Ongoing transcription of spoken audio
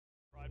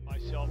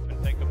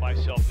of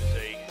myself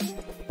as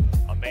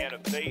a man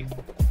of faith.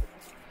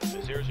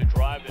 As there's a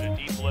drive in a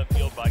deep left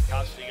field by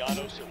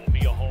Castellanos, it will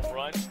be a home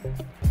run.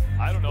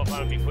 I don't know if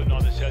I'm going to be putting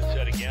on this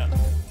headset again.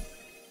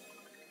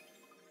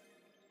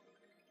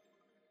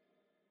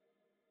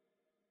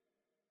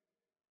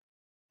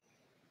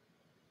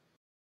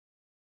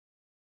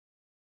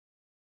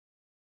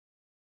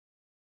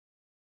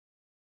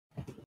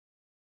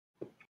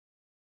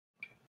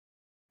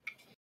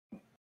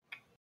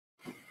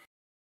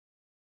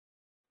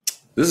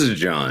 This is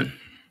John.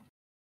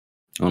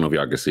 I don't know if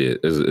y'all can see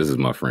it. This is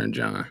my friend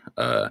John.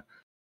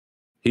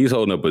 He's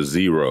holding up a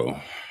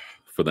 0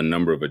 for the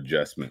number of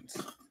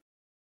adjustments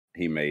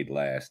he made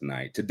last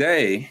night.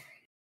 Today,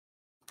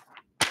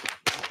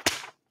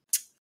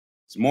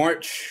 it's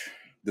March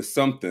the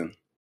something.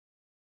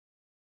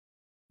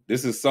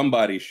 This is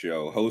somebody's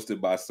show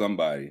hosted by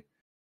somebody.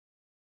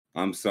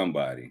 I'm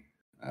somebody.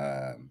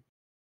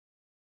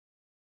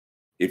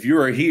 If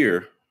you are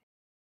here,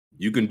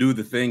 you can do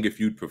the thing if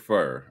you'd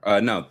prefer.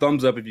 No,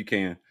 thumbs up if you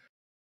can.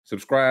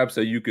 Subscribe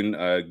so you can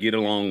get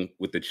along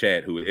with the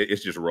chat.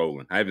 It's just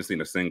rolling. I haven't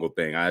seen a single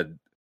thing.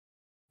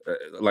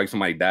 Like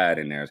somebody died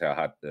in there is how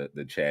hot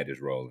the chat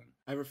is rolling.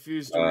 I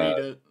refuse to read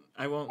it.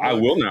 I won't. Look. I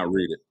will not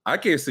read it. I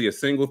can't see a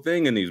single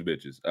thing in these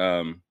bitches.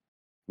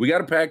 We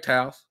got a packed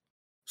house.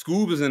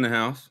 Scoob is in the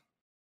house.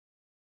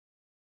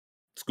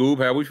 Scoob,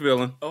 how we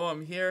feeling? Oh,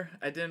 I'm here.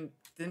 I didn't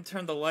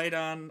turn the light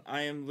on.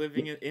 I am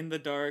living in the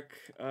dark.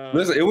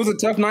 Listen, it was a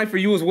tough night for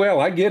you as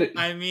well. I get it.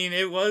 I mean,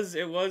 it was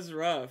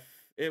rough.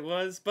 It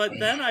was, but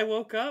then I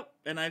woke up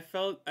and I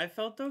felt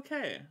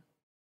okay.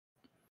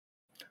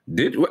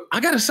 I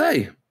gotta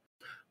say,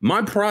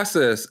 my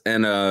process,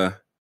 and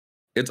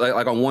it's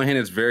like on one hand,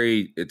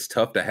 it's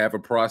tough to have a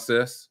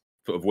process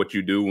of what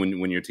you do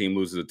when your team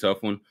loses a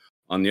tough one.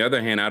 On the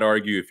other hand, I'd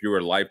argue if you're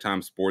a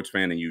lifetime sports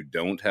fan and you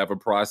don't have a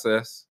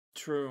process,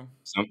 true.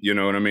 You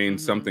know what I mean?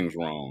 Mm-hmm. Something's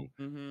wrong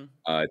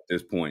at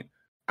this point.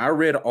 I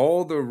read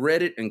all the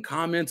Reddit and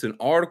comments and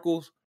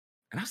articles,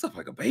 and I slept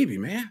like a baby,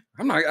 man.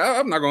 I'm not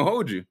gonna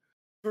hold you.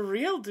 For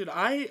real, dude.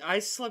 I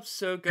slept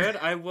so good.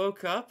 I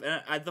woke up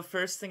and the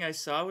first thing I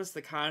saw was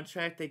the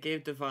contract they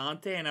gave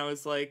Devontae, and I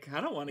was like,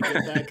 I don't want to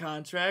get that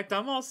contract.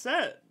 I'm all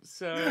set.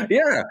 So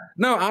yeah,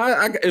 no,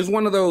 I it's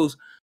one of those.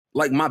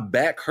 Like my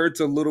back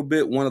hurts a little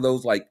bit. One of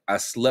those like I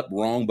slept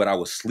wrong, but I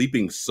was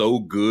sleeping so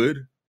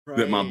good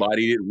that my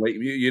body didn't wake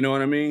me. You know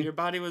what I mean? Your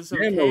body was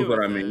okay. Jam knows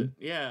what I with mean.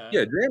 it. Yeah.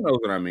 Yeah, Jam knows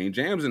what I mean.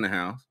 Jam's in the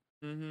house.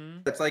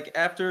 Mm-hmm. It's like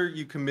after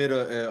you commit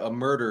a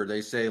murder,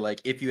 they say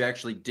like if you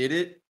actually did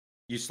it,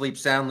 you sleep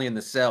soundly in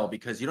the cell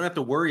because you don't have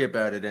to worry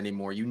about it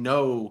anymore. You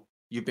know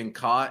you've been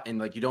caught and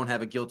like you don't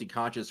have a guilty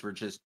conscience for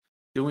just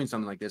doing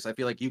something like this. I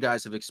feel like you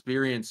guys have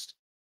experienced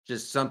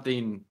just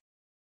something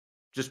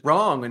just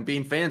wrong and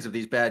being fans of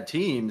these bad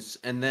teams.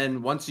 And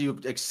then once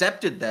you've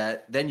accepted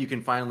that, then you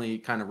can finally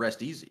kind of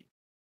rest easy.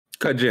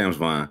 Cut Jam's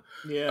fine.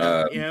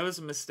 Yeah, it was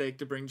a mistake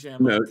to bring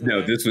Jam. No,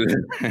 this was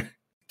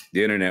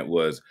the internet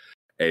was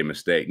a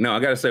mistake. No, I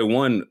gotta say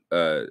it's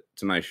a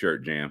nice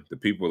shirt, Jam.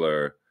 People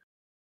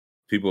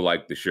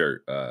like the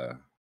shirt. I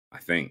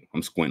think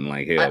I'm squinting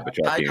like hell, but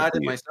y'all can't got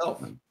see it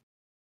myself.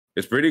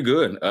 It's pretty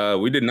good.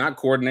 We did not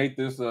coordinate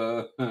this.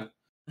 I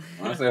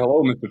say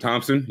hello, Mr.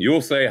 Thompson.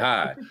 You'll say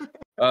hi.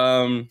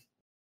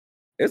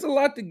 It's a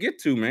lot to get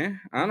to,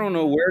 man. I don't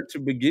know where to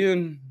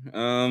begin.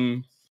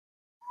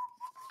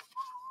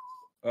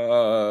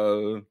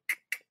 Where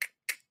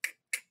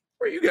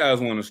you guys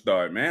want to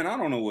start, man? I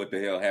don't know what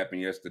the hell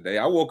happened yesterday.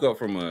 I woke up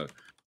from a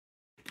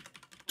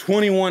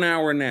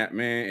 21-hour nap,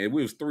 man. It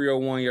was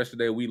 3:01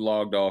 yesterday. We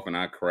logged off and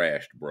I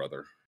crashed,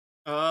 brother.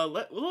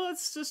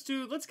 Let's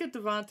get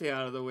Devontae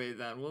out of the way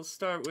then. We'll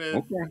start with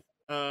with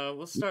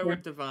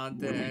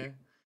Devontae.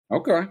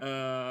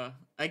 Okay.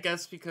 I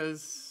guess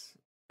because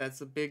that's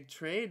a big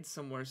trade,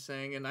 some were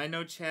saying, and I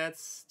know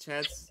Chat's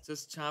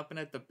just chomping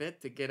at the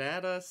bit to get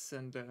at us,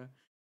 and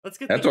let's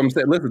get. That's what I'm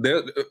saying. Listen,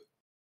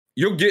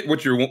 you'll get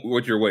what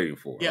you're waiting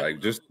for. Yeah.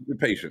 Like just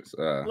patience.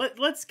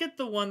 Let's get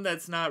the one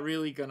that's not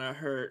really gonna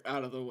hurt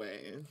out of the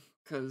way,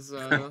 because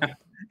the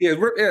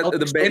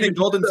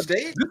Golden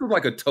State. This was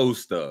like a toe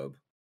stub.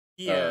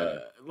 Yeah,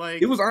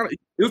 like it was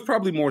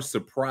probably more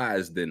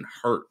surprised than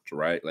hurt,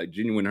 right? Like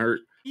genuine hurt.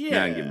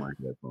 Yeah. I can get my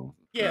headphones.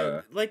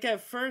 Yeah, like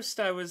at first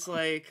I was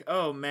like,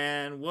 oh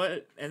man,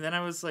 what? And then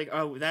I was like,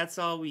 oh, that's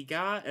all we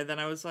got? And then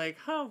I was like,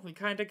 we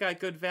kind of got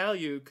good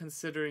value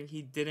considering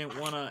he didn't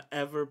want to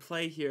ever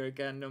play here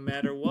again no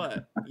matter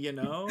what, you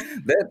know?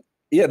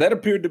 That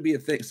appeared to be a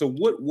thing. So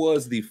what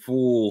was the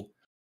full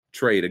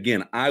trade?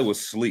 Again, I was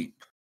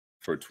asleep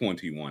for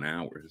 21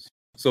 hours.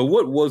 So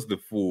what was the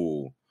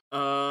full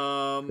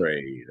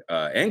trade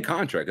and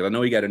contract? Because I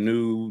know he got a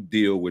new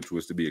deal, which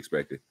was to be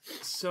expected.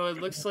 So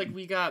it looks like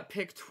we got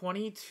pick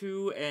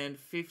 22 and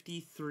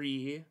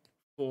 53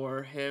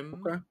 for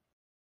him. Okay.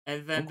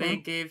 And then they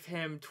gave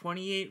him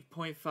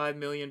 $28.5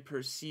 million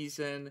per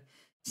season,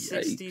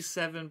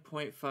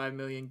 $67.5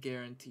 million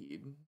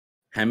guaranteed.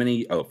 How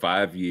many?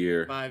 5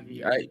 year. 5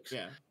 years. Yikes.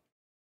 Yeah.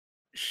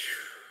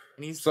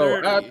 And he's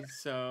 30,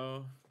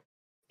 so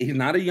he's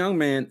not a young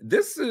man.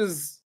 This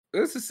is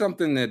this is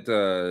something that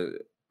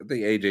I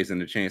think AJ's in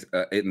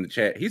the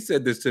chat. He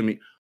said this to me.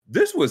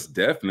 This was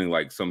definitely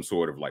like some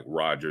sort of like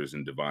Rodgers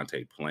and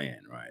Devontae plan,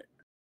 right?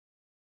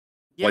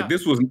 Yeah. Like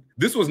this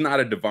was not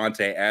a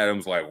Devontae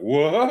Adams like,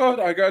 what?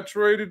 I got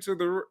traded to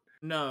the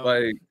No.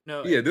 like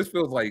No. yeah, this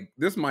feels like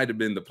this might have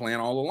been the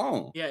plan all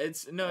along. Yeah, it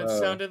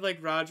sounded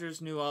like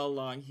Rodgers knew all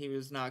along he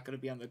was not going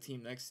to be on the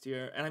team next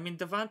year. And I mean,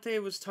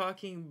 Devontae was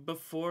talking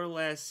before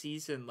last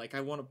season, like,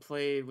 I want to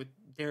play with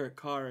Derek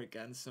Carr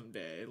again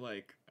someday.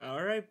 Like,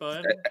 all right,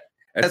 bud.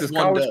 That's As his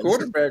one college does.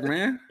 quarterback,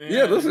 man.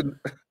 Yeah, listen.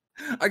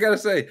 I gotta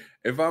say,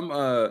 if I'm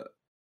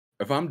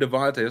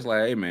Devontae, it's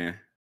like, hey man,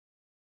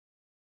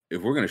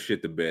 if we're gonna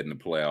shit the bed in the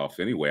playoffs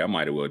anyway, I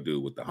might as well do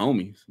it with the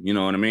homies. You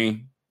know what I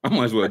mean? I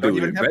might as well I don't do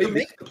it even in have to Vegas.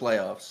 make the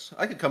playoffs.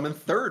 I could come in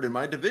third in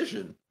my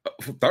division.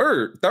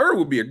 Third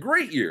would be a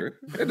great year.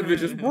 That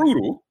division's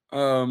brutal.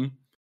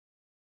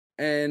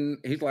 And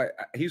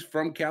he's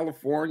from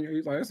California.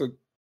 He's like, it's a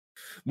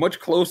much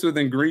closer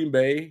than Green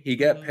Bay. He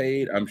got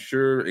paid, I'm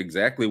sure,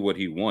 exactly what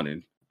he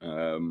wanted.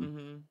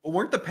 Well,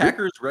 weren't the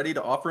Packers ready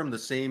to offer him the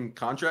same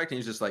contract? And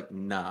he's just like,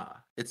 nah,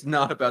 it's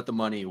not about the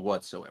money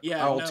whatsoever.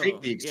 Yeah, I'll no,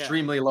 take the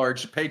extremely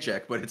large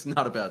paycheck, but it's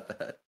not about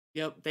that.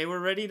 Yep, they were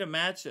ready to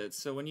match it.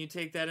 So when you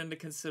take that into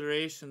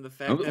consideration, the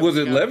fact that Was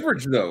it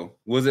leverage though?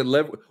 Was it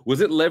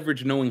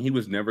leverage knowing he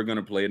was never going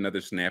to play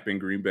another snap in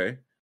Green Bay?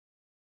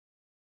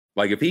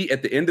 Like if he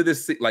at the end of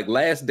this, like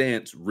Last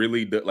Dance,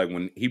 really like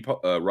when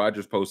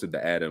Rodgers posted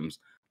the Adams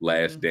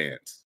Last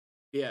Dance.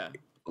 Yeah.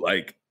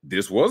 Like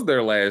this was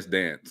their last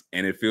dance,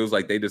 and it feels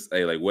like they just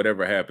say like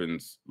whatever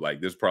happens,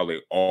 like this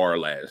probably our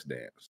last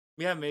dance.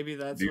 Yeah, maybe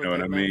that's. Do you what know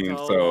what I meant mean?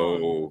 all So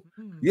along.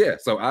 yeah,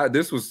 so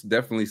this was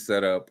definitely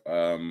set up.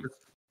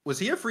 Was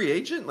he a free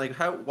agent? Like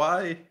how?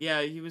 Why?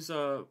 Yeah, he was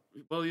a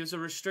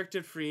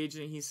restricted free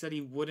agent. He said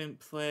he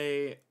wouldn't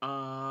play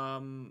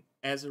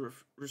as a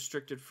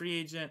restricted free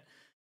agent.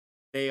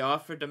 They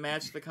offered to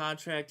match the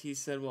contract. He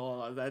said,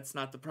 "Well, that's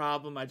not the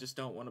problem. I just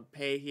don't want to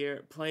play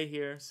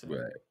here." So.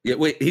 Right. Yeah.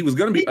 Wait. He was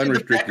going to be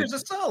unrestricted. The Packers are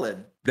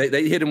solid.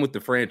 They hit him with the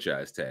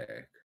franchise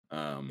tag.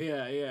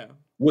 Yeah.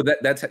 Well,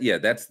 that's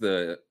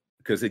the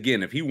because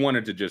again, if he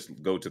wanted to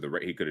just go to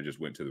he could have just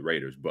went to the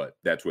Raiders, but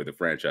that's where the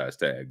franchise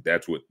tag.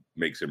 That's what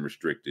makes him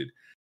restricted.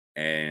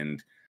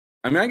 And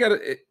I mean,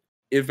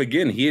 if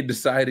again he had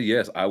decided,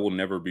 yes, I will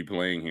never be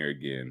playing here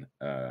again.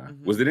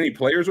 Was it any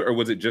players or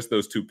was it just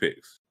those two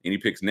picks? Any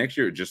picks next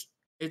year? Or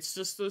it's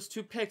just those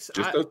two picks.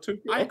 Those two.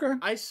 Okay.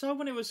 I saw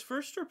when it was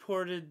first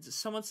reported,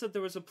 someone said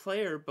there was a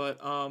player, but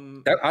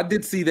I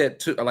did see that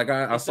too. Like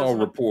I saw a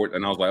report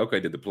and I was like, okay,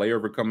 did the player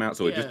ever come out?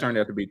 So it just turned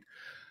out to be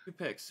two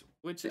picks,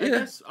 which I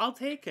guess I'll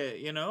take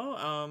it. You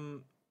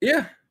know.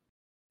 Yeah.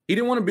 He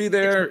didn't want to be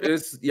there.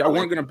 Y'all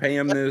weren't going to pay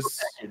him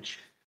this.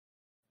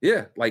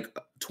 Yeah, like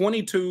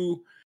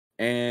 22.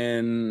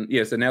 And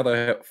yeah, so now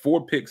they have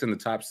 4 picks in the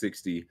top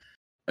 60.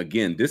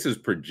 Again, this is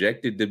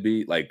projected to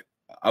be like,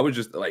 I was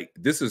just like,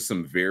 this is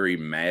some very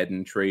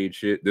Madden trade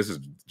shit. This is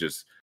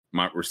just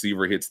my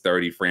receiver hits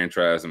 30,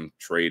 franchise him,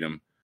 trade him,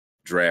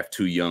 draft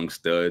 2 young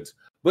studs.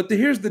 But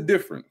here's the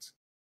difference.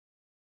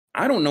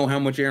 I don't know how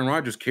much Aaron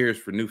Rodgers cares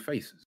for new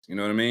faces. You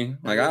know what I mean?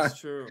 Like That's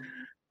true.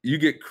 You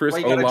get Chris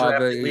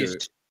Olave. At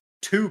least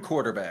 2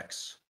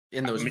 quarterbacks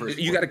in those first.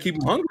 You got to keep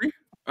them hungry.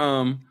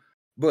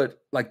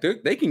 But like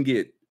they can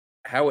get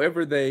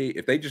however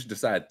if they just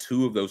decide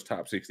 2 of those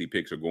top 60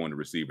 picks are going to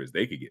receivers,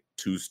 they could get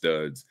 2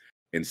 studs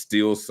and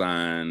still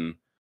sign.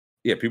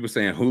 Yeah, people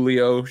saying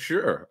Julio,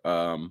 sure.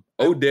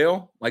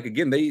 Odell, like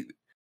again, they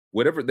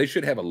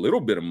should have a little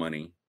bit of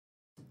money,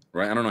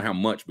 right? I don't know how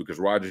much because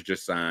Rodgers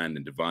just signed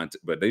and Devontae,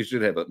 but they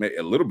should have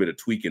a little bit of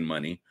tweaking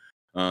money.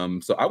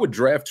 So I would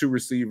draft 2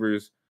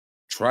 receivers,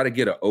 try to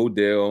get an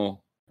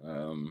Odell.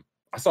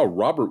 I saw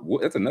Robert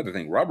Woods. That's another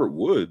thing. Robert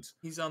Woods.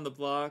 He's on the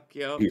block.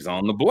 Yep. He's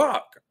on the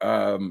block.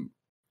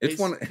 It's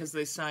one because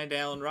they signed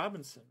Allen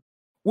Robinson.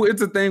 Well,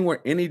 it's a thing where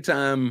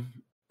anytime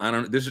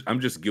I'm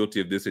just guilty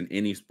of this in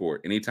any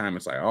sport. Anytime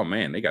it's like, oh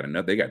man, they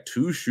got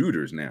 2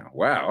 shooters now.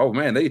 Wow. Oh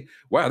man, they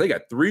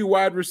got 3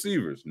 wide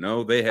receivers.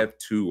 No, they have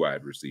 2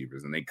 wide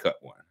receivers and they cut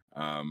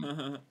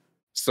one.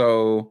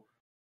 So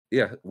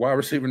yeah, wide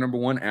receiver number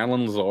 1,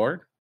 Allen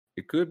Lazard.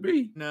 It could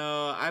be.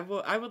 No, I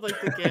would like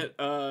to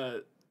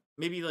get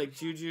maybe like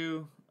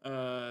Juju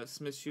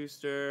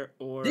Smith-Schuster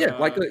or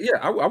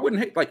I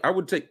wouldn't hate I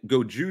would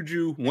go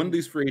Juju, one of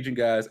these free agent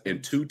guys,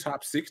 and 2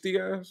 top 60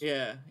 guys.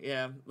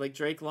 Yeah, like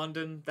Drake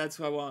London. That's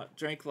who I want.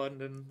 Drake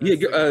London.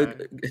 Give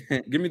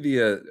me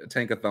the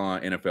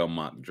Tankathon NFL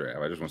mock draft.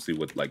 I just want to see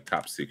what like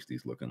top 60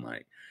 is looking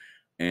like,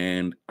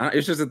 and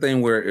it's just a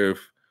thing where if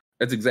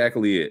that's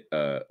exactly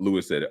it.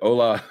 Lewis said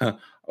it.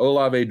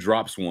 Olave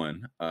drops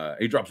one.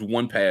 He drops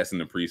 1 pass in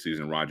the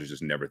preseason. Rodgers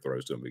just never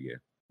throws to him again.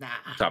 Nah.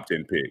 Top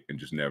 10 pick and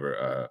just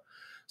never.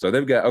 So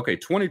they've got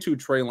 22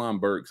 Treylon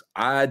Burks.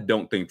 I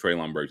don't think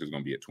Treylon Burks is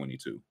going to be at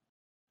 22.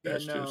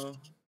 That's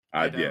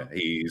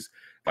he's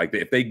like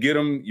if they get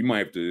him, you're gonna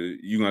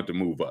have to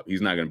move up.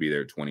 He's not going to be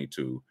there at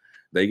 22.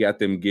 They got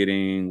them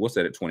getting what's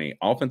that at 28?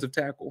 Offensive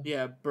tackle.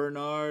 Yeah,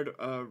 Bernard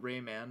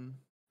Rayman.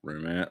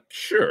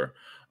 Sure.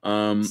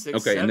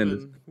 Okay, and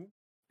then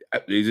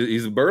 6'7".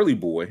 he's a burly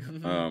boy.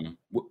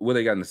 What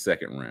they got in the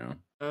second round?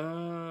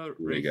 Who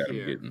they Right got him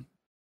here. getting?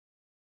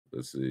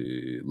 Let's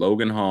see,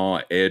 Logan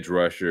Hall, edge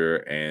rusher,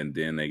 and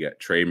then they got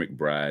Trey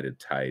McBride at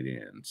tight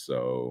end.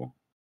 So,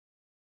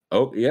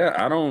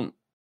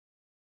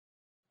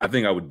 I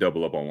think I would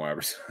double up on wide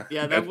receiver.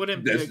 Yeah, that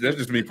wouldn't be a That's good,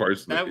 just me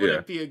personally. that Yeah.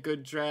 wouldn't be a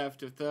good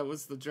draft. If that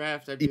was the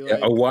draft, I'd be Yeah,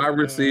 like, a wide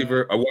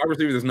receiver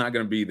that's not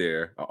going to be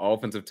there, an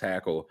offensive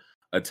tackle,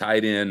 a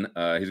tight end.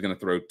 He's going to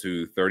throw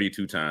to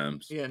 32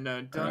 times. yeah,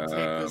 no, don't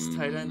take this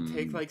tight end.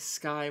 Take Um, like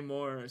Sky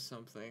Moore or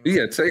something.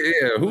 Yeah,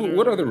 Like,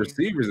 what other literally.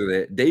 receivers are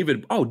there?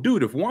 David. Oh,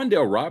 dude, if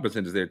Wan'Dale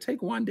Robinson is there, take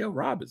Wan'Dale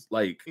Robinson.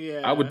 Like, I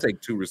Yeah. would take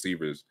two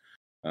receivers.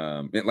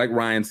 And like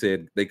Ryan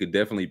said, they could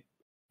definitely,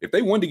 if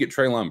they wanted to get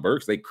Treylon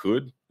Burks, they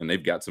could, and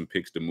they've got some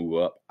picks to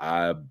move up.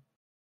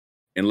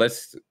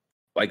 Unless,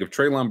 like, if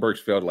Treylon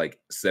Burks fell to like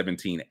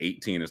 17,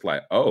 18, it's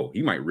like, oh,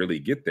 he might really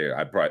get there.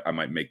 I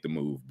might make the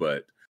move,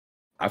 but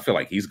I feel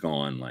like he's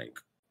gone. Like,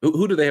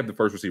 who do they have the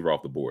first receiver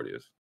off the board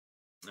is?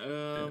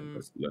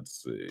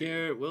 Let's see.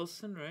 Garrett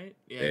Wilson, right?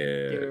 Yeah,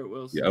 Yeah, Garrett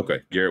Wilson. Yeah,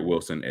 okay. Garrett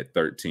Wilson at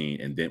 13.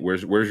 And then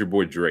where's your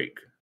boy Drake?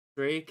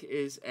 Drake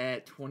is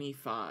at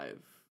 25.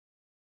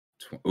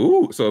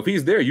 Ooh, so if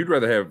he's there, you'd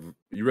rather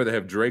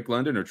have Drake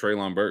London or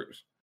Treylon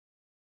Burks?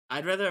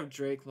 I'd rather have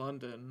Drake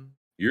London.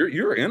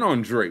 You're in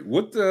on Drake.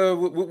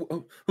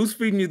 Who's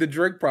feeding you the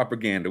Drake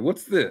propaganda?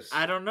 What's this?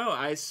 I don't know.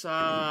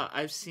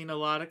 I've seen a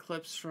lot of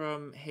clips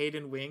from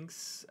Hayden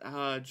Winks.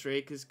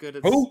 Drake is good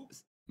at Who?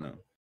 No.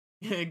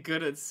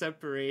 good at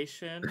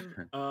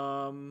separation.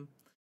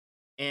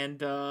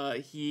 And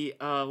he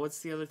what's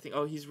the other thing?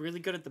 Oh, he's really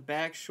good at the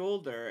back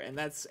shoulder, and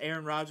that's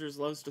Aaron Rodgers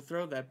loves to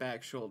throw that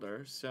back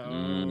shoulder. So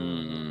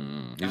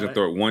He's gonna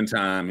throw it one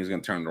time, he's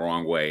gonna turn the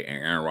wrong way,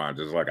 and Aaron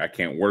Rodgers is like, I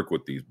can't work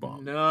with these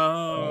bums.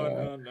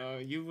 No.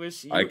 You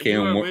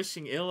are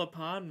wishing ill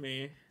upon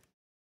me.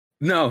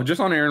 No, just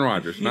on Aaron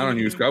Rodgers, not on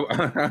you, Scott.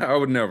 I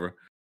would never.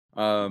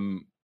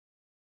 Jeez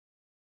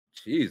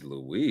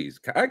Louise.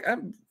 I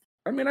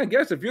mean, I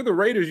guess if you're the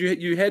Raiders,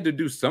 you had to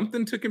do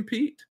something to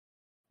compete.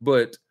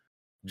 But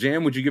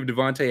Jam, would you give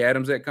Devontae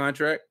Adams that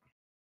contract?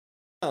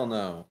 Hell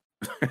no.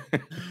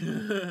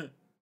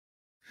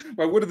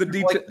 Like, what are the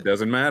details?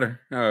 Doesn't matter.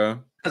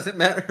 Doesn't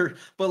matter.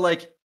 But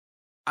like,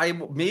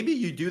 maybe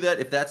you do that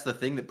if that's the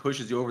thing that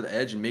pushes you over the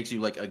edge and makes you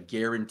like a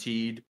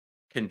guaranteed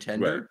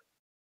contender. Right.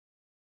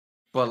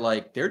 But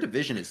like, their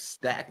division is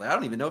stacked. Like, I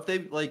don't even know if they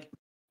like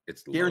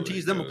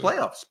guarantees them a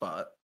playoff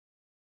spot.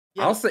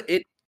 Yeah. I'll say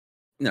it.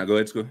 No, go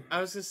ahead, School.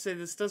 I was gonna say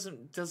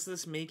does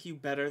this make you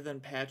better than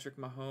Patrick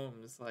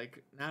Mahomes?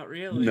 Like, not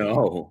really.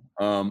 No.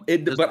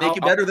 Does it make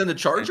you better than the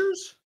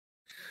Chargers?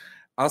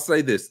 I'll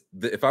say this: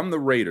 if I'm the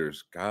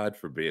Raiders, God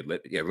forbid,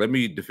 let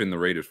me defend the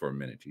Raiders for a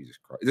minute. Jesus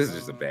Christ, this is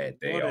just a bad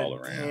day all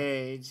around.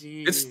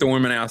 It's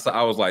storming outside.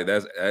 I was like,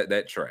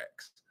 that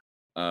tracks.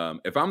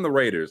 If I'm the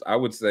Raiders, I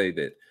would say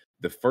that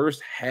the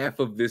first half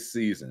of this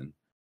season,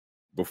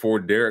 before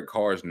Derek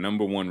Carr's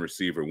number one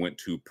receiver went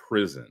to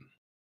prison.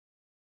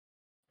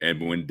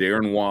 And when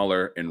Darren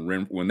Waller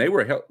and when they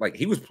were like,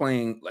 he was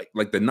playing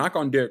like the knock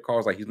on Derek Carr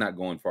was like he's not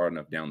going far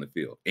enough down the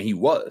field, and he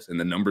was, and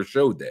the numbers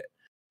showed that.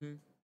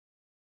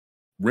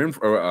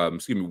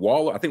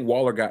 Waller. I think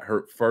Waller got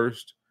hurt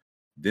first,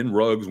 then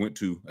Ruggs went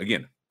to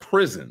again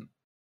prison,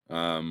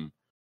 and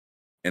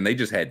they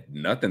just had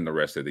nothing the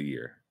rest of the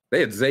year. They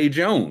had Zay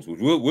Jones,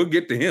 which we'll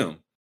get to him.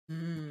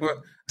 But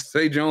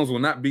Zay Jones will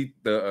not beat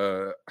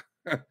the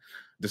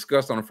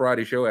discussed on a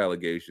Friday show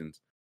allegations,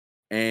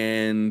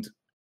 and.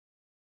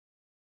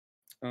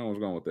 I was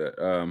going with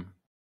that.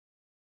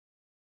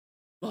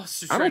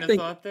 Lost your train of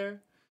thought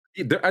there?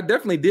 I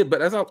definitely did, but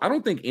I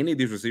don't think any of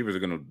these receivers are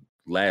going to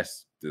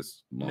last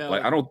this long. No.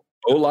 Like, I don't.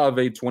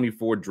 Olave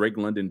 24, Drake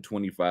London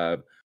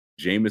 25,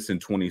 Jameson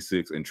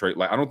 26, and Trey.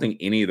 Like, I don't think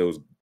any of those.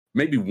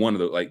 Maybe one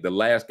of the like the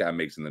last guy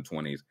makes in the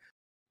 20s.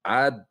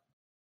 I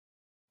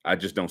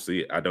just don't see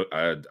it.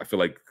 I feel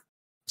like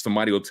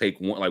somebody will take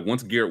one. Like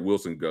once Garrett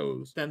Wilson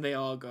goes, then they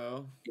all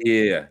go.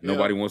 Yeah,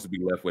 nobody wants to be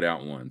left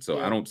without one. So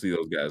I don't see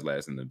those guys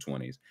lasting in the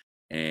 20s.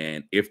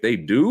 And if they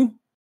do,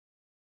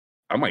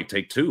 I might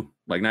take two.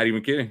 Like, not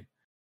even kidding.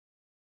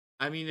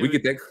 I mean,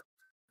 get that.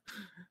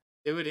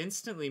 It would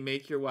instantly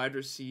make your wide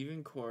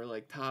receiving core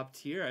like top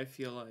tier. I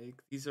feel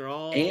like these are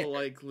all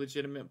like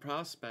legitimate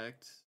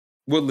prospects.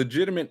 Well,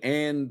 legitimate,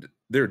 and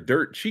they're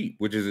dirt cheap,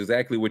 which is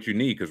exactly what you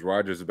need because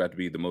Rodgers is about to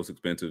be the most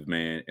expensive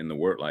man in the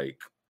world. Like,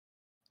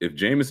 if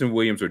Jameson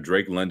Williams or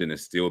Drake London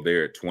is still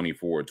there at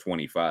 24 or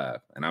 25,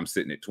 and I'm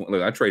sitting at 20,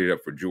 look, I traded up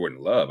for Jordan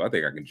Love. I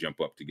think I can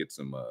jump up to get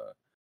some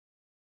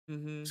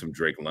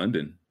Drake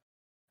London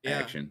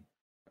action.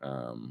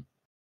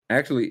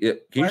 Actually, can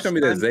you tell me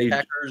that Zay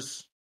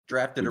Packers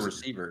drafted a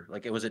receiver?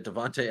 Like, was it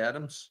Devontae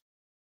Adams?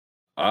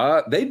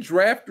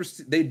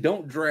 They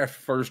don't draft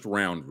first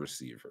round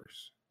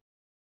receivers.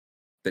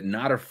 That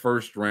not a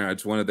first round.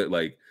 It's one of the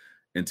like.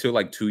 Until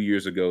like 2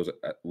 years ago,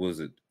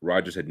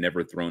 Rodgers had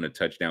never thrown a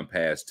touchdown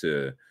pass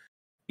to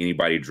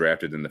anybody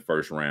drafted in the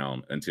first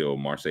round until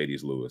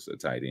Mercedes Lewis, a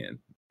tight end.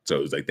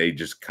 So it's like they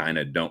just kind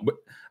of don't. But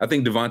I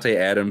think Devontae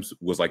Adams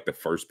was like the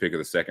first pick of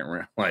the second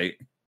round. Like,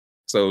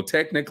 so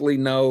technically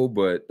no,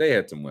 but they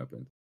had some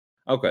weapons.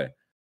 Okay,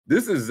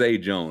 this is Zay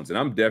Jones, and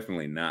I'm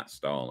definitely not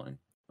stalling.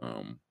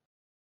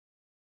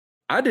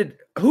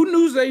 Who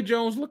knew Zay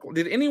Jones looked?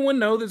 Did anyone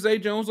know that Zay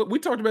Jones? We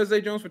talked about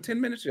Zay Jones for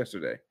 10 minutes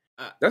yesterday.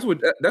 That's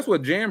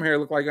what jam hair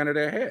looked like under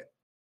their hat.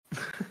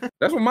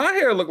 That's what my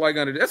hair looked like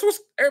under. That's what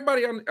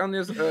everybody on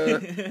this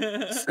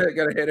set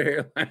got a head of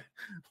hair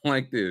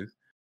like this.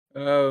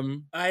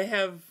 I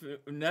have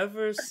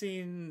never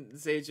seen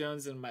Zay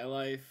Jones in my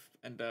life,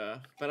 and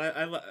but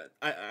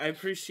I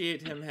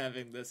appreciate him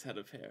having this head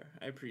of hair.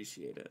 I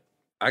appreciate it.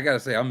 I gotta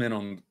say, I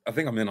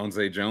think I'm in on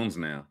Zay Jones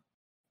now.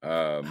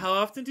 How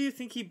often do you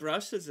think he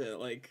brushes it?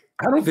 Like,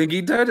 I don't think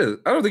he touches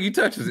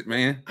it,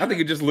 man. I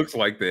think it just looks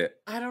like that.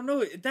 I don't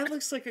know. That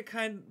looks like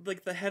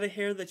like the head of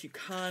hair that you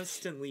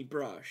constantly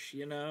brush,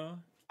 you know?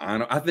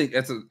 I think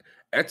that's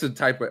a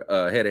type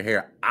of head of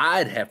hair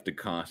I'd have to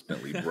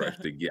constantly brush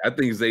to get. I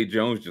think Zay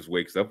Jones just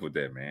wakes up with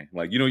that, man.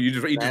 Like, he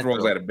just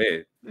rolls out of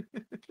bed.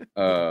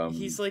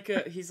 He's like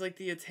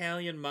the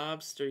Italian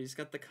mobster. He's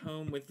got the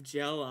comb with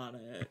gel on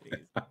it. He's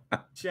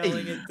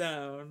gelling it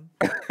down.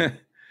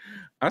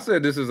 I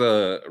said this is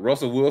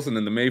Russell Wilson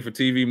in the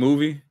made-for-TV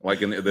movie.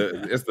 Like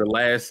it's the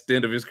last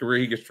stint of his career.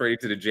 He gets traded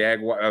to the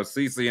Jaguars.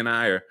 Cece and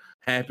I are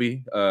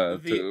happy to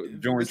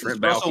join Trent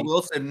Baalke. Russell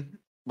Wilson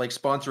like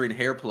sponsoring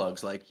hair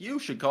plugs. Like, you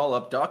should call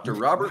up Dr.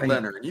 Robert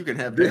Leonard and you can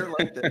have hair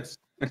like this.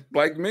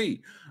 Like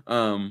me.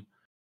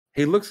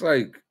 He looks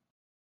like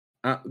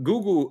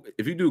Google.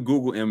 If you do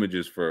Google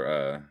images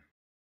for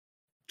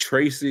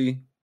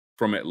Tracy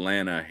from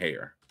Atlanta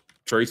hair.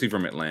 Tracy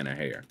from Atlanta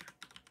hair.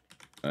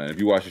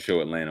 If you watch the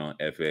show Atlanta on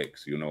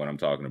FX, you'll know what I'm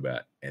talking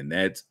about. And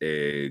that's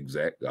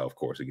exact. Oh, of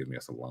course, it gives me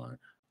a line.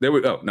 There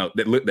we go. No,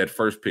 that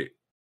first pick.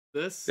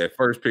 That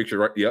first picture,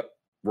 right? Yep,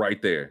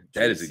 right there.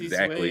 That's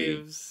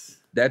exactly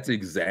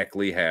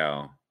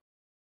how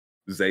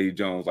Zay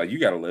Jones. Like, you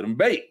got to let him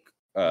bake.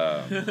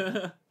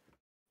 And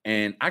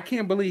I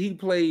can't believe he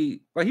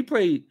played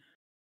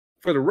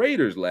for the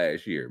Raiders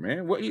last year,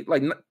 man.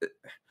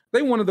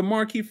 They wanted the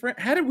marquee friend.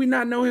 How did we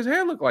not know his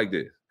hair looked like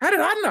this? How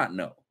did I not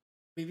know?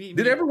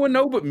 Did everyone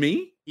know but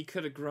me? He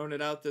could have grown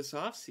it out this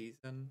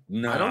offseason.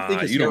 No, I don't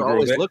think his hair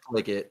always looked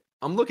like it.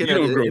 I'm looking at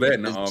it. You don't grow that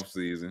in the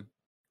offseason.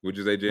 Would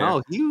you say, Jay?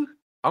 No,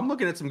 I'm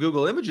looking at some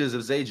Google images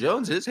of Zay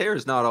Jones. His hair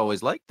is not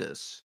always like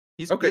this.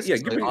 He's okay. Yeah,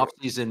 give me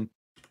offseason.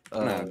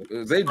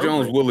 Zay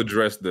Jones will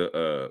address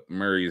the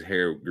Murray's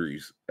hair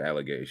grease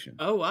allegation.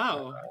 Oh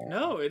wow!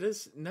 No, it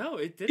is no,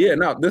 it didn't. Yeah,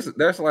 no.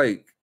 That's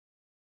like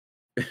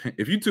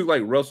if you took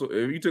like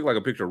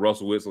a picture of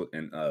Russell Wilson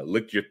and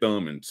licked your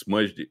thumb and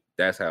smudged it,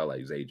 that's how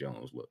like Zay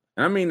Jones looked.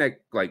 And I mean that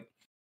like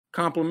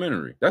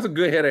complimentary. That's a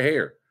good head of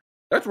hair.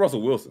 That's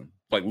Russell Wilson.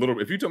 Like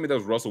if you told me that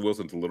was Russell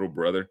Wilson's little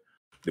brother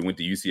that went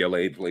to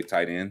UCLA to play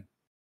tight end,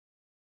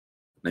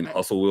 named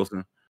Hustle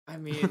Wilson. I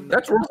mean,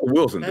 that's Russell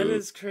Wilson. That dude.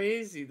 Is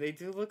crazy. They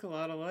do look a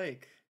lot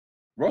alike.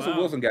 Russell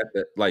Wilson got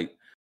that. Like,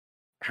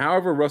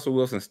 however Russell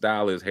Wilson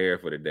style his hair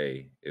for the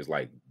day is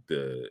like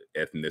the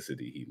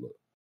ethnicity he looked.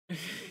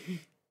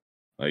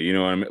 You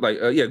know what I mean? Like,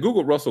 yeah,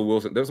 Google Russell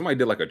Wilson. There's somebody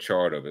did like a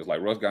chart of it. It's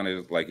like Russ got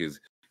his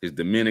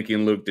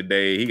Dominican look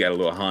today. He got a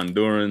little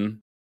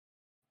Honduran.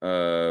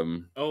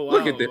 Oh wow!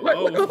 Look at that! Like,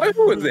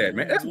 who is that,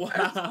 man? That's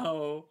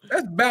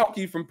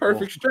Baalke from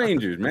Perfect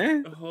Strangers,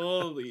 man.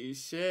 Holy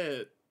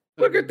shit!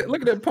 Look at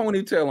that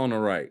ponytail on the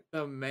right.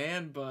 The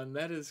man bun.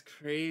 That is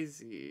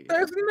crazy.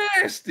 That's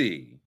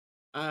nasty.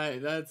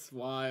 That's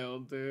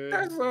wild, dude.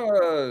 That's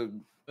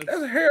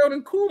Harold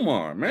and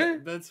Kumar,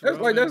 man. That's not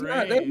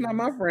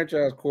my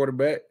franchise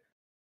quarterback.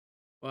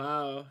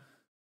 Wow.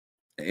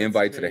 An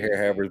invite to the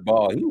Hair Havers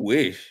Ball. You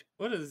wish.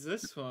 What is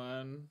this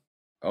one?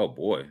 Oh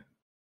boy.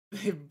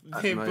 They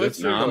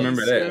butchered. I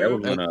remember that. That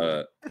was when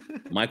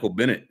Michael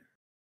Bennett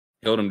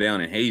held him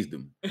down and hazed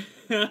him.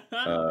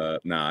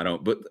 I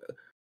don't. But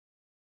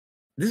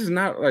this is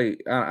not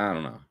like I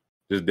don't know.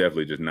 This is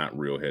definitely just not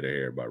real head of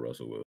hair by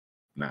Russell Wilson.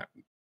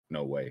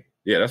 No way.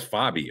 Yeah, that's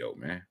Fabio,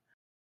 man.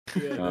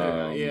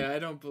 Yeah, I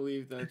don't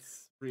believe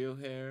that's real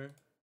hair.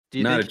 Do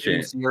you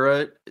think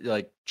Sierra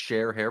like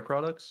share hair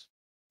products?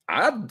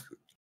 I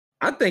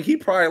think he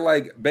probably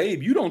like,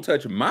 babe, you don't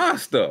touch my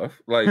stuff.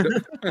 Like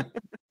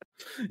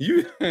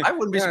I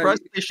wouldn't be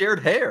surprised if they shared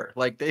hair.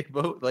 Like they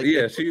both like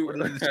she put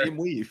it in the same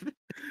weave.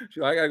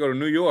 She's like, I gotta go to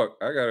New York.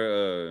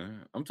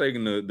 I'm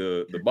taking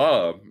the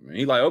Bob. And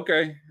he's like,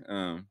 okay.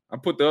 I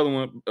put the other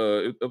one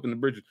up in the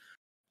bridges.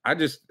 I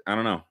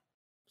don't know.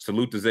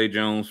 Salute to Zay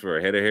Jones for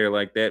a head of hair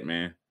like that,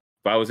 man.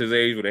 If I was his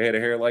age with a head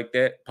of hair like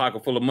that,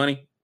 pocket full of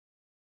money,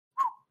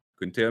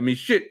 couldn't tell me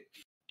shit.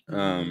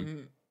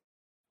 The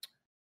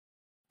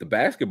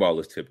basketball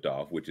is tipped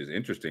off, which is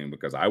interesting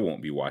because I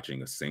won't be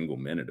watching a single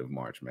minute of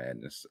March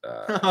Madness.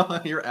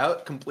 You're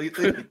out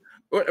completely.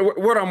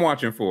 What I'm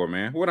watching for,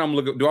 man? What I'm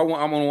looking?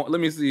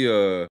 Let me see.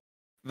 The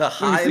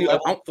high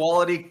level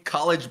quality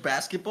college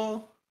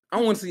basketball.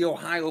 I want to see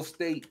Ohio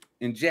State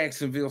and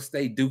Jacksonville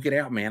State duke it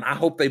out, man. I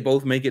hope they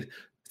both make it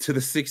to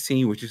the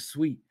 16, which is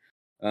sweet.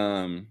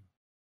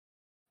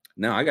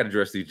 Now I got to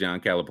address these John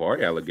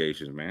Calipari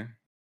allegations, man.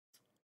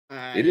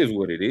 It is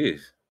what it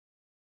is.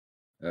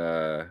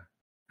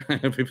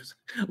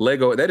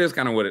 Lego, that is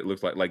kind of what it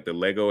looks like the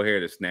Lego hair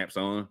that snaps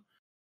on.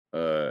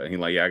 He's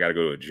like, yeah, I got to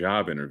go to a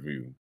job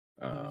interview.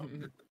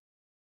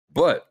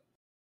 But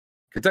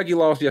Kentucky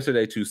lost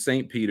yesterday to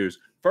St. Peter's.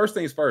 First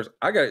things first,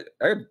 I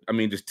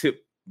mean, just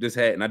tip this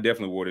hat, and I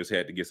definitely wore this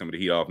hat to get some of the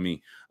heat off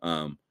me.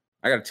 I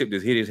got to tip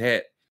his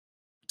hat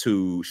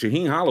to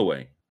Shaheen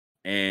Holloway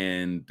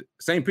and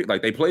St. Pete.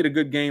 Like, they played a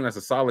good game. That's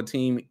a solid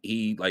team.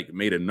 He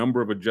made a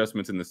number of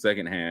adjustments in the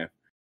second half,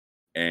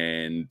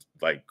 and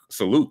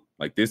salute.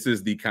 Like, this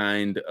is the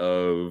kind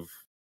of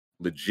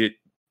legit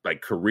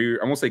career.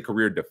 I won't say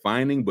career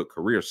defining, but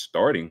career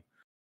starting.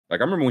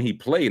 Like, I remember when he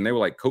played and they were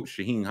like, Coach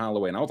Shaheen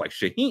Holloway. And I was like,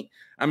 Shaheen?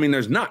 I mean,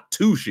 there's not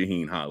two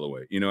Shaheen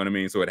Holloway. You know what I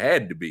mean? So it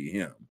had to be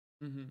him.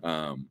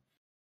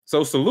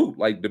 So salute.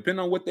 Like,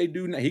 depending on what they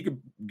do now, he could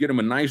get him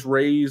a nice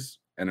raise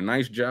and a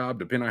nice job,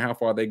 depending on how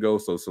far they go.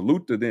 So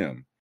salute to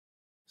them.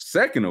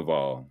 Second of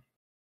all,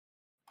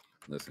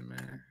 listen,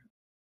 man.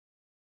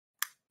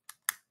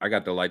 I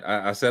got to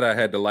I said I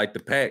had to light the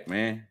pack,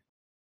 man.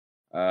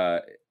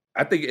 I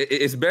think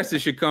it's best it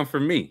should come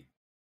from me.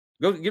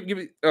 Go give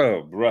me,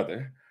 oh,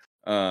 brother.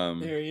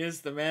 There he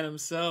is, the man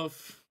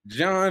himself.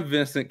 John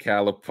Vincent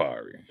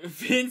Calipari.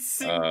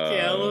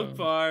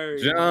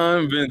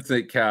 John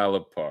Vincent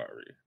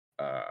Calipari.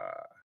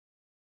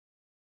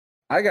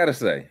 I gotta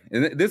say,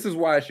 and this is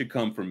why it should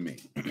come from me.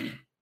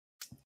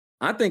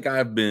 I think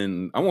I've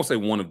been, I won't say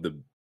one of the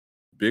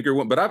bigger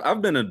one, but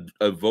I've been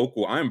a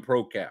vocal. I'm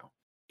pro Cal.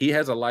 He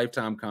has a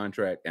lifetime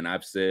contract, and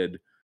I've said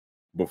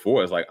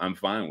before, it's like, I'm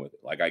fine with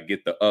it. Like, I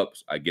get the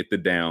ups, I get the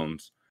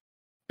downs.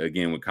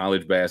 Again, with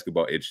college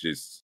basketball, it's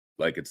just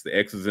it's the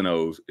X's and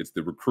O's, it's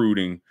the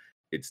recruiting,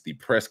 it's the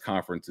press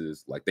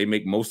conferences. Like, they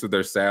make most of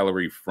their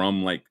salary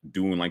from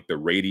doing the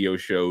radio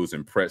shows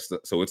and press.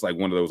 So it's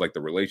one of those,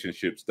 the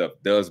relationship stuff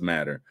does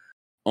matter.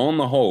 On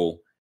the whole,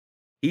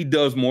 he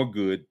does more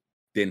good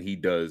than he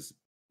does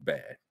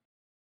bad.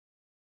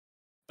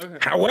 Okay.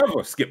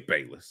 However, Skip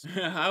Bayless.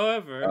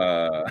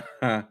 However,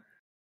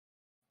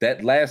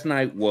 that last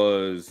night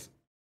was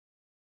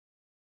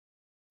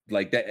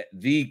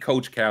the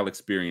Coach Cal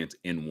experience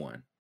in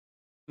one.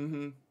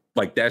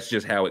 That's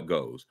just how it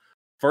goes.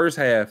 First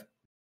half,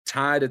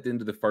 tied at the end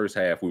of the first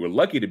half. We were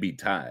lucky to be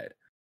tied,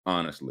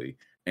 honestly.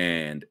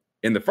 And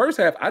in the first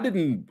half, I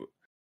didn't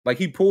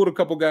he pulled a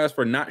couple guys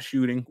for not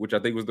shooting, which I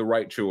think was the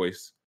right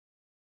choice.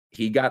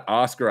 He got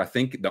Oscar, I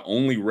think, the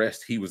only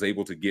rest he was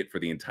able to get for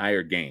the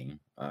entire game.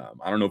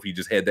 I don't know if he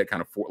just had that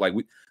kind of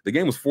the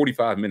game was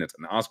 45 minutes,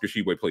 and Oscar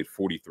Tshiebwe played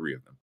 43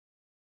 of them.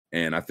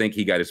 And I think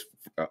he got his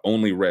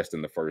only rest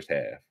in the first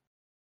half.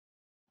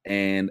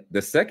 And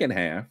the second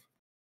half,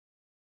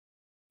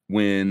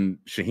 when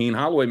Shaheen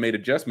Holloway made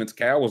adjustments,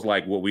 Cal was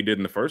like, what we did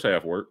in the first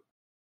half worked.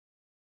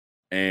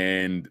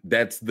 And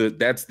that's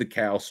the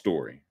Cal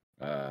story.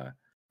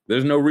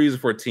 There's no reason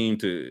for a team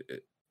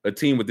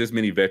with this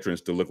many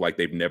veterans to look like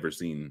they've never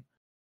seen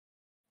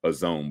a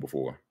zone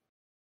before.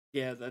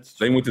 Yeah, that's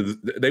true.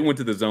 They went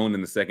to the zone in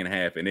the second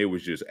half, and it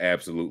was just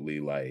absolutely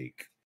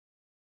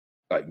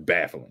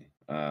baffling.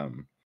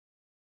 And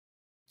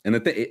the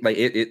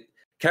thing,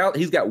 Cal,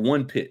 he's got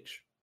one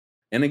pitch,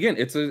 and again,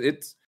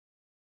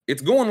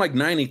 it's going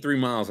 93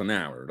 miles an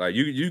hour.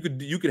 You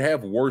could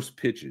have worse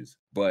pitches,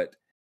 but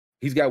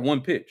he's got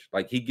one pitch.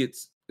 He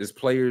gets his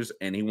players,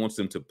 and he wants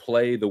them to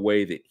play the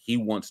way that he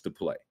wants to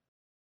play.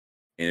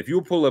 And if you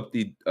will pull up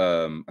the,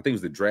 I think it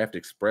was the Draft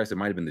Express. It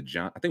might have been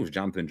I think it was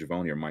Jonathan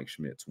Givony or Mike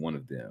Schmitz, one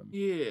of them.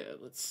 Yeah,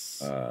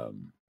 let's.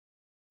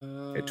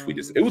 It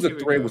tweeted. It was a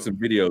thread with some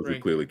videos we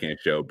clearly can't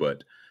show,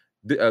 but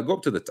go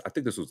up to I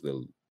think this was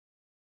the.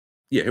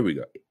 Yeah, here we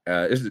go.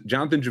 It's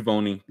Jonathan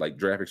Givony,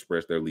 Draft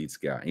Express, their lead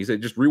scout. He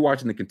said, just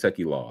rewatching the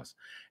Kentucky loss,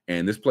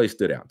 and this play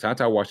stood out.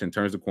 Ty Washington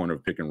turns the corner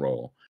of pick and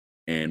roll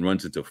and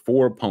runs into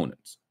four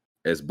opponents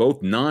as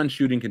both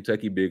non-shooting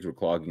Kentucky bigs were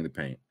clogging the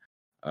paint.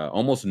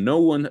 Almost no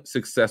one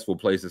successful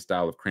plays this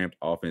style of cramped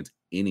offense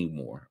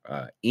anymore,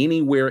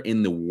 anywhere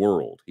in the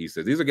world. He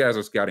says these are guys who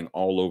are scouting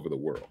all over the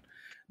world.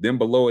 Then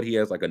below it, he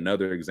has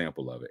another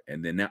example of it.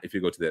 And then now, if you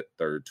go to that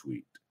third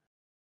tweet,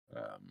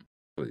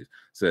 please,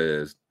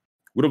 says,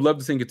 would have loved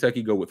to see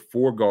Kentucky go with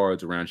four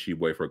guards around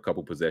Tshiebwe for a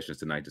couple possessions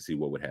tonight to see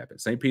what would happen.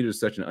 St. Peter's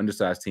is such an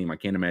undersized team. I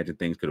can't imagine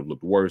things could have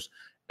looked worse.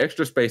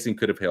 Extra spacing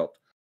could have helped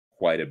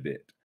quite a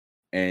bit.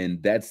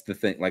 And that's the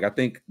thing. I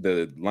think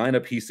the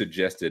lineup he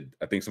suggested,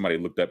 I think somebody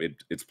looked up,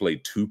 it's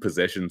played two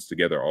possessions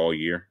together all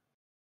year.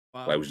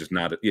 Wow. It was just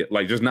not, it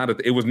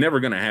was never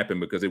going to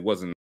happen because it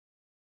wasn't.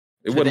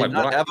 It wouldn't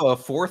not have a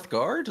fourth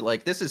guard?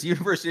 This is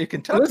University of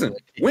Kentucky. Listen,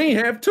 we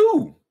ain't have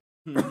two.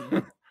 Give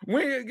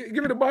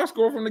me the box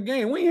score from the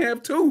game. We ain't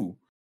have two.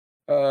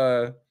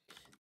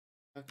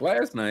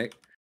 Last night,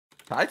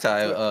 Ty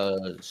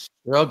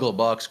struggle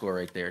box score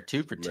right there.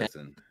 2 for 10.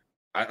 Listen,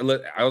 I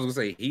was gonna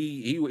say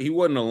he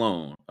wasn't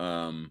alone.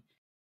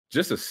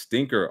 Just a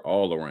stinker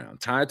all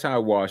around. Ty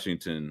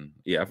Washington.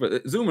 Yeah,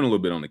 zoom in a little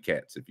bit on the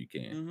Cats if you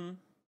can.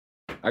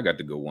 I got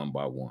to go one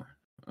by one.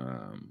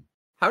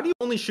 How do you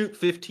only shoot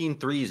 15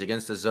 threes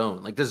against the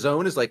zone? Like the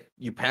zone is like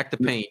you pack the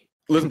paint.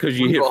 Listen, because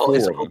you hit ball 4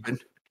 is of them. open.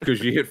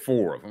 Because you hit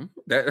 4 of them.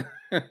 That.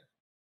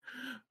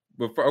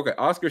 Okay,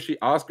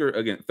 Oscar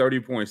again, 30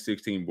 points,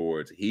 16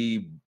 boards.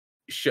 He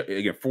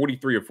again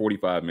 43 or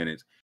 45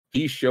 minutes.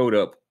 He showed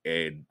up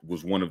and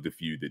was one of the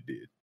few that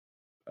did.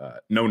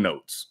 No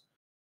notes.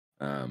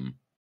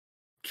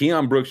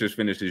 Keon Brooks just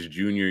finished his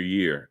junior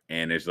year,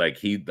 and it's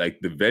like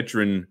the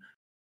veteran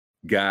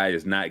guy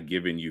is not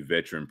giving you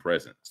veteran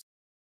presence.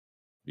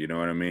 You know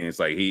what I mean? It's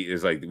like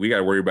we got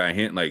to worry about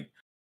him. Like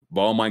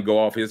ball might go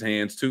off his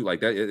hands too.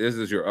 Like that. This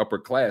is your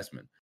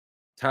upperclassman.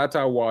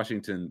 Ty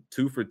Washington,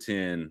 2 for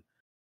 10.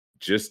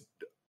 Just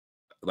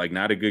like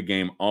not a good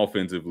game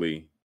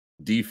offensively,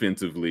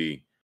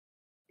 defensively.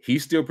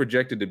 He's still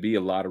projected to be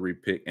a lottery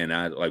pick, and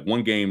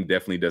one game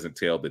definitely doesn't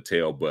tell the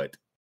tale. But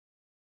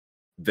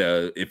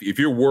if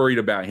you're worried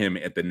about him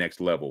at the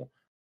next level,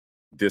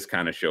 this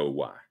kind of showed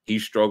why. He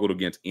struggled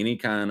against any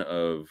kind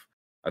of,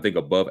 I think,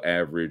 above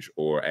average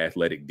or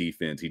athletic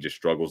defense. He just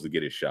struggles to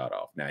get his shot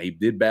off. Now he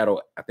did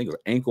battle, I think it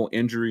was ankle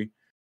injury.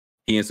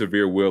 He and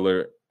Severe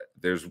Wheeler.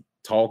 There's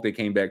talk they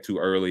came back too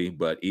early,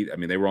 but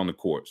they were on the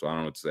court, so I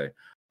don't know what to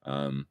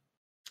say.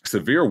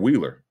 Severe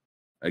Wheeler,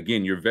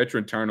 again, your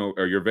veteran turnover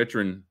or your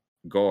veteran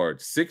guard,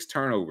 6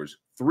 turnovers.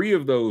 3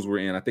 of those were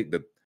in, I think,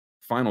 the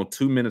final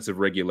 2 minutes of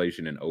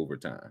regulation and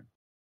overtime.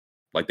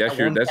 Like that's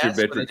your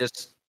veteran.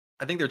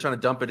 I think they're trying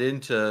to dump it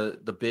into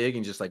the big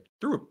and just like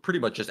threw it pretty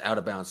much just out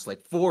of bounds,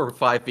 like 4 or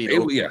 5 feet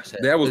over his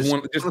head. That was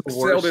one just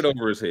sailed it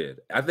over his head.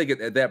 I think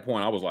at that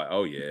point I was like,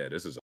 oh yeah,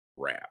 this is a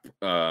wrap.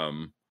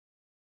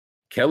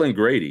 Kellen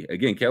Grady,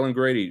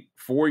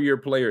 4-year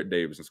player at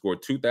Davidson,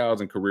 scored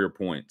 2,000 career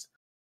points.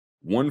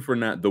 1 for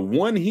 9. The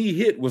one he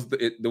hit was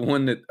the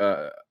one that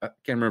I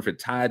can't remember if it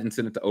tied and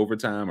sent it to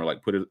overtime or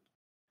like put it.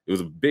 It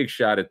was a big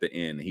shot at the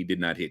end. He did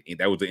not hit.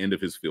 That was the end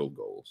of his field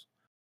goals.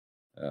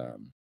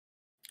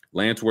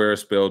 Lance Ware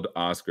spelled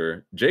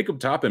Oscar. Jacob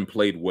Toppin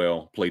played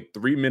well. Played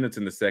 3 minutes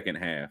in the second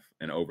half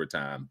and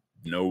overtime.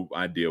 No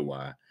idea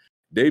why.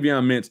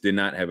 Davion Mintz did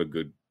not have a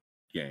good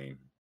game.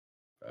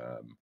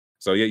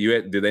 So yeah,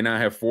 did they not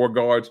have 4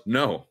 guards?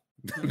 No.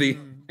 The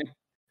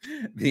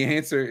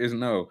answer is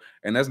no.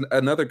 And that's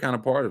another kind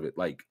of part of it.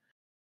 Like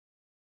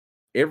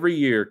every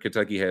year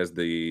Kentucky has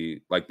the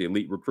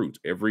elite recruits.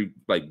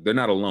 They're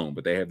not alone,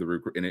 but they have the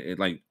recruit.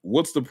 And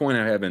what's the point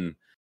of having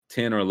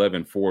 10 or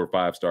 11 4 or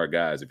 5-star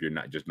guys if you're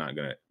not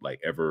gonna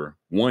ever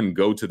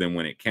go to them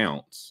when it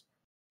counts?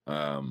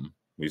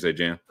 What you say,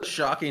 Jan? The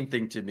shocking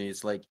thing to me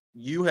is like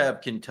you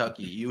have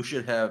Kentucky. You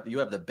have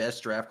the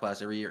best draft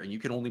class every year, and you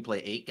can only play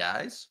 8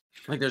 guys.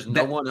 Like there's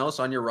no one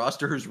else on your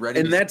roster who's ready.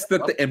 And that's the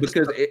thing. And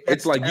because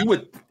it's like you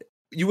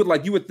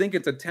would think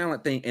it's a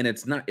talent thing, and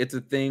it's not. It's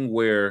a thing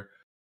where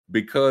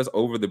because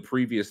over the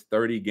previous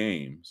 30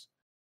 games,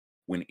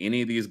 when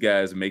any of these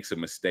guys makes a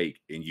mistake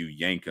and you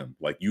yank them,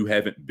 like you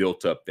haven't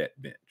built up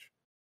that bench.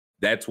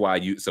 That's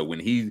why so when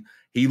he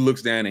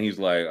looks down and he's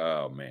like,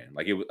 oh man,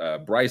 like it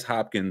was Bryce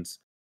Hopkins,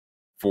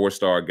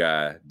 4-star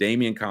guy,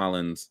 Damian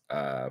Collins,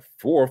 4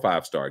 or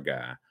 5-star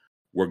guy,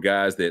 were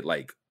guys that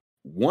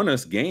won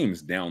us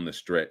games down the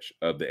stretch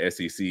of the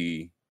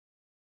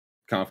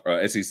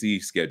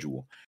SEC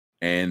schedule,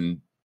 and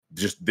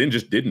just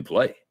didn't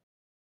play.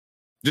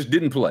 Just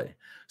didn't play.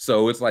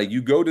 So it's like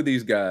you go to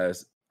these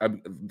guys,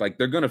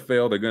 they're going to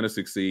fail, they're going to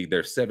succeed.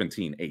 They're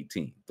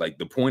 17-18. Like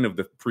the point of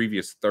the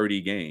previous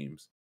 30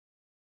 games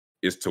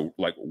is to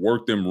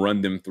work them,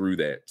 run them through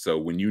that. So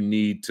when you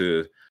need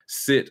to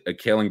sit a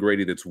Kellen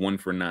Grady that's 1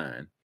 for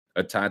 9,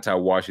 a Ty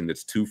Washington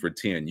that's 2 for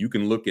 10, you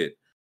can look at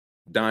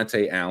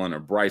Dante Allen or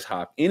Bryce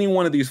Hop, any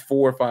one of these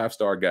 4 or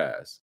 5-star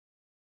guys.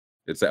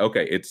 It's like,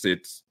 okay, it's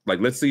like,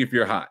 let's see if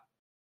you're hot.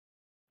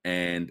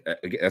 And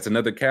that's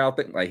another Cal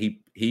thing. Like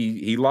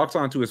he locks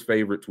onto his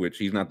favorites, which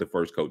he's not the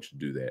first coach to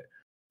do that.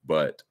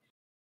 But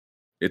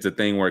it's a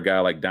thing where a guy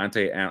like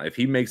Dante Allen, if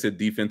he makes a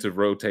defensive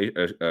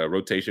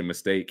rotation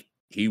mistake,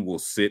 he will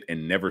sit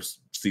and never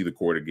see the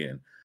court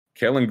again.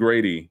 Kellen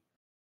Grady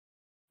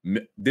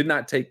did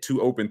not take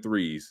 2 open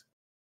threes.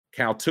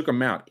 Cal took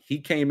him out. He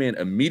came in,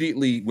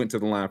 immediately went to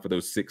the line for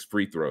those 6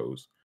 free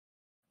throws.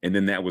 And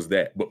then that was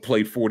that, but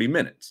played 40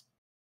 minutes.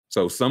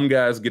 So some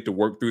guys get to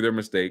work through their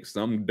mistakes,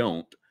 some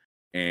don't.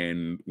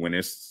 And when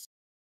it's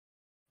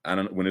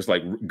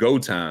like go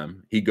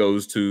time, he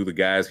goes to the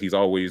guys he's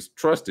always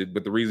trusted.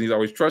 But the reason he's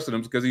always trusted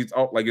them is because he's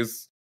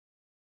it's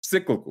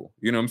cyclical.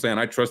 You know what I'm saying?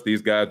 I trust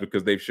these guys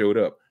because they've showed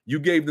up. You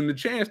gave them the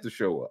chance to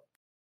show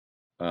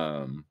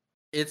up.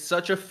 It's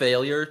such a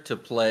failure to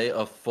play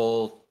a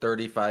full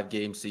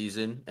 35-game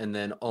season and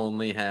then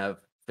only have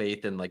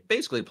faith in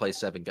basically play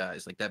 7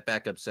 guys. Like that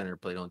backup center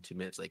played on 2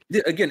 minutes. Like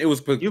again, it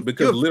was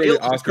because literally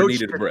Oscar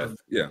needed breath.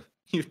 Yeah,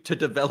 to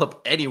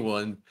develop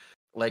anyone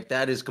like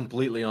that is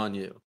completely on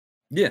you.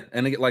 Yeah,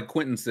 and like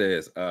Quentin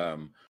says,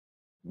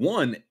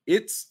 one,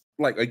 it's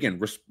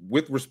again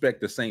with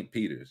respect to St.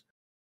 Peter's,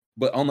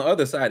 but on the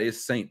other side,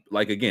 it's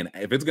again,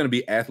 if it's going to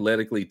be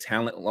athletically,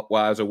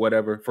 talent-wise, or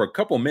whatever, for a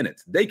couple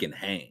minutes they can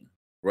hang,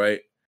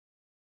 right?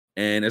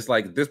 And it's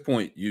like at this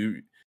point,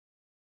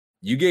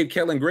 you gave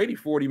Kellen Grady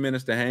 40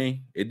 minutes to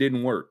hang. It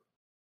didn't work.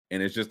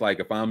 And it's just like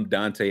if I'm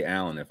Dante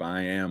Allen, if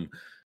I am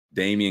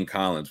Damian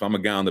Collins, if I'm a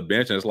guy on the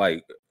bench, and it's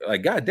like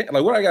God damn,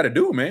 like what I got to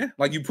do, man?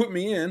 Like you put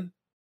me in,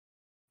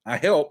 I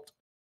helped,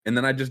 and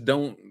then I just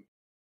don't.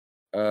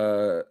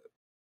 I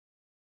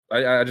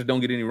just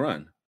don't get any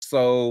run.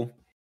 So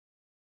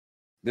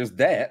there's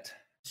that.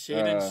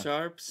 Shaden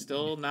Sharp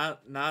still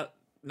not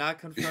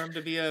confirmed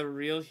to be a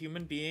real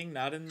human being,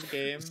 not in the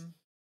game.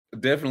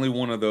 Definitely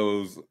one of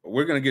those.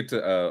 We're gonna get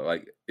to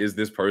like, is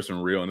this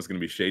person real? And it's gonna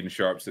be Shaden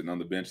Sharp sitting on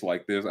the bench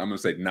like this. I'm gonna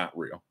say not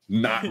real,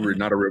 not real,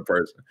 not a real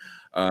person.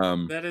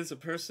 That is a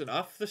person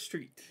off the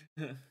street.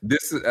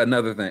 This is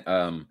another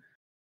thing.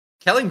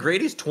 Kellen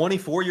Grady's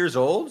 24 years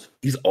old.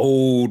 He's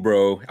old,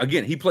 bro.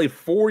 Again, he played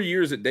 4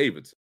 years at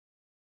Davidson.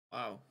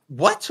 Wow.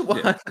 What?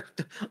 Yeah.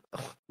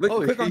 Click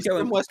on he's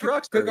Kellen. from West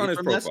Roxbury. Click on his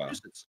He's from profile.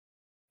 Massachusetts.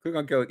 Click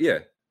on Kellen. Yeah,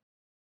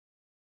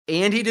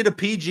 And he did a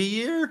PG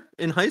year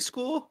in high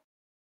school.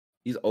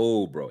 he's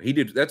old, bro. He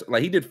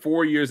did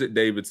 4 years at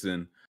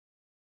Davidson,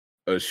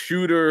 a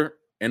shooter.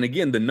 And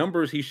again, the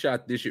numbers he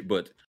shot this year,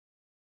 but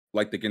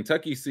like the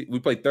Kentucky, we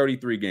played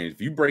 33 games.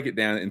 If you break it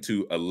down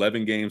into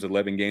 11 games,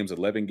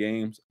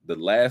 the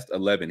last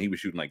 11, he was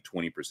shooting like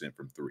 20%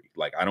 from three.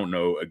 Like, I don't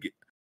know. Again,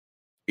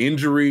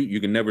 injury, you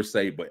can never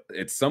say, but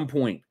at some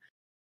point,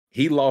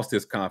 he lost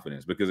his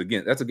confidence because,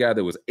 again, that's a guy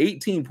that was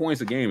 18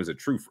 points a game as a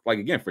true, like,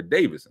 again, for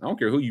Davidson. I don't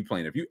care who you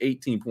playing. If you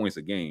 18 points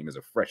a game as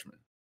a freshman,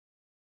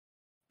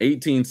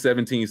 18,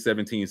 17,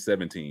 17,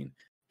 17,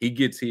 he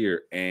gets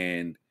here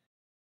and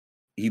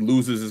he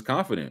loses his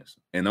confidence.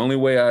 And the only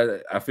way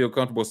I feel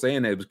comfortable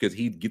saying that is because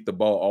he'd get the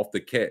ball off the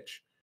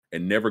catch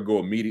and never go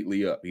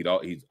immediately up.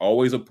 He's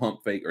always a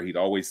pump fake or he'd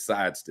always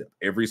sidestep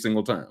every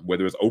single time,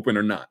 whether it's open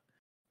or not.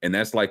 And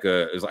that's like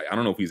it's like, I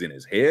don't know if he's in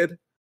his head,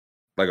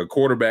 like a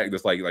quarterback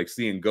that's like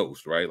seeing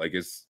ghosts, right? Like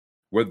it's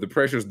whether the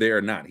pressure's there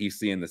or not, he's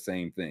seeing the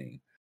same thing.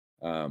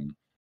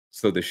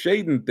 So the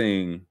Shaden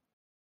thing,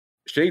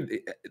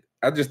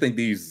 I just think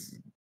these,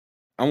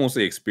 I won't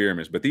say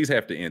experiments, but these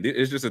have to end.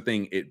 It's just a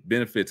thing. It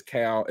benefits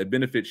Cal. It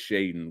benefits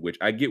Shaden, which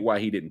I get why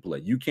he didn't play.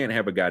 You can't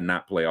have a guy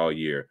not play all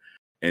year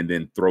and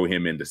then throw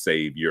him in to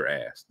save your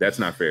ass. That's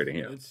not fair to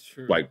him. That's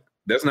true. Like,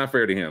 that's not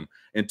fair to him.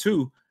 And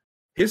two,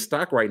 his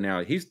stock right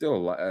now, he's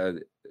still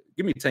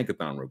give me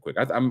Tankathon real quick.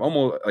 I'm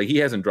almost like he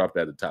hasn't dropped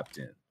out of the top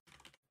 10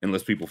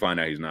 unless people find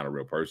out he's not a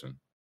real person.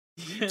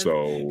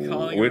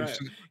 So,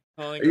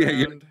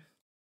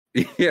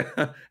 yeah.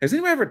 Has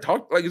anybody ever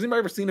talked? Like, has anybody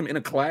ever seen him in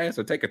a class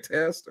or take a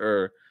test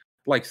or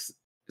like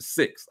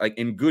six? Like,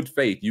 in good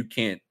faith, you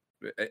can't.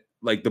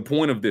 Like, the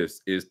point of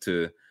this is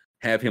to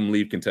have him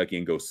leave Kentucky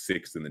and go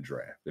sixth in the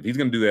draft. If he's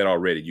going to do that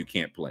already, you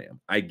can't play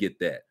him. I get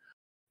that.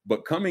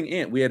 But coming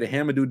in, we had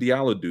Hamidou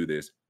Diallo do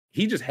this.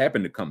 He just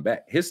happened to come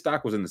back. His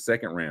stock was in the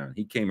second round.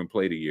 He came and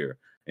played a year,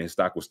 and his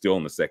stock was still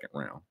in the second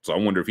round. So I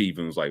wonder if he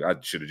even was like, I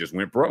should have just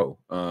went pro.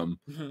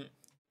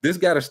 This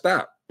got to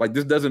stop. Like,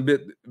 this doesn't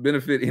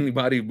benefit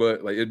anybody,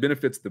 but like it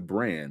benefits the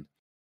brand.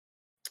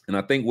 And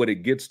I think what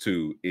it gets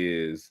to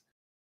is,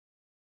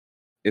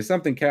 it's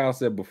something Cal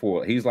said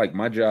before. He's like,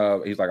 my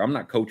job, he's like, I'm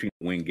not coaching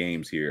to win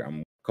games here.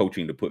 I'm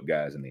coaching to put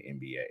guys in the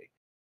NBA.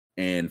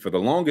 And for the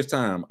longest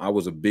time, I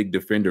was a big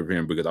defender of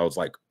him because I was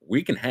like,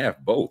 we can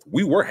have both.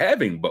 We were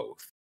having both.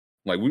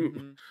 Like,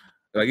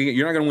 like,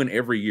 you're not going to win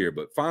every year,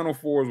 but Final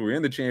Fours, we're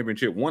in the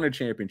championship, won a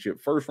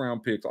championship, first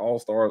round picks,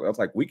 all-stars. I was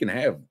like, we can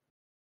have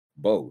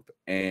both.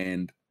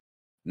 And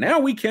now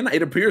we cannot.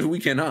 It appears we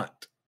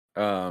cannot.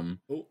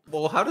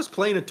 Well, how does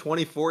playing a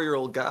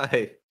 24-year-old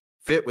guy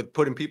fit with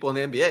putting people in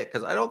the NBA?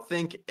 Because I don't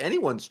think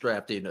anyone's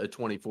drafting a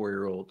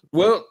 24-year-old.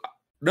 Well,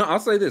 no, I'll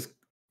say this.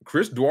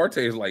 Chris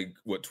Duarte is like,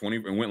 what, 20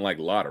 and went like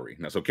lottery.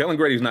 Now, so Kellen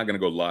Grady's not going to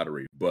go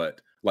lottery,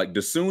 but like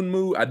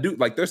Dosunmu, I do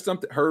like, there's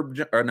something Herb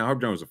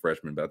Jones was a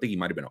freshman, but I think he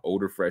might've been an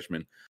older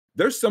freshman.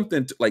 There's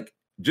something to, like,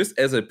 just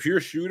as a pure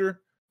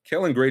shooter,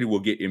 Kellen Grady will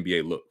get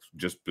NBA looks.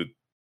 Just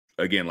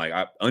again, like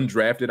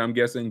undrafted, I'm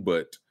guessing,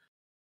 but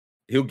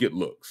he'll get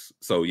looks.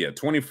 So yeah,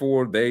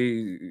 24,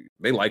 they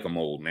like him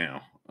old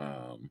now.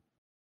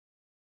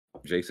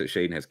 Jay said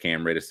Shaden has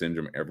Cam Reddish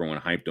syndrome. Everyone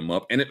hyped him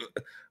up. And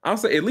I'll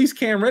say at least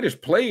Cam Reddish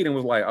played and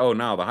was like, oh,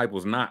 no, the hype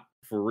was not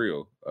for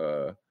real.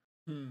 But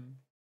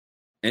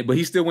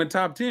he still went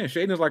top 10.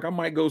 Shaden is like, I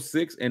might go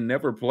 6 and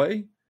never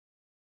play.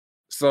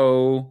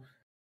 So,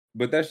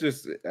 but that's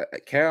just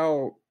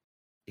Cal.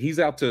 He's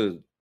out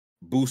to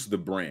boost the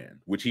brand,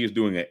 which he is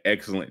doing an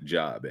excellent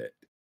job at.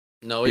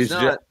 No, he's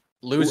not.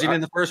 Losing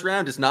in the first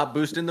round is not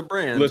boosting the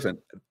brand. Listen,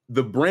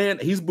 the brand,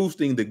 he's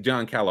boosting the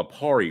John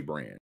Calipari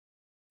brand.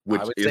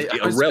 Which is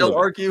irrelevant.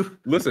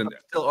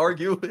 Still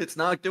argue it's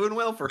not doing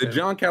well for him. The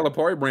John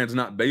Calipari brand's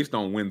not based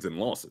on wins and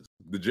losses.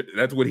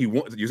 That's what he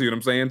wants. You see what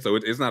I'm saying? So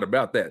it's not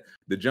about that.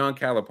 The John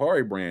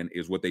Calipari brand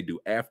is what they do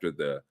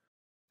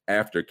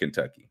after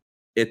Kentucky.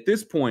 At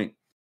this point,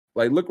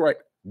 like, look, right,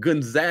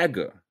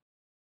 Gonzaga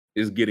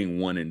is getting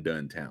one and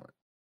done talent.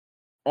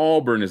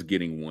 Auburn is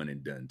getting one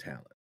and done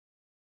talent.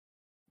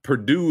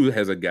 Purdue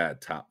has a guy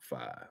top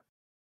 5.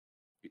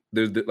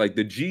 There's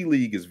the G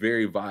League is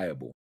very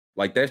viable.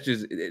 Like,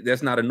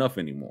 that's not enough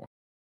anymore.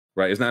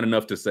 right? It's not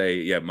enough to say,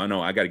 yeah,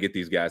 no, I got to get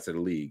these guys to the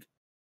league.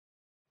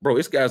 Bro,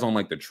 this guy's on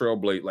like the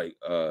Trailblaze, like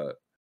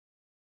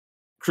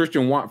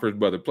Christian Watford's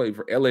brother played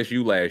for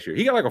LSU last year.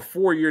 He got like a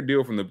 4-year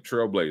deal from the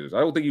Trailblazers. I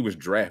don't think he was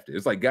drafted.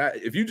 It's like, guy,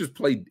 if you just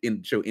play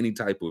and show any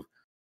type of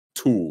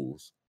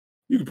tools,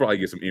 you could probably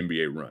get some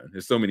NBA run.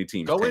 There's so many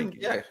teams.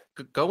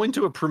 Go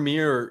into a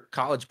premier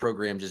college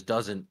program just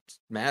doesn't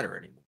matter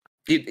anymore.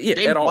 James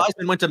at all.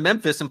 Wiseman went to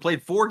Memphis and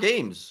played 4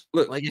 games.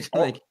 Look,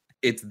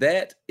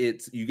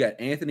 it's you got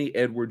Anthony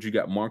Edwards, you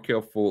got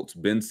Markelle Fultz,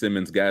 Ben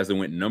Simmons, guys that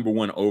went number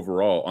 1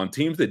 overall on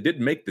teams that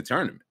didn't make the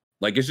tournament.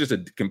 Like, it's just a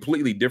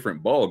completely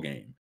different ball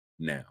game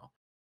now.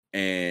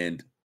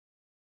 And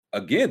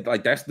again,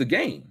 like, that's the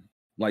game.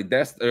 Like,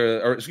 that's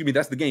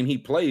that's the game he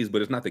plays,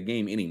 but it's not the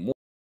game anymore.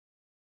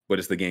 But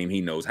it's the game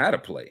he knows how to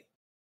play.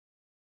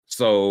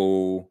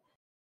 So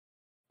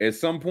at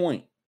some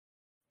point,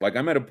 like,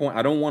 I'm at a point,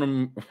 I don't want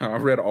him. I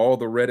read all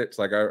the Reddits.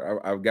 Like,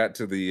 I've got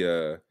to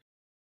the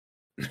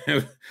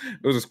there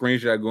was a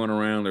screenshot going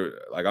around.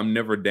 Like, I'm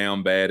never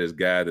down bad as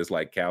guy that's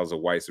like Cal's a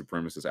white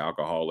supremacist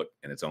alcoholic,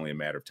 and it's only a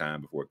matter of time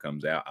before it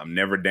comes out. I'm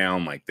never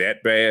down like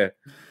that bad.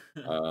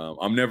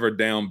 I'm never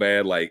down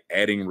bad like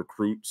adding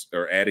recruits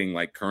or adding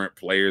like current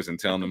players and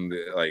telling them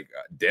like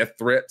death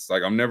threats.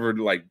 Like, I'm never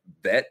like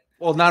that.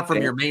 Well, not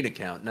from your main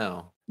account,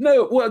 no.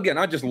 No, well, again,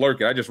 I just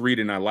lurk it. I just read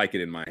it and I like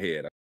it in my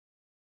head.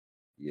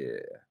 Yeah.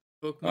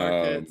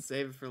 Bookmark it,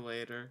 save it for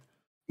later.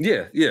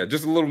 Yeah,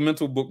 just a little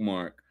mental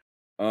bookmark.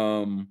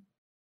 But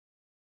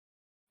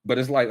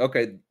it's like,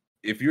 okay,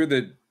 if you're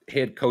the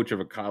head coach of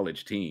a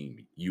college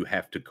team, you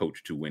have to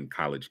coach to win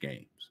college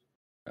games.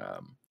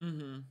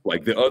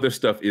 Like, the other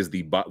stuff is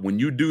when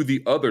you do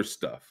the other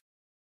stuff,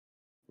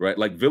 right?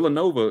 Like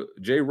Villanova,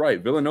 Jay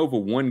Wright, Villanova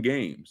won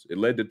games. It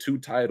led to 2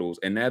 titles,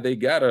 and now they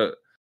got a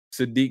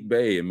Sadiq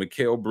Bey and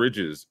Mikal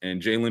Bridges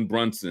and Jalen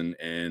Brunson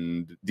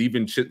and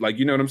Devin like,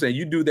 you know what I'm saying?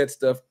 You do that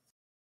stuff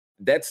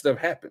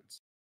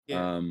happens.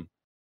 Yeah.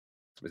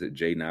 Was it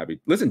Jaden Ivey?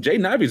 Listen,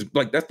 Jaden Ivey's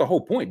like, that's the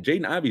whole point.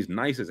 Jaden Ivey's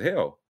nice as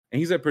hell, and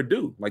he's at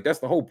Purdue. Like, that's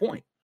the whole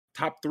point.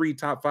 Top 3,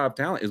 top 5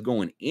 talent is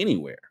going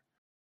anywhere.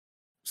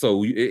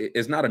 So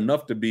it's not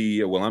enough to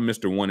be, well, I'm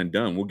Mr. One and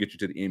Done. We'll get you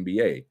to the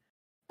NBA.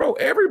 Bro,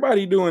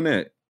 everybody doing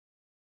that.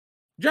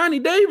 Johnny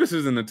Davis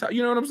is in the top.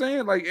 You know what I'm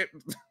saying? Like,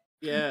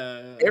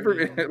 yeah.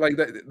 Like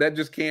that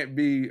just can't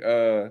be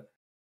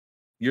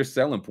your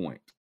selling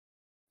point.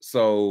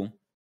 So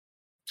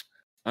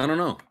I don't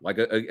know. Like,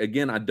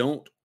 again, I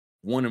don't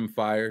want him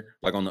fired.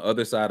 Like, on the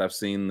other side, I've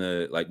seen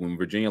like when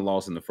Virginia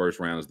lost in the first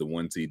round as the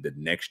 1 seed, the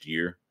next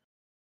year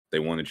they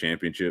won the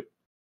championship.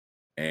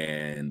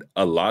 And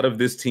a lot of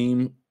this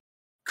team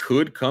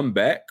could come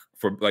back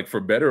for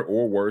better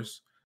or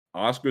worse.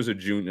 Oscar's a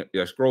junior.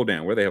 Yeah, scroll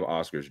down where they have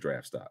Oscar's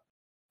draft stock.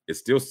 It's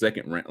still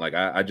second rank. Like,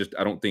 I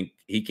don't think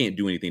he can't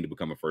do anything to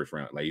become a first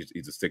round. Like,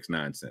 he's a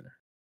 6'9" center.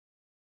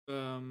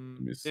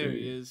 There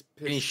he is.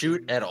 Can he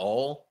shoot at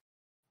all?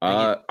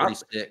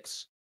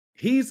 46.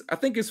 I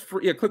think it's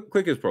free. Yeah,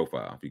 click his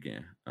profile if you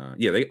can.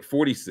 Yeah, they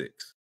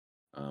 46.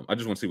 I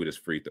just want to see what his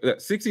free throw.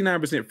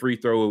 69% free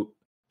throw.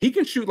 He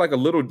can shoot like a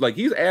little, like,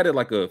 he's added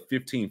like a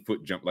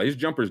 15-foot jump. Like, his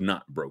jumper's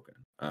not broken.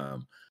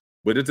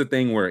 But it's a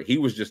thing where he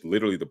was just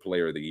literally the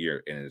player of the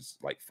year, and it's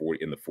like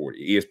 40 in the 40.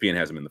 ESPN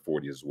has him in the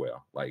 40s as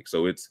well. Like,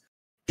 so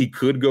he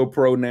could go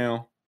pro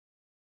now.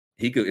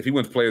 He could, if he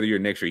wins player of the year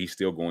next year, he's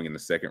still going in the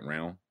second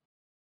round.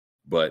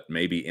 But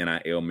maybe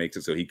NIL makes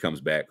it so he comes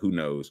back. Who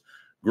knows?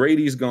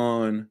 Grady's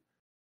gone.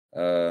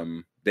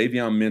 Davion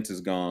Mintz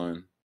is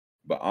gone.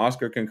 But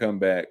Oscar can come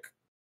back.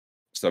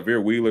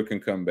 Sahvir Wheeler can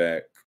come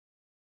back.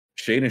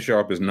 Shaedon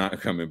Sharpe is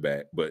not coming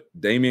back. But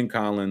Damian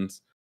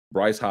Collins,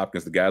 Bryce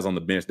Hopkins, the guys on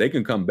the bench, they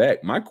can come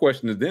back. My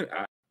question is then,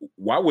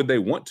 why would they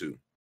want to?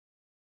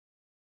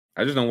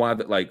 I just don't know why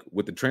that, like,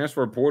 with the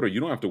transfer portal, you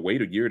don't have to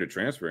wait a year to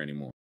transfer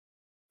anymore.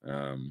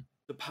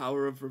 The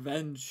power of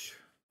revenge.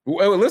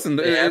 Well, listen,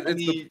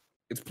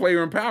 it's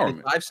player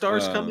empowerment. 5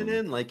 stars coming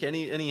in, like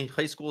any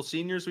high school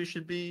seniors we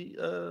should be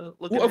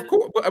looking at. Of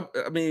course, but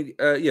I mean,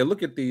 yeah,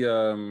 look at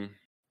the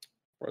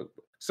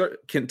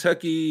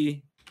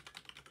Kentucky.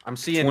 I'm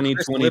seeing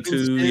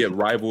 2022, yeah,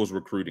 Rivals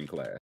recruiting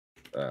class.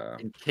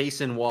 And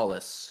Cason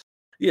Wallace.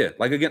 Yeah,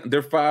 like, again,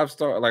 they're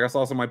 5-star. Like, I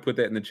saw somebody put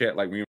that in the chat,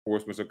 like,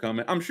 reinforcements are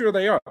coming. I'm sure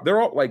they are. They're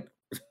all like,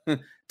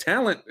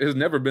 talent has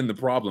never been the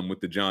problem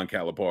with the John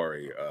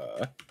Calipari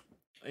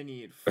I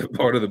need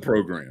part of the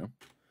program.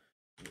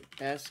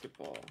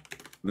 Basketball.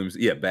 Let me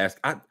see. Yeah,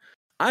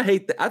 I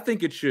hate that. I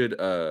think it should.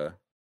 Well,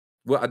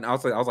 I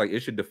was like,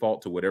 it should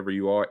default to whatever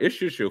you are. It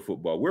should show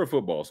football. We're a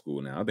football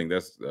school now. I think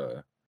that's.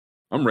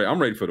 I'm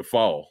ready for the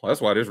fall.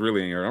 That's why this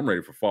really ain't here. I'm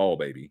ready for fall,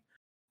 baby.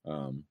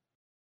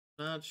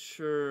 Not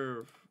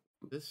sure.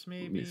 This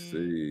maybe. Let me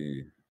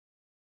see.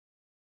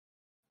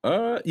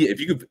 Yeah, if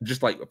you could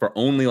just, like, for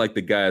only like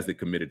the guys that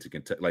committed to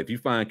Kentucky. Like, if you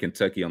find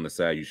Kentucky on the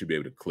side, you should be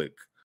able to click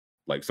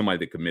like somebody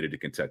that committed to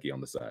Kentucky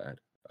on the side.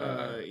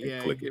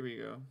 Yeah, here we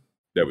go.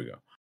 There we go.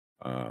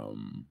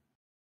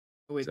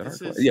 Wait,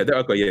 this is yeah.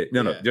 Okay, yeah.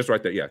 No, just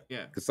right there. Yeah.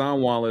 Yeah.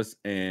 Cason Wallace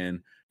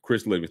and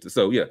Chris Livingston.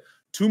 So yeah,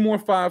 2 more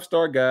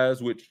 5-star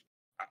guys, which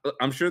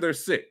I'm sure they're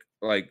sick.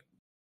 Like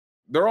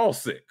they're all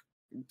sick.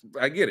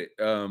 I get it.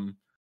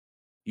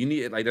 You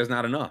need like there's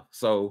not enough.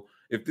 So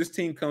if this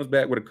team comes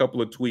back with a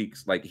couple of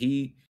tweaks, like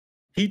he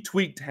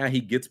tweaked how he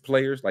gets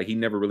players. Like he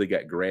never really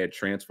got grad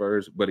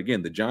transfers. But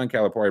again, the John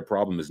Calipari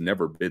problem has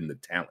never been the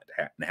talent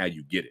and how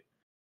you get it.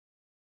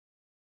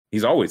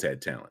 He's always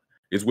had talent.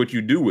 It's what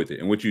you do with it.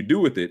 And what you do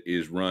with it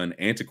is run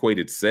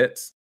antiquated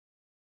sets.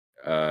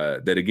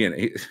 That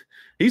again,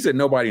 he said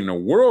nobody in the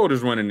world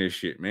is running this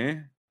shit,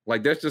 man.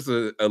 Like that's just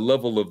a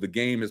level of the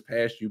game has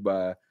passed you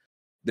by.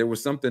 There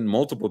was something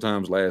multiple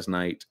times last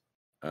night.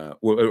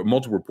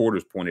 Multiple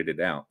reporters pointed it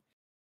out.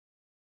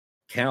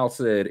 Cal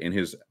said in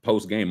his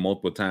post game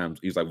multiple times,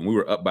 he's like, when we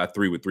were up by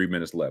 3 with 3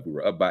 minutes left, we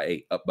were up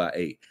by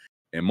 8.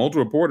 And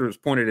multiple reporters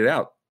pointed it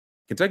out.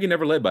 Kentucky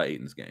never led by 8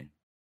 in this game.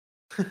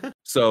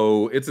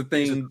 So it's a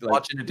thing. Like,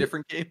 watching a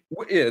different game?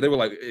 Yeah, they were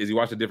like, is he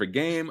watching a different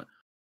game?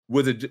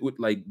 Was it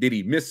like, did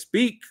he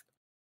misspeak?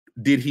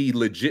 Did he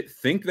legit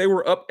think they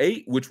were up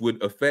 8, which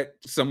would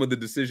affect some of the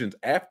decisions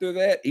after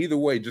that? Either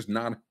way, just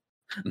not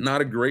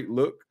a great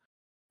look.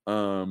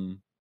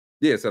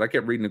 Yeah, so I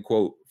kept reading the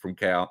quote from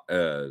Cal,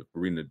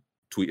 reading the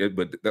tweet,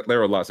 but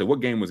Larry Lott said,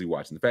 what game was he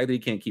watching? The fact that he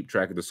can't keep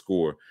track of the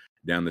score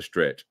down the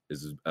stretch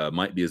is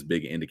might be as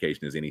big an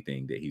indication as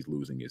anything that he's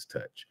losing his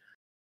touch.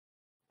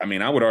 I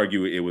mean, I would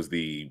argue it was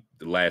the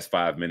last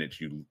 5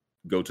 minutes you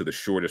go to the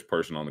shortest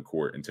person on the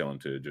court and tell him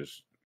to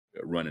just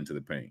run into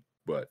the paint.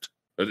 But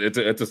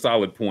it's a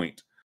solid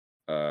point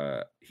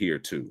here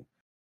too.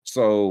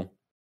 So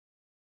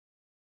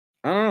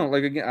I don't know.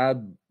 Like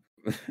again,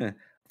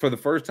 for the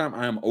first time,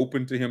 I am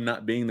open to him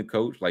not being the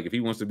coach. Like if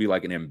he wants to be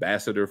like an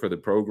ambassador for the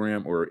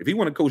program, or if he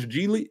want to coach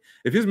G League,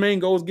 if his main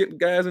goal is getting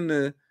guys in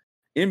the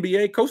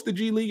NBA, coach the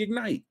G League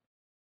Ignite.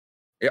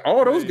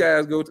 All those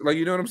guys go to, like,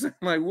 you know what I'm saying?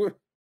 Like what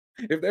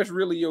if that's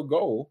really your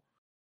goal?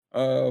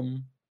 But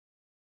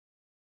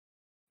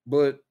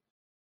what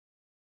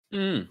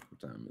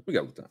time? We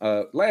got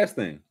time. Last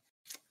thing,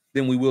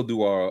 then we will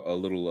do a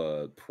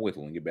little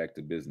twiddle and get back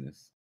to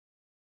business.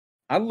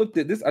 I looked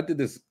at this. I did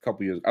this a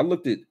couple years. I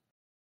looked at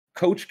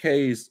Coach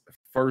K's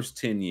first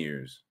 10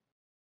 years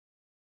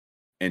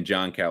and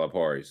John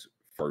Calipari's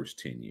first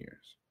 10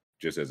 years,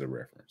 just as a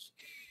reference.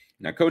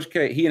 Now, Coach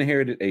K, he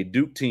inherited a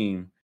Duke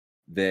team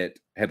that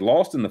had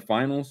lost in the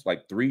finals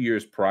like 3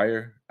 years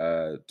prior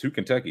to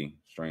Kentucky,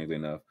 strangely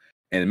enough,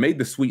 and made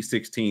the Sweet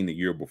 16 the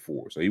year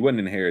before. So he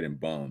wasn't inheriting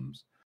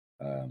bums.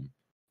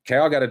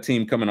 Cal got a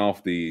team coming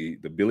off the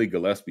Billy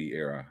Gillispie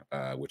era,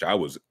 which I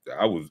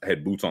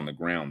had boots on the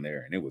ground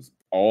there, and it was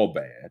all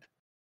bad.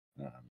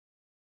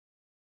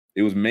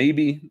 It was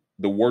maybe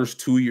the worst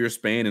 2-year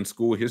span in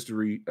school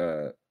history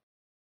to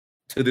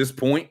this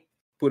point.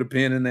 Put a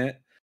pin in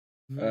that.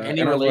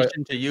 Any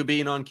relation to you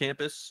being on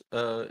campus?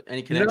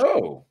 Any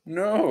connection?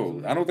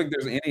 No. I don't think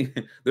there's any.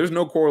 There's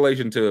no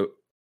correlation to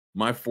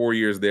my 4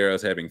 years there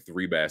as having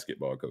 3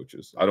 basketball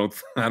coaches. I don't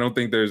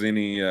think there's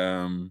any.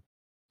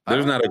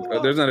 There's not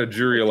a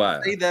jury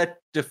alive. Say that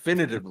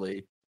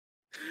definitively.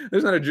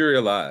 There's not a jury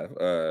alive.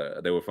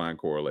 They would find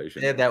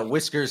correlation. They had that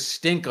whiskers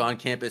stink on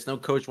campus. No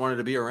coach wanted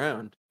to be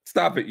around.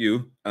 Stop it,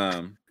 you.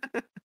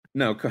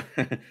 No,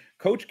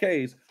 Coach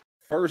K's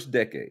first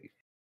decade.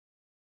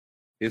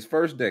 His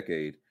first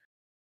decade,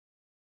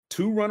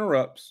 2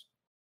 runner-ups,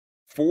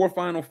 4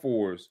 Final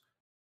Fours,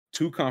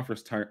 2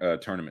 conference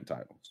tournament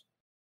titles.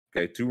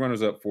 Okay, 2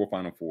 runners-up, 4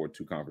 Final Four,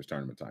 2 conference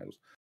tournament titles.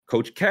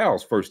 Coach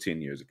Cal's first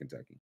 10 years at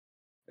Kentucky,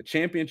 a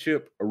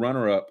championship, a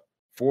runner-up,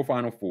 4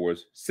 Final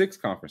Fours, 6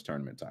 conference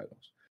tournament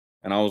titles.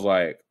 And I was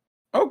like,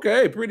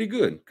 okay, pretty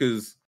good.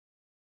 Because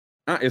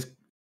I'll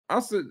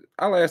ask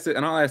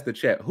the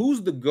chat,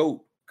 who's the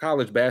GOAT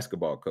college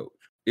basketball coach?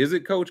 Is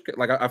it Coach?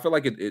 Like I feel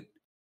like it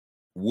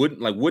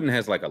Wooden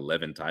has like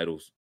 11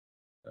 titles.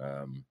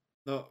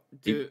 No,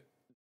 dude.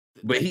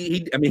 He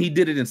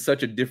did it in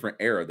such a different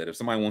era that if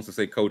somebody wants to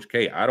say Coach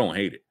K, I don't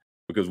hate it,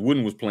 because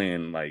Wooden was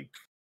playing like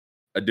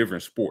a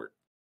different sport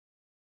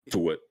to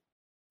what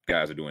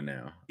guys are doing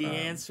now. The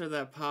answer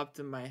that popped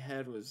in my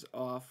head was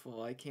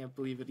awful. I can't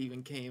believe it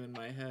even came in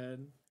my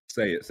head.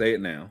 Say it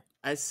now.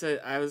 I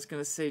was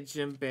gonna say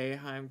Jim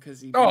Boeheim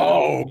because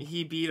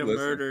he beat a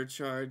murder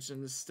charge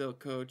and is still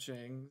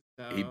coaching.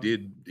 So. He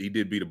did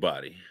beat a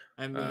body.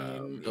 I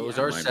mean, those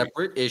are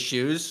separate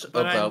issues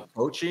about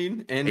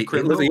coaching and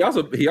criminal. He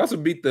also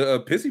beat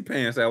the pissy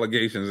pants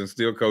allegations and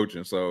still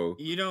coaching. So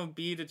you don't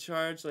beat a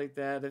charge like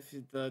that if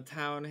the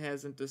town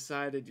hasn't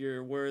decided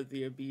you're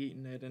worthy of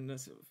beating it, and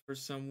for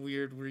some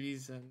weird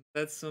reason.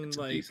 That's some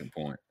decent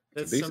point.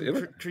 That's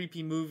some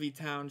creepy movie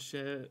town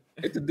shit.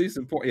 It's a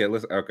decent point. Yeah,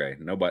 listen. Okay,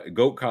 nobody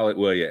GOAT call it.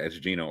 Well, yeah, it's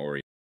Gino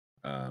Ori.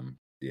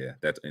 Yeah,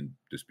 that's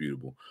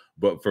indisputable.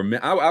 But for me,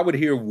 I would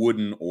hear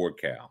Wooden or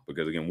Cal,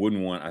 because again,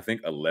 Wooden won I think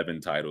 11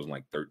 titles in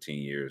like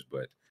 13 years.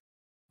 But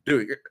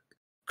dude,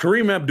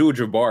 Kareem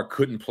Abdul-Jabbar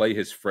couldn't play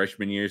his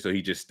freshman year, so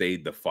he just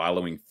stayed the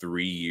following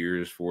 3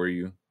 years for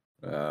you.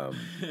 And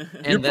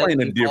you're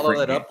playing a different. Follow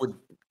that up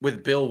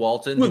with Bill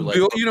Walton, with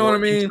Bill, you know what I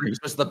mean? He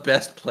was the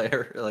best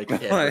player.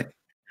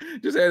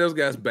 Just had those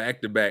guys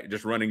back to back,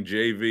 just running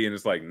JV, and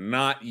it's like,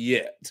 not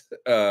yet.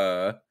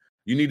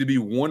 You need to be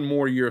one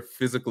more year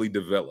physically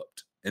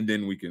developed, and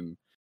then we can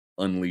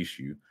unleash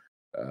you.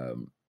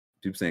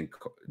 People saying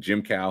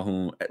Jim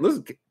Calhoun.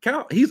 Listen,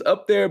 he's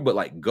up there, but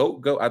like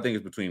go. I think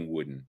it's between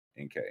Wooden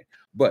and K.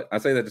 But I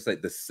say that to say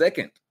the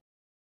second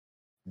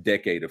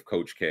decade of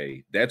Coach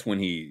K, that's when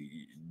you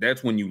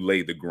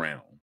lay the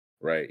ground,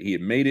 right? He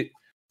had made it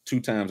 2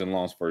 times and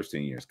lost first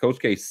 10 years. Coach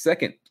K's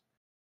second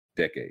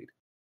decade,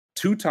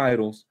 2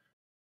 titles,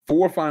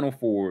 4 Final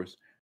Fours,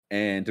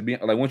 and to be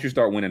like, once you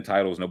start winning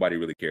titles, nobody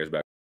really cares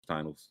about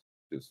titles.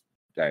 Just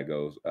that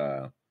goes.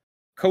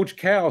 Coach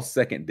Cal's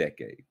second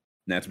decade.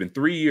 Now it's been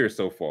 3 years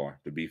so far,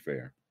 to be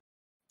fair.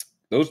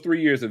 Those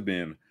 3 years have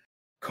been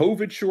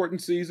COVID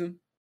shortened season.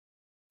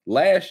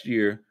 Last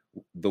year,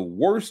 the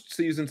worst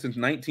season since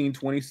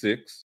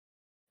 1926,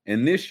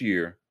 and this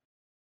year,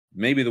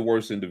 maybe the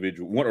worst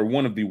individual,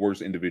 one of the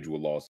worst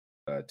individual losses,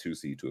 2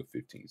 seed to a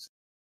 15 seed.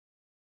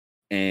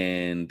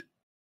 And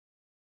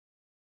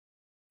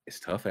it's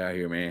tough out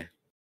here, man.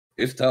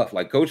 It's tough.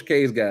 Like Coach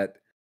K's got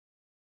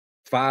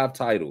 5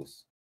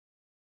 titles.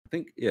 I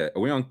think, yeah.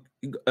 Are we on?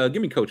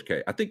 Give me Coach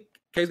K. I think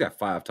K's got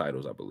 5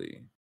 titles, I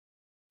believe.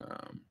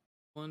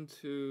 1,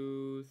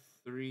 2,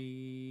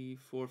 3,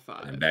 4,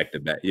 5. And back to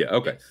back. Yeah,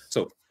 okay. Yes.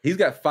 So he's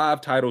got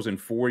 5 titles in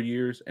 4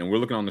 years, and we're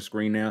looking on the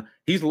screen now.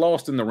 He's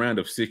lost in the round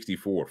of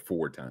 64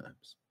 4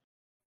 times.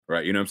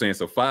 Right? You know what I'm saying?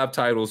 So 5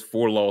 titles,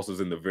 4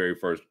 losses in the very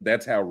first.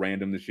 That's how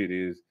random the shit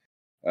is.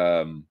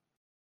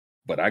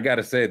 But I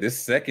gotta say, this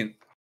second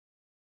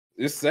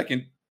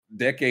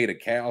decade of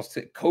Cal's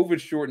COVID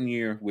shortened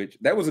year, which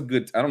that was a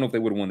good. I don't know if they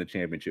would have won the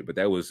championship, but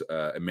that was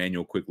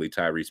Emmanuel Quickly,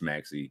 Tyrese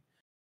Maxey.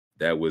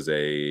 That was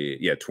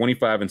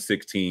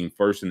 25-16,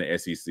 first in the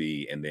SEC,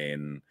 and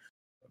then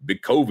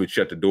big COVID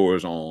shut the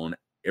doors on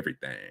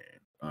everything.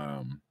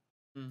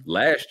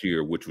 Last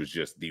year, which was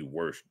just the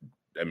worst.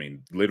 I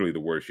mean, literally the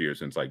worst year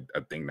since like I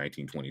think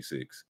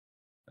 1926.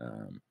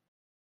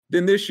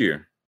 Then this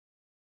year,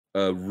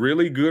 a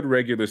really good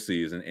regular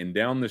season, and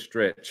down the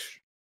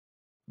stretch,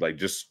 like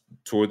just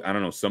toward, I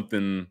don't know,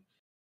 something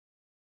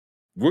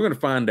we're going to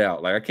find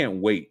out. Like, I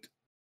can't wait.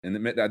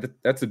 And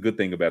that's a good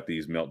thing about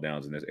these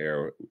meltdowns in this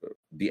era.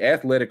 The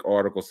Athletic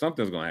article,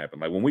 something's going to happen.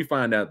 Like when we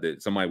find out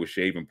that somebody was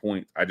shaving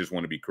points, I just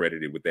want to be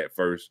credited with that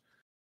first.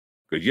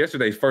 Because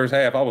yesterday's first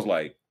half, I was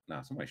like,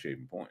 nah, somebody's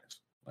shaving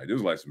points. Like, this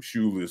was like some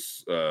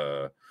shoeless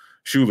Ty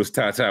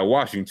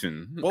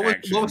Washington. What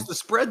was the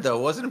spread though?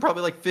 Wasn't it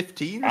probably like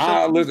 15?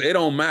 Listen, it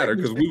don't matter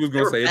because we was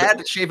gonna say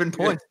bad shaving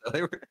points.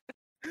 Though.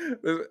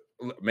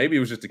 Maybe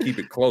it was just to keep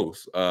it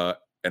close.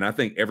 And I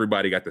think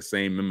everybody got the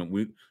same memo.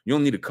 You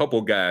don't need a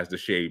couple guys to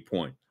shave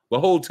points.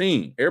 The whole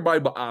team, everybody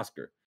but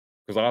Oscar,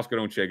 because Oscar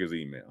don't check his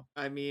email.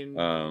 I mean,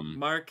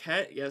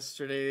 Marquette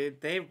yesterday,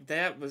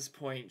 that was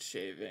point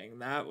shaving.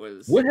 That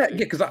was what? Yeah,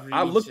 because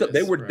I looked up,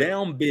 they were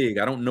down big.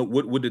 I don't know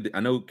what did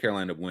I know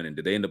Carolina ended up winning.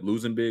 Did they end up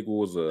losing big?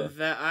 What was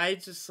that? I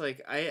just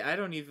like I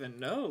don't even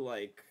know.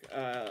 Like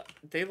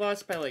they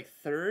lost by like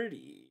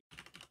 30.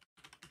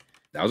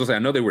 I was gonna say I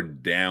know they were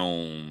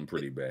down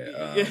pretty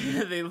bad.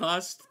 Yeah, they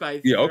lost by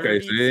 32. Yeah, okay,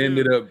 so they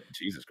ended up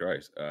Jesus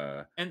Christ.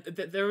 And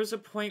there was a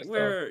point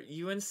where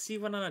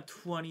UNC went on a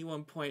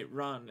 21-point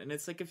run, and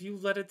it's like if you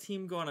let a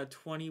team go on a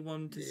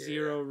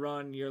 21-0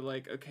 run, you're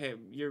like, okay,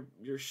 you're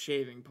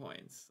shaving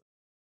points.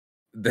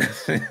 Is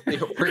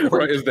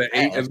the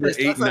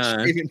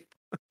 8-9?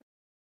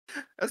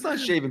 That's not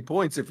shaving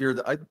points. If you're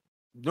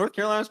North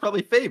Carolina's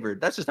probably favored.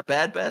 That's just a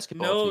bad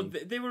basketball team. No,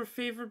 they were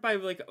favored by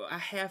like a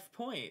half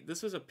point.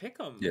 This was a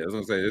pick'em. Yeah, I was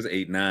gonna say this is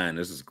 8-9.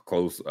 This is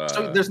close.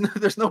 So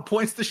there's no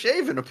points to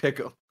shave in a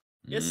pick'em.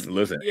 Yes,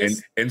 listen,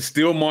 yes. And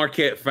still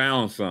Marquette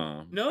found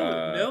some.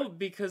 No,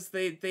 because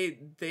they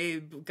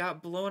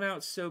got blown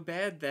out so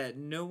bad that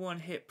no one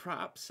hit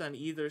props on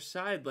either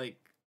side. Like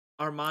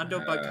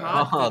Armando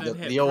Bacot didn't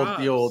hit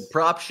the old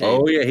prop shave.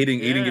 Oh yeah, he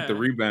didn't get the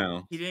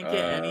rebound. He didn't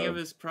get any of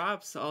his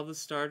props. All the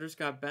starters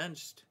got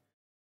benched.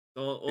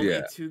 Only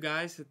 2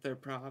 guys hit their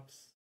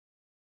props.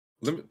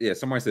 Yeah,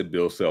 somebody said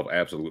Bill Self.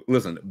 Absolutely.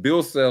 Listen,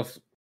 Bill Self's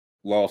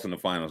loss in the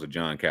finals of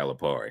John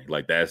Calipari.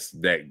 Like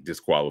that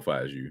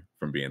disqualifies you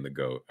from being the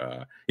GOAT.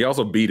 He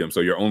also beat him,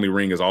 so your only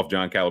ring is off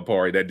John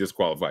Calipari. That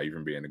disqualifies you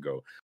from being the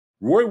GOAT.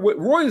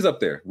 Roy is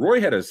up there.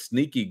 Roy had a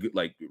sneaky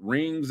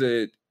rings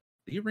at.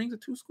 Did he rings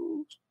at 2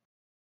 schools?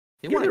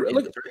 He won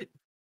it.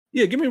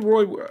 Yeah, give me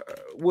Roy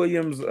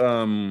Williams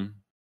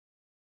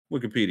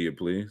Wikipedia,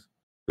 please.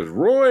 Because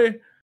Roy.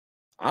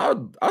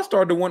 I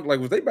started to wonder,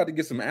 was they about to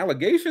get some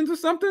allegations or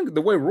something? The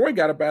way Roy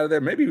got up out of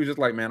there, maybe he was just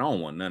like, man, I don't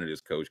want none of this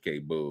Coach K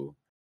bull.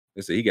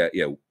 Let's see,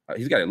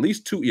 he's got at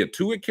least 2. Yeah,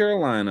 2 at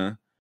Carolina.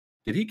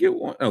 Did he get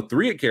 1? No,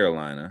 3 at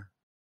Carolina.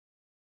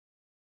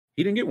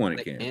 He didn't get 1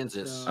 at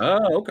Kansas.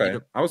 Oh, okay.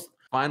 I was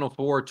Final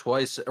Four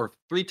twice or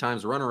 3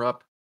 times runner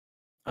up.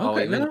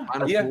 Okay,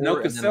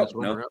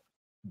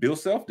 Bill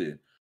Self did.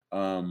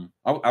 I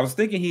was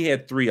thinking he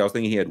had 3. I was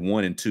thinking he had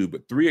 1 and 2,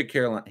 but 3 at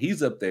Carolina.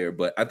 He's up there,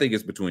 but I think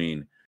it's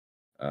between.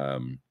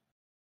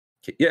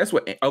 That's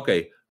what.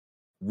 Okay,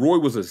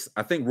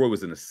 I think Roy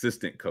was an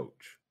assistant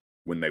coach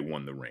when they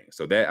won the ring.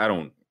 So that I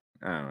don't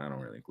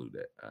really include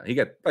that. He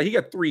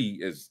got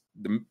 3 as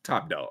the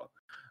top dog.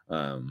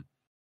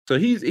 So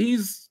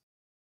he's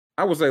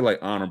I would say like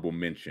honorable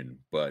mention,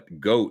 but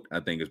GOAT I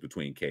think is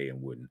between K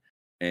and Wooden.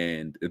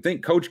 And I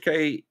think Coach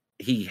K,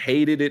 he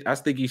hated it. I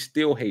think he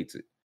still hates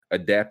it,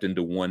 adapting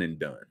to one and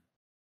done.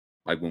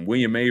 Like when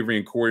William Avery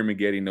and Corey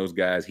Maggette and those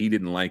guys, he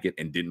didn't like it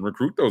and didn't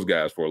recruit those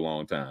guys for a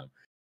long time.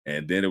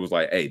 And then it was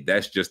like, hey,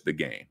 that's just the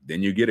game.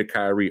 Then you get a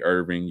Kyrie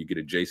Irving, you get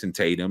a Jason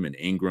Tatum and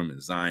Ingram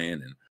and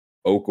Zion and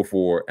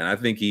Okafor. And I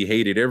think he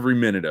hated every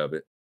minute of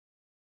it,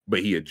 but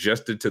he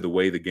adjusted to the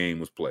way the game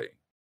was played.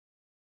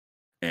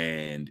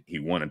 And he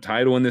won a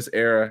title in this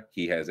era.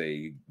 He has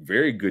a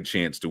very good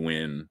chance to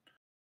win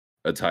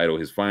a title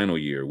his final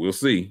year. We'll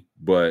see.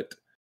 But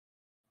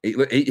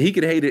he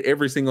could hate it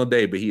every single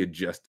day, but he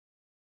adjusted.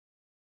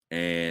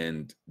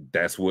 And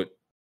that's what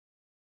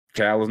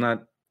Cal is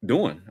not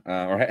doing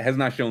or has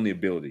not shown the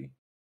ability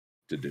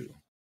to do.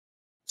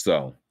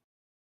 So,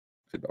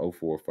 to the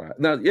 045.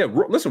 Now, yeah,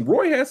 listen,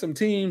 Roy has some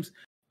teams.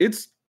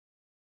 It's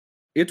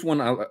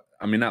when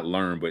I mean, not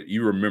learn, but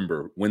you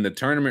remember when the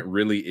tournament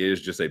really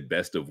is just a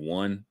best of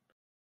one.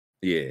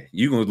 Yeah,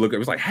 you can look at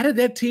it's like, how did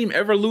that team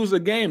ever lose a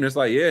game? And it's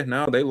like, yeah,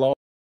 no, they lost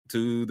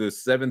to the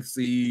 7th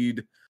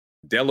seed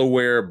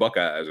Delaware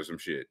Buckeyes or some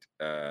shit.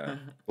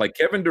 Like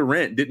Kevin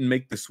Durant didn't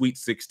make the Sweet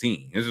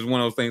 16. This is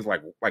one of those things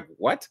like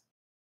what?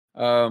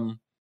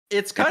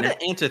 It's kind of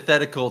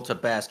antithetical to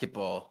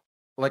basketball.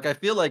 Like I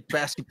feel like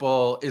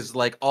basketball is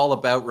like all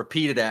about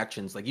repeated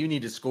actions. Like you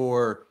need to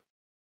score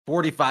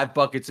 45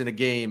 buckets in a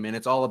game, and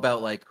it's all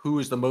about like who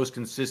is the most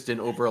consistent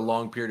over a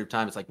long period of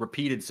time. It's like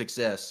repeated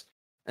success.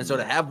 And so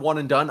to have one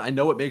and done, I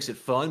know it makes it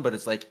fun, but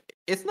it's like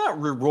it's not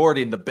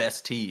rewarding the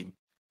best team.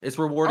 It's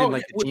rewarding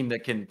the team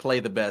that can play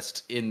the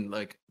best in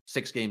like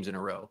 6 games in a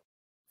row.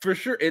 For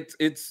sure. It's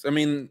I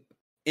mean,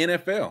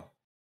 NFL.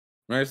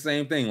 Right?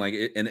 Same thing. Like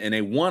and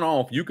a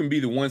one-off, you can be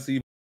the 1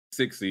 seed,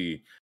 6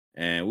 seed.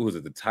 And what was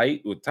it?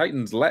 With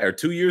Titans or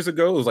 2 years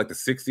ago, it was like the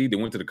 6 seed. They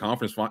went to the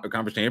conference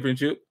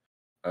championship.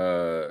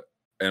 And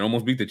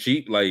almost beat the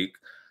Chief. Like,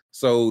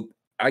 so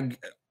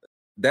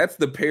that's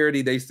the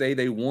parity they say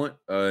they want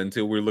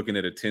until we're looking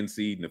at a 10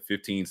 seed and a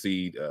 15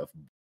 seed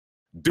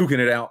duking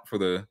it out for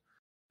the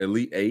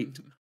Elite 8.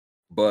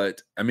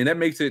 But I mean, that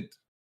makes it,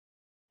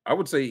 I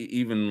would say,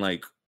 even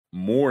like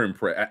more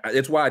impressive.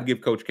 It's why I'd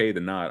give Coach K the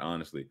nod,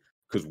 honestly,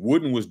 because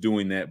Wooden was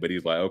doing that, but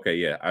he's like, okay,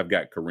 yeah, I've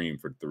got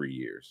Kareem for 3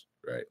 years,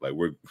 right? Like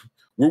we're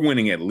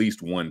winning at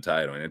least one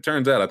title, and it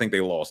turns out I think they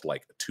lost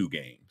like 2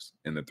 games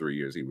in the 3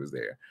 years he was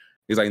there.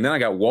 He's like, and then I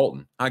got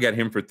Walton. I got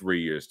him for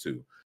 3 years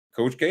too.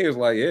 Coach K is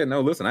like, yeah,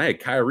 no, listen, I had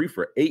Kyrie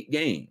for 8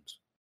 games.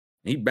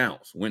 He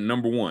bounced, went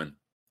number 1.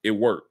 It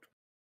worked.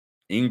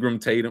 Ingram,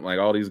 Tatum, like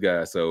all these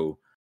guys. So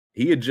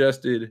he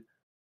adjusted.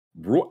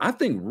 I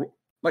think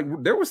like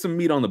there was some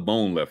meat on the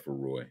bone left for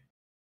Roy.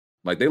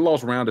 Like they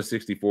lost round of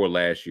 64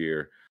 last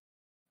year,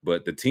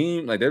 but the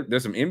team, like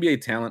there's some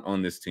NBA talent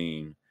on this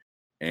team.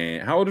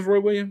 And how old is Roy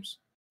Williams?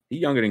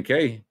 He's younger than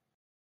K.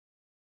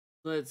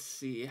 Let's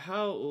see,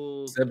 how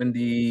old?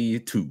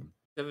 72.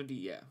 70,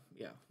 yeah.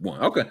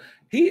 One. Okay.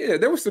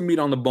 There was some meat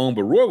on the bone,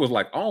 but Roy was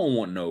like, I don't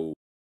want no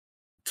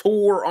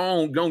tour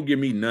on. Don't give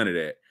me none of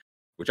that,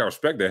 which I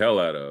respect the hell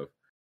out of.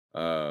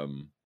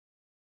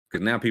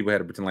 Because now people had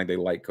to pretend like they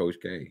like Coach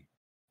K.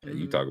 Mm-hmm.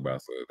 You talk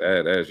about, so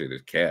that shit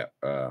is cap.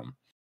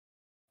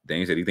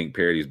 Dane said he think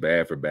parity's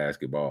bad for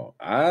basketball.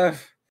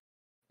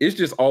 It's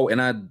just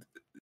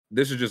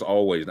this is just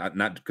always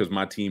not because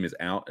my team is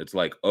out. It's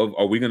like,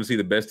 are we going to see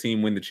the best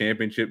team win the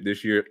championship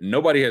this year?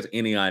 Nobody has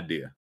any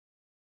idea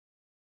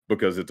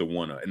because it's a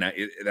one-up, and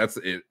that's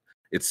it.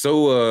 It's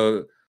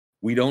so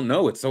we don't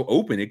know. It's so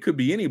open. It could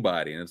be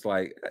anybody, and it's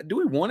like, do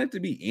we want it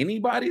to be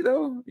anybody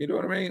though? You know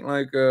what I mean?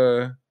 Like,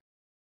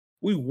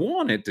 we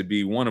want it to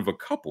be one of a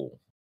couple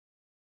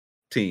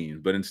teams,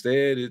 but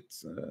instead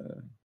it's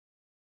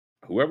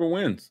whoever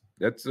wins.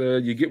 That's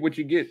you get what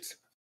you get.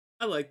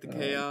 I like the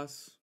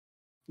chaos.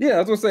 Yeah, I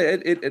was gonna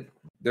say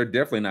they're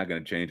definitely not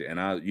gonna change it.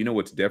 And you know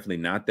what's definitely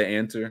not the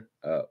answer?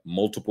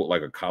 Multiple,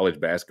 like a college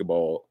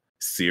basketball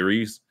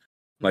series,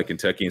 like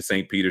Kentucky and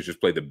St. Peter's just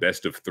play the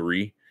best of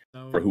 3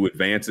 for who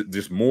advances.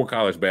 Just more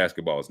college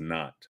basketball is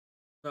not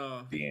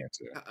the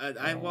answer.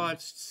 I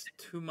watched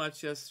too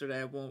much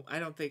yesterday. I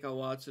don't think I'll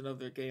watch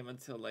another game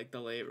until like the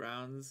late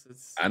rounds.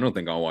 I don't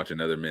think I'll watch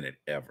another minute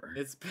ever.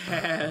 It's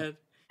bad.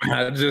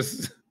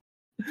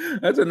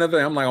 That's another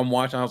thing. I'm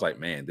watching. I was like,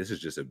 man, this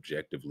is just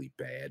objectively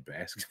bad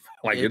basketball.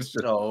 Like it's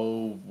just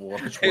so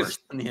much worse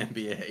than the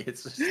NBA.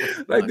 It's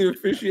just like the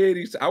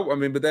officiating. I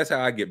mean, but that's how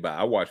I get by.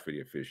 I watch for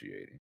the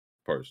officiating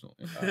personally.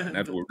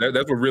 That's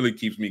what really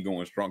keeps me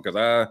going strong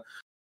because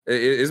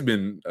it's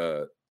been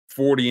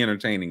 40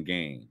 entertaining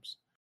games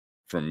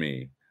from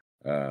me.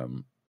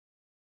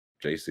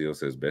 Jay Seal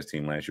says best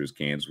team last year was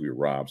Kansas. We were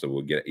robbed, so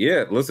we'll get it.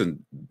 Yeah,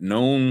 listen,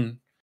 known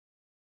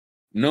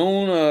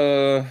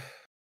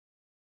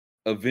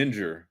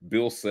Avenger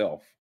Bill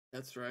Self.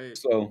 That's right.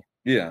 So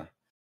yeah,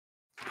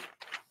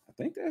 I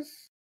think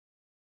that's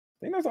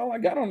all I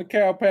got on the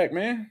Cal Pack,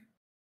 man.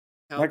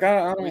 Like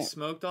I We don't.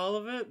 smoked all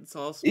of it. It's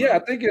all Yeah,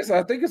 smoked.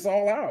 I think it's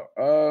all out.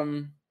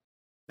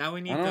 Now we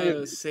I need don't.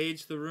 to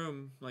sage the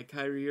room like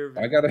Kyrie I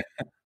Irving. gotta.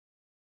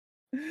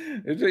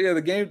 Yeah,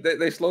 the game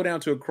they slow down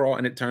to a crawl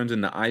and it turns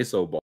into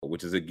ISO ball,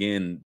 which is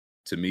again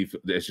to me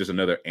it's just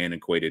another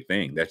antiquated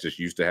thing. That's just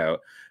used to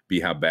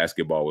be how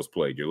basketball was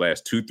played. Your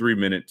last 2-3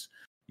 minutes,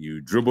 you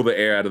dribble the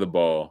air out of the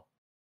ball.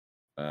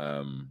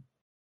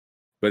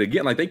 But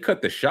again, like they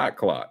cut the shot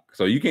clock,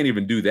 so you can't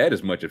even do that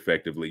as much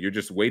effectively. You're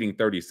just waiting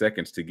 30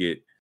 seconds to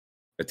get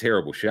a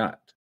terrible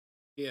shot.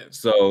 Yeah.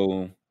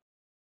 So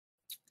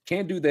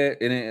can't do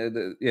that.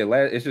 And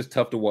it's just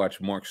tough to watch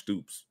Mark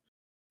Stoops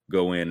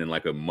go in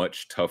like a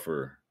much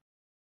tougher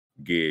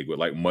gig with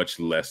like much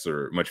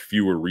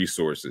fewer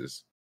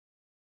resources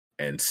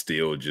and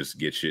still just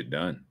get shit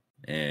done.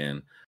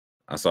 And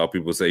I saw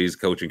people say he's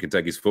coaching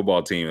Kentucky's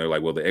football team. They're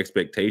like, well, the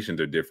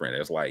expectations are different.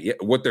 It's like, yeah,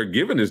 what they're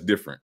given is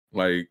different.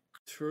 Like,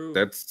 true.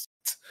 That's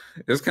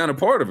kind of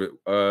part of it.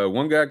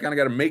 One guy kind of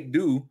got to make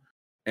do.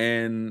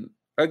 And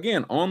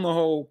again, on the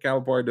whole,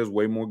 Calipari does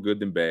way more good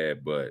than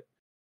bad, but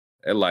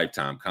that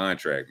lifetime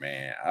contract,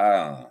 man.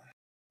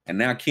 And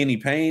now Kenny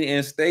Payne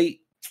in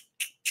state.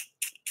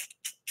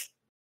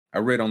 I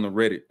read on the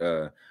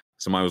Reddit,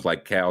 somebody was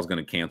like, Cal's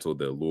going to cancel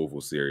the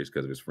Louisville series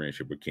because of his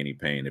friendship with Kenny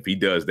Payne. If he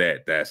does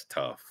that, that's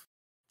tough.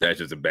 That's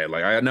just a bad.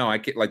 Like I know I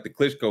can't, like the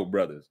Klitschko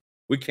brothers.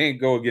 We can't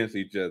go against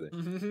each other.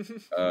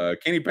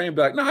 Kenny Payne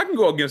be like, no, I can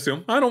go against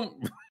him. I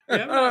don't.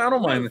 Yeah, I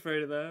don't mind. I'm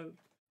afraid of that.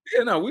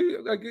 Yeah, no,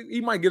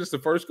 he might get us the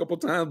first couple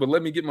times, but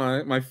let me get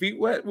my feet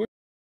wet with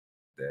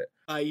that.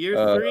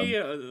 Year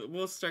 3,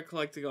 we'll start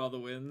collecting all the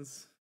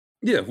wins.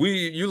 Yeah,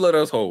 you let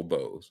us hold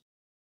those.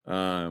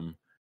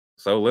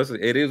 So listen,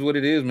 it is what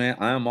it is, man.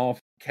 I'm off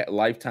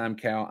lifetime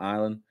Cal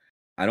Island.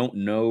 I don't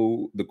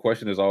know. The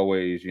question is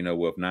always,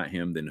 well, if not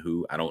him, then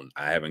who? I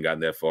haven't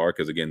gotten that far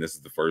because again, this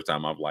is the first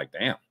time I'm like,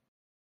 damn,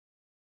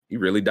 he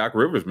really Doc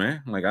Rivers,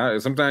 man. Like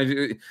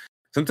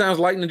sometimes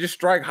lightning just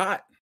strike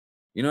hot.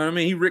 You know what I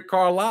mean? He Rick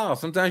Carlisle.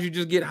 Sometimes you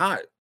just get hot.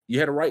 You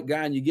had the right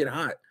guy and you get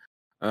hot.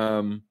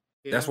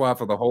 That's why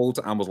for the whole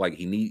time I was like,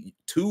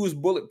 2 is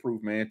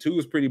bulletproof, man. 2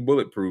 is pretty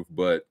bulletproof,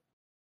 but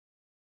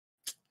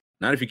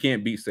not if you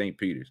can't beat St.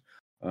 Peter's.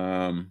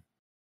 Still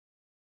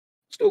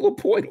a little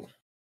Poeltl.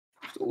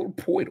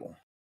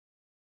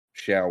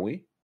 Shall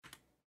we?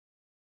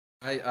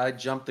 I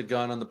jumped the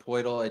gun on the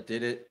Poeltl. I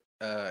did it.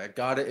 I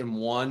got it in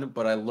 1,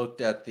 but I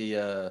looked at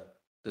the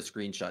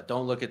screenshot.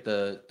 Don't look at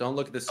the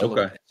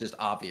silhouette. Okay. It's just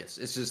obvious.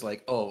 It's just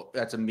like, oh,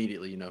 that's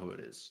immediately you know who it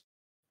is.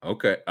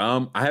 Okay.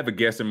 I have a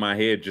guess in my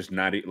head, just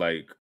not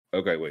like.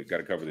 Okay, wait. Got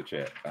to cover the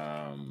chat.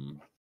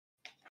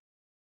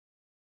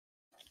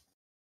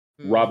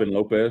 Robin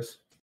Lopez.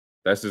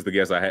 That's just the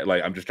guess I had.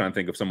 Like, I'm just trying to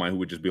think of somebody who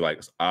would just be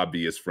like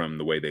obvious from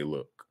the way they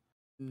look.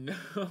 No.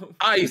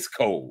 Ice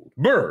cold.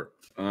 Burr.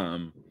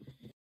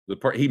 The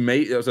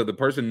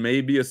person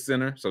may be a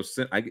center. So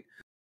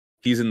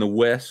he's in the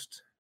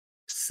West.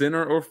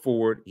 Center or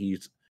forward.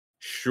 He's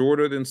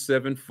shorter than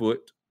 7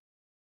 foot,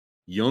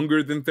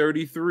 younger than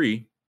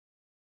 33,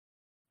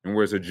 and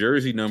wears a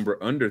jersey number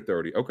under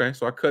 30. Okay,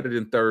 so I cut it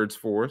in thirds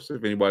for us.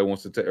 If anybody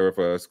wants to take, or if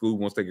a school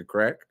wants to take a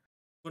crack.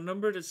 What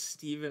number does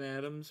Steven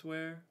Adams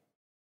wear?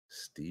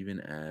 Steven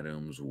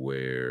Adams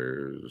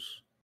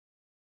wears.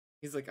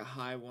 He's like a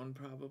high one,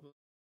 probably.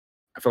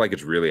 I feel like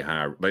it's really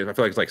high. Like I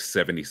feel like it's like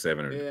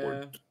 77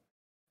 or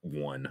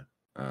 1.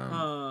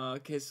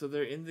 Okay, so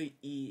they're in the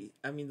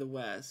the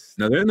West.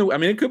 No, they're in the. I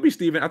mean, it could be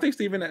Steven. I think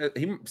Steven.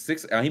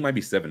 He might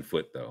be 7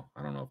 foot though.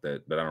 I don't know if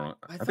that, but I don't know.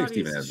 I think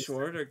Steven was a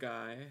shorter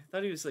guy. I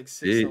thought he was like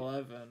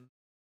 6'11".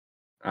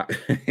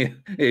 Yeah,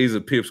 he's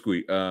a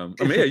pipsqueak. I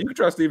mean, yeah, you can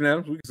try Steven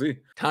Adams. We can see.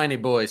 Tiny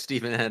boy,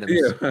 Steven Adams.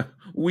 Yeah,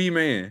 wee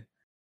man.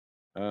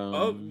 Hey,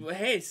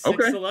 6'11".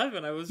 Okay.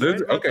 I was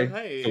right about the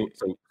height.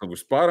 So we're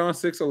spot on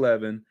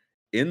 6'11"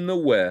 in the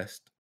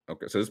West.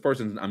 Okay, so this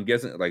person, I'm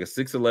guessing, like a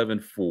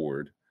 6'11"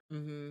 forward.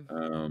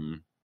 Mm-hmm.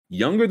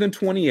 Younger than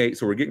 28,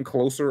 so we're getting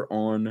closer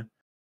on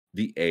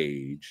the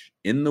age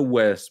in the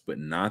West, but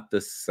not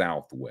the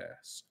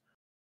Southwest.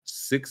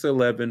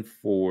 6'11"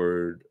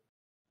 forward.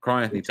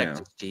 Karl Anthony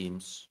Towns.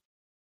 Teams.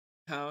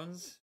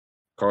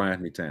 Karl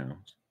Anthony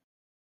Towns.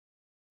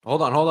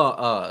 Hold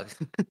on.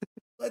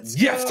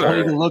 Yes,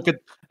 sir.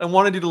 I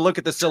wanted you to look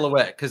at the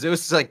silhouette because it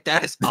was like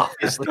that is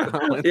obviously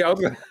yeah, I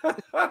was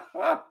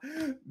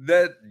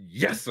that.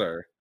 Yes,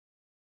 sir.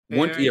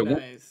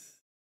 Nice.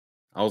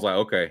 I was like,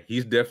 okay,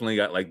 he's definitely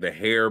got like the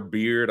hair,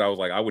 beard. I was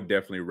like, I would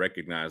definitely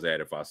recognize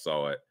that if I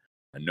saw it.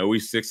 I know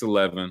he's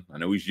 6'11". I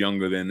know he's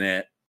younger than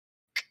that.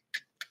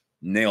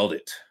 Nailed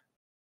it.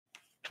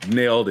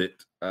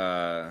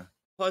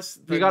 Plus,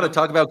 we got to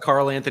talk about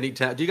Karl Anthony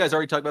Towns. Do you guys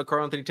already talk about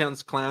Karl Anthony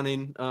Towns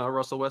clowning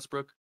Russell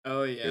Westbrook?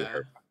 Oh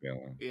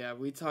yeah.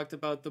 We talked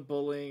about the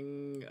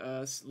bullying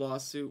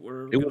lawsuit.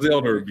 It was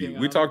elder abuse.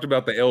 We talked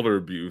about the elder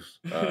abuse.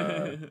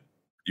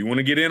 You want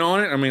to get in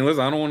on it? I mean,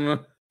 listen, I don't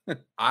want to.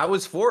 I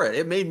was for it.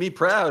 It made me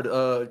proud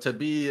to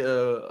be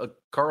a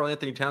Karl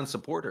Anthony Towns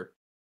supporter.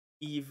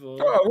 Evil.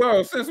 Oh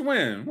well, since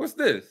when? What's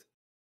this?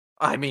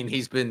 I mean,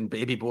 he's been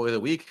baby boy of the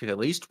week at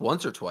least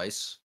once or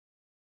twice.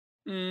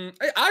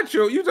 I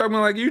chose. You talking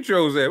about like you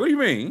chose that? What do you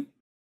mean?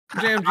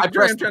 Jam I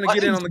pressed trying the to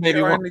get in buttons on the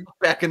maybe game.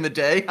 back in the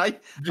day. I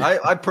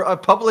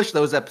published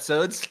those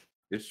episodes.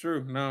 It's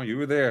true. No, you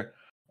were there.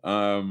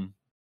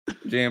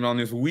 Jammed on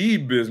this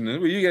weed business.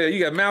 Well, you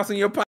got mouse in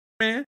your pocket,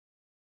 man.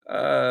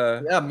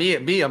 Yeah,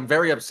 me. I'm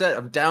very upset.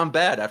 I'm down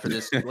bad after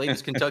this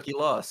latest Kentucky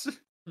loss.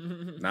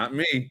 Not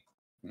me.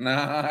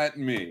 Not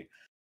me.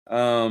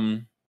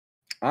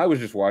 I was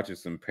just watching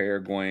some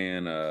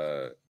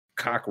Paraguayan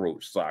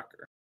cockroach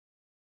soccer.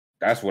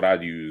 That's what I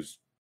use.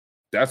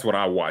 That's what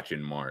I watch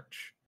in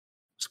March.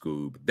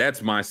 Scoob.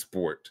 That's my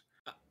sport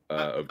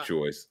of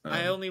choice.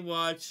 I only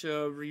watch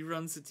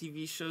reruns of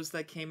TV shows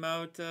that came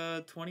out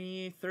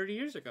 20, 30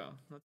 years ago.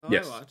 That's all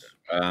yes. I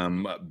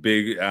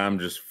watch. I'm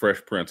just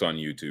Fresh Prince on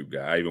YouTube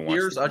guy. I even watch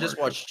Cheers. I just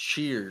watched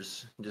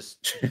Cheers.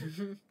 Just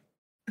Cheers.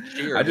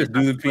 I just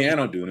do the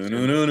piano.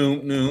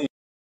 No.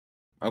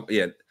 Oh,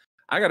 yeah.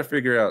 I got to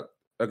figure out.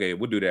 Okay,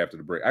 we'll do that after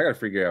the break. I got to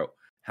figure out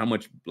how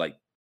much like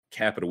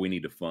capital we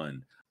need to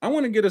fund. I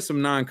want to get us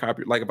some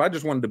non-copy. Like if I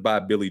just wanted to buy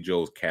Billy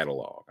Joel's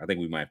catalog, I think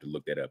we might have to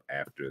look that up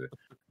after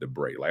the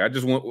break. Like I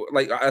just want,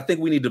 like I think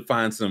we need to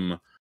find some,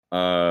 you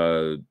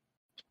know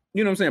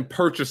what I'm saying,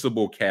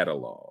 purchasable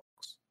catalogs.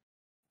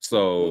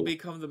 So we'll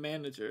become the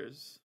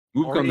managers.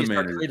 We'll become the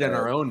managers. Creating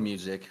our own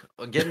music.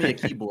 Get me a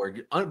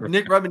keyboard.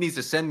 Nick Rudman needs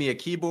to send me a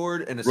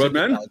keyboard and a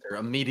synthesizer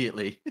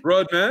immediately.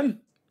 Rudman.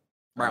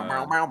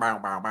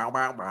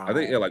 I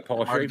think like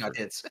Paul Schaefer.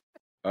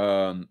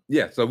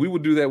 Yeah, so we will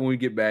do that when we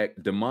get back.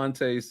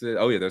 DeMonte said,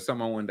 oh yeah, there's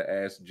something I wanted to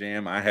ask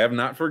Jam. I have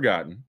not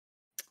forgotten.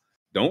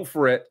 Don't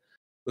fret.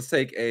 Let's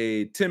take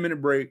a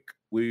 10-minute break.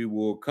 We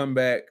will come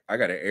back. I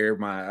gotta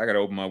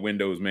open my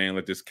windows, man.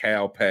 Let this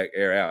cow pack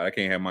air out. I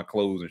can't have my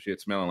clothes and shit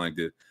smelling like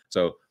this.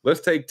 So let's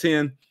take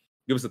 10.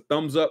 Give us a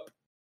thumbs up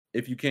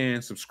if you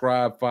can.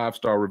 Subscribe,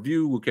 5-star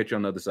review. We'll catch you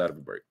on the other side of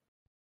the break.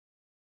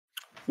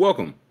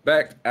 Welcome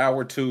back.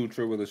 Hour 2,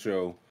 True of the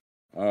Show.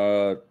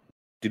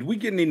 Did we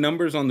get any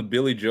numbers on the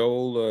Billy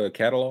Joel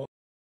catalog?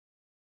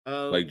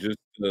 Like just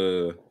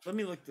let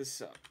me look this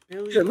up.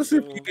 Let's see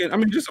if you can. I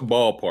mean, just a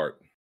ballpark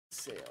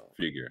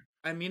figure.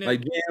 I mean,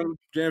 like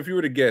Jam, if you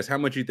were to guess, how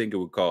much you think it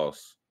would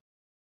cost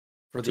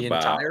for the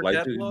entire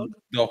catalog?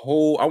 The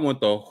whole. I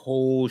want the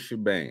whole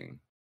shebang.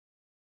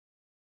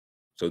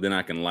 So then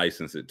I can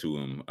license it to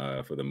him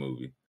for the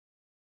movie.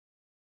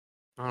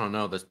 I don't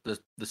know. The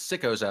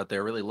sickos out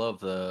there really love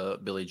the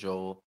Billy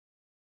Joel.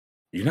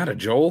 You're not a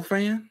Joel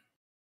fan?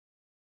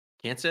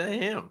 Can't say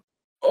I am.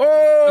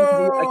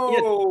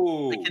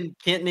 Oh, I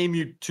can't name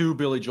you 2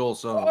 Billy Joel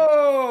songs.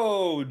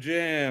 Oh,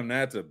 Jam,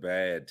 that's a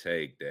bad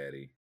take,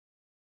 Daddy.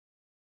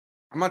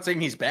 I'm not saying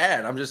he's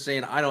bad. I'm just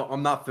saying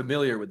I'm not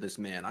familiar with this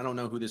man. I don't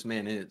know who this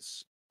man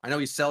is. I know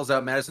he sells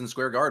out Madison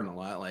Square Garden a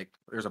lot. Like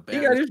there's a band.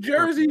 He got his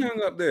jersey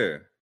hung up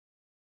there.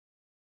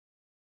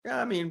 Yeah,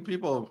 I mean,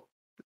 people.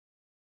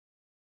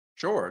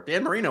 Sure,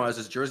 Dan Marino has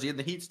his jersey in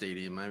the Heat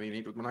Stadium. I mean,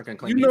 we're not going to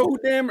claim. You know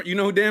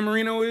who Dan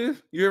Marino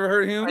is? You ever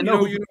heard of him? I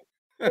know who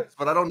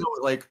but I don't know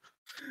like.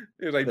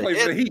 It's like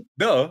plays for the Heat.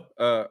 Duh.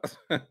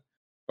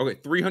 Okay,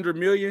 300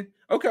 million.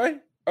 Okay.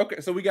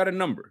 So we got a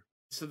number.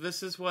 So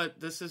this is what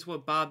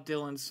Bob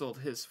Dylan sold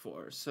his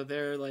for. So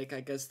they're like,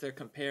 I guess they're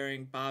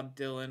comparing Bob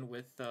Dylan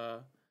with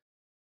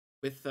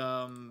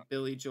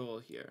Billy Joel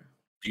here.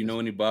 Do you know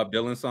any Bob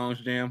Dylan songs,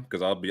 Jam?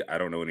 Because I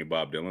don't know any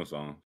Bob Dylan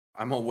songs.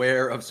 I'm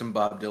aware of some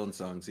Bob Dylan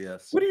songs,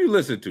 yes. What do you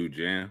listen to,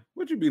 Jam?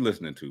 What you be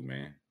listening to,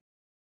 man?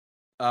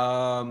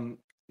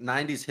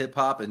 90s hip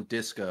hop and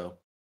disco.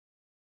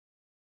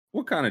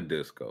 What kind of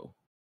disco?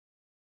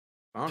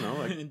 I don't know,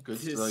 like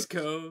good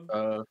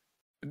disco.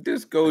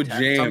 Disco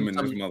jam in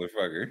this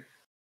motherfucker.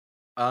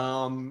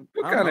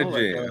 What kind of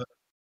jam? Like,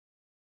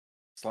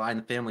 Sly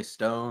and the Family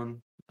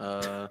Stone.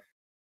 I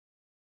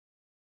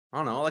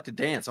don't know. I like to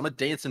dance. I'm a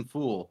dancing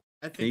fool.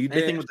 I think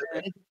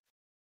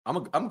I'm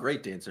a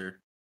great dancer.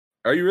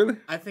 Are you really?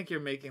 I think you're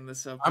making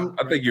this up. I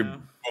think you're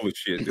full of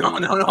shit. No.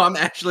 I'm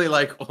actually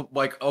like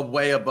a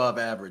way above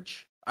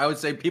average. I would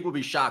say people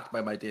be shocked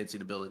by my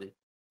dancing ability.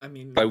 I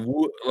mean,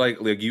 like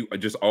you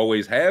just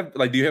always have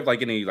like, do you have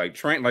like any like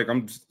train? Like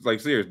I'm just,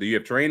 like serious. Do you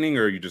have training,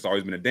 or you just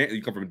always been a dance?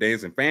 You come from a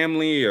dancing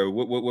family, or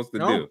what's the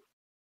deal?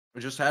 I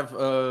just have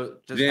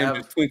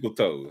just twinkle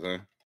toes, huh?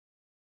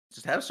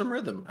 Just have some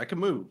rhythm. I can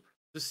move.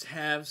 Just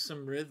have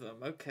some rhythm.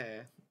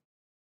 Okay.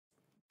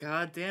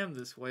 God damn,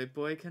 this white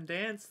boy can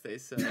dance, they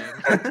say.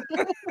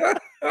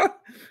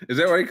 Is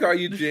that why they call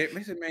you Jam?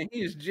 They said, man,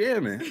 he is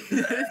jamming.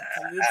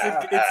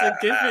 it's a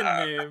given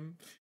name.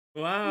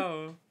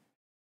 Wow.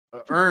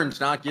 Earned,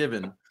 not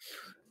given.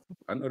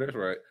 I know that's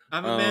right.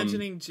 I'm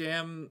imagining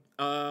Jam.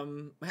 I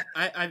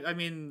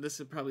mean, this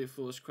is probably a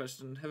foolish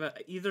question. Have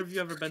either of you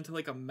ever been to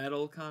like a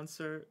metal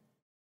concert?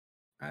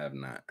 I have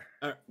not.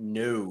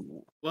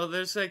 No. Well,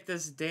 there's like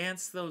this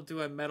dance they'll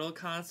do at metal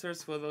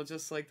concerts where they'll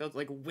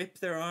whip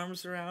their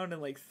arms around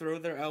and like throw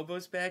their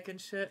elbows back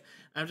and shit.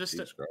 I'm just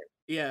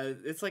Yeah,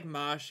 it's like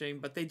moshing,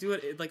 but they do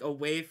it like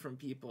away from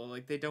people.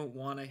 Like they don't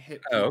want to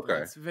hit Oh, people.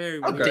 okay. It's very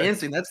I'm weird.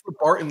 dancing. That's the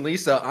Bart and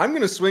Lisa. I'm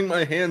gonna swing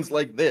my hands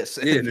like this.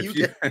 And Yeah, if and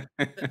you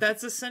if you,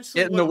 That's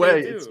essentially get in the what they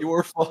way, do. it's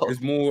your fault.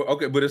 it's more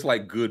okay, but it's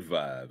like good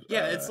vibes.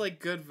 Yeah, it's like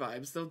good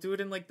vibes. They'll do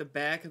it in like the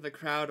back of the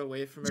crowd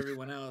away from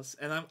everyone else.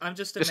 And I'm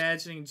just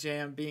imagining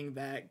Jam being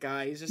that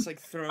guy. He's just like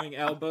throwing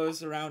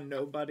elbows around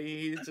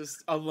nobody,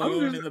 just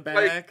alone just, in the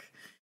like- back.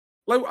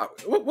 like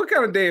what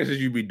kind of dances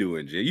you be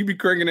doing, Jay? You be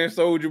cranking that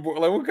Soldier Boy?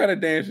 Like what kind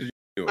of dances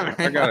you doing?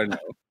 I gotta know.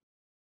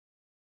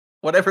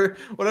 Whatever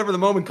the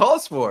moment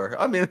calls for.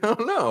 I mean, I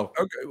don't know.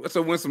 Okay,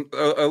 so when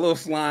a little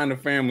Sly and the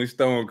Family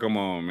Stone come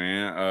on,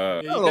 man. Yeah,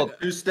 A you little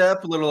got-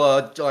 2-step, a little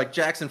like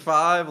Jackson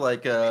 5,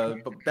 like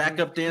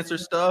backup dancer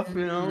stuff,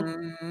 you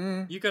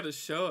know. You gotta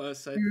show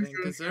us, I think.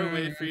 Is there a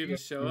way for you to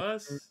show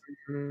us?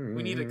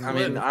 We need a clip. I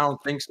mean, I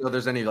don't think so.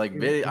 There's any like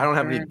video. I don't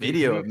have any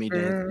video of me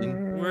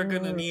dancing. We're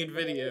gonna need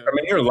video. I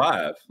mean, you're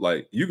live.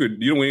 Like you don't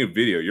need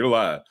video. You're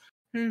live.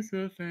 This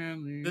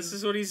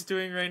is what he's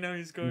doing right now.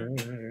 He's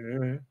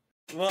going.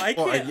 Well, I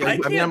Well, can't. yeah, I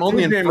can't. I'm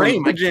only in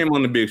frame. I jam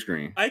on the big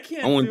screen. I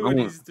can't I want- do I what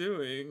want- he's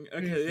doing.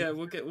 Okay, yeah,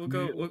 we'll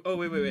go. Oh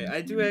wait. I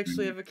do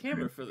actually have a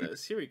camera for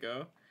this. Here we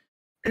go.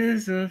 You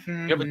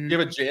have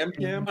a jam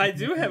cam? I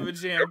do have a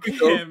jam There we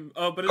go. cam.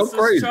 Oh, but it Go says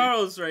crazy.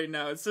 Charles right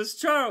now. It says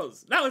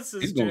Charles. Now it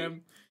says He's going-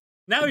 Jam.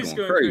 Now he's he's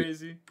going going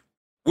crazy.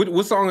 crazy.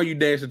 What song are you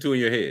dancing to in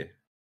your head?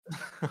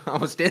 I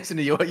was dancing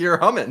to you. You're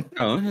humming.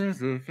 Oh,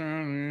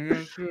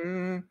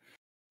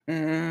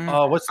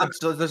 Oh, what's that?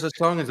 So there's a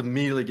song that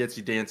immediately gets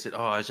you dancing.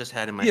 Oh, I just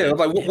had in my yeah. head.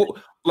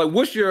 Like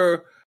what's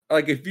your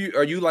like?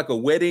 Are you like a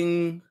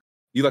wedding?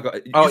 You like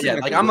a? Oh you yeah,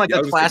 seem like I'm like I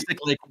a was classic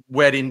like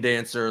wedding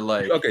dancer.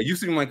 Like thinking- okay, you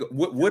seem like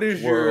what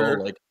is whirl, your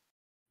like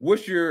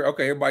what's your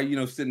okay?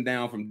 Everybody, sitting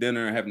down from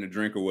dinner and having a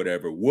drink or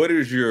whatever. What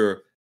is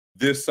your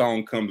this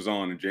song comes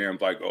on and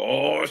Jam's like,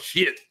 oh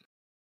shit,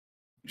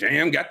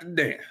 Jam got to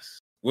dance.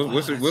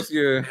 What's that's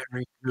your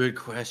very good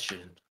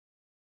question.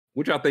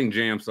 what y'all think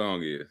Jam's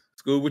song is?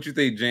 School, what you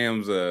think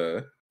Jam's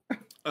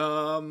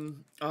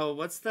Oh,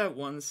 what's that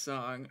one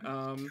song?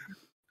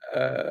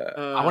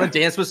 I want to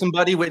dance with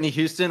somebody. Whitney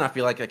Houston. I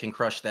feel like I can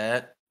crush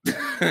that.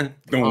 boom,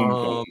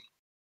 boom,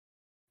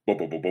 boom,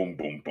 boom, boom,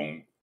 boom,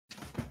 boom.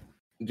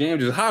 Jam,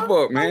 just hop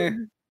up,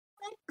 man.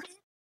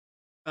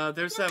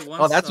 There's that one.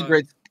 Oh, that's a song.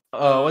 great.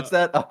 What's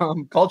that?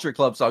 Culture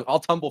Club song. I'll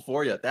tumble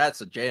for you. That's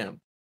a jam.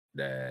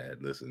 Dad,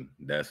 listen,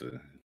 that's a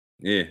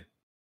yeah.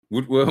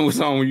 What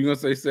song were you gonna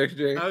say, Sex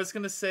J? I was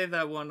gonna say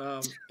that one.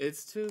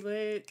 It's too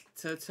late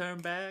to turn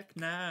back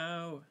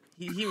now.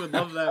 He would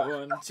love that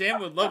one.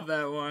 Jam would love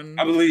that one.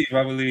 I believe. He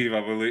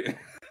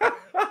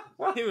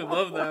would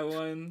love that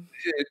one.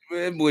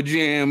 Shit, boy,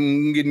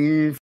 Jam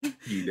getting.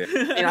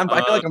 And I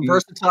feel like I'm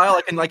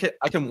versatile.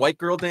 I can white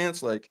girl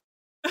dance. Like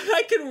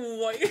I can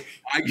white.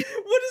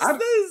 What is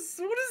this?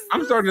 What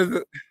is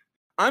this?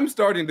 I'm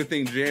starting to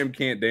think Jam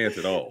can't dance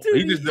at all. Dude,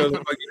 He just does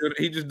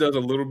he just does a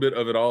little bit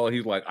of it all.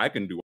 He's like, I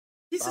can do.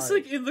 He's just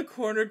like in the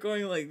corner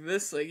going like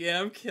this, like,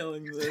 yeah, I'm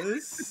killing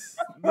this.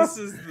 This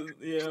is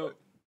the,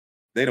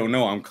 They don't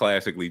know I'm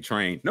classically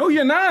trained. No,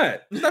 you're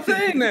not. Stop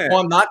saying that.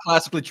 well, I'm not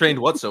classically trained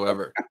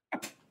whatsoever.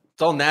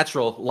 It's all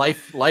natural.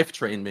 Life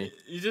trained me.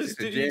 You just It's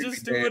a do, you jam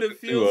just to do what dance it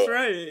to feels a-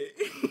 right.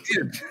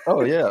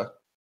 Oh yeah.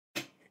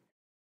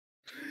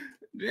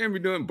 Jam be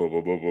doing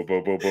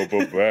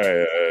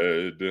bad.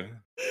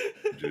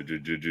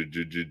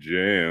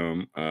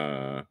 Jam.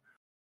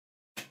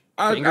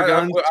 Finger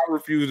guns? I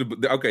refuse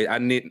to. Okay,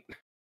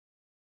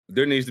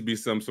 there needs to be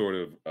some sort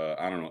of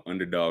I don't know,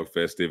 underdog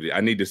festivity.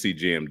 I need to see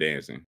Jam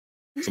dancing.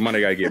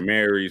 Somebody got to get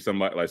married.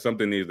 Somebody like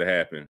something needs to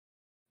happen.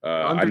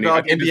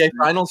 Underdog I need to NBA see-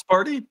 Finals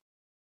party.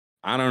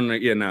 I don't know.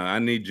 Yeah, no, I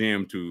need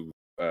Jam to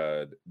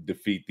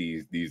defeat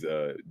these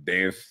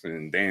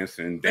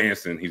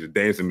dancing. He's a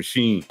dancing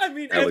machine. I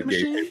mean,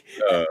 Allegation.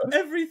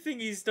 everything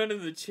he's done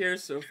in the chair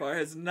so far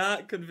has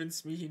not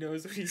convinced me he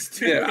knows what he's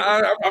doing.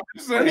 Yeah, I'm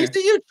just Let me saying.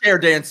 see you chair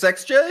dance,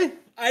 Sex J.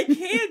 I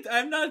can't.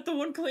 I'm not the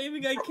one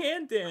claiming I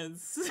can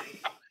dance.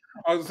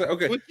 I was saying,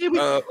 okay.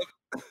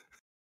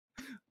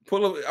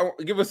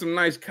 Give us some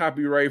nice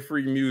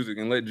copyright-free music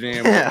and let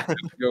Jam Yeah.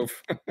 go.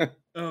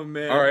 Oh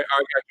man. All right,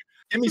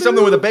 Give me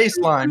something with a bass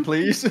line,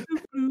 please.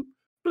 bloop,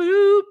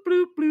 bloop,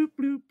 bloop, bloop,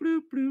 bloop,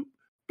 bloop, bloop.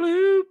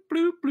 Bloop,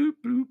 bloop, bloop,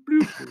 bloop,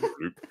 bloop, bloop,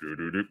 bloop,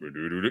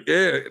 bloop, bloop.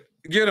 Yeah,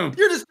 get him.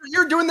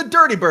 You're doing the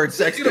Dirty Bird,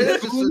 Sex J.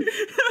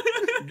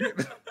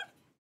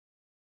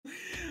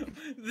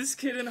 This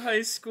kid in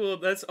high school,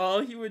 that's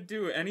all he would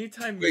do.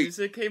 Anytime Wait.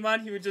 music came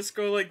on, he would just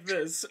go like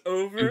this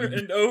over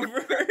and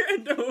over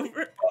and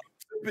over.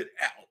 Zip it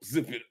out.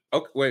 Zip it.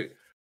 Okay, wait.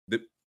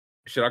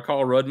 Should I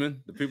call Rudman?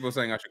 The people are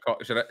saying I should call.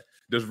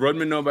 Does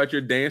Rudman know about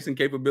your dancing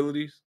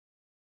capabilities?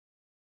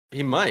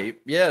 He might,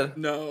 yeah.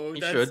 No, He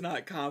that's should.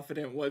 not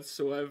confident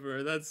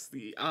whatsoever. That's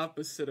the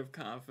opposite of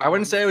confident. I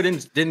wouldn't say I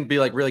didn't be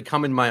like really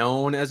coming my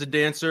own as a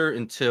dancer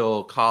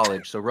until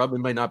college. So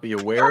Rubin might not be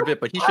aware of it,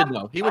 but he should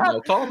know. He would know.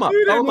 Call him up.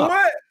 You Call him didn't up.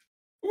 what?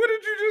 What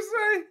did you just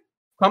say?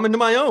 Coming to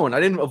my own. I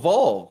didn't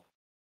evolve.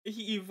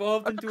 He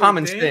evolved That's a into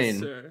common a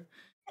stain. dancer.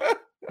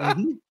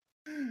 Mhm.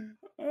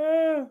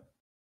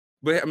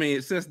 But I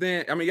mean, since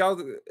then, I mean, y'all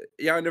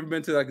never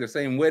been to like the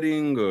same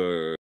wedding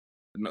or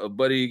a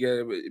buddy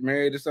get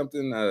married or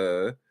something?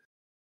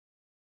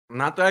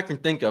 Not that I can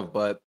think of,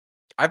 but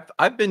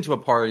I've been to a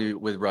party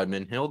with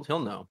Rudman. He'll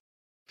know.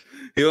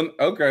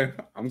 Okay.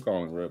 I'm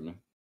calling Rudman.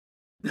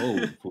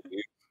 Oh,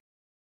 please.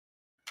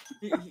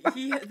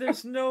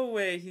 There's no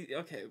way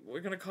okay, we're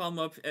gonna call him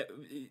up.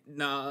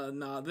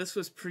 Nah, this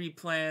was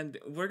pre-planned.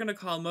 We're gonna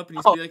call him up and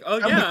he's gonna be like, oh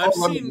yeah, I've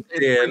seen.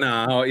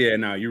 No,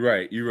 you're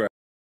right.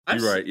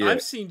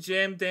 I've seen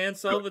Jam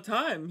dance all the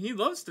time. He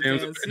loves to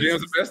dance.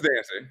 Jam's the best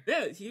dancer.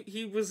 Yeah,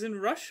 he was in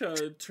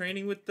Russia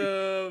training with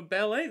the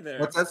ballet there.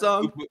 What's that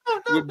song?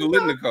 With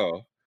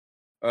Belitnikov.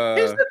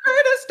 He's the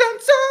greatest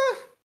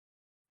dancer.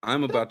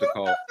 I'm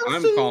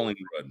calling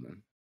Rudman.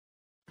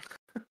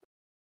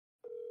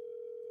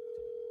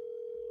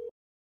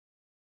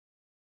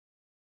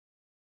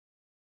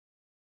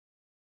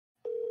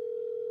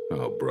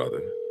 Oh,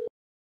 brother.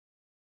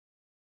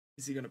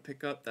 Is he gonna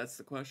pick up? That's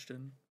the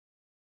question.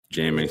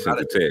 Jam ain't sent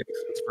the text.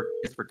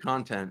 It's for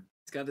content.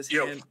 He's got his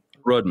hand.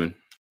 Rudman,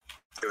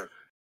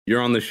 you're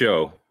on the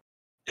show.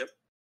 Yep.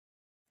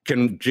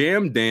 Can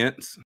Jam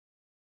dance?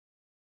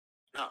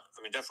 No,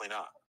 I mean definitely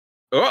not.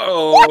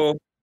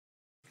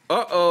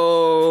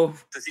 Uh-oh.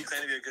 Does he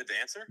claim to be a good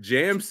dancer?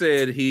 Jam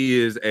said he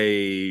is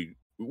a...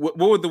 What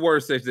would the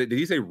word say? Did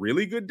he say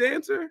really good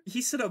dancer?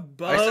 He said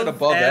above I said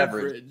above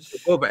average.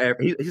 Above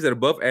average. He said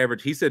above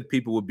average. He said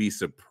people would be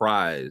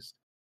surprised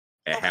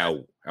at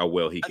how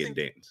well he can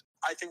dance.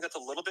 I think that's a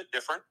little bit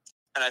different,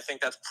 and I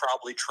think that's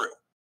probably true.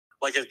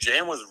 Like if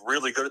Jam was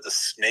really good at the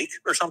snake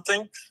or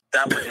something,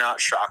 that would not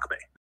shock me.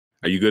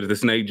 Are you good at the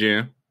snake,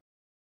 Jam?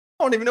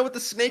 I don't even know what the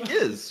snake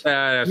is.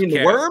 That's you mean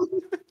the worm?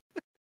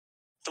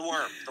 The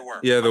worm.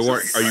 Yeah, the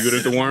worm. Are you good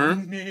at the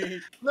worm?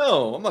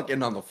 No, I'm not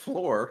getting on the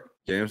floor.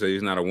 Jam said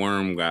he's not a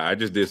worm guy. I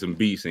just did some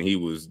beats and he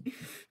was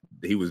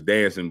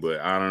dancing, but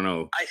I don't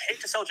know. I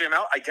hate to sell Jam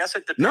out. I guess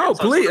it depends. No,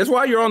 please. That's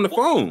why you're on the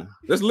phone.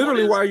 That's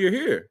literally why you're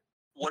here.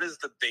 What is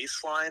the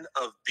baseline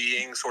of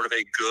being sort of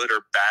a good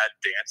or bad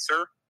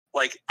dancer?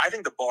 Like, I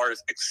think the bar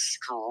is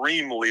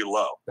extremely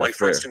low. That's like,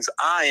 for instance,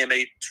 I am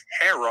a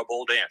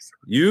terrible dancer.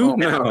 You?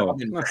 No.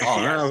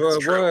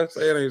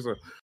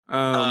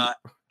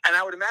 And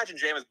I would imagine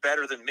Jam is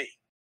better than me.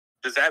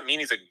 Does that mean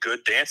he's a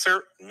good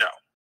dancer? No.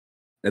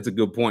 That's a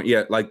good point.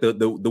 Yeah, like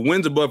the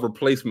wins above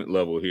replacement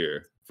level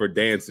here for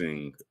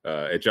dancing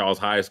at y'all's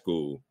high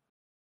school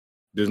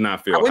does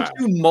not feel high. I went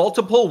to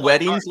multiple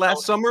weddings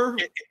last summer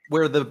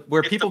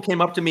where people came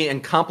up to me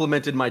and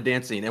complimented my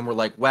dancing and were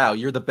like, "Wow,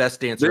 you're the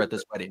best dancer at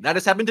this wedding." That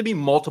has happened to me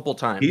multiple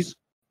times.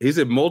 He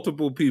said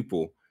multiple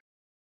people.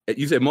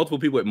 You said multiple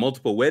people at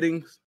multiple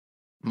weddings?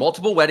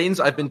 Multiple weddings.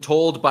 I've been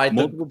told by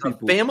the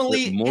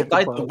family,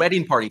 by the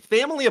wedding party,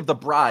 family of the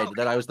bride,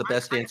 that I was the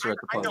best dancer at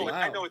the party.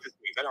 I know what this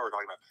means. I know what we're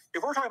talking about.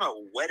 If we're talking about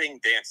wedding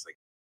dancing,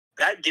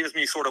 that gives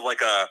me sort of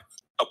like a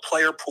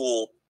player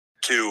pool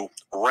to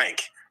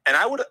rank. And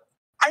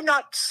I'm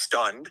not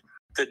stunned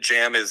that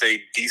Jam is a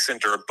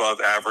decent or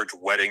above average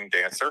wedding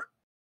dancer.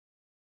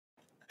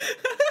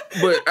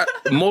 But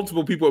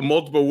coming people at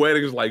multiple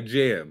weddings like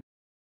Jam.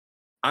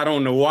 I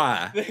don't know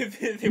why.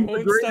 They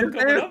won't stop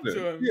coming up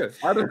to him. Yes,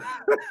 I don't.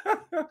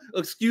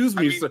 Excuse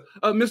me, sir.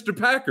 Mr.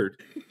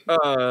 Packard.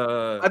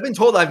 I've been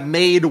told I've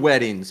made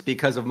weddings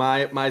because of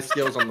my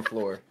skills on the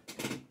floor.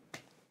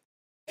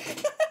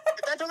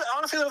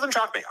 Honestly, that doesn't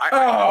shock me.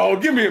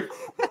 Give me a... I'm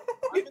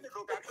going to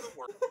go back to the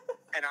work,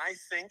 and I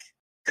think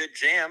that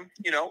Jam,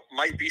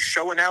 might be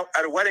showing out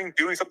at a wedding,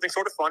 doing something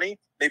sort of funny,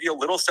 maybe a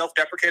little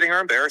self-deprecating or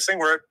embarrassing,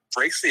 where it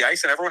breaks the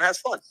ice and everyone has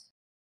fun.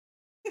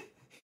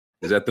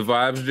 Is that the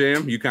vibes,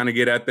 Jam? You kind of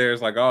get out there,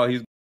 it's like, oh,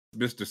 he's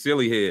Mr.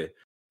 Silly Head.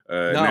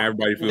 No, now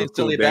everybody feels cool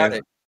silly about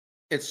it.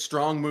 It's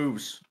strong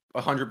moves,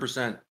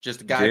 100%.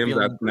 Just a guy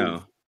feeling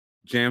no.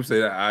 Jam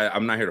said,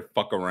 I'm not here to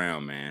fuck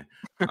around, man.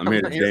 I'm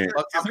here to dance.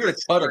 I'm here to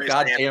cut a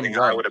goddamn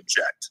gun. I would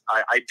object.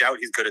 I doubt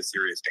he's good at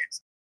serious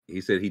dancing. He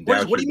said he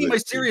doubts. What do you mean by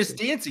serious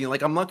dancing?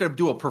 Like, I'm not going to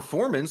do a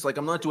performance. Like,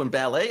 I'm not doing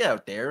ballet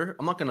out there.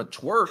 I'm not going to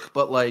twerk,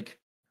 but like,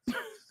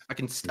 I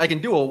can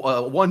do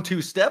a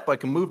 1-2 step. I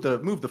can move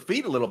the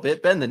feet a little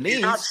bit, bend the knees.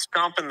 He's not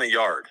stomping the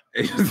yard.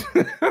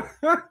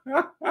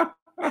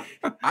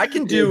 I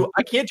can't do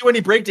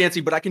any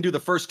breakdancing, but I can do the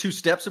first 2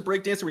 steps of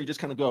breakdancing where you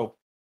just kind of go.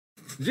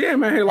 Jam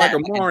man here like a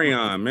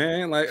Marion,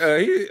 man. Like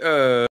he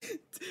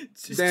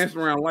dancing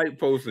around light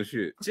posts and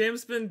shit.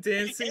 Jam's been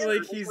dancing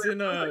like he's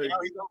in a. He's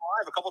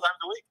live a couple times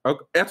a week.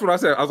 Okay, that's what I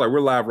said. I was like, we're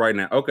live right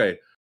now. Okay.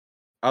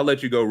 I'll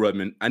let you go,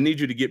 Rudman. I need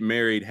you to get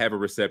married, have a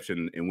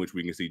reception in which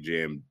we can see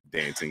Jam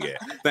dancing at.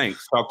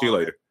 Thanks. Talk to you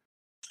later.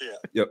 Yeah.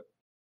 Yep.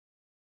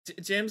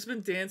 Jam's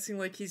been dancing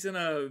like he's in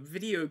a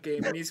video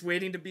game and he's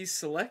waiting to be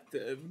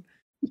selected.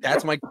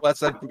 That's a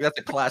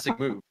classic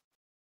move.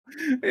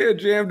 Yeah,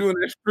 Jam doing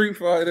that Street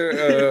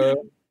Fighter.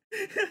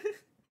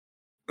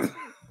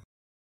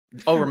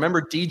 Oh,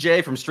 remember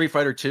DJ from Street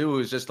Fighter 2 who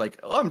was just like,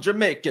 oh, I'm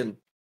Jamaican.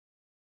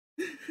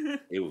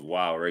 It was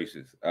wild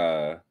racist.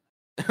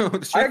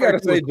 I gotta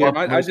say, Jam,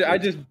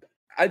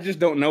 I I just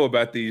don't know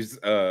about these.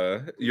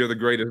 You're the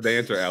greatest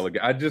dancer,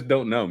 alligator. I just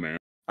don't know, man.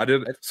 I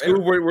did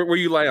school where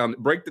you lay on.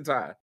 Break the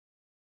tie.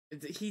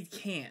 He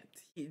can't.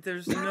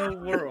 There's no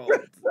world.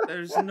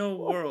 There's no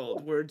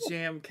world where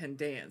Jam can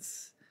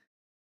dance.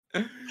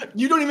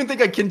 You don't even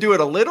think I can do it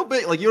a little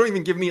bit? Like, you don't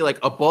even give me like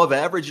above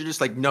average. You're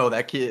just like, no,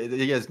 that kid,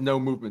 he has no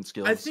movement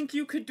skills. I think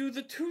you could do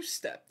the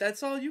 2-step.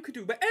 That's all you could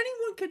do. But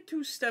anyone can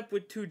 2-step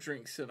with 2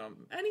 drinks in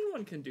them.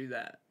 Anyone can do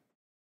that.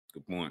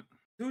 Good point.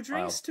 2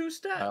 drinks,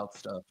 2-step. Wild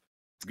stuff.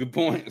 It's a good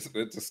point.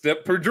 It's a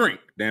step per drink.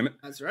 Damn it.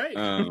 That's right.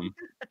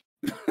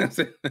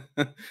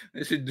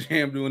 They should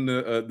Jam doing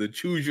the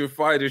choose your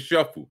fighter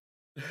shuffle.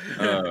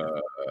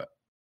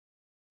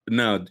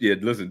 No, yeah.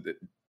 Listen,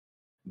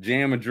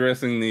 Jam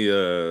addressing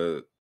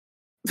the.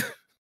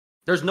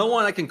 There's no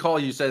one I can call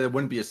you say that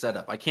wouldn't be a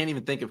setup. I can't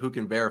even think of who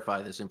can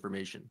verify this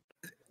information.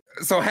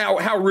 So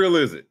how real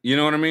is it? You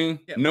know what I mean?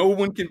 Yeah. No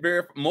one can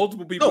verify.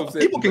 Multiple people. No,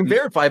 people can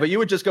verify, but you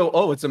would just go,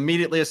 "Oh, it's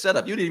immediately a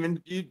setup." You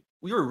didn't even.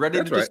 We were ready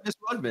to dismiss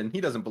Rudman.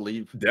 He doesn't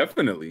believe.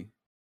 Definitely.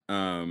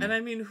 And I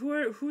mean,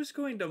 who's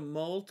going to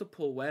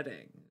multiple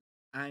weddings?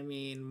 I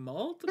mean,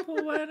 multiple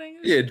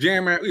weddings. Yeah,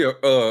 Jam.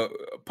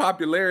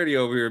 Popularity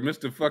over here,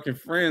 Mr. Fucking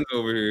Friends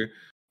over here.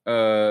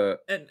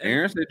 And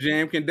Aaron said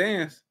Jam can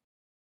dance.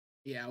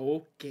 Yeah.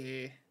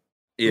 Okay.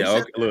 Yeah.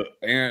 Okay, look,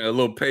 Aaron, a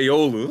little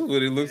payola. That's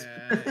what it looks.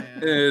 Yeah.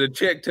 The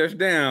check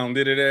touchdown.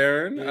 Did it,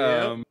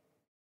 Aaron?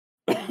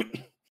 Yep.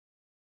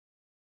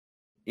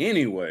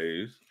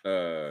 Anyways,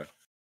 I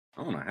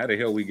don't know how the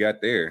hell we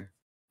got there.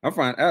 I'm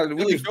fine.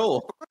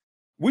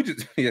 We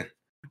just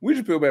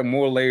peel back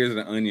more layers of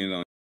the onion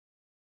on.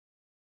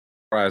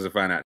 Surprised to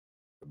find out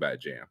about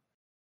Jam.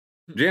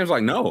 Jam's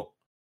like, no,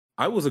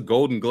 I was a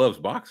Golden Gloves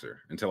boxer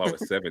until I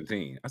was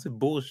 17. I said,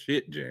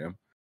 bullshit, Jam.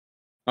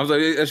 I was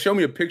like, show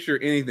me a picture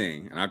of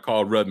anything. And I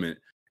called Rudman,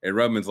 and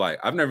Rudman's like,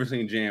 I've never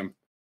seen Jam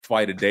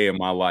fight a day in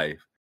my life.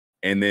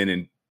 And then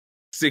in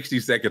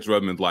 60 seconds,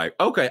 Rudman's like,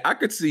 okay, I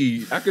could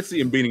see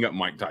him beating up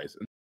Mike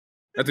Tyson.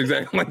 That's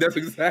exactly like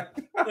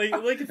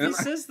if he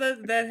says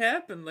that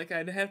happened, like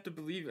I'd have to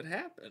believe it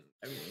happened.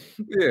 I mean,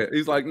 yeah,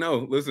 he's like,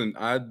 no, listen,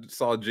 I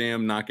saw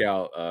Jam knock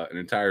out an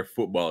entire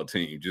football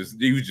team.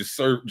 He was just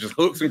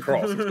hooks and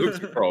crosses.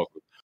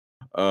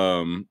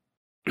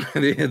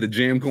 The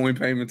Jam coin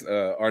payments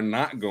are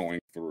not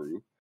going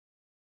through.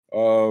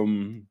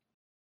 Boy,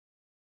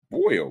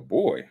 oh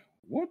boy,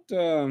 what?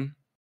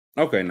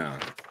 Okay, now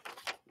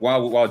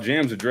while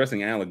Jam's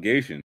addressing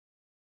allegations.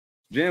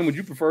 Jam, would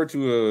you prefer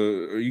to,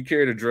 or you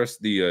care to address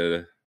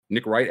the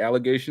Nick Wright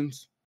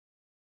allegations?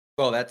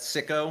 Oh, that's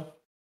sicko.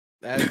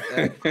 That's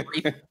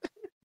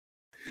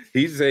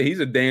he's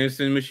a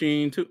dancing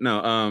machine too.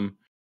 No,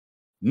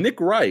 Nick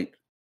Wright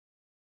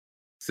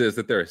says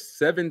that there are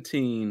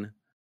 17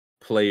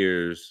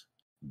 players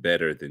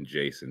better than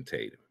Jason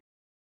Tatum.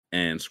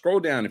 And scroll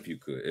down if you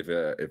could, if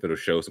it'll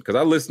show some, because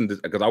I listened to,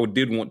 because I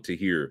did want to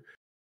hear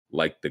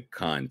like the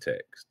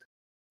context.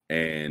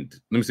 And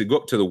let me see, go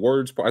up to the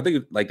words part. I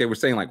think like they were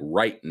saying like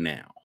right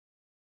now.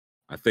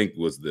 I think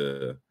was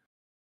the.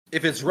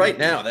 If it's right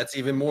now, that's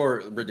even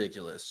more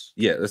ridiculous.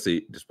 Yeah, let's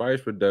see.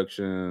 Despite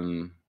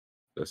production.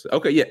 Let's see.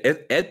 Okay, yeah.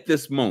 At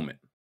this moment,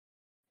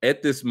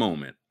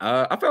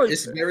 I feel like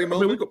this very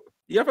moment. I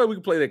feel like we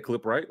could play that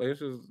clip, right? Like it's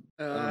just.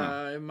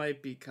 It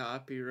might be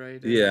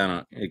copyrighted. Yeah, I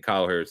don't. Hey,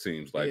 Kyle Harris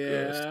seems like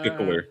a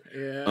stickler.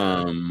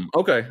 Yeah.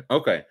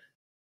 Okay.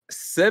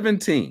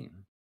 17.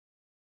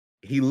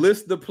 He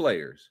lists the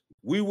players.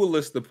 We will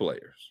list the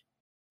players.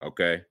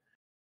 Okay.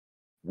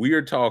 We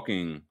are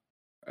talking.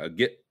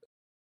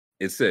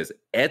 It says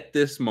at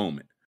this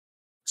moment.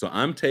 So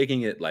I'm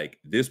taking it like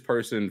this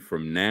person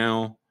from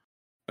now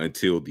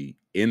until the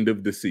end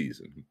of the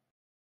season.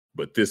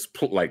 But this,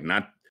 like,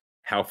 not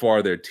how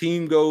far their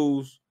team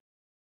goes,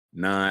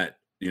 not,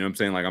 you know what I'm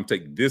saying? Like, I'm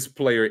taking this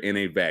player in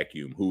a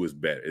vacuum. Who is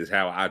better is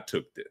how I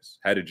took this.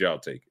 How did y'all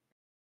take it?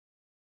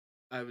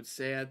 I would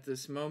say at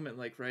this moment,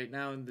 like right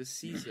now in this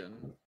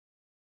season.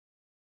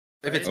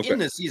 If it's in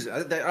this season,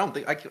 I don't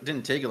think I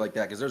didn't take it like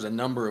that because there's a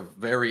number of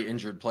very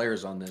injured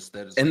players on this.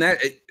 That's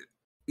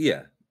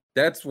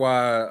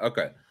why.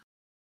 Okay,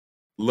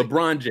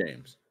 LeBron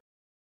James.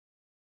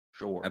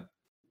 Sure,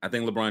 I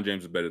think LeBron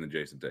James is better than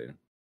Jason Tatum.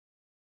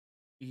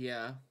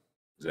 Yeah,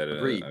 is that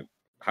a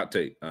hot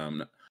take?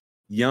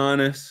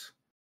 Giannis,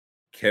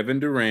 Kevin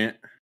Durant.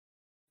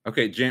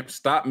 Okay, Jam,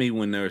 stop me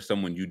when there is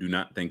someone you do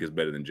not think is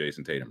better than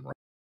Jason Tatum. Right?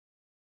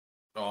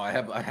 Oh, I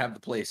have the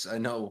place. I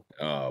know.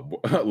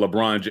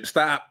 LeBron,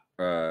 stop.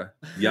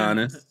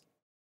 Giannis,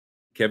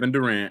 Kevin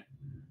Durant,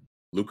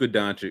 Luka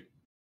Doncic,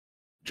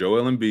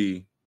 Joel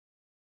Embiid.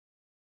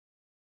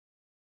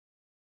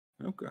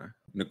 Okay,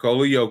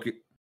 Nikola Jokic,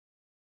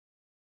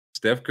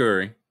 Steph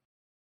Curry,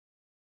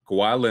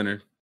 Kawhi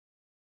Leonard,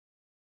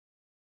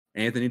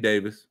 Anthony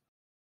Davis.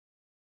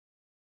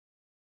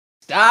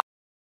 Stop.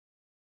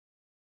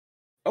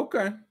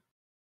 Okay.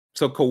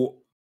 So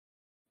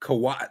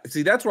Kawhi,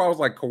 see, that's where I was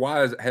like,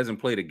 Kawhi hasn't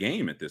played a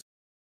game at this,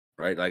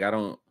 right? Like,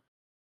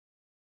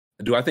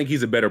 do I think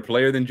he's a better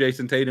player than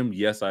Jason Tatum?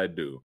 Yes, I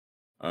do.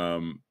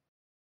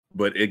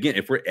 But again,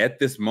 if we're at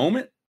this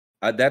moment,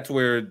 That's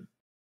where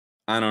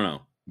I don't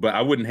know, but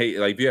I wouldn't hate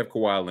like if you have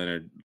Kawhi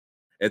Leonard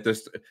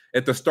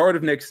at the start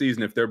of next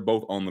season. If they're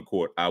both on the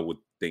court, I would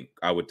think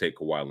I would take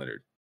Kawhi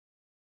Leonard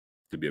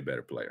to be a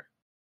better player.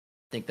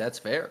 I think that's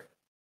fair.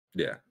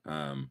 Yeah.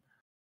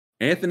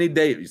 Anthony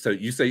Davis. So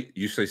you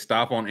say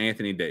stop on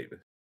Anthony Davis.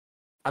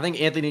 I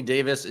think Anthony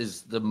Davis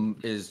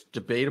is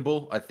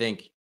debatable. I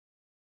think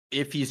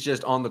if he's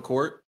just on the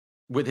court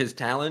with his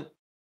talent,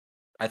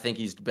 I think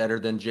he's better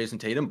than Jason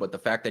Tatum. But the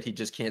fact that he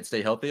just can't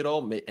stay healthy at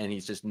all and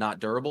he's just not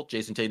durable,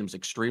 Jason Tatum's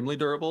extremely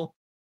durable.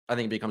 I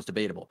think it becomes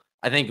debatable.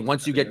 I think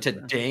once you get to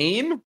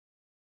Dame,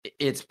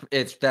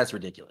 that's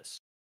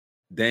ridiculous.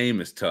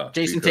 Dame is tough.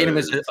 Jason Tatum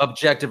is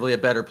objectively a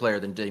better player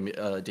than Damian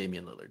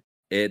Lillard.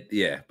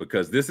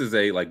 Because this is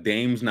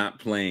Dame's not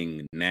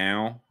playing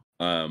now.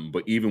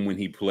 But even when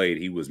he played,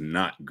 he was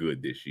not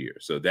good this year.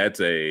 So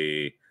that's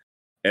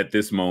at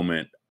this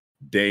moment,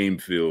 Dame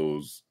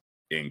feels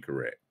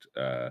incorrect.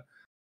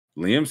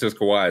 Liam says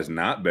Kawhi is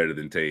not better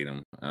than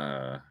Tatum.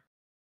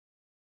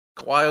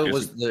 Kawhi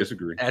was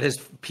disagree. At his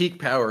peak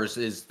powers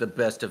is the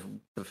best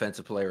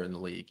defensive player in the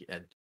league,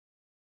 and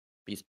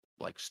he's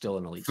still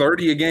in the league.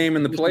 30 a game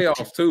in the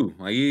playoffs too.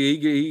 Like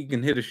he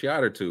can hit a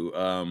shot or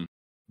two.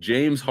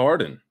 James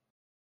Harden.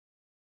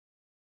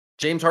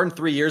 James Harden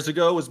 3 years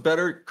ago was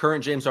better.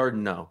 Current James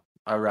Harden, no.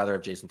 I'd rather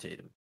have Jason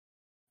Tatum.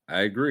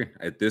 I agree.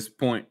 At this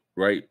point,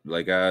 right?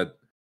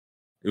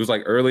 It was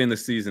early in the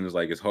season. It's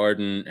is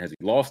Harden, has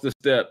he lost a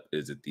step?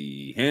 Is it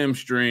the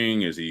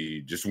hamstring? Is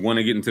he just want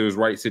to get into his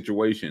right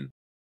situation?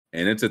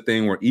 And it's a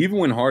thing where even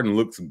when Harden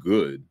looks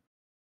good,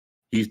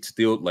 he's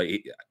still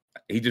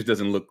he just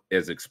doesn't look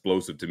as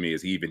explosive to me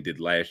as he even did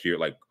last year.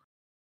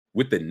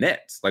 With the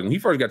Nets, when he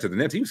first got to the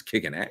Nets, he was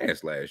kicking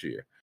ass last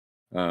year.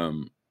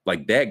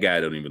 That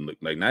guy don't even look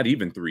not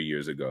even 3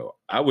 years ago.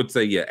 I would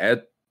say, yeah,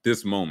 at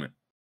this moment,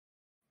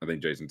 I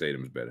think Jason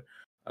Tatum is better.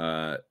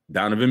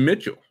 Donovan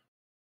Mitchell.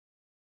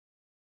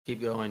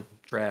 Keep going.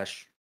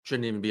 Trash.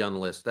 Shouldn't even be on the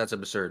list. That's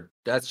absurd.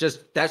 That's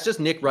just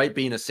Nick Wright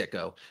being a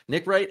sicko.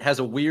 Nick Wright has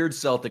a weird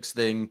Celtics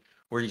thing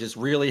where he just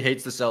really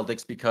hates the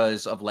Celtics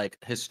because of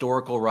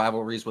historical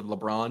rivalries with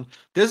LeBron.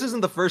 This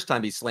isn't the first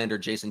time he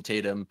slandered Jason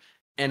Tatum.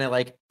 And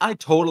I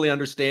totally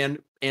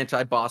understand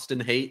anti-Boston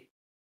hate.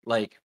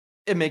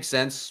 It makes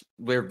sense.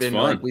 We've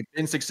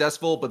been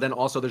successful, but then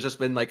also there's just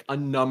been a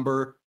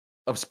number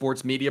of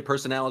sports media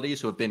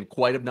personalities who have been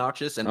quite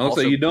obnoxious. And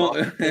also you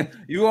don't,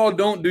 you all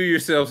don't do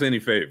yourselves any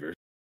favors.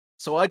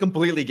 So I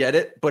completely get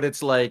it, but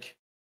it's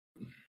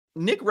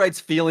Nick Wright's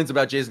feelings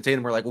about Jason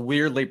Tatum were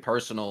weirdly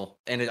personal,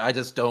 and I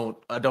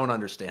don't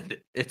understand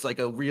it. It's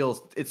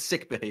it's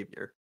sick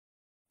behavior.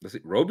 Let's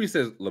see. Roby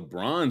says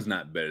LeBron's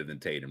not better than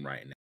Tatum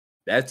right now.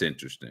 That's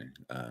interesting.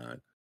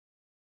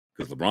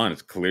 Because LeBron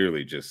is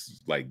clearly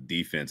just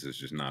defense is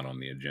just not on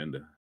the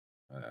agenda.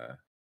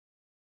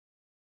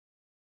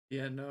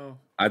 Yeah, no.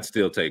 I'd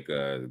still take.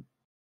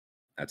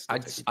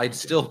 I'd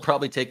still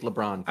probably take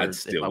LeBron. I'd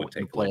still would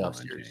take playoff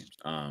series.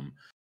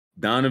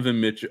 Donovan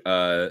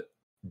Mitchell,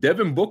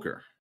 Devin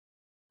Booker.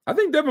 I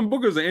think Devin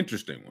Booker is an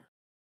interesting one.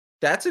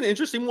 That's an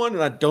interesting one,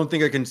 and I don't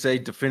think I can say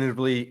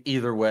definitively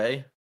either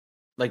way.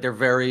 They're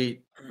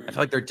very. I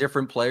feel they're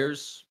different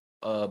players.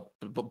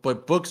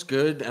 But Book's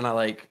good, and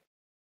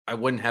I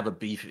wouldn't have a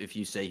beef if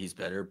you say he's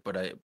better, but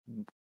I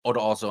would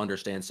also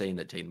understand saying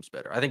that Tatum's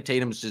better. I think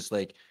Tatum's just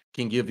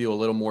can give you a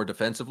little more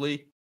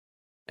defensively,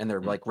 and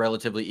they're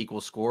relatively equal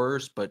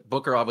scorers. But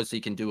Booker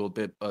obviously can do a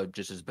bit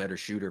just as better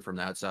shooter from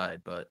the outside.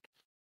 But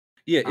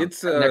yeah,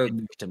 it's to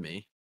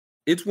me,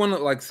 it's one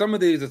of some of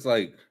these. It's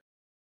like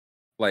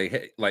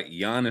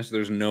Giannis.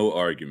 There's no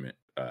argument.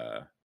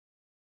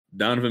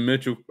 Donovan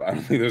Mitchell. I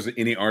don't think there's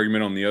any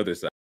argument on the other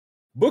side.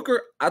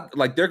 Booker,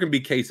 there can be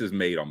cases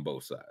made on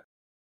both sides.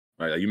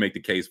 Right, you make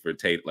the case for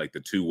Tate, the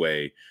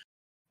two-way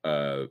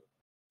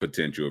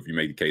potential. If you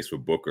make the case for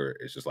Booker,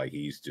 it's just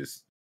he's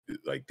just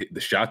the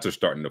shots are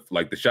starting to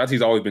the shots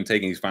he's always been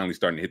taking. He's finally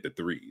starting to hit the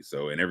threes.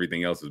 So and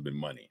everything else has been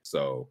money.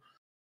 So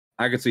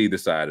I could see either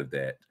side of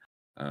that.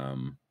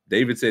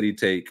 David said he'd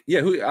take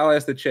I'll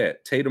ask the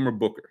chat, Tatum or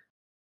Booker,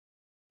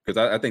 because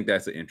I think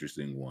that's an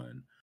interesting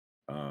one.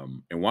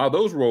 And while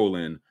those roll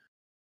in,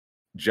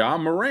 Ja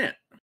Morant.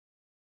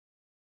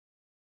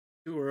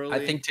 Too early.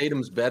 I think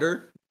Tatum's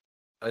better.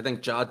 I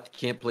think Ja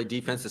can't play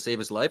defense to save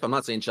his life. I'm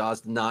not saying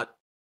Ja's not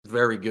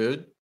very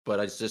good, but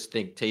I just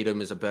think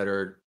Tatum is a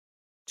better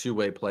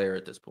two-way player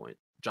at this point.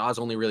 Ja's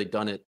only really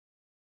done it.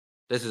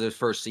 This is his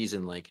first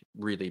season,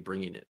 really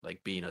bringing it,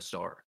 being a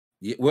star.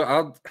 Yeah,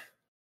 well,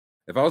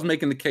 if I was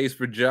making the case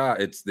for Ja,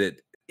 it's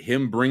that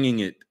him bringing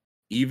it,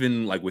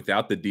 even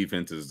without the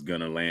defense, is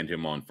gonna land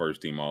him on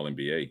first team All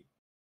NBA.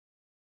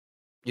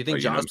 You think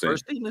Ja's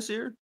first team this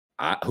year?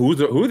 Who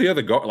are the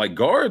other guards?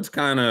 Guards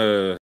kind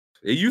of.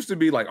 It used to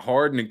be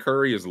Harden and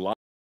Curry is locked.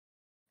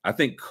 I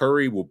think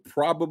Curry will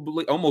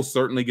probably almost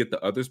certainly get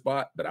the other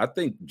spot, but I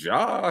think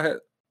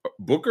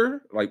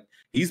Booker,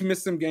 he's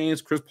missed some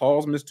games. Chris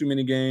Paul's missed too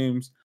many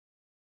games.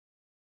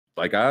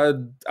 I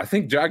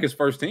think Ja gets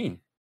first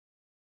team.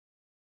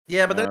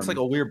 Yeah, but that's like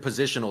a weird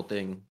positional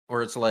thing,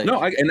 where it's like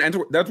No, and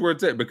that's where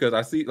it's at, because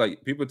I see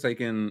like people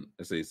taking.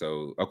 Let's see.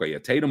 So okay, yeah,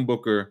 Tatum,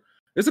 Booker.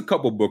 There's a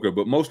couple Booker,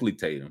 but mostly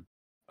Tatum.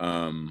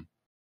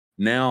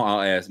 Now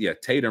I'll ask, yeah,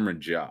 Tatum or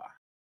Ja,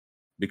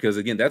 because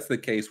again, that's the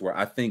case where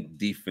I think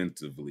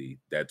defensively,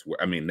 that's where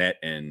that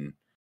and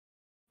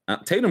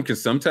Tatum can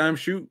sometimes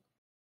shoot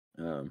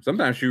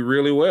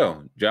really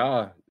well.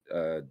 Ja,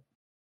 I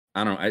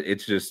don't know.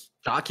 It's just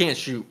Ja can't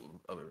shoot.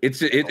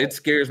 It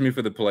scares me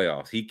for the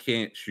playoffs. He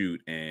can't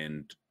shoot,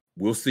 and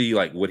we'll see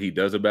like what he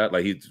does about.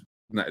 Like, he's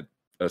not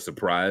a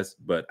surprise,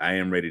 but I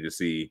am ready to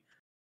see,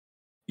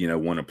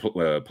 when a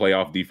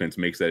playoff defense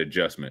makes that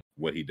adjustment,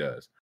 what he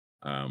does.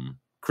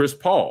 Chris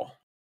Paul.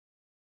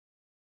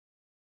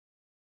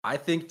 I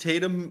think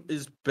Tatum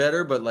is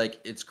better, but like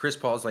it's Chris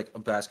Paul's like a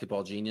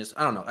basketball genius.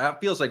 I don't know.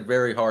 It feels like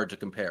very hard to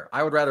compare.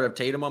 I would rather have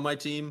Tatum on my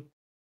team.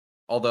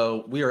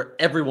 Although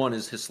everyone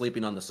is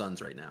sleeping on the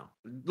Suns right now.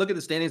 Look at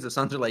the standings. The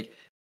Suns are like,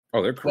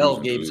 they're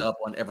 12 games up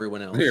on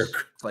everyone else.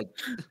 It's like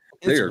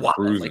they are wild.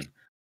 cruising, like,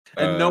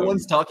 and no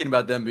one's talking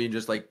about them being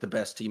just like the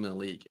best team in the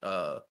league.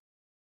 I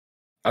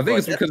think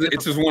it's because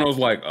it's just one of those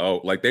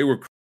like they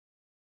were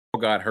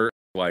got hurt.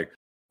 Like,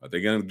 are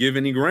they going to give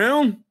any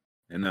ground?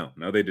 And no,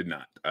 they did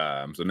not.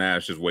 So now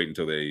it's just wait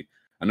until they.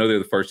 I know they're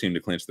the first team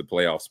to clinch the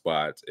playoff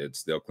spots.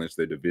 They'll clinch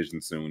their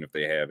division soon if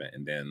they haven't,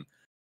 and then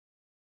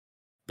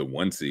the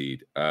 1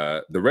 seed.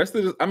 The rest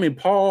of this,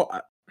 Paul,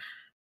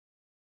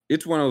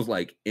 it's one of those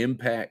like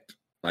impact.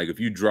 Like, if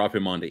you drop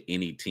him onto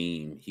any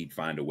team, he'd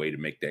find a way to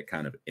make that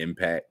kind of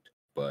impact.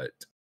 But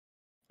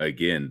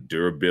again,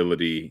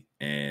 durability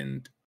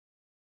and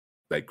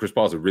like Chris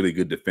Paul's a really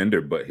good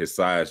defender, but his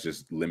size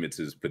just limits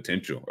his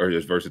potential or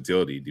his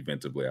versatility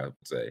defensively, I would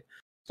say.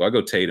 So I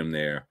go Tatum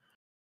there.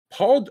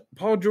 Paul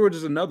George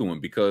is another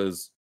one,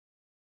 because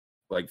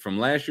like from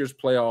last year's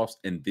playoffs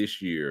and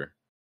this year,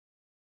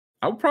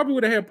 I probably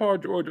would have had Paul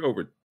George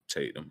over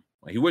Tatum.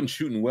 Like, he wasn't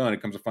shooting well, and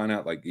it comes to find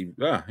out like he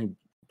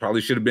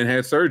probably should have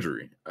had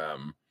surgery.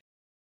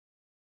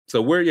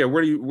 So where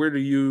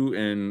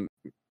do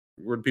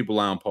people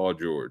lie on Paul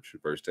George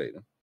versus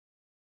Tatum?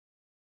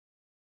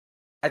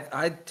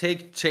 I'd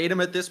take Tatum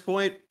at this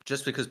point,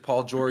 just because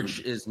Paul George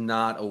is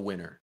not a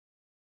winner.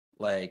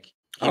 Like,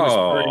 he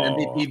was in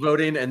MVP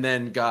voting and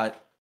then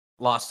got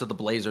lost to the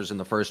Blazers in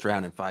the first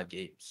round in 5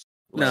 games.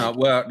 Like,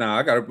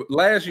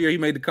 last year he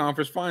made the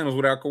conference finals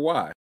without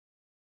Kawhi.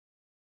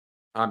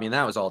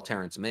 That was all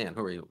Terrence Mann.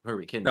 Who are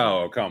we kidding?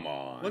 Oh, come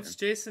on. What's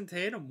Jason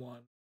Tatum won?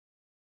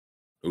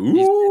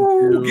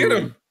 Ooh, get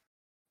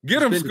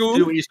him, Scoop.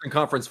 2 Eastern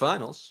Conference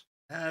Finals.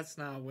 That's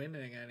not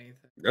winning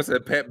anything. That's a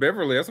Pat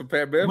Beverly. That's a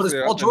Pat Beverly. What is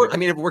Paul George?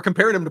 If we're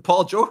comparing him to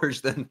Paul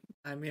George, then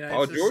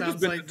Paul George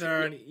sounds like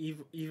they're an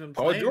even.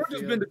 Paul George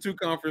has been to 2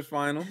 conference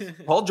finals.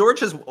 Paul George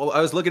has. I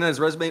was looking at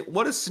his resume.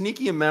 What a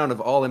sneaky amount of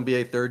All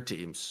NBA third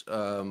teams.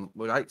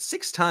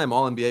 6-time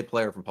All NBA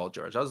player from Paul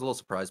George. I was a little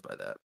surprised by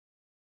that.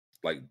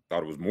 Like,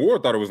 thought it was more.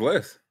 Thought it was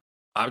less.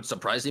 I was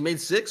surprised he made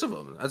 6 of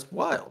them. That's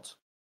wild.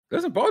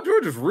 Listen, Paul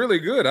George is really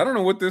good. I don't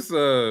know what this.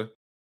 I'm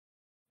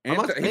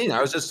not saying.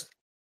 I was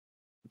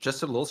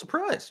just a little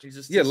surprised.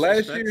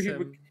 Last year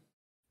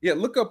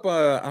look up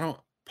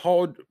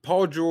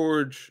Paul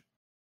George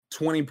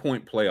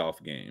 20-point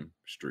playoff game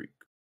streak.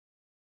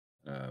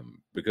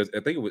 Because I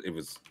think it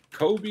was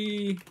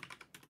Kobe,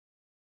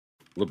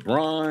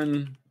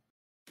 LeBron.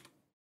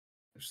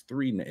 There's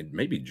 3,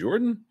 maybe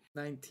Jordan.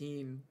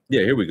 19.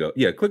 Yeah, here we go.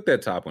 Yeah, click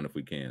that top one if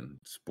we can.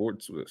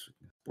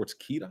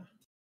 Sportskeeda.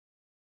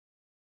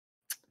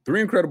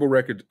 3 incredible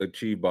records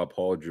achieved by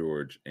Paul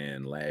George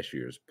in last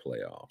year's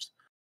playoffs.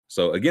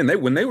 So again,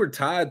 when they were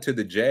tied to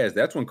the Jazz,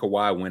 that's when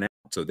Kawhi went out.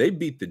 So they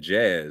beat the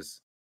Jazz,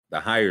 the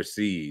higher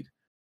seed,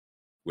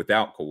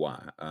 without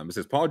Kawhi. It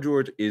says Paul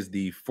George is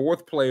the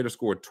 4th player to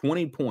score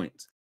 20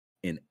 points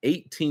in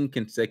 18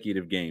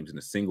 consecutive games in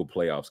a single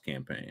playoffs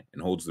campaign,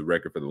 and holds the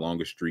record for the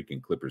longest streak in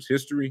Clippers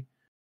history.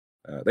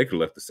 They could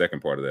have left the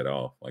second part of that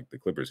off, like the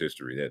Clippers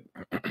history.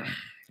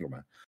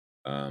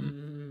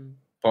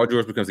 Paul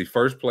George becomes the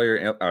first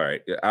player. All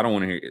right, I don't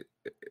want to hear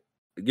it.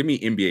 Give me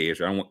NBA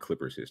history. I don't want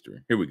Clippers history.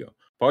 Here we go.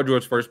 Paul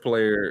George, first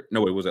player.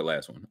 No, it was that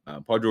last one.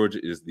 Paul George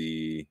is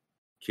the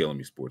killing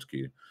me sports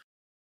key.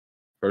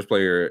 First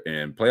player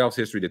in playoffs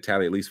history to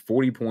tally at least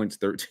 40 points,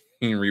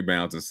 13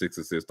 rebounds, and 6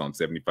 assists on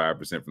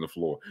 75% from the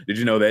floor. Did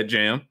you know that,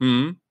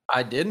 Jam?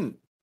 I didn't.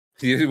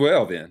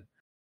 Well, then.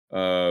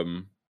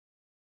 So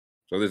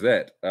there's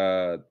that.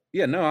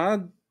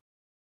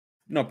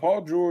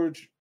 Paul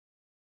George.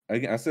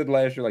 I said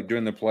last year, like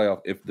during the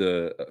playoff, if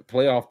the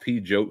playoff P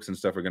jokes and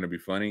stuff are going to be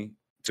funny,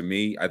 to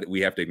me,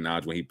 we have to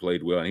acknowledge when he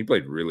played well, and he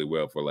played really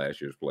well for last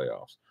year's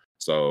playoffs.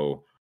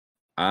 So,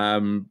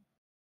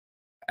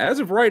 as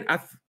of right,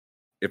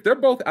 if they're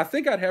both, I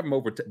think I'd have them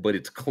over, but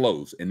it's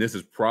close, and this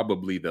is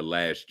probably the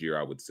last year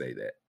I would say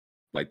that.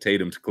 Like,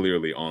 Tatum's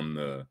clearly on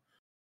the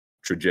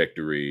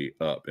trajectory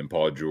up, and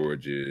Paul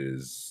George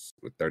is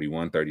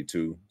 31,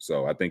 32.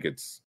 So I think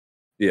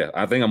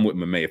I think I'm with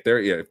May. If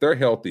they're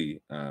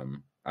healthy,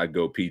 I'd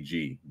go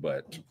PG,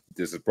 but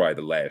this is probably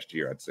the last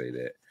year I'd say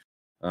that.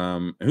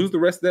 Who's the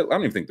rest of that? I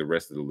don't even think the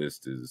rest of the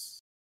list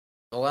is.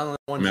 The only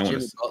one is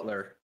Jimmy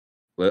Butler.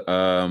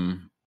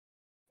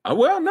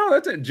 Well, no,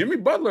 that's it. Jimmy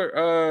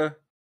Butler.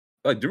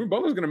 Jimmy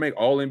Butler's gonna make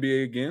All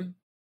NBA again.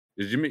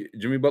 Is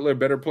Jimmy Butler a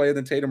better player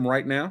than Tatum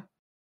right now?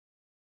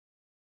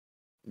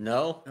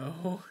 No.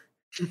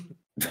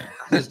 I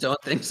just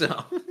don't think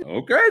so.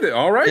 Okay, then.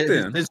 All right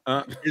then.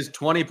 His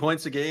 20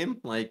 points a game,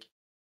 like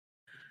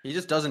he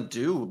just doesn't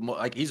do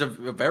like he's a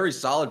very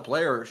solid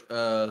player.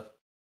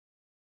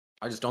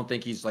 I just don't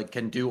think he's like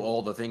can do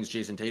all the things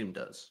Jason Tatum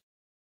does.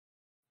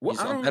 Well,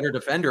 he's a better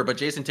defender, but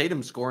Jason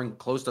Tatum's scoring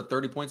close to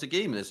 30 points a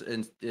game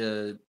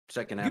in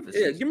second half.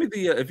 Give me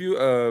the if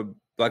you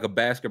like a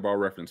basketball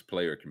reference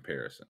player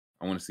comparison.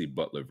 I want to see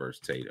Butler versus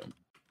Tatum,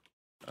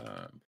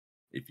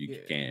 if you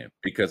can,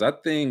 because I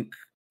think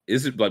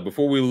is it like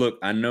before we look.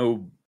 I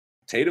know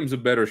Tatum's a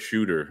better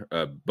shooter.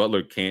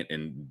 Butler can't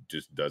and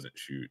just doesn't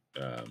shoot.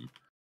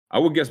 I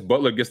would guess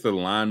Butler gets to the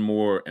line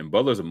more, and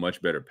Butler's a much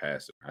better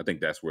passer. I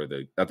think that's where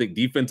I think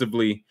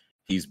defensively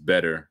he's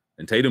better.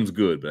 And Tatum's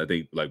good, but I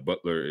think like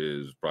Butler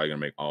is probably gonna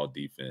make all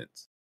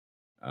defense.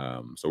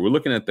 So we're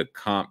looking at the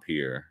comp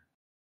here.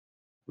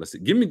 Let's see.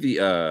 Give me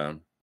the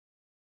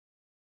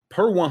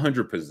per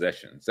 100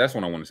 possessions. That's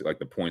what I want to see, like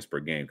the points per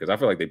game, because I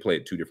feel like they play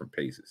at two different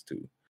paces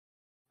too.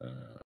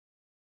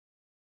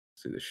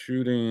 See the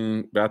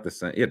shooting about the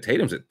same. Yeah,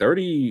 Tatum's at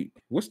 30.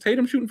 What's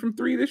Tatum shooting from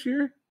 3 this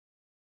year?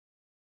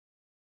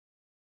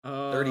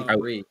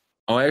 33.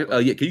 Yeah.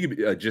 Can you give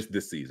me just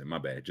this season? My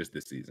bad. Just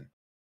this season.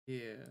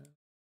 Yeah.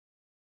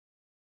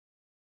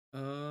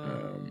 Here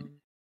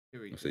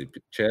we go. Let's see.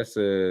 Chad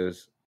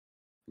says,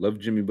 "Love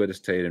Jimmy, but it's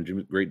Tatum.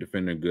 Jimmy, great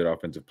defender, good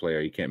offensive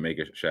player. He can't make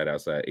a shot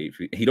outside 8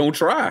 feet. He don't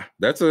try.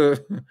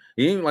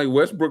 He ain't like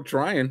Westbrook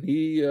trying.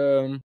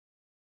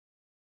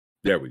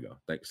 There we go.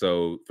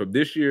 So for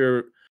this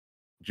year,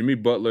 Jimmy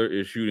Butler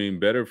is shooting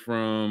better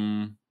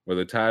from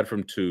they're tied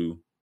from 2.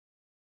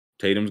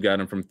 Tatum's got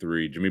him from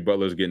 3. Jimmy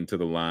Butler's getting to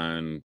the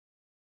line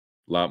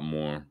a lot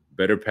more.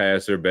 Better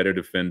passer, better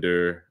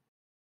defender.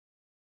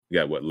 You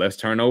got what? Less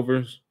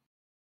turnovers,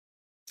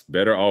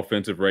 better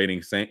offensive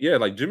rating.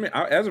 Like Jimmy.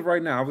 As of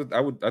right now,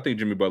 I think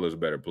Jimmy Butler's a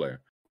better player.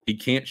 He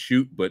can't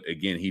shoot, but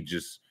again, he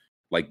just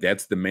like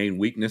that's the main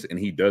weakness, and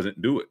he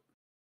doesn't do it.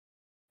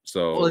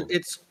 So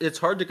it's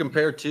hard to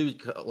compare to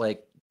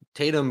like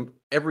Tatum.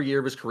 Every year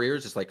of his career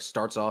just like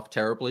starts off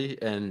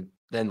terribly and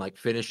then like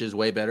finishes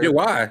way better. Yeah,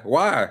 why?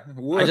 I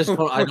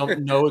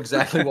don't know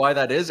exactly why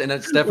that is, and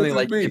it's definitely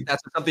like if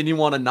that's something you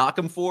want to knock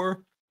him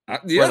for.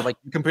 Yeah, but, like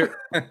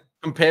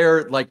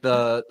compare like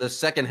the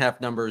second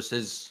half numbers.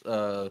 He's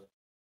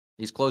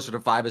closer to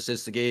 5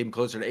 assists a game,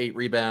 closer to 8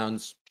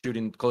 rebounds,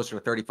 shooting closer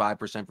to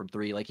 35% from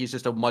 3. Like he's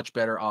just a much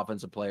better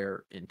offensive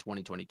player in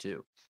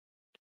 2022.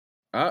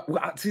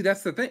 See,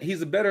 that's the thing.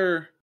 He's a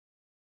better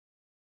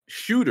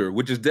shooter,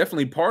 which is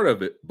definitely part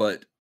of it.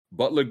 But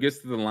Butler gets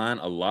to the line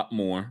a lot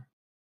more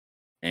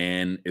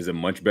and is a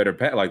much better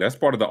pass. Like that's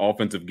part of the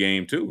offensive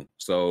game too.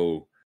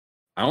 So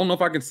I don't know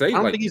if I can say.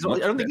 I don't think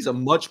he's a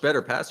much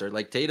better passer.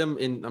 Like Tatum,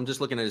 I'm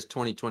just looking at his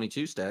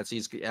 2022 stats.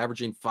 He's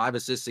averaging 5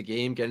 assists a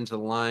game, getting to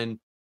the line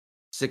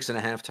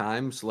 6.5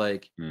 times.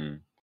 Like, and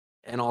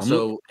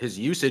also his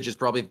usage is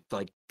probably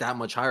like that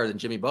much higher than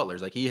Jimmy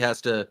Butler's. Like he's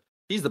the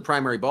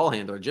primary ball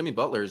handler. Jimmy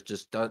Butler is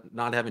just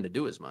not having to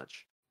do as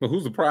much. Well,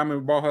 who's the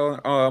primary ball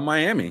handler?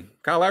 Miami.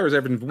 Kyle Lowry's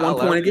averaging 1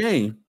 point a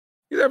game.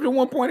 He's averaging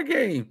 1 point a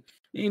game.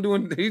 He ain't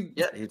doing.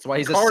 It's why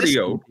he's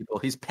cardio. People.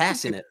 He's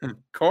passing it.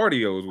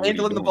 Cardio is what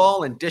handling the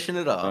ball and dishing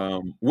it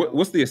up.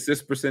 What's the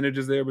assist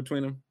percentages there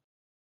between them?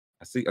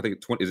 I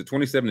think 20. Is it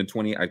 27 and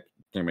 20? I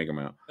can't make them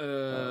out.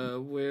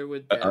 Where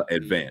would that be?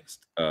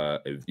 Advanced? There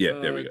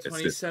we go.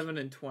 27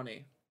 and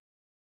 20.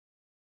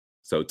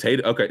 So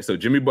Tatum. Okay, so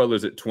Jimmy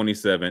Butler's at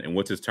 27, and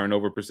what's his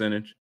turnover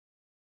percentage?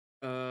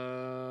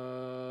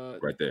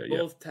 Right there.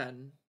 Both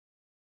 10.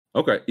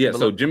 Okay, yeah.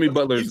 So Jimmy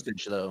Butler's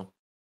usage though.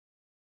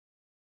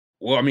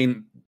 Well, I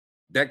mean,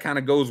 that kind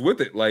of goes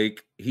with it.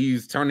 Like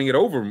he's turning it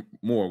over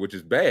more, which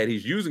is bad.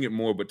 He's using it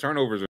more, but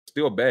turnovers are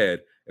still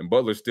bad, and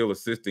Butler's still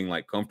assisting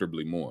like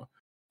comfortably more.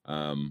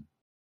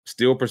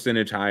 Steal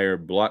percentage higher,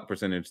 block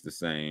percentage the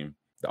same.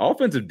 The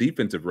offensive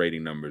defensive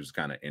rating numbers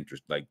kind of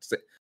interesting. Like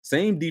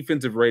same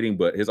defensive rating,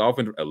 but his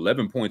offense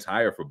 11 points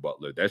higher for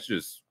Butler. That's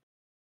just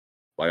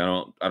like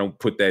I don't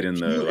put that in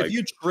the. If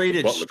you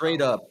traded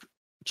straight up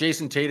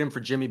Jason Tatum for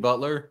Jimmy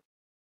Butler,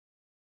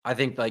 I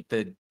think like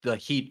the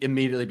Heat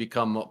immediately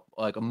become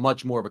like a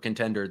much more of a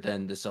contender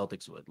than the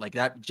Celtics would. Like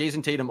that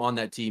Jason Tatum on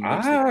that team.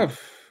 I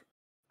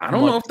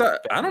don't know if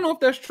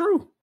that's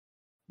true,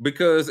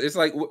 because it's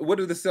like what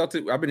do the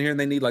Celtics? I've been hearing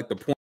they need like the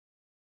point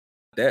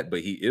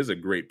but he is a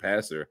great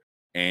passer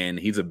and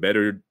he's a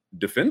better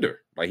defender.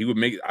 Like he would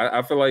make.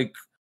 I feel like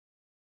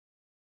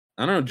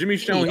I don't know.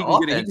 Jimmy's shown he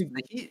can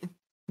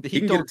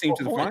get a team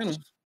to the finals.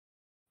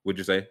 What'd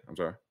you say? I'm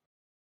sorry.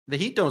 The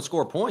Heat don't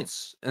score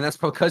points, and that's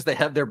because they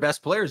have their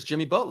best players,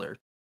 Jimmy Butler.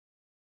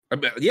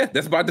 Yeah,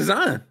 that's by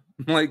design.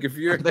 Like if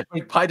you're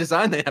by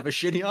design, they have a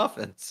shitty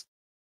offense.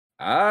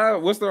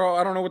 What's their?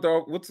 I don't know what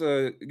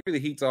their. Give me the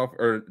Heat's off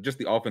or just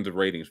the offensive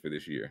ratings for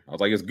this year. I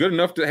was like, it's good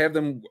enough to have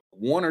them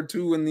 1 or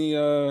 2 in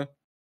the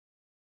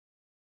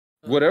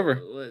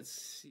whatever.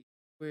 Let's see.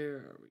 Where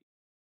are we?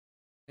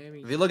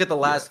 If you look at the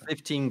last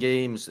 15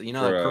 games, you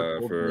know,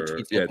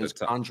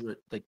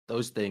 like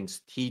those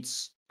things,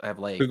 Heats have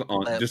like click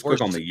on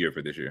the year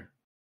for this year.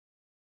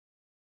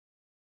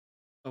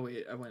 Oh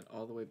wait, I went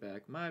all the way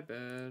back. My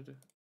bad.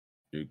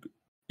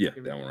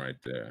 That one right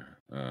there.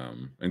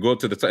 And go up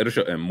to the title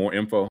show and more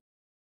info.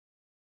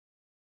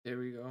 There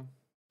we go.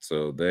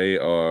 So they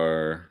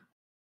are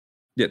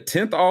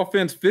 10th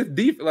offense, 5th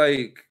defense.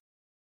 Like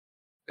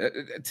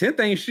 10th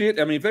ain't shit.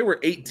 I mean, if they were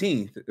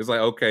 18th, it's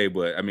like okay,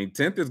 but I mean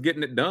 10th is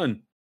getting it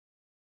done.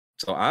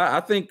 So I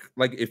think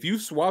like if you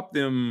swap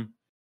them,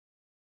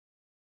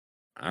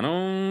 I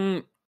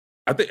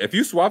think if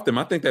you swap them,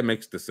 I think that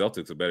makes the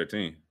Celtics a better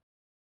team.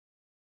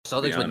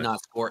 Celtics would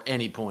not score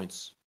any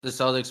points. The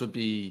Celtics would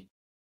be.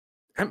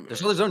 The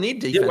Celtics don't need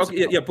defense.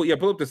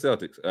 Pull up the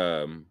Celtics.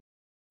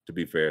 To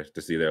be fair,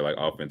 to see their like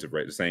offensive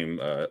rate, the same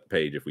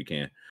page if we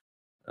can.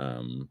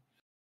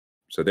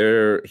 So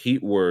their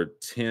Heat were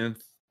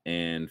 10th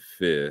and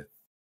 5th.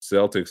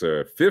 Celtics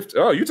are 5th.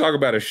 Oh, you talk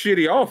about a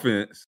shitty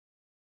offense.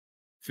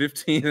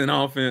 15th in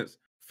offense,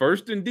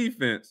 1st in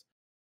defense.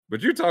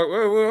 But you talk,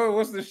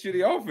 what's the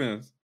shitty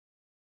offense?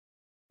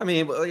 I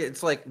mean,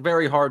 it's like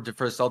very hard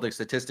for Celtic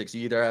statistics.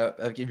 You either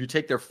if you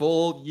take their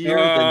full year,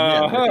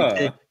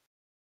 then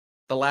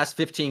the last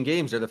 15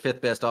 games are the 5th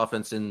best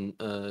offense in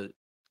the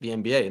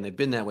NBA, and they've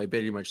been that way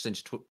pretty much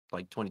since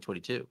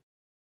 2022.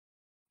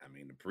 I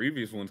mean, the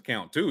previous ones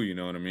count too. You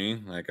know what I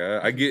mean? Like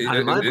I get not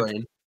in my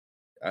brain.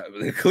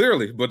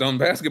 Clearly, but on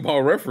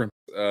Basketball Reference,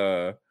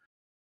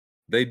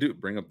 they do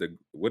bring up the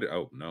what?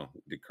 Oh no,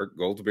 did Kirk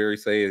Goldsberry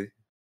say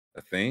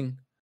a thing?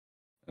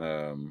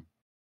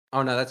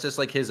 Oh no, that's just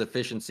like his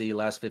efficiency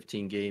last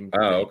 15 games.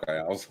 Oh, okay.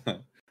 I was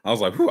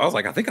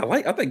like, I think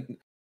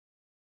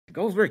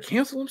Goldsberry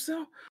canceled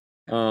himself.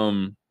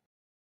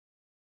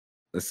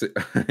 Let's see.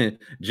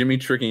 Jimmy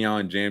tricking y'all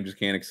and Jam just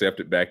can't accept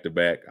it back to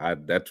back.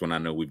 That's when I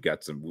know we've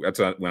got some. That's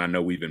when I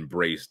know we've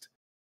embraced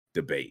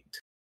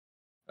debate.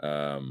 We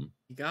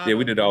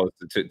did all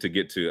to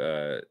get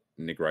to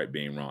Nick Wright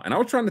being wrong, and I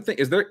was trying to think: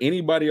 is there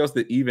anybody else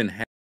that even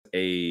has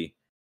a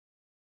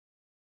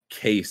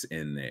case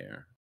in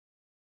there?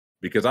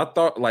 Because I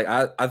thought, like,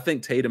 I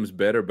think Tatum's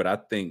better, but I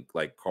think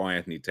like Karl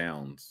Anthony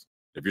Towns.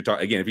 If you're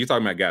talking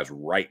about guys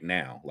right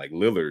now, like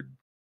Lillard,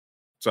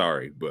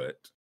 sorry, but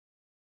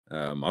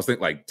I was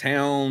thinking like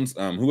Towns.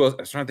 Who else?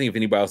 I was trying to think if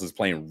anybody else is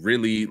playing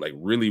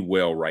really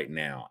well right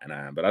now,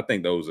 but I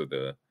think those are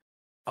the.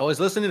 I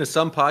was listening to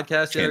some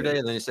podcast the other day,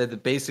 and then he said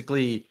that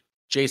basically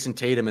Jason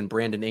Tatum and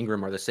Brandon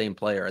Ingram are the same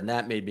player, and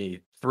that made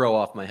me throw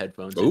off my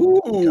headphones.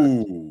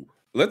 Ooh,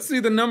 let's see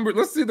the number.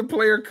 Let's see the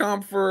player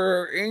comp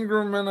for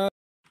Ingram, and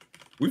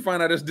we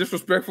find out it's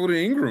disrespectful to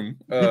Ingram.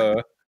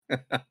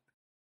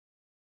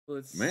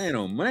 Man,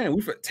 oh man,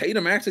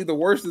 Tatum actually the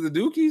worst of the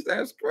Dookies.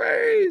 That's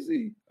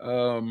crazy.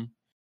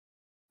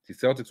 See,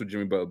 Celtics with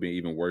Jimmy Butler being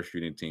even worse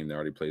shooting team that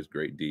already plays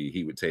great D.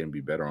 He would Tatum be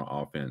better on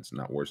offense,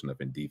 not worse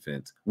enough in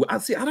defense. Well, I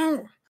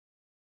don't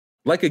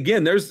like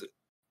again. There's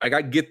like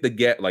I get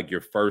the like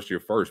you're first,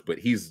 but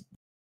he's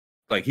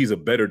a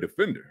better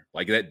defender.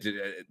 Like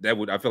that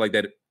would I feel like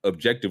that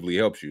objectively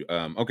helps you.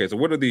 Okay, so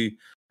what are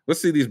let's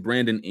see these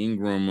Brandon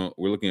Ingram.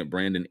 We're looking at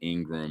Brandon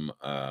Ingram,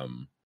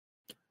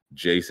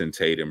 Jason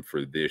Tatum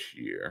for this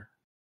year,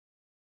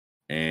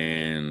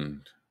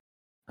 and.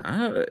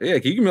 Can you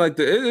give me like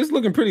it's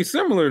looking pretty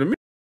similar to me.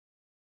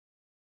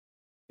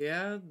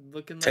 Yeah,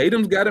 looking.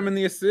 Tatum's got him in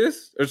the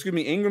assists, or excuse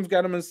me, Ingram's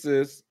got him in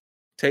assists.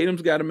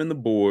 Tatum's got him in the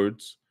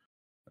boards.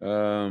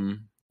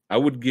 I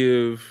would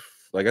give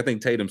I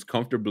think Tatum's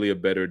comfortably a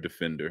better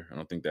defender. I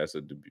don't think that's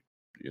a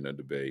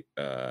debate.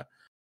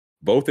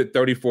 Both at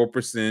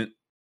 34%.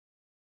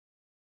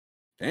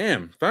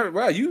 Damn!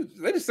 Wow,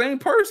 they're the same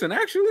person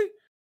actually.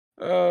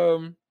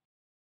 Some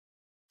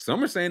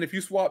are saying if you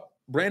swap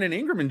Brandon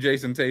Ingram and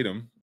Jason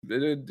Tatum,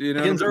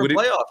 Higgins are a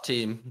playoff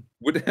team.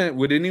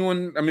 Would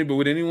anyone? I mean, but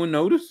would anyone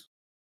notice?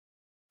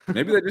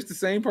 Maybe they're just the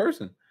same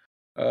person.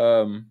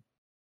 Tatum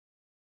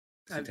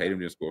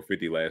didn't score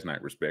 50 last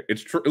night. Respect.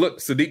 It's true. Look,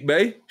 Sadiq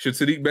Bey. Should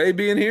Sadiq Bey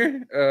be in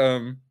here?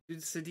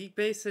 Dude, Sadiq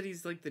Bey said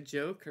he's like the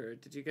Joker.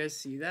 Did you guys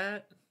see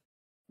that?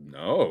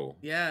 No.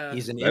 Yeah.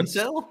 He's an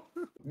incel?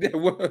 Yeah.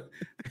 Well,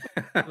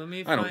 Let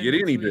me. I don't get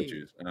any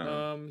bitches.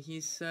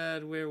 He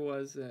said, where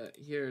was it?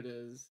 Here it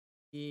is.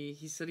 He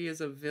said he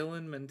has a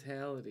villain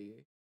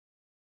mentality.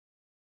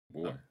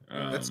 Boy,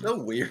 that's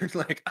so weird.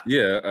 Like,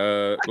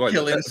 I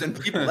kill innocent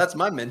people. That's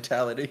my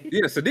mentality.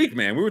 Yeah, Sadiq,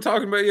 man. We were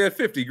talking about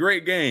 50,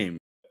 great game.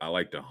 I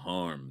like to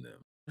harm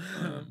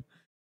them.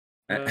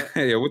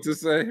 Yeah, what's it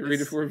say?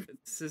 Read it for me. It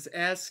says,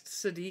 ask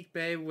Sadiq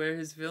Bey where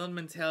his villain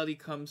mentality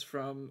comes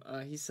from.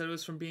 He said it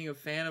was from being a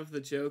fan of the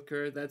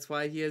Joker. That's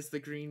why he has the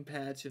green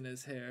patch in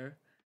his hair.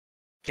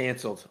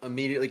 Canceled.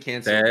 Immediately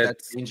canceled.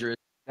 That's dangerous.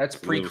 That's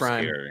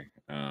pre-crime.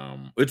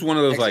 It's one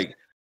of those like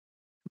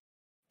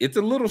it's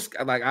a little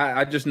like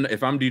I just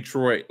if I'm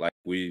Detroit, like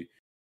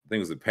think it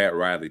was the Pat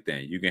Riley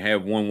thing. You can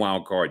have one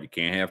wild card, you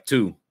can't have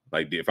two.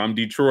 Like if I'm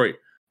Detroit,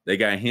 they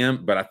got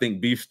him, but I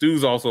think Beef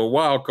Stew's also a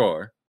wild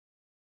card.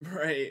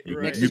 Right, You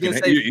right. can- you can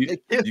have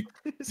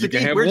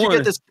where'd you one.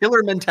 get this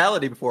killer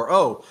mentality before?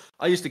 Oh,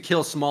 I used to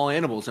kill small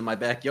animals in my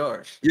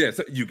backyard. Yeah,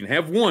 so you can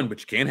have one,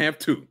 but you can't have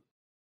two.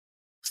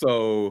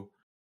 So,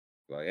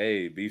 like,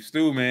 hey, Beef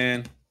Stew,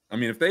 man. I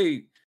mean,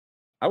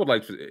 I would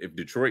like if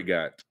Detroit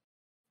got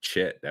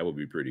Chet, that would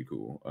be pretty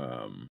cool.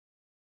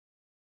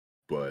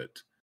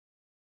 But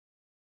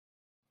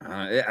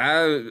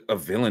a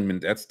villain,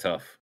 that's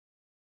tough.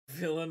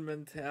 Villain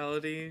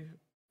mentality.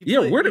 Yeah,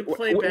 what a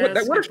strange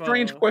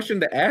basketball. question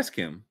to ask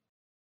him.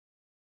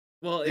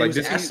 Well, it Like, was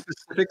does he- Asked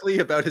specifically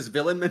about his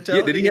villain Yeah,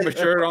 mentality. did he have a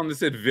shirt on that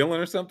said villain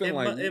or something?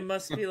 it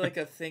must be like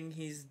a thing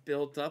he's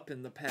built up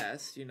in the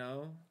past, you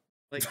know?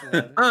 Like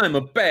I'm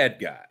a bad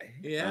guy.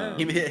 Yeah.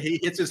 He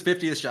hits his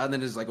 50th shot, and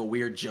then there's like a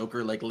weird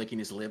Joker like licking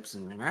his lips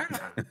and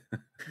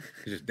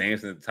He's just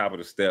dancing at the top of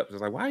the steps.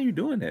 It's like, why are you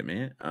doing that,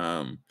 man?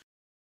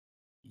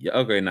 Yeah,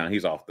 okay, now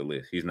he's off the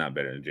list. He's not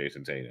better than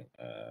Jason Tatum.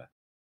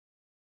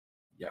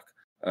 Yuck.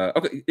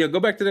 Okay, yeah, go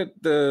back to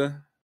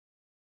the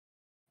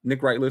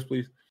Nick Wright list,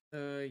 please.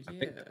 Yeah.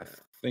 I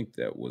think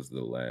that was the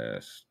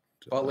last.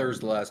 Butler's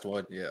the last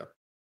one. Yeah.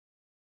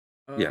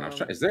 Yeah, and I was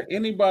trying. Is there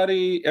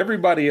anybody?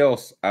 Everybody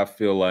else, I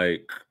feel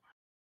like,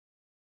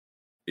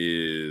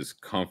 is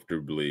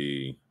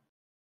comfortably.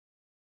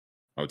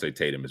 I would say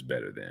Tatum is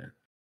better than.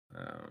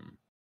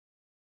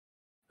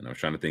 And I was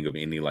trying to think of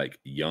any like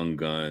young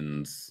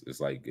guns. It's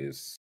like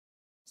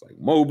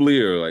Mobley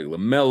or like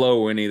LaMelo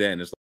or any of that,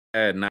 and it's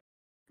like not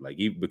like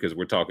even because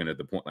we're talking at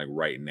the point like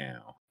right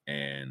now,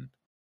 and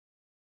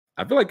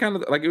I feel like kind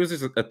of like it was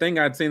just a thing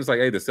I'd seen. It's like,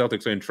 hey, the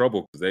Celtics are in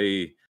trouble because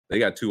they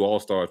got two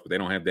All-Stars, but they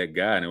don't have that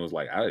guy. And it was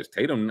like, I just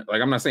Tatum.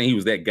 Like, I'm not saying he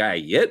was that guy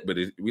yet, but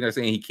we're not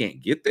saying he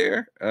can't get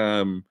there.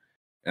 And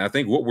I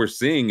think what we're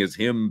seeing is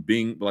him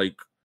being like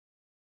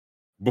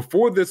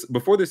before this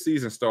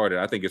season started.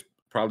 I think it's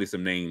probably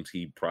some names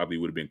he probably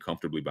would have been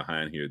comfortably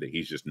behind here that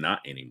he's just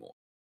not anymore.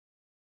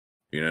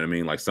 You know what I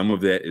mean? Like some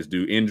of that is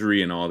due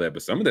injury and all that,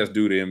 but some of that's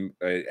due to him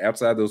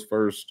outside those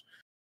first.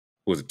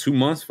 Was it 2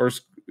 months?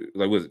 First,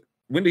 like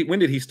when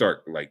did he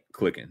start like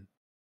clicking?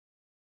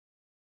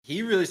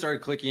 He really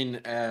started clicking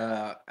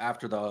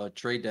after the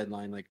trade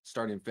deadline, like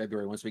starting in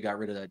February, once we got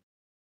rid of that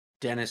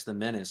Dennis the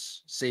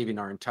Menace, saving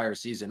our entire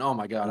season. Oh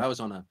my God, I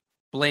was on a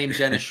blame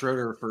Dennis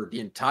Schroeder for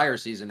the entire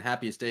season.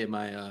 Happiest day of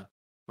my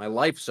my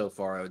life so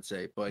far, I would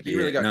say. But he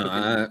really got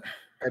clicking in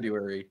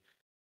February.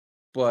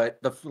 But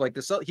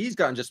he's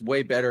gotten just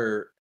way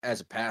better as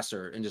a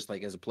passer and just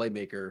like as a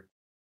playmaker.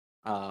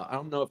 I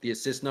don't know if the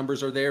assist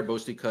numbers are there,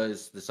 mostly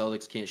because the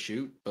Celtics can't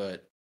shoot,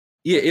 but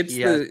yeah, he's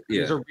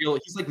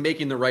like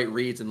making the right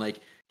reads and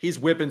like he's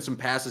whipping some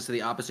passes to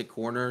the opposite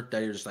corner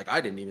that you're just like,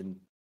 I didn't even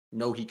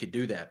know he could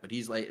do that. But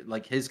he's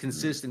like his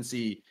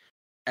consistency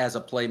as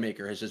a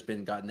playmaker has just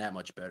been gotten that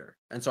much better.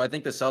 And so I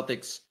think the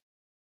Celtics,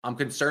 I'm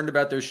concerned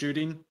about their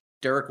shooting.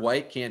 Derek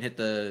White can't hit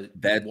the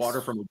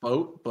water from a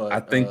boat, but I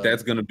think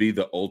that's going to be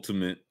the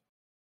ultimate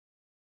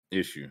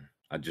issue.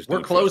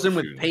 We're closing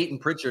with Peyton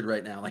Pritchard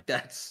right now. Like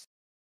that's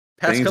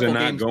past things couple are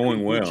not games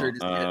going well.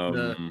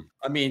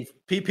 I mean,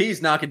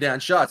 PP's knocking down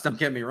shots. Don't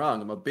get me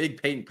wrong. I'm a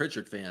big Peyton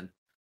Pritchard fan,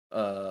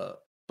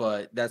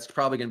 but that's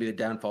probably going to be the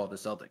downfall of the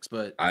Celtics.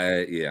 But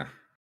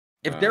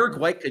if Derek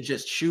White could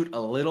just shoot a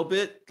little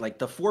bit, like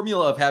the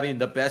formula of having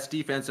the best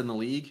defense in the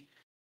league,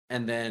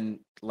 and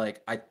then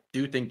like I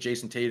do think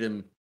Jason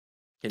Tatum.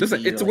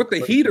 It's what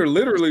the Heat are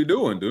literally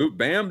doing, dude.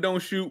 Bam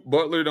don't shoot.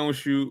 Butler don't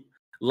shoot.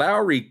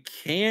 Lowry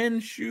can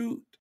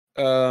shoot.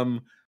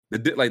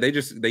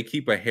 They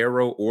keep a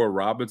Harrow or a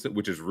Robinson,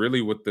 which is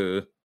really what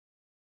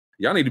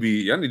y'all need to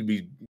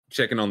be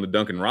checking on the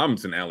Duncan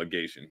Robinson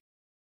allegation.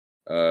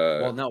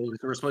 Well, no,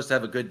 we're supposed to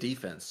have a good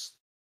defense.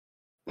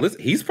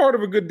 Listen, he's part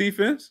of a good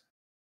defense.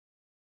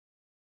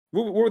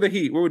 What were the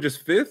Heat? We were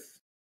just fifth,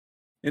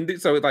 and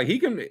so like he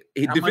can.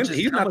 He's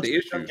not the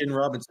issue. Duncan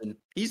Robinson,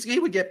 he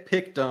would get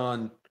picked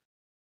on.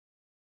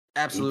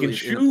 Absolutely,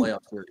 he can in a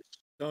playoff series.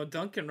 No,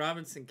 Duncan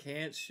Robinson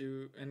can't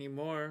shoot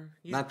anymore.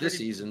 Not this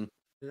season.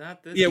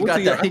 Not this. Yeah,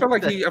 season.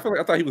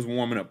 I thought he was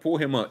warming up. Pull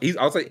him up.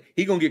 I'll say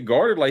he's gonna get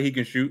guarded like he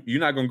can shoot. You're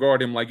not gonna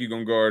guard him like you're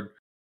gonna guard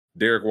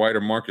Derek White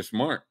or Marcus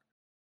Smart.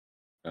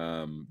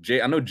 I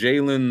know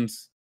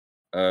Jalen's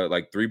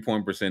like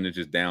 3-point percentage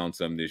is down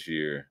some this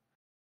year.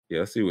 Yeah,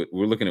 let's see what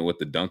we're looking at. What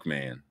the Dunk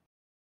Man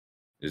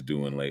is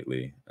doing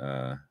lately.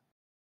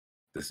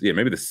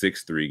 Maybe the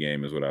 6-3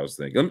 game is what I was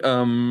thinking.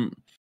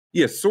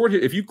 Yeah, sort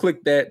of. If you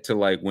click that to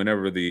like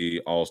whenever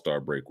the All-Star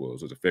break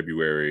was it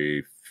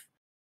February?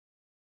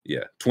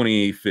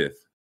 25th.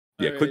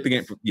 Yeah, click the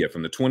game. From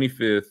the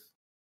 25th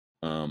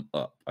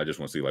up. I just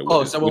want to see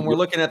like. So when we're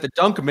looking at the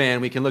Dunk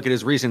Man, we can look at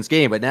his recent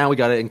game, but now we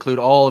got to include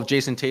all of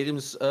Jason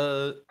Tatum's.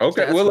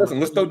 Okay, well listen,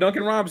 let's throw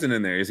Duncan Robinson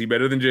in there. Is he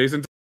better than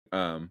Jason?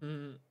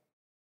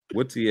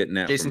 What's he at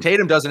now? Jason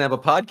Tatum doesn't have a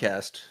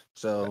podcast,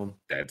 so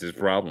that's his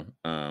problem.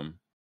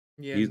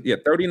 Yeah. He's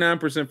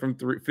 39% from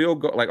three.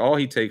 Field goal, like all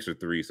he takes are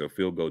three, so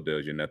field goal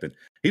does you nothing.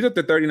 He's up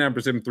to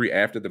 39% from three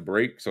after the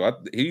break, so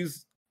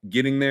he's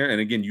getting there. And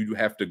again, you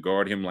have to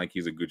guard him like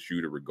he's a good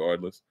shooter,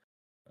 regardless.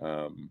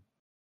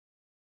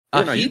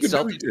 Heat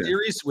Celtics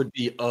series would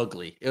be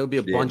ugly. It would be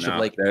a bunch of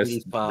like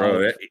 85,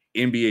 bro, that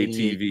NBA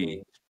 88 TV.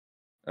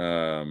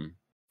 games.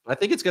 I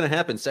think it's going to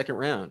happen second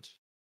round.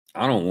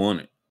 I don't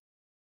want it.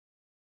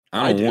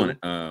 I don't want it.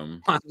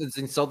 I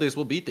think Celtics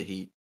will beat the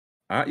Heat.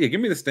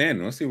 Give me the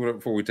standing. Let's see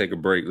before we take a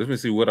break. Let me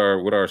see what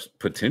our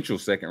potential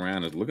second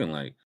round is looking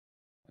like.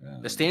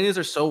 The standings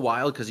are so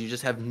wild because you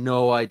just have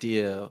no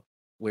idea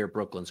where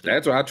Brooklyn's going.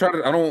 That's why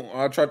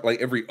I tried like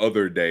every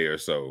other day or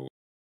so.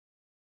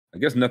 I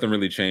guess nothing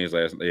really changed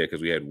last day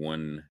because we had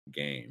one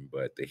game.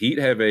 But the Heat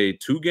have a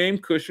 2-game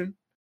cushion.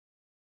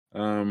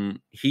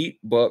 Heat,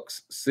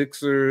 Bucks,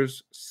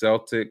 Sixers,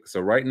 Celtics. So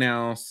right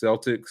now,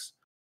 Celtics,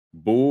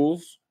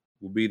 Bulls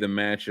will be the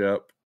matchup.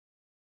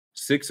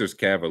 Sixers,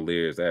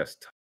 Cavaliers. That's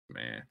tough,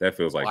 man. That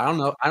feels like I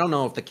don't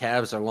know if the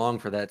Cavs are long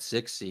for that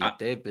 6 seed.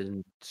 They've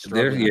been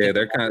struggling.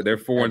 They're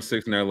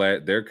 4-6 in their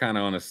last. They're kind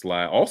of on a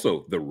slide.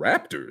 Also, the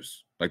Raptors.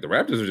 Like the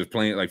Raptors are just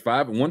playing like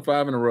 5 in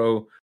a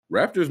row.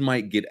 Raptors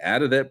might get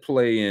out of that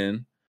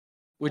play-in,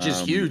 which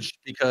is huge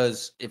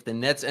because if the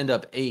Nets end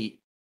up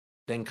 8,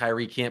 then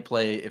Kyrie can't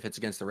play if it's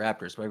against the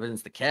Raptors. But if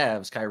it's the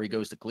Cavs, Kyrie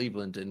goes to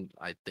Cleveland, and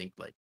I think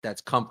like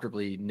that's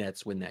comfortably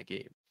Nets win that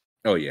game.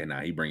 Oh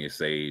yeah, he bring his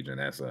Sage, and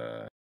that's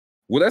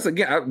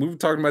again we were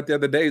talking about the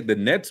other day. The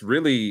Nets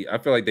really, I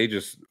feel like they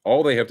just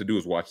all they have to do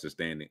is watch the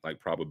standing like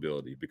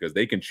probability because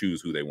they can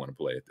choose who they want to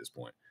play at this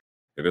point.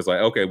 If it's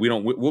like okay,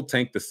 we'll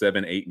tank the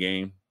 7-8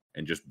 game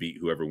and just beat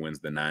whoever wins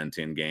the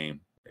 9-10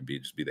 game. And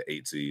just be the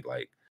 8 seed.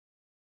 Like,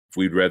 if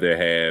we'd rather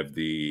have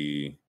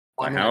the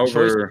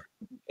however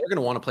they're going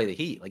to want to play the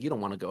Heat. Like, you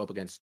don't want to go up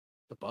against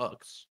the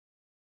Bucks.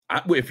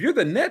 If you're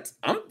the Nets,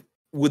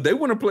 would they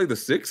want to play the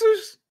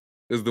Sixers?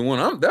 Is the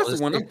one that's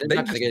the one. They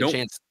just don't. A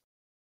chance.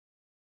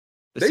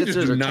 They just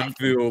do not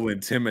feel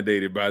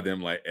intimidated by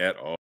them like at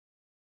all.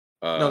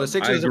 No, the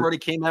Sixers have already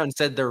came out and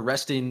said they're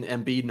resting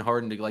Embiid and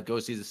Harden to like go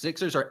see. The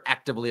Sixers are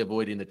actively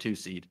avoiding the 2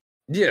 seed.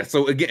 Yeah.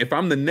 So again, if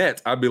I'm the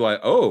Nets, I'd be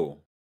like, oh.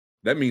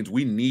 That means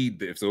we need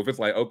this. So if it's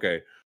like,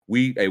 okay,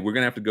 we're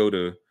gonna have to go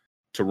to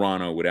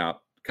Toronto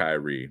without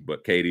Kyrie,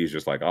 but KD is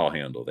just like, I'll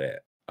handle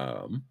that.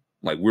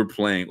 Like we're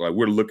playing, like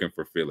we're looking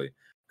for Philly.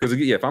 Because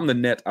if I'm the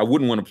Nets, I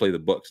wouldn't want to play the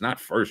Bucks, not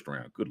first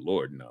round. Good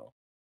Lord, no.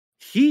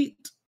 Heat,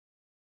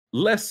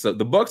 less so.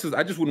 The Bucks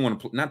I just wouldn't want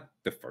to play, not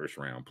the first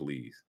round,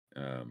 please.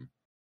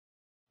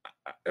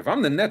 If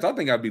I'm the Nets, I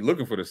think I'd be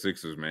looking for the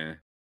Sixers, man.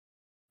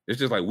 It's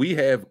just like we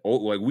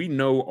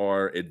know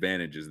our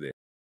advantages there.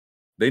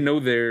 They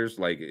know theirs.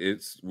 Like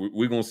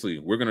we're gonna see.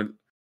 We're gonna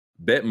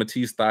bet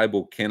Matisse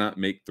Thybulle cannot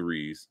make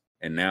threes,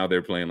 and now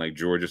they're playing like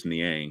Georges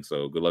Niang.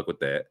 So good luck with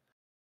that.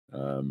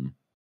 And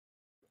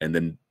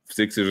then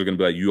Sixers are gonna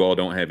be like, you all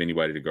don't have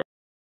anybody to guard.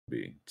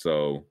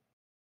 So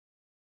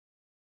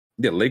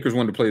yeah, Lakers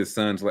wanted to play the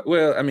Suns. Like,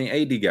 well, I mean,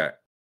 AD got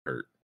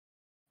hurt.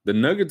 The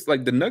Nuggets,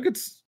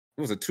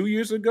 was it 2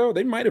 years ago?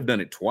 They might have done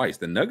it twice.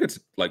 The Nuggets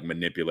like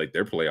manipulate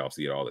their playoff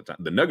seed all the time.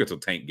 The Nuggets will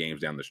tank games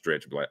down the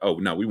stretch and be like, oh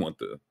no, we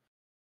want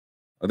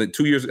I think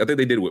 2 years. I think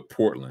they did it with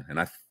Portland, and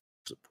was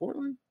it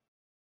Portland?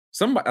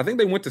 I think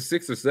they went to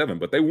 6 or 7,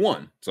 but they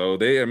won. So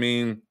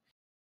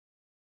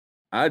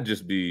I'd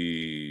just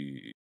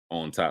be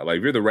on top. Like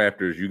if you're the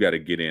Raptors, you got to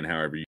get in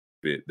however you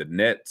fit. The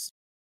Nets,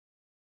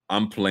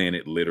 I'm playing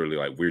it literally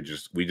like we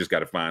just got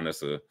to find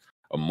us a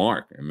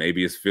mark, and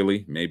maybe it's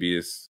Philly, maybe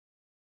it's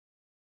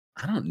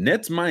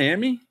Nets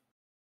Miami.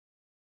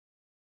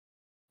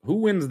 Who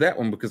wins that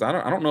one? Because I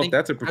don't know if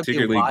that's a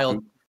particularly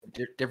wild,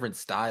 different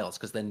styles.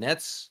 Because the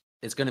Nets.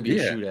 It's going to be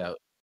a shootout,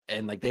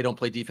 and like they don't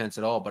play defense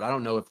at all. But I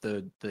don't know if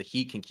the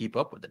Heat can keep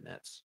up with the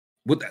Nets.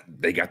 Well,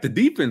 they got the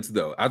defense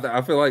though.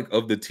 I feel like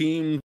of the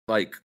team,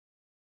 like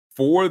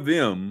for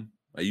them,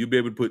 like, you'd be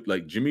able to put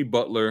like Jimmy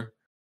Butler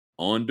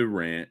on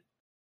Durant.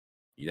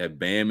 You'd have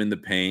Bam in the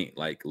paint,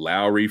 like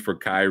Lowry for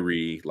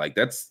Kyrie. Like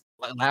that's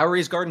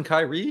Lowry's guarding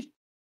Kyrie.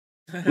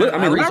 Look, I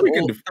mean, Lowry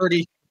can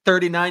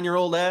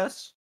 39-year-old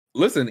ass.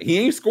 Listen, he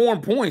ain't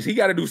scoring points. He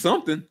got to do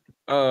something.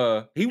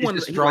 He won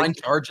drawing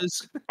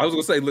charges. I was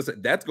gonna say,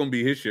 listen, that's gonna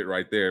be his shit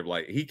right there.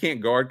 Like he can't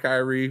guard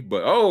Kyrie,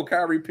 but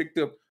Kyrie picked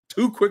up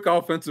 2 quick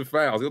offensive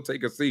fouls. He'll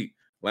take a seat.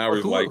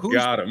 Lowry's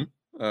got him.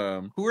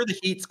 Who are the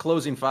Heat's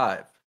closing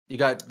 5? You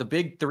got the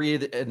big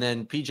 3 and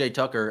then PJ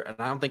Tucker, and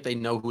I don't think they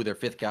know who their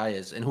 5th guy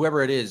is. And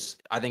whoever it is,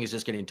 I think is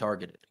just getting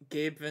targeted.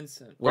 Gabe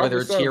Vincent. Whether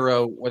it's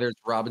Hero, whether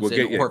it's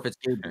Robinson, or if it's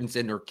Gabe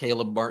Vincent or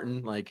Caleb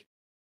Martin, like.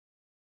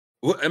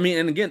 Well, I mean,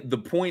 and again, the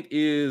point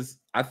is,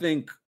 I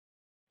think.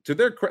 To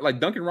their credit,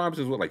 like Duncan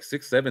Robinson is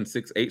 6'7",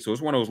 6'8". So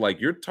it's one of those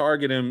like you're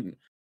targeting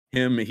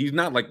him. He's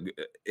not like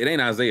it ain't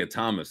Isaiah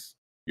Thomas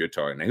you're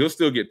targeting. He'll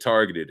still get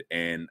targeted.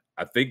 And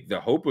I think the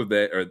hope of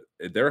that, or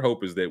their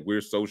hope, is that we're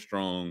so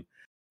strong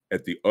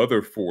at the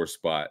other 4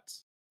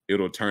 spots,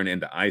 it'll turn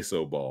into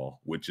ISO ball,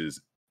 which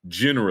is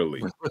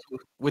generally.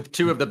 With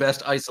two of the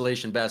best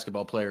isolation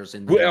basketball players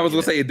in the Well, I was NBA.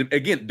 gonna say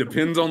again,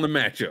 depends on the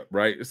matchup,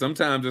 right?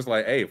 Sometimes it's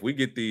like, hey, if we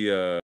get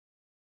the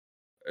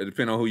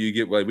depending on who you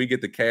get, like we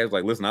get the Cavs,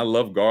 like, listen, I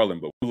love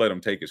Garland, but we'll let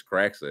him take his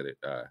cracks at it.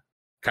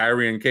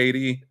 Kyrie and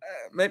KD,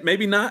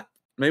 maybe not.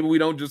 Maybe we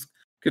don't just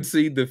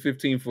concede the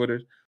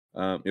 15-footers.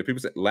 People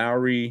say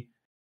Lowry,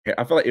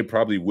 I feel like it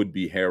probably would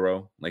be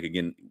Harrow. Like,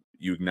 again,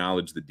 you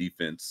acknowledge the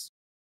defense,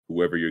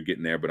 whoever you're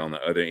getting there, but on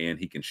the other end,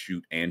 he can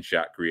shoot and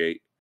shot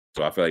create.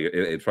 So I feel like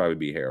it'd probably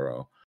be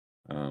Harrow.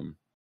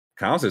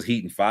 Kyle says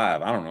Heat in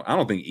 5. I don't know. I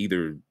don't think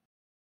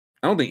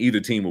either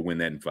team will win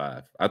that in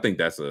 5. I think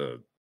that's a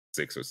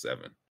 6 or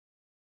 7.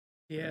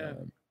 Yeah.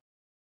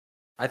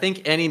 I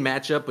think any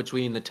matchup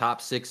between the top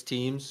 6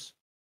 teams,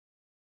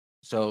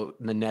 so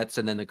the Nets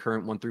and then the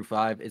current 1 through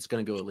 5, it's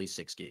going to go at least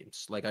 6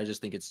 games. Like, I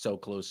just think it's so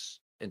close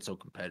and so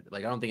competitive.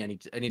 Like, I don't think any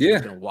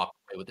team's going to walk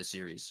away with the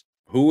series.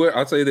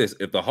 I'll tell you this: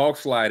 if the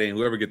Hawks slide in,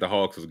 whoever get the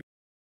Hawks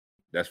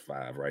that's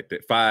 5 right there.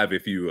 5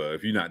 if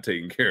you're not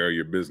taking care of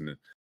your business.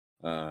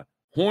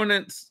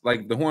 Hornets,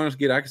 like the Hornets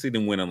I can see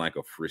them winning like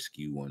a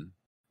frisky one.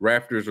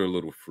 Raptors are a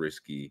little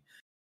frisky.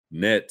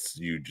 Nets,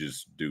 you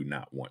just do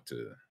not want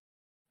to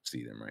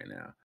see them right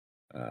now.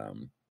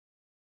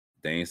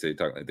 Dane said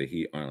talking like the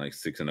Heat aren't like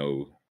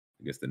 6-0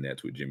 against the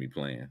Nets with Jimmy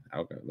playing.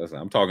 Okay, listen,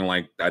 I'm talking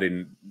like I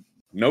didn't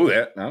know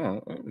that. I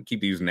don't know.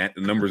 Keep these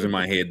numbers in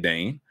my head,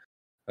 Dane.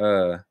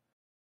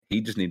 He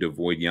just need to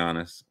avoid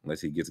Giannis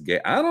unless he gets gay.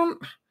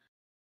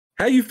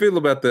 How you feel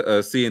about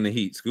the seeing the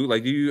Heat, Scoot?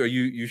 Like, are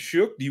you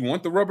shook? Do you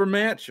want the rubber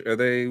match? Are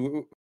they?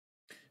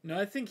 No,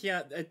 I think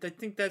I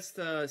think that's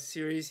the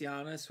series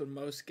Giannis would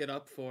most get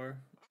up for.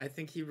 I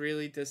think he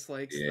really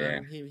dislikes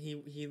them.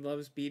 He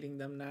loves beating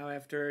them now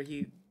after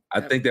he. I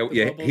think that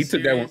he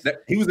took that one.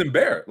 He was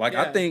embarrassed. Like,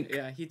 I think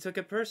he took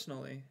it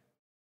personally.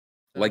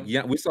 So. Like,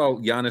 we saw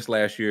Giannis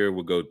last year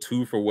would go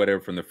 2 for whatever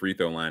from the free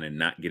throw line and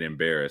not get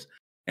embarrassed.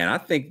 And I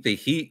think the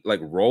Heat, like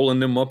rolling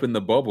them up in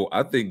the bubble,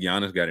 I think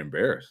Giannis got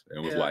embarrassed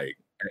and was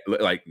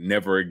like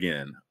never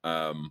again.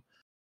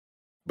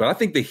 But I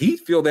think the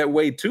Heat feel that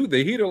way too.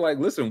 The Heat are like,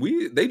 listen,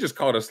 they just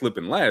caught us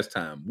slipping last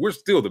time. We're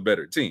still the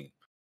better team.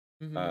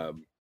 Mm-hmm.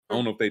 I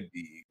don't know if they'd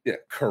be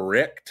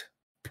correct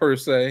per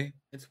se.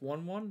 It's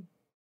 1-1.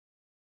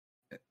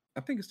 I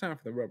think it's time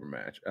for the rubber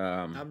match.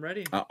 I'm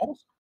ready. I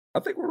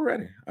think we're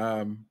ready.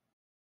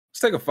 Let's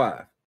take a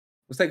 5.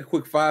 Let's take a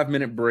quick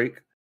 5-minute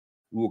break.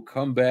 We'll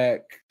come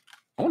back.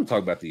 I want to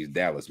talk about these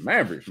Dallas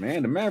Mavericks,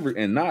 man. The Mavericks,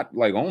 and not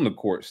like on the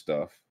court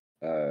stuff.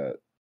 I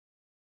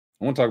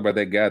want to talk about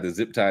that guy that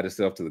zip tied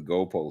himself to the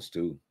goalpost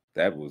too.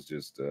 That was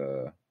just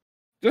a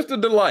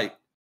delight.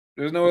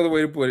 There's no other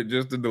way to put it.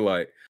 Just a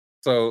delight.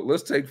 So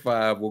let's take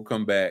 5. We'll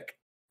come back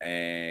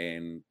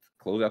and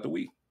close out the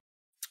week.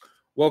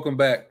 Welcome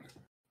back.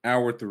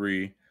 Hour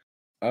 3.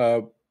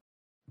 Pull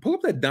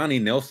up that Donnie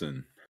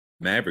Nelson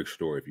Maverick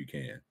story if you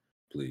can,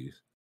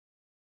 please.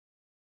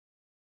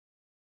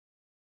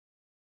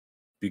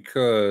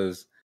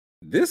 Because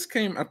this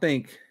came, I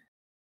think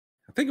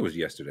it was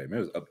yesterday.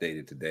 Maybe it was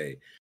updated today.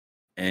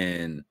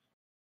 And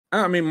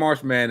I mean,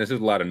 March Madness,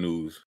 there's a lot of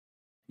news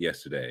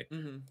yesterday.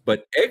 Mm-hmm.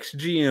 But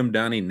ex-GM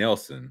Donnie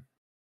Nelson,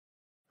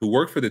 who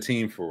worked for the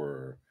team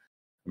for,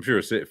 I'm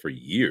sure for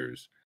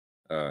years,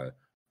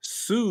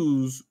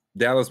 sues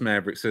Dallas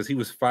Mavericks, says he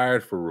was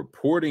fired for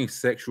reporting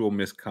sexual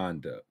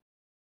misconduct.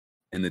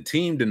 And the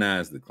team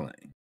denies the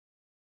claim.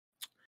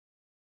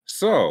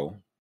 So,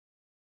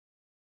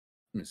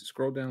 let me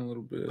scroll down a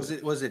little bit.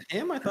 Was it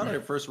him? I thought I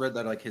first read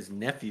that like his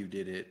nephew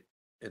did it,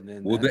 and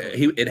then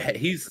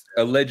he's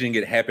alleging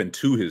it happened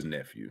to his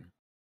nephew.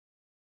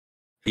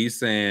 He's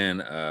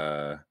saying,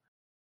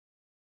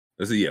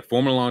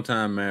 former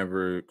longtime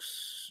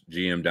Mavericks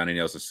GM Donnie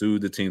Nelson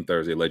sued the team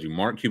Thursday, alleging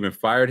Mark Cuban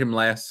fired him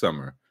last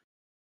summer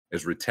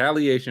as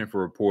retaliation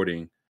for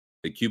reporting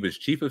that Cuban's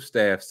chief of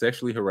staff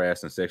sexually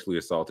harassed and sexually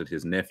assaulted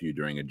his nephew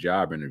during a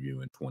job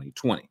interview in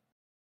 2020.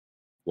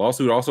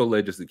 Lawsuit also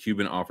alleges that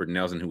Cuban offered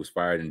Nelson, who was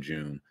fired in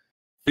June,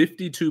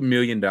 $52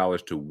 million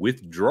to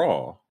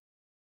withdraw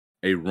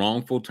a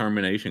wrongful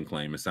termination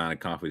claim and sign a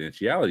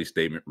confidentiality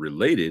statement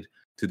related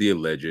to the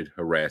alleged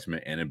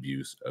harassment and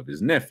abuse of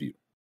his nephew.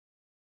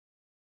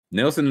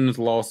 Nelson in his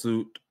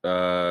lawsuit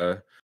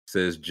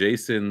says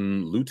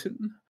Jason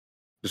Luton,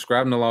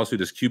 describing the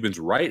lawsuit as Cuban's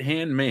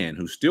right-hand man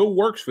who still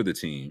works for the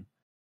team,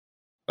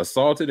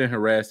 assaulted and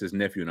harassed his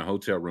nephew in a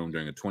hotel room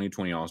during a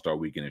 2020 All-Star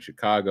weekend in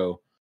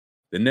Chicago.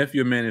 The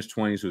nephew, a man in his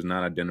 20s who was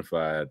not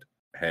identified,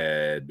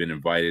 had been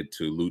invited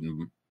to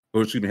Luton,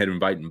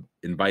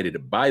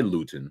 invited by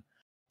Luton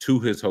to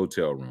his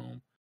hotel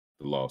room,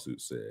 the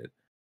lawsuit said.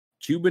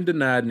 Cuban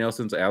denied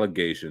Nelson's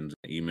allegations,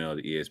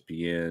 emailed to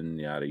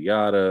ESPN, yada,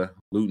 yada.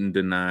 Luton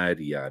denied,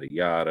 yada,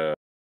 yada.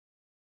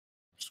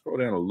 Scroll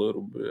down a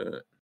little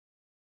bit.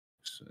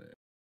 So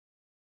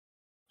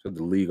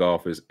the league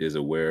office is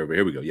aware of it.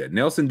 Here we go. Yeah,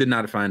 Nelson did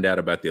not find out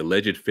about the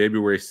alleged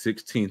February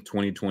 16th,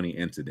 2020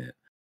 incident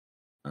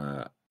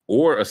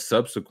or a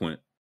subsequent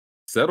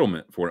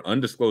settlement for an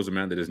undisclosed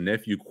amount that his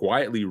nephew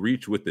quietly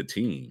reached with the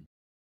team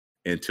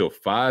until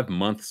 5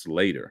 months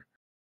later,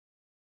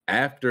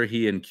 after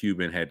he and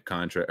Cuban had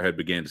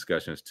began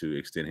discussions to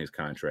extend his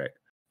contract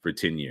for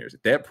 10 years.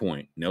 At that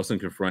point, Nelson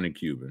confronted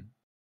Cuban.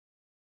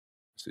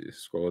 Let's see,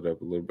 scroll it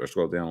up a little bit, or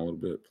scroll down a little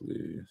bit,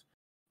 please.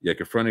 Yeah,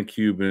 confronted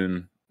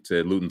Cuban,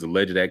 said Luton's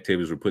alleged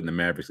activities were putting the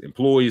Mavericks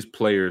employees,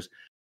 players,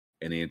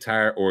 and the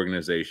entire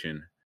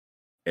organization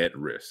at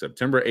risk.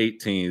 September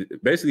 18th,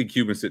 basically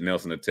Cuban sent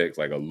Nelson a text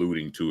like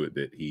alluding to it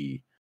that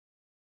he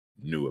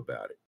knew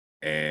about it.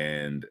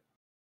 And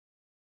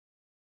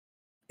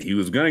he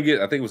was going to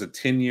get, I think it was a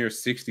 10-year,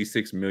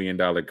 $66 million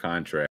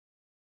contract.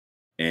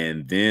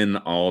 And then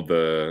all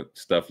the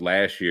stuff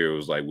last year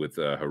was like with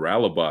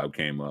Haralabob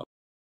came up.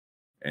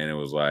 And it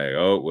was like,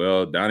 oh,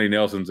 well, Donnie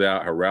Nelson's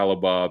out,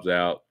 Haralabob's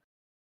out.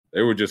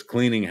 They were just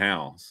cleaning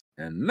house.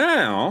 And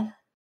now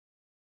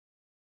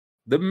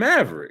the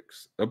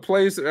Mavericks, a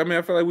place, I mean,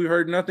 I feel like we've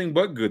heard nothing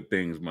but good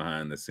things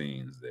behind the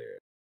scenes there.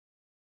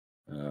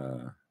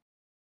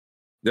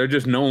 They're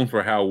just known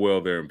for how well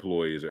their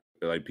employees are,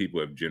 like people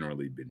have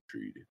generally been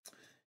treated.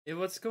 Yeah,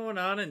 what's going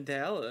on in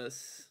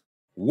Dallas?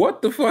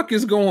 What the fuck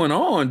is going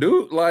on,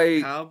 dude?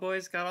 Like,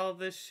 Cowboys got all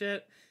this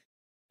shit.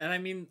 And I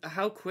mean,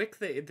 how quick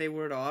they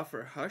were to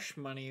offer hush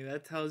money,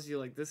 that tells you,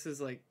 like, this is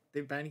like,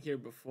 they've been here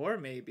before,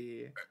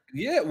 maybe.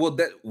 Yeah, well,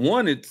 that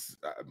one, it's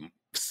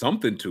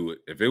something to it.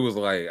 If it was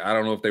like, I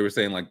don't know if they were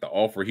saying like the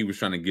offer he was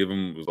trying to give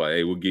him was like,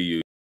 hey, we'll give you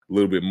a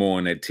little bit more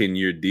on that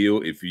 10-year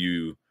deal if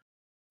you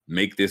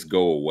make this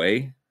go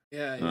away.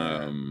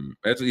 Yeah.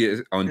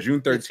 Actually, on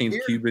June 13th,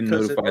 Cuban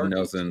notified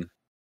Nelson.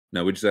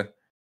 No, what'd you say?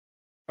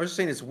 I was just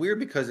saying it's weird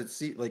because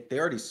it's like they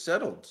already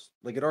settled.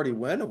 Like it already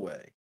went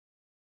away.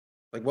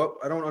 Like what?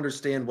 I don't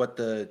understand what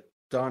the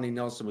Donnie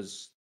Nelson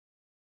was.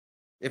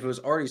 If it was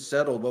already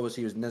settled, what was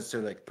he was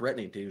necessarily like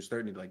threatening to? He was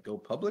threatening to like go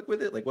public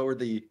with it. Like what were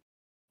the?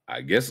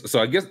 I guess so.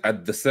 I guess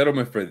the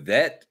settlement for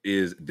that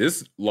is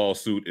this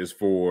lawsuit is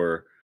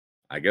for,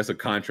 I guess, a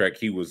contract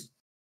he was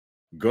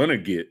gonna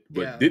get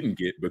but didn't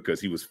get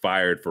because he was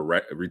fired for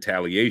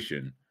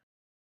retaliation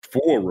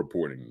for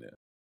reporting this.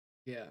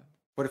 Yeah.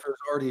 But if it was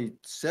already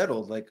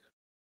settled, like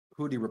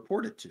who did he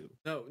report it to?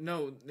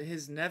 No,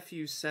 his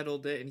nephew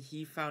settled it and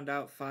he found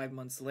out 5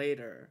 months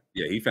later.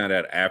 Yeah, he found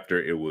out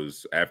after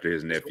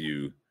his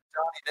nephew.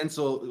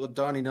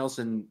 Donnie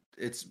Nelson,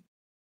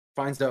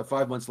 finds out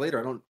 5 months later.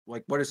 I don't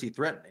like, what is he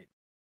threatening?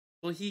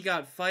 Well, he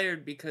got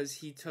fired because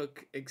he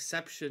took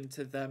exception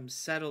to them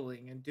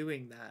settling and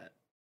doing that.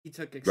 He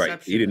took exception.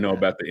 Right, he didn't know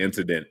about the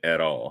incident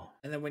at all.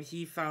 And then when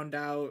he found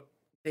out,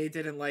 they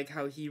didn't like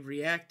how he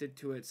reacted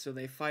to it, so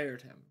they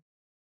fired him.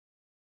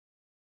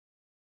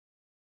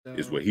 So,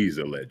 is what he's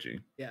alleging.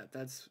 Yeah,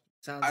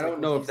 sounds. I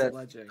don't know if that's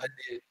alleging.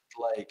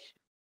 Like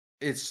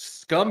it's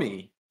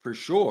scummy for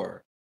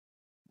sure.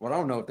 Well, I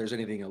don't know if there's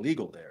anything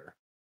illegal there.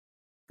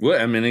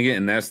 Well, I mean,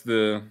 again,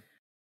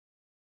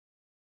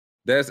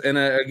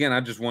 again,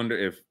 I just wonder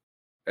if,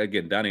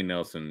 again, Donnie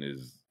Nelson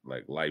is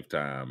like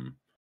lifetime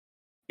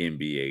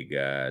NBA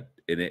guy.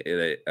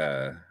 It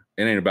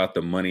ain't about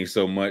the money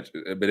so much,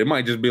 but it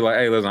might just be like,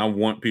 hey, listen, I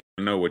want people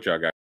to know what y'all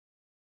got.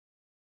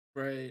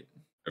 Right.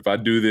 If I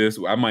do this,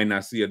 I might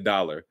not see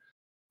 $1,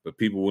 but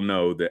people will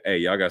know that, hey,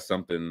 y'all got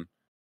something.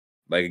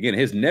 Like, again,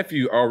 his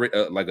nephew already,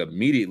 like,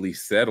 immediately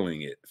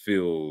settling it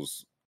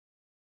feels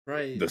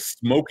right. The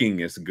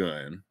smokingest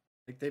gun.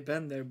 Like, they've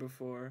been there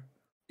before.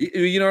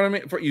 You know what I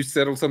mean? You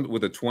settled something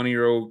with a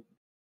 20-year-old.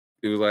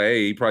 It was like,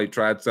 hey, he probably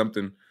tried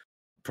something,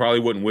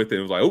 probably wasn't with it.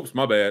 It was like, oops,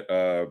 my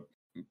bad.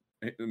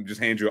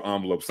 Just hand you an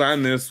envelope.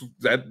 Sign this.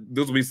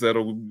 This will be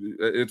settled.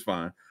 It's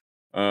fine.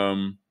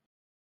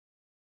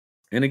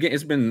 And again,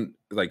 it's been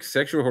like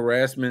sexual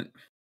harassment.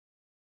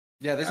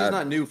 Yeah, this is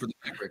not new for the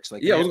Mavericks.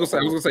 Like, yeah, I was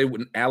gonna say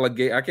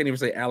allegation. I can't even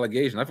say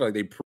allegation. I feel like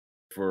they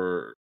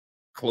for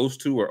close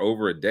to or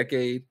over a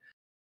decade,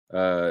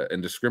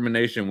 and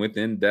discrimination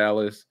within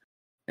Dallas.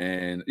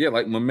 And yeah,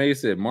 like Mame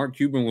said, Mark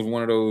Cuban was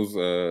one of those.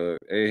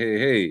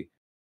 Hey.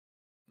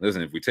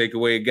 Listen, if we take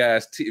away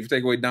if you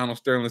take away Donald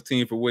Sterling's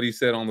team for what he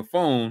said on the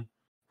phone,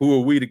 who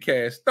are we to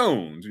cast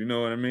stones? You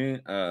know what I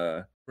mean?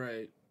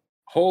 Right.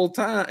 Whole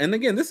time, and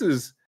again, this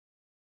was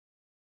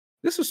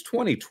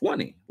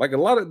 2020. Like a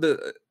lot of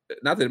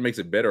not that it makes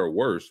it better or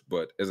worse,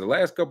 but as the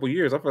last couple of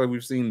years, I feel like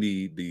we've seen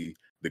the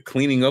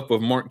cleaning up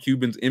of Mark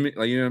Cuban's image.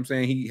 Like, you know what I'm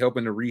saying? He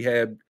helping to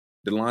rehab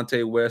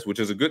Delonte West, which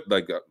is a good,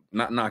 like,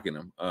 not knocking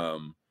him.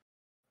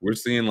 We're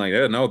seeing like,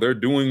 no, they're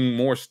doing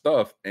more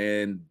stuff,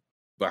 and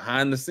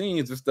behind the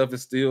scenes, this stuff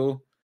is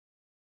still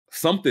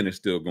something is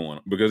still going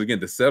on. Because again,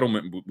 the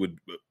settlement would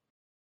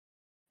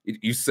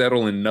you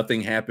settle and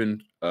nothing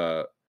happened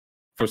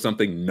for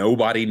something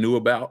nobody knew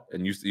about,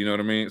 and you know what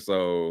I mean?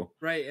 So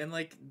right, and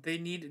like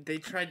they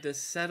tried to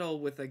settle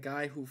with a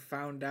guy who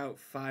found out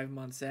 5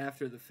 months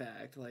after the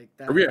fact, like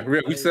that.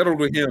 Yeah, we settled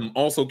with him.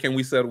 Also, can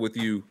we settle with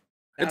you?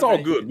 It's all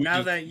good.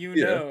 Now that you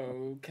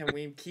know, can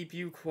we keep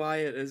you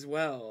quiet as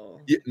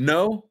well? Yeah,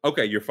 no,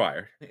 okay, you're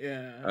fired.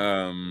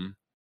 Yeah.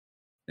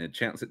 And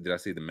Chance, did I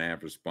see the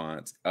Mavs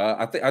response?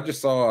 I think I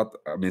just saw.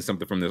 I mean,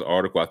 something from this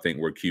article. I think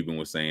where Cuban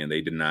was saying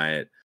they deny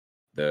it.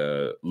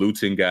 The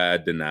Luton guy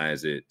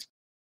denies it.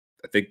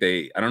 I think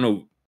I don't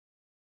know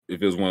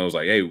if it was one of those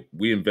like, hey,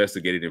 we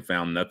investigated and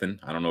found nothing.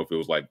 I don't know if it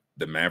was like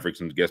the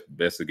Mavericks and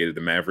investigated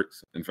the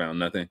Mavericks and found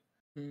nothing,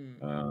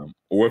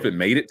 or if it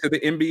made it to the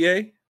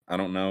NBA. I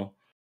don't know,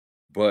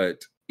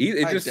 but I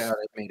doubt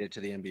it made it to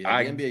the NBA.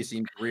 The NBA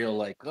seems real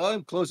like, oh,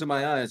 I'm closing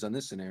my eyes on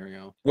this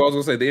scenario. Well, I was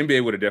gonna say the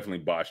NBA would have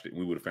definitely botched it.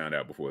 We would have found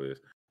out before this.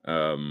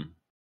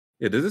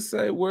 Yeah, does it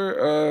say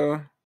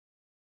where?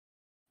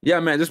 Yeah,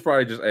 man, this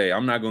probably just, hey,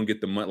 I'm not gonna get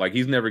the money. Like,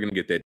 he's never gonna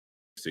get that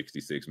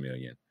 66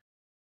 million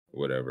or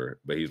whatever.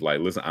 But he's like,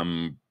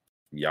 listen,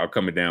 y'all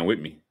coming down with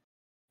me.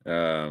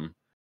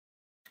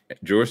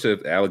 George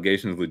said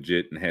allegations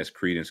legit and has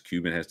credence.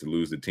 Cuban has to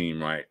lose the team,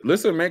 right?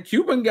 Listen, man,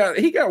 Cuban got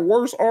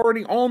worse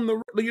already on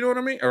the, you know what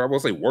I mean? Or I will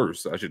say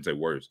worse. I should say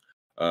worse.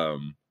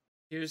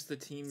 Here's the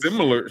team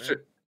similar.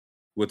 statement.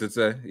 What's it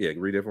say? Yeah,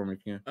 read it for me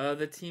again.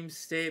 The team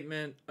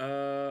statement.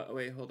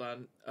 Wait, hold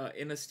on.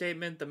 In a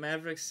statement, the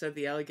Mavericks said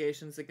the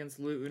allegations against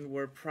Luton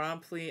were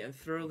promptly and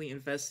thoroughly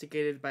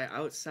investigated by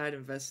outside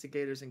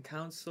investigators and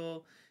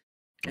counsel,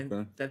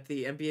 and that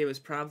the NBA was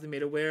promptly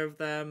made aware of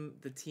them.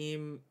 The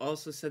team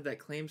also said that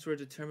claims were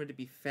determined to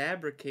be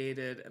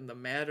fabricated, and the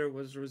matter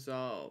was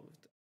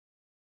resolved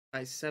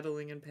by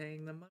settling and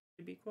paying them money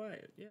to be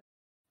quiet. Yeah.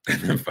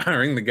 And then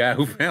firing the guy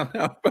who found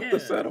out about the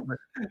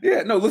settlement.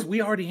 Yeah, no, listen,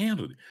 we already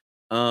handled it.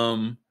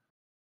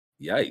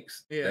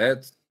 Yikes. Yeah.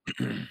 That's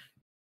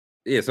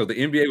yeah. So the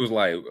NBA was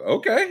like,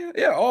 okay,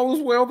 yeah, all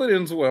is well that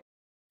ends well.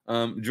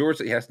 George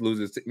said he has to lose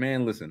his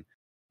man. Listen,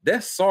 that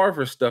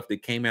Sarver stuff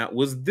that came out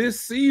was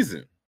this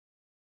season.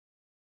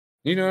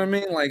 You know what I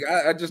mean? Like,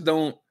 I just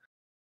don't.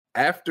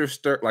 After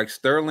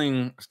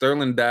Sterling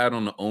died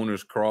on the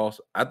owner's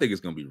cross, I think it's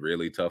gonna be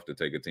really tough to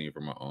take a team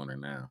from an owner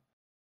now.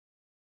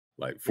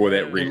 Like, for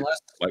that reason,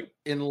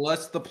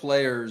 unless the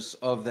players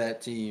of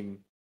that team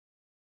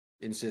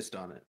insist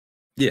on it.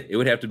 Yeah, it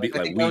would have to be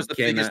I think that was the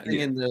biggest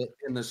thing in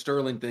the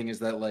Sterling thing is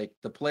that like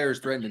the players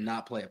threatened to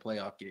not play a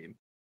playoff game,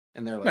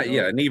 and they're like,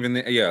 yeah, and even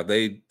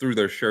they threw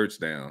their shirts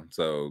down.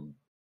 So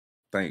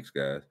thanks,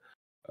 guys.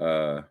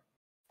 But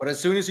as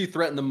soon as you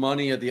threaten the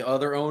money of the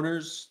other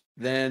owners,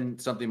 then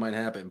something might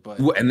happen. But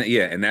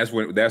and that's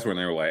when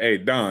they were like, hey,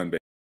 Don,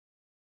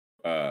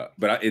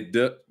 but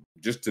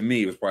just to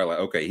me, it was probably like,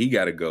 okay, he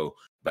got to go.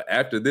 But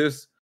after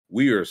this,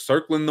 we are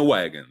circling the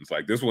wagons.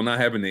 Like, this will not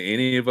happen to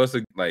any of us.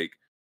 Like,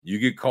 you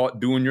get caught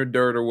doing your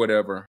dirt or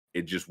whatever,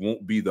 it just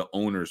won't be the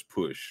owner's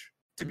push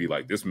to be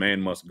like, this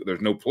man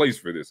there's no place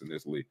for this in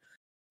this league.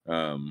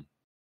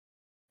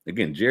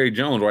 Again, Jerry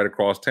Jones right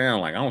across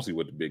town. Like, I don't see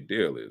what the big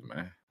deal is,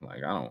 man.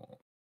 Like, I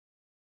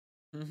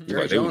don't.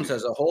 Jerry Jones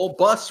has a whole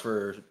bus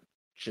for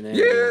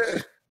shenanigans.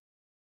 Yeah.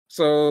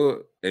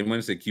 So, and when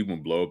it said Cuban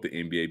would blow up the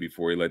NBA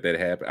before he let that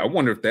happen, I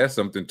wonder if that's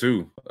something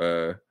too.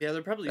 Yeah,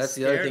 they're probably. That's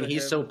the other thing.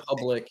 He's so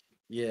public.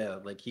 Yeah,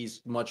 like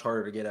he's much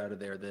harder to get out of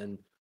there than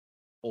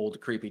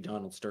old creepy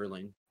Donald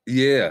Sterling.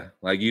 Yeah,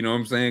 like, you know what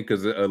I'm saying?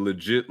 Because a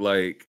legit,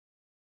 like,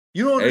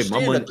 you don't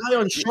understand. The guy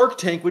on Shark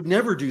Tank would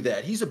never do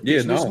that. He's a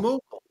business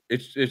mogul.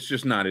 It's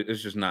just not in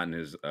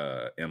his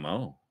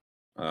MO.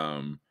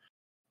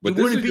 But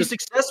he wouldn't be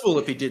successful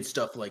if he did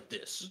stuff like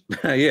this.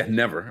 Yeah,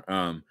 never.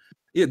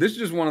 Yeah, this is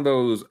just one of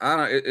those.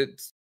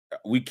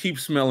 We keep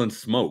smelling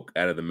smoke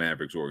out of the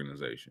Mavericks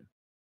organization.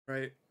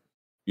 Right.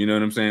 You know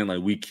what I'm saying?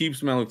 Like, we keep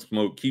smelling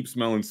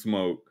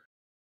smoke,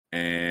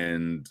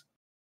 and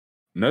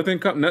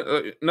nothing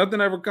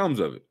ever comes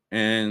of it.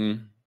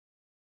 And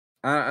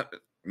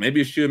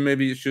maybe it should,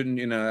 maybe it shouldn't.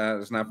 You know,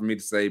 it's not for me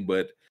to say.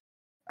 But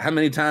how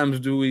many times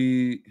do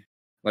we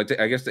I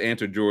guess to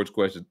answer George's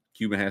question,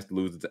 Cuban has to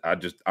lose it. I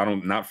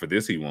don't. Not for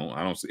this, he won't.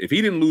 I don't. If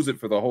he didn't lose it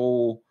for the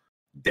whole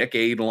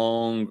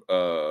decade-long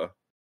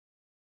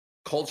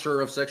culture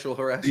of sexual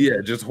harassment.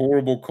 Yeah, just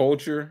horrible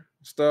culture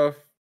stuff.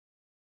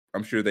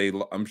 I'm sure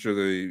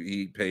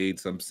he paid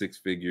some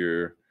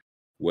six-figure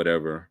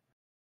whatever.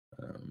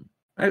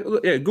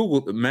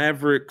 Google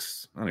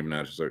Mavericks. I don't even know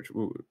how to search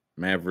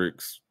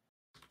Mavericks.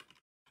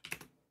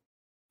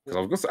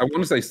 Because I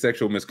want to say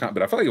sexual misconduct,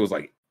 but I feel like it was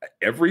like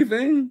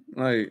everything.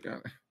 Like,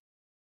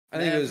 I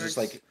think it was just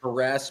like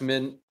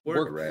harassment,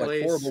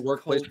 like horrible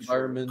workplace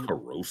environment.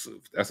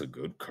 Corrosive. That's a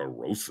good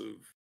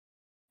corrosive.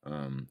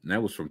 And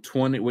that was from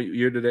 20. What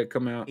year did that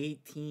come out?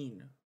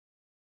 18.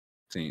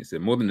 It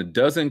said more than a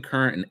dozen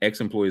current and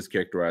ex-employees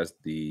characterized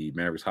the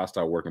Mavericks'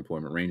 hostile work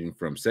employment, ranging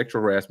from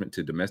sexual harassment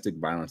to domestic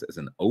violence, as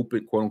an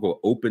open, quote unquote,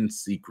 open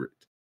secret.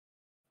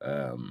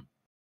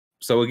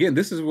 So again,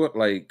 this is what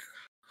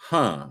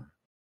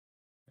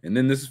and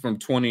then this is from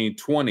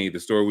 2020, the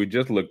story we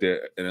just looked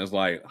at, and it's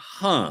like,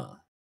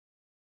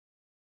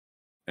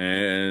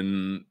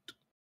 and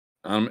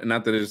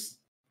not that it's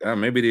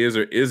maybe it is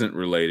or isn't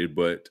related,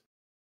 but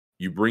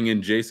you bring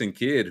in Jason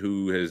Kidd,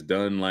 who has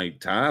done like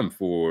time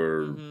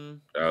for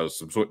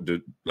some sort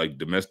of like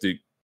domestic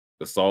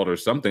assault or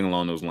something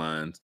along those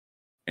lines,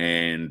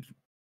 and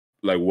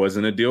like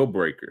wasn't a deal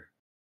breaker.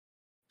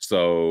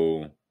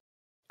 So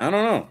I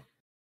don't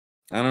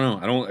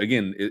know.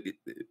 Again,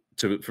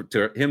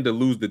 for him to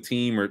lose the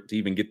team or to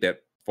even get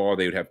that far,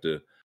 they would have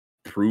to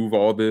prove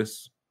all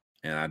this,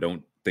 and I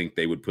don't think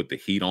they would put the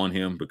heat on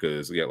him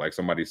because, yeah, like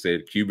somebody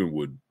said, Cuban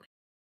would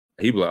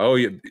He'd be like, "Oh,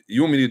 yeah,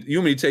 you want me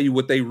to tell you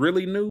what they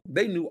really knew?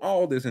 They knew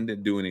all this and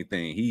didn't do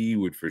anything." He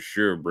would for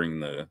sure bring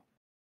the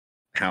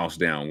house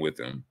down with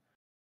him.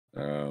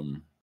 I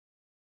don't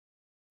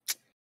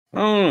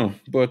know,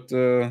 but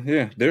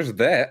yeah, there's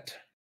that.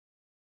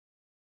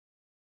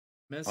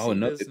 Messy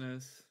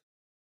business.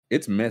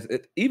 It's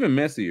even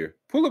messier.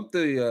 Pull up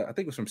the I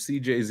think it was from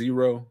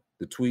CJ0,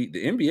 the tweet.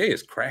 The NBA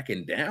is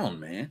cracking down,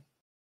 man.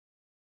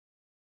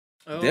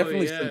 Oh,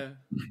 Definitely yeah.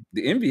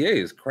 the NBA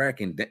is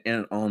cracking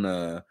down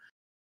on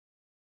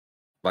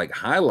like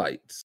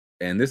highlights.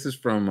 And this is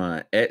from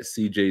at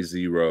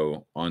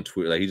CJ0 on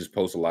Twitter. Like he just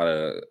posts a lot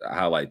of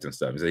highlights and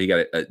stuff. So he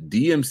got a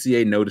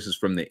DMCA notices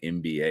from the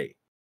NBA.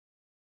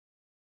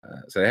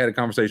 So I had a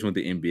conversation with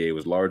the NBA. It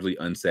was largely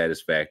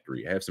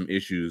unsatisfactory. I have some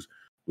issues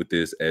with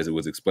this as it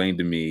was explained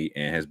to me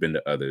and has been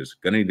to others.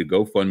 Gonna need to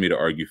GoFundMe to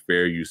argue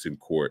fair use in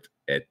court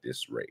at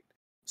this rate.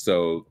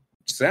 So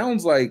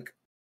sounds like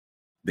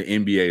the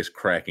NBA is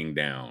cracking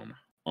down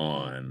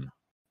on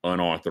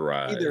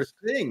unauthorized. Their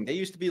thing. They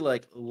used to be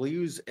like, we'll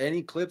use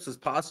any clips as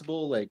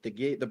possible. Like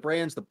the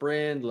brand's the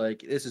brand.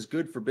 Like this is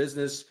good for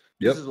business.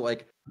 This is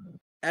like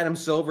Adam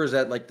Silver's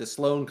at like the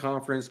Sloan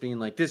conference being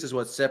like, this is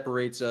what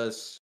separates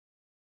us.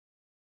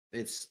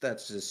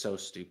 That's just so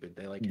stupid.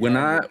 They like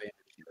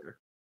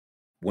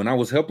when I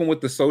was helping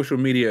with the social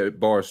media at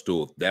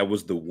Barstool, that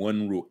was the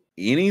one rule.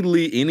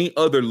 Any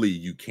other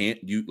league, you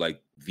can't use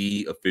like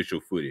the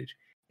official footage.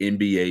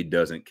 NBA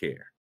doesn't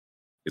care.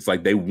 It's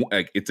like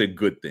it's a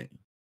good thing.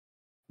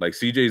 Like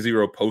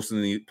CJ0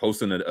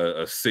 posting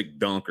a sick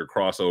dunk or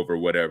crossover or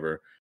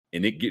whatever,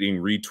 and it getting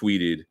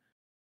retweeted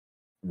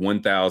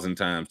 1,000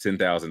 times,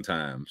 10,000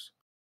 times,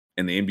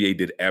 and the NBA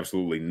did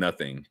absolutely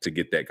nothing to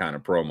get that kind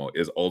of promo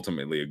is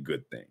ultimately a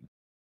good thing.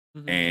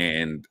 Mm-hmm.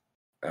 And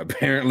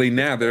apparently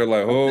now they're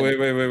like, oh,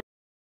 wait.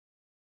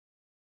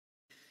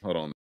 Hold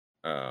on.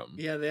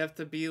 Yeah, they have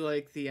to be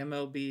like the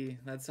MLB.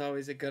 That's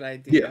always a good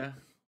idea. Yeah.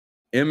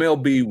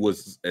 MLB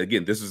was,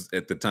 again, this is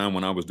at the time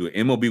when I was doing,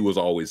 MLB was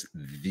always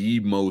the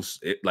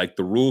most, like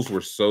the rules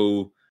were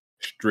so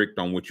strict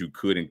on what you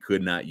could and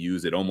could not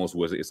use. It almost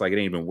was, it's like it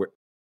ain't even,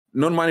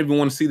 none might even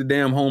want to see the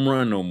damn home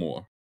run no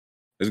more.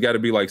 It's got to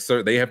be like,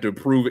 sir, they have to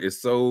approve it. It's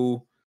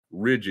so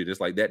rigid. It's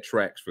like that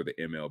tracks for the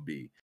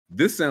MLB.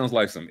 This sounds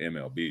like some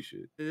MLB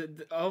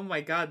shit. Oh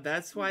my God,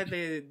 that's why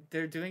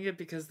they're doing it,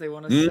 because they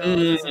want to sell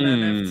it as an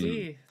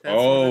NFT.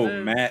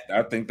 That's Matt,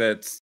 I think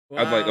that's, wow.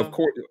 I was like,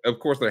 of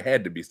course there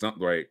had to be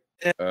something, right?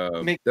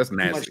 That's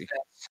nasty.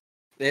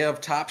 They have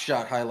Top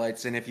Shot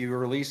highlights, and if you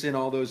release in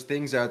all those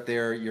things out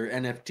there, your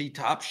NFT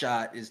Top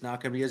Shot is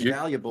not going to be as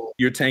valuable.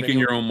 You're tanking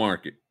your own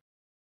market.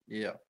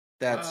 Yeah,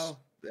 that's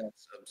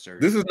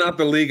absurd. This is not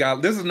the league.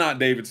 This is not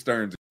David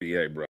Stern's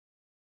NBA, bro.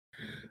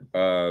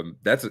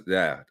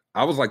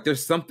 I was like,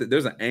 there's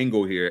an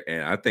angle here,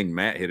 and I think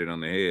Matt hit it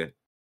on the head.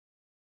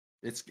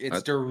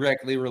 It's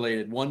directly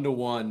related,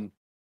 1-to-1.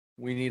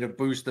 We need to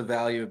boost the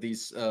value of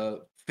these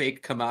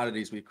fake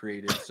commodities we've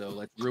created. So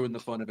let's ruin the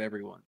fun of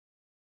everyone.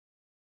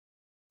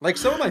 Like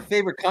some of my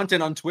favorite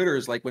content on Twitter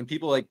is like when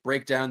people like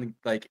break down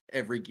like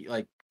every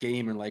like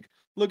game and like,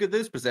 look at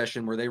this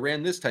possession where they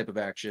ran this type of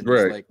action.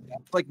 Right. It's like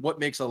that's like what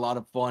makes a lot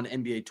of fun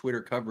NBA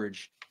Twitter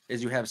coverage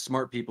is you have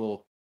smart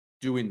people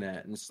doing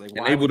that, and it's like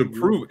and able to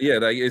prove it. Yeah,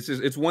 like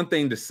it's one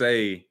thing to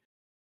say,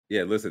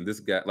 yeah, listen, this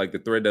guy, like the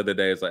thread the other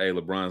day, it's like, hey,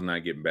 LeBron's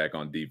not getting back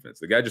on defense.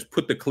 The guy just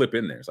put the clip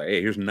in there. It's like,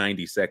 hey, here's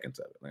 90 seconds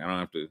of it.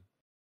 Like,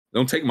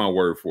 don't take my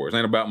word for it. It's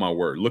not about my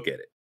word. Look at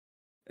it.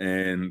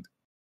 And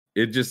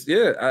it just,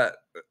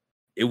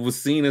 it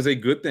was seen as a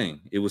good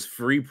thing. It was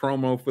free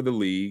promo for the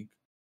league.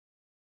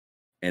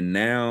 And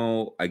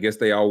now I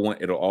guess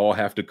it'll all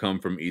have to come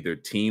from either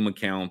team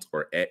accounts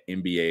or at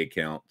NBA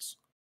accounts,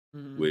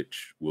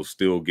 which will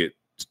still get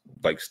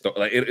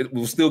it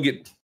will still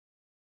get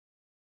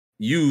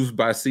used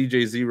by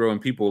CJ0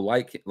 and people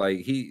like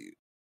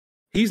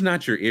he's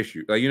not your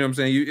issue. Like, you know what I'm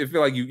saying? I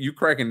feel like you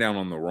cracking down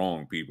on the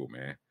wrong people,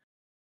 man.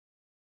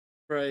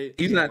 Right.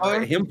 He's not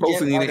him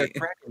posting anything.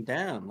 Cracking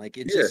down. Like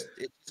it just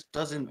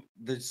doesn't.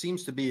 There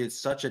seems to be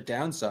such a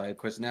downside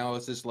because now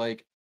it's just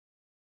like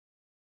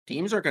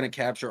teams are going to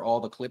capture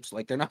all the clips.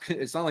 Like they're not.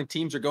 It's not like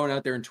teams are going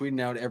out there and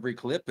tweeting out every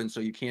clip, and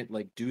so you can't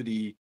like do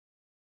the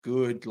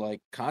good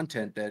like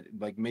content that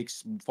like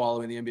makes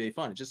following the NBA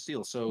fun. It just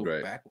feels so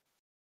backward.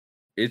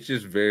 It's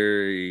just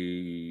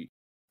very.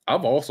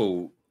 I've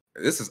also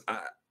this is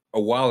a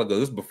while ago.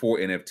 This is before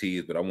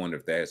NFTs, but I wonder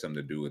if that has something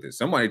to do with it.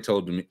 Somebody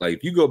told me like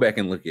if you go back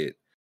and look at,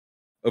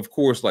 of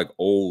course, like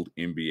old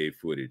NBA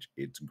footage,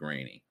 it's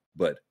grainy,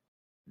 but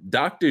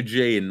Dr.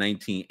 J in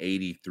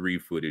 1983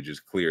 footage is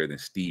clearer than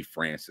Steve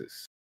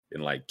Francis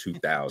in like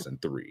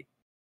 2003.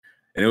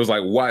 And it was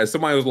like, why?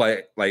 Somebody was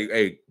like,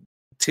 hey,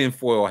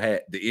 tinfoil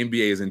hat, the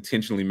NBA is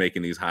intentionally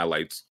making these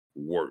highlights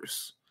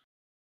worse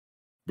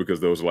because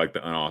those are like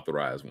the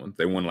unauthorized ones.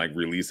 They want to like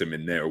release them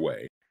in their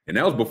way. And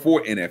that was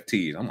before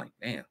NFTs. I'm like,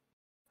 damn.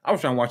 I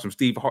was trying to watch some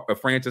Steve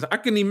Francis. I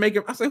couldn't even make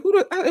him. I said, who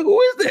is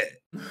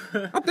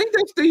that? I think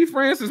that's Steve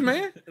Francis,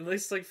 man. It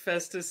looks like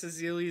Festus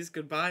Ezeli's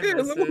goodbye Yeah,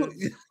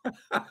 message.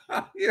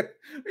 yeah.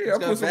 He's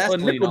got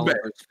Vaseline all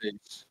over his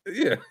face.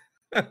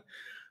 Yeah.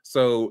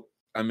 So,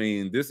 I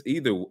mean, this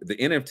either the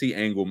NFT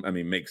angle, I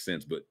mean, makes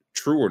sense, but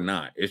true or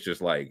not, it's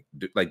just like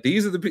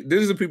these are the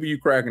people you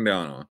cracking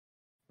down on,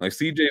 like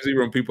CJ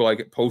Zero and people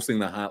like posting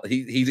the high.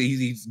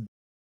 He's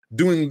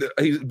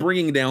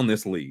bringing down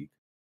this league.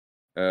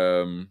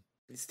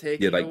 He's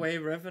taking away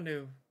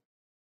revenue.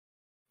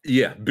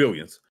 Yeah,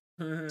 billions.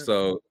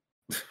 So,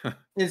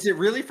 is it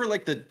really for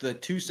like the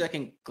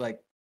 2-second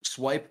like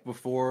swipe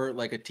before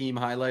like a team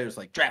highlight? It's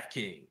like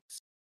DraftKings.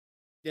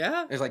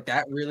 Yeah, it's like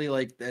that. Really,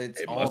 like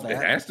it's all that. It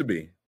has to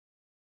be.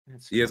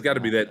 It's got to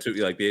be that too.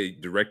 Like they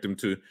direct them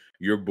to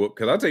your book.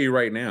 Because I'll tell you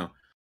right now,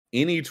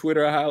 any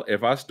Twitter highlight,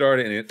 if I start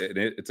it and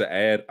it's an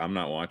ad, I'm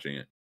not watching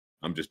it.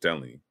 I'm just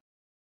telling you.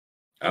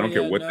 I don't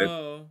care what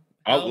that.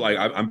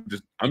 I'm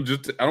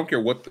just. I don't care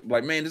what.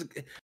 Like, man,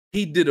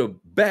 he did a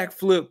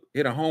backflip,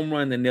 hit a home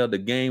run, and nailed the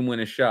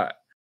game-winning shot.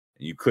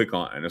 And you click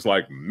on it, and it's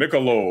like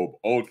Michelob.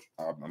 Oh,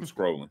 I'm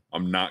scrolling.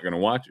 I'm not gonna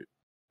watch it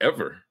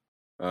ever.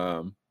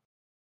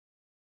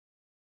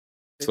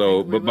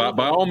 So, but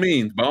by all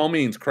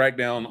means, crack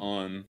down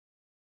on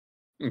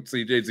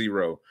CJ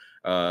Zero,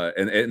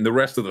 and the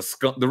rest of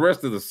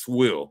the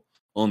swill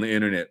on the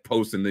internet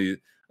posting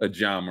a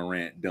John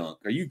Morant dunk.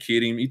 Are you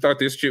kidding me? You thought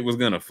this shit was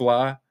gonna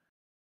fly?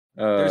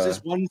 There's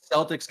this one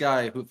Celtics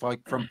guy who like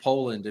from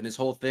Poland, and his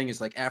whole thing is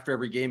like after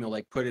every game he'll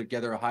like put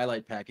together a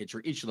highlight package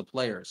for each of the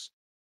players,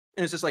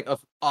 and it's just like an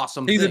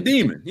awesome. He's a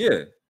demon,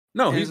 yeah.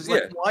 No, and he's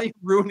like, why are you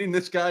ruining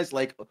this guy's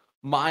like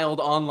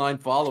mild online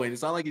following?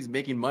 It's not like he's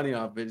making money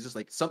off of it. It's just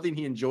like something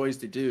he enjoys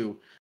to do.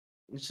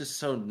 It's just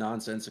so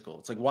nonsensical.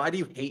 It's like, why do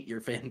you hate your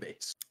fan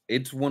base?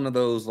 It's one of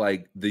those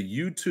like the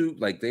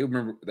YouTube, like they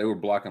were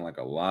blocking like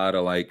a lot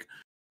of like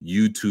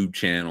YouTube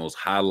channels,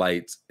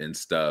 highlights and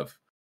stuff,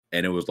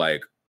 and it was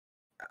like.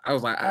 I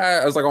was like,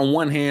 on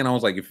one hand, I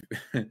was like, if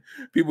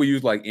people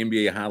use like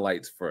NBA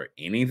highlights for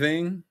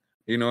anything,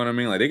 you know what I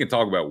mean? Like they can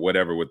talk about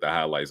whatever with the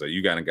highlights. Like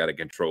you got to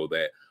control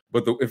that.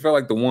 But it felt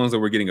like the ones that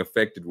were getting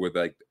affected were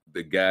like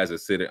the guys that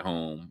sit at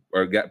home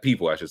or got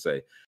people, I should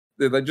say.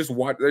 They're just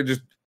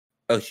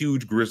a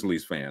huge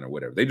Grizzlies fan or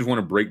whatever. They just want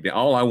to break down.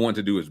 All I want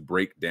to do is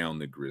break down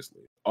the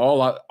Grizzlies.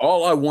 All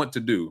I want to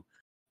do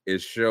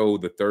is show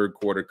the third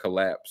quarter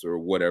collapse or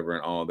whatever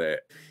and all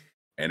that.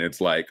 And it's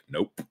like,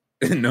 nope.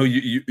 No,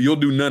 you'll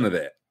do none of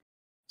that,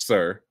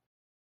 sir.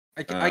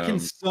 I can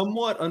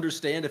somewhat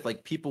understand if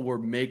like people were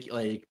made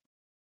a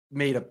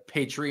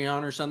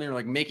Patreon or something, or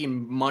like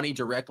making money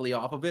directly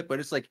off of it, but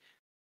it's like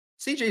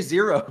CJ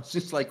Zero is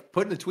just like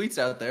putting the tweets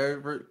out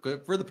there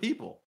for the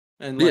people.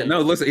 And yeah, no,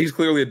 listen, he's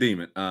clearly a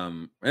demon.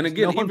 And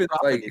again, even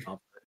like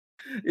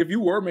if you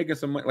were making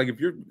some money, like if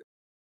you're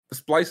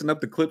splicing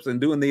up the clips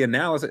and doing the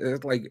analysis,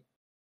 it's like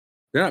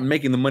they're not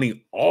making the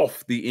money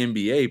off the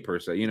NBA per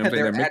se. You know what I'm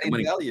saying? They're making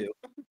money. Value.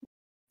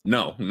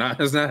 No,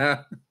 that's not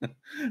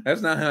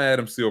how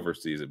Adam Silver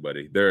sees it,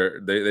 buddy.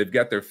 They've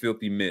got their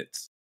filthy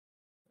mitts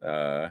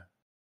in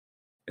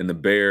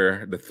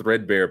the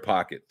threadbare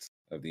pockets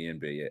of the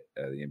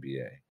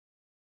NBA.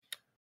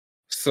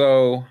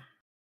 So,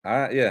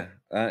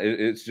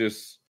 it's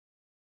just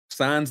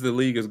signs the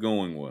league is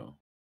going well.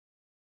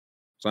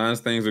 Signs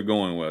things are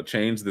going well.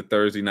 Change the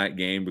Thursday night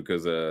game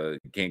because you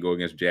can't go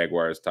against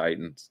Jaguars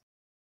Titans.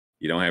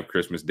 You don't have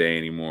Christmas Day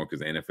anymore because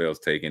the NFL's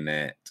taking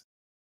that.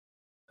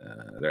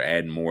 They're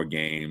adding more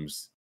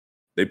games.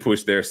 They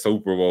push their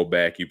Super Bowl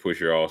back. You push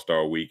your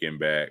All-Star Weekend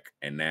back,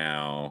 and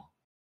now,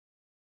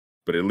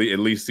 but at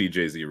least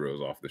CJ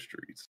Zero's off the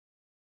streets.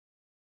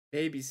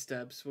 Baby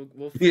steps.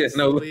 We'll fix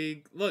the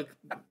league. Look,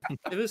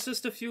 it was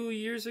just a few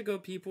years ago.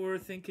 People were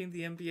thinking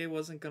the NBA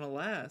wasn't gonna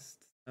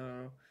last.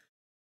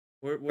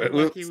 We're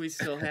lucky we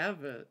still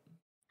have it.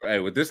 Right,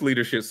 with this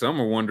leadership,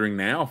 some are wondering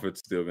now if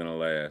it's still gonna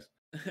last.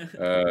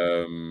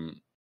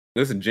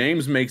 Listen,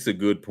 James makes a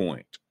good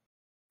point.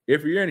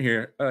 If you're in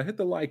here, hit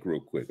the like real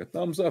quick. A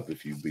thumbs up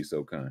if you'd be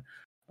so kind.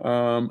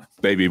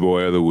 Baby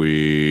boy of the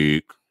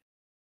week.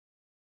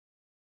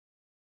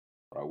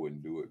 I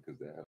wouldn't do it because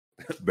that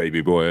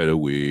baby boy of the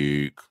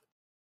week.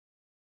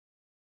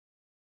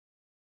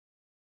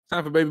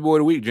 Time for baby boy of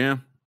the week,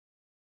 Jam.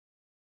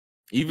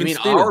 Even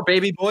our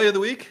baby boy of the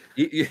week?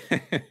 Yeah.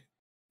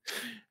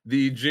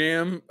 The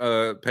Jam,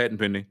 patent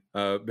pending,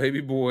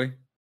 baby boy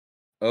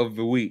of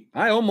the week.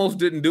 I almost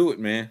didn't do it,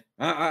 man.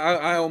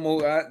 I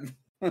almost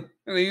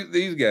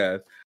these guys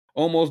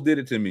almost did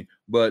it to me,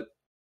 but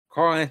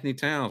Karl Anthony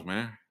Towns,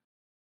 man.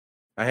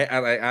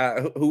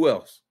 Who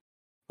else?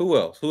 Who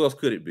else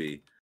could it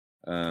be?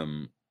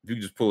 If you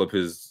just pull up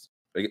his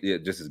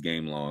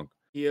game log.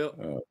 Yep.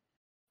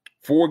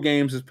 4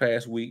 games this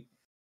past week,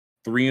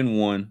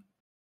 3-1,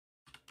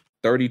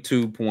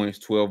 32 points,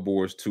 12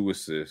 boards, 2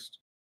 assists.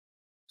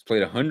 He's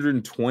played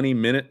 120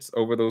 minutes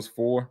over those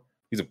 4.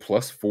 He's a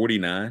plus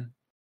 49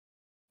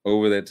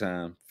 over that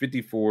time.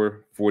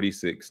 54,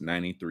 46,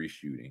 93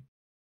 shooting.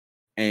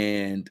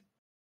 And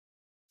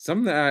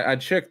something I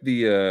checked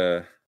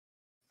the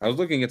I was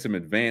looking at some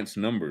advanced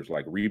numbers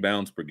like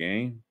rebounds per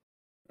game.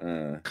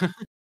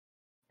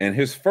 And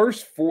his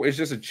first four, it's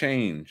just a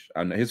change.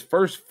 His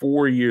first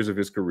 4 years of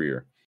his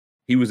career,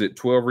 he was at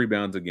 12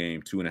 rebounds a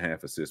game,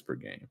 2.5 assists per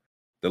game.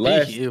 The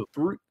last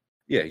three,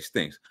 yeah, he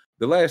stinks.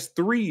 The last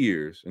 3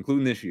 years,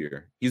 including this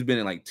year, he's been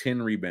at like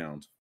 10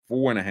 rebounds,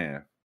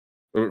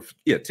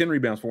 4.5, 10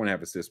 rebounds,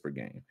 4.5 assists per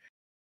game.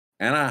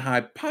 And I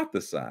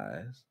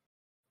hypothesized,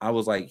 I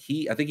was like,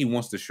 I think he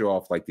wants to show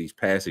off like these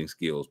passing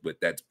skills, but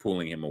that's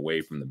pulling him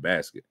away from the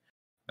basket.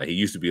 Like he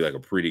used to be like a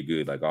pretty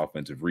good like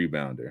offensive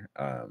rebounder.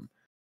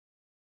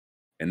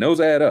 And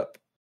those add up.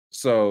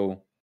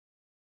 So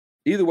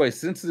either way,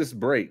 since this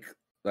break,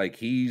 like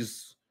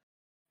he's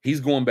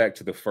going back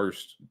to the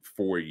first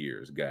 4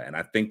 years guy. And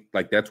I think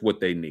like that's what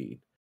they need.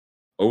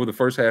 Over the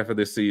first half of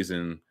this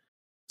season,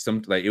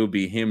 it would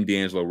be him,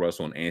 D'Angelo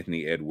Russell, and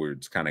Anthony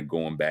Edwards kind of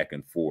going back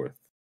and forth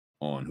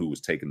on who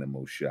was taking the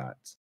most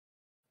shots.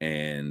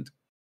 And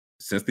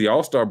since the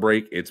All-Star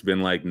break, it's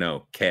been like,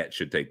 no, Cat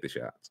should take the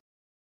shots.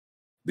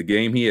 The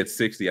game he had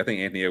 60. I think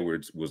Anthony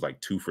Edwards was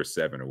like 2 for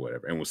 7 or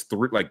whatever, and was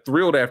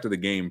thrilled after the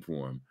game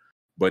for him.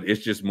 But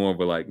it's just more of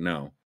a like,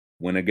 no.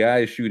 When a guy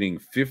is shooting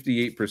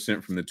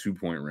 58% from the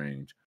 2-point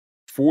range,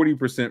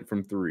 40%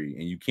 from 3,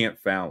 and you can't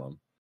foul him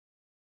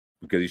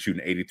because he's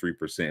shooting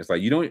 83%, it's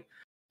like you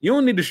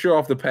don't need to show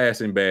off the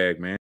passing bag,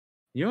 man.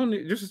 You don't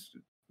need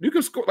you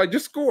can score,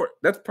 just score it.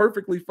 That's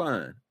perfectly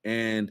fine.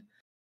 And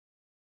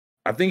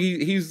I think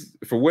he's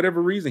for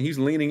whatever reason he's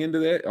leaning into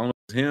that. I don't know if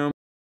it's him,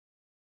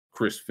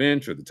 Chris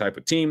Finch, or the type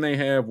of team they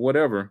have,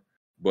 whatever.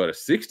 But a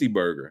 60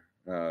 burger,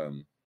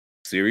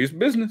 serious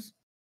business.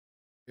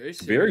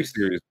 Very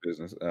serious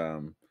business.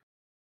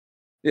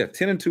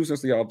 10-2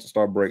 since the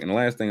All-Star break. And the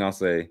last thing I'll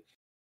say,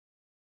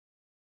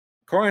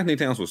 Karl-Anthony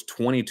Towns was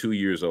 22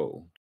 years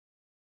old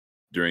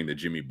during the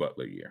Jimmy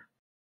Butler year.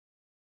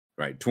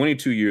 Right,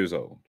 22 years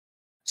old.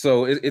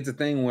 So it's a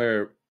thing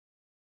where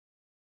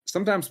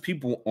sometimes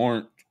people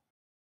aren't,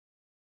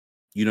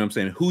 you know what I'm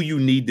saying, who you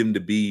need them to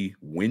be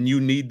when you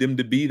need them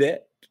to be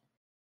that.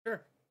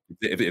 Sure.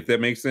 If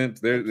that makes sense.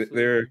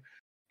 They're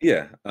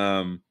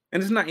and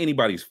it's not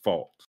anybody's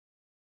fault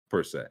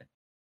per se.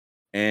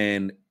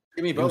 And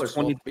Jimmy Butler's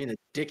fault being a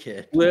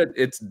dickhead. Well,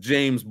 it's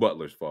James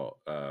Butler's fault.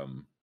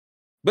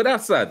 But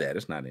outside that,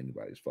 it's not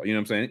anybody's fault. You know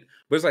what I'm saying?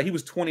 But it's like he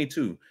was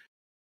 22.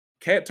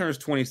 Cat turns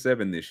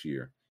 27 this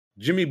year.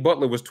 Jimmy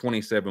Butler was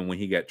 27 when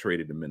he got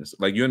traded to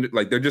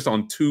Minnesota. They're just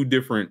on two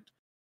different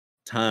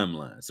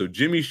timelines. So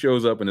Jimmy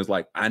shows up and is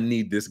like, I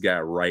need this guy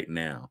right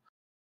now.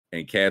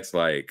 And Cat's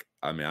like,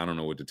 I mean, I don't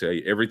know what to tell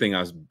you. Everything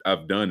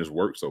I've done has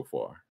worked so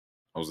far.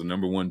 I was the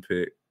number 1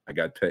 pick. I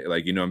got paid.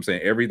 Like, you know what I'm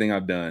saying? Everything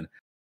I've done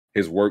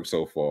has worked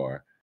so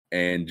far.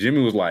 And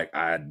Jimmy was like,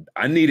 I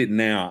need it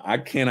now. I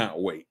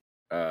cannot wait.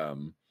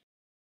 And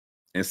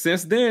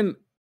since then,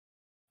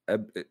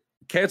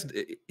 Cat's,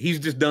 he's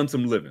just done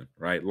some living,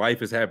 right? Life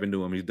has happened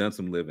to him. He's done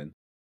some living.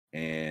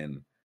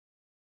 And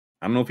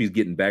I don't know if he's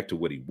getting back to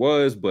what he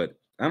was, but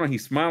I don't know.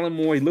 He's smiling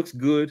more. He looks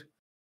good.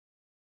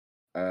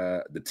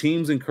 The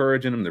team's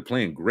encouraging him. They're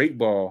playing great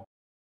ball.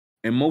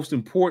 And most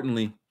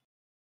importantly,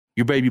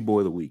 your baby boy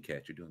of the week,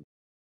 Cat. You're doing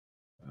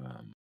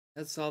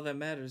that's all that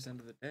matters end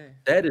of the day.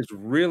 That is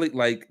really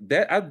like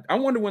that. I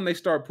wonder when they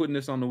start putting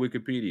this on the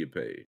Wikipedia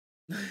page.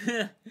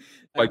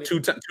 Like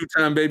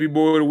two-time baby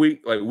boy of the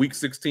week, like week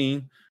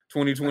 16,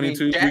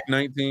 2022, week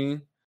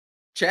 19.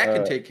 Jack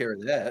can take care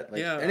of that.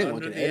 Like yeah,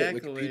 anyone can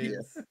edit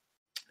Wikipedia.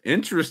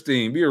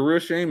 Interesting. Be a real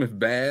shame if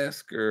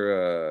Bask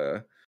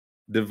or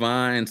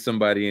Divine,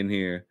 somebody in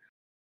here.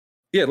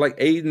 Yeah, like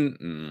Aiden.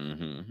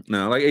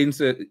 No, like Aiden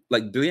said,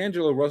 like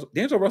D'Angelo Russell.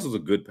 D'Angelo Russell's a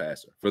good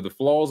passer. For the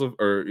flaws of,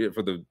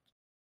 for the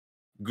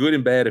good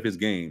and bad of his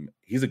game,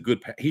 he's a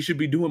good. He should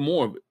be doing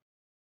more of it.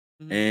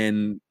 Mm-hmm.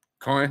 And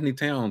Karl-Anthony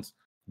Towns,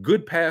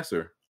 good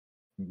passer,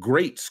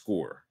 great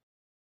scorer,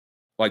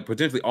 like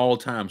potentially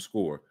all-time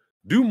scorer.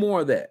 Do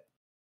more of that.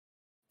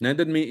 Now it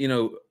doesn't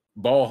mean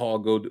ball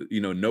hog go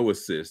no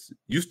assists.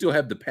 You still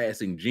have the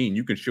passing gene.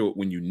 You can show it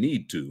when you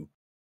need to,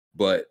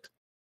 but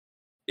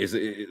is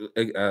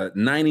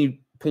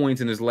 90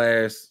 points in his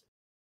last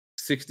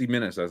 60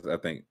 minutes? I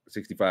think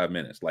 65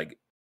 minutes. Like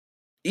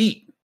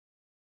eat.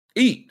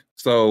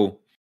 So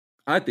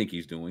I think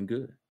he's doing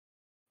good.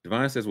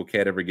 Divine says, will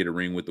Cat ever get a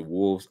ring with the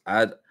Wolves?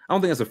 I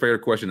don't think that's a fair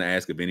question to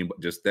ask of anybody.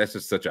 That's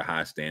just such a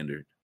high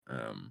standard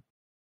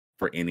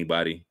for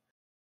anybody.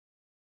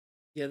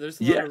 Yeah,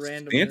 there's a lot of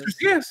randomness. The answer is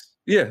yes.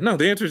 Yeah, no,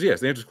 the answer is yes.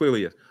 The answer is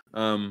clearly yes.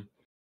 No,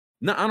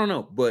 I don't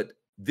know. But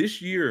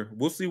this year,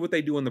 we'll see what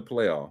they do in the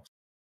playoffs.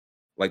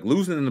 Like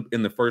losing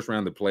in the first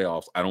round of the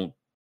playoffs,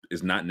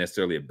 is not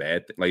necessarily a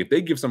bad thing. Like if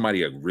they give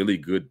somebody a really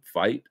good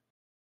fight,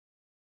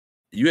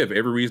 you have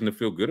every reason to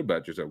feel good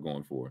about yourself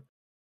going forward.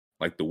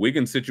 Like the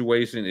Wiggins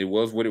situation, it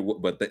was what it was,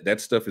 but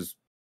that stuff is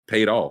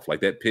paid off.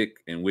 Like that pick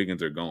and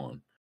Wiggins are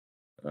gone.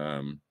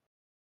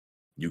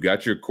 You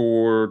got your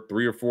core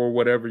 3 or 4,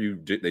 whatever.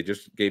 They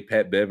just gave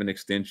Pat Bev an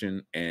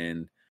extension,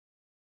 and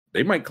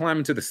they might climb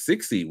into the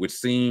 6th seed, which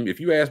seemed, if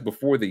you asked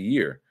before the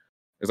year,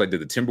 it's like,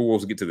 did the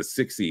Timberwolves get to the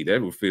 6th seed?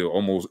 That would feel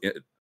almost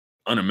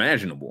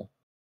unimaginable.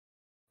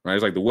 right?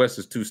 It's like the West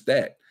is too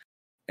stacked,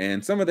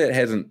 and some of that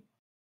hasn't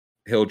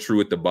held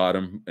true at the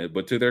bottom.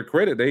 But to their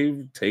credit,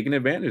 they've taken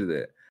advantage of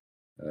that.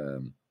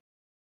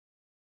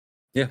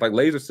 Yeah, like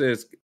Laser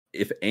says,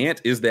 if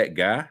Ant is that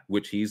guy,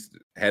 which he's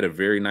had a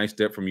very nice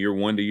step from year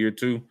 1 to year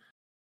 2,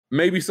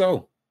 maybe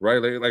so, right?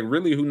 Like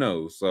really, who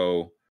knows?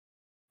 So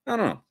I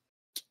don't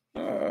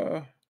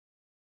know.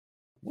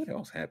 What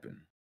else happened?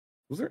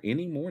 Was there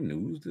any more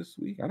news this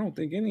week? I don't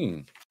think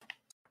any.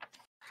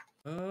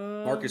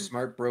 Marcus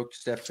Smart broke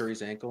Steph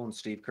Curry's ankle, and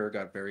Steve Kerr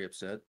got very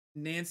upset.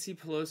 Nancy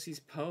Pelosi's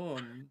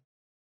poem.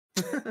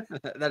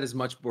 That is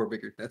much more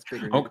bigger. That's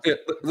bigger. news. Okay,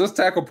 let's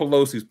tackle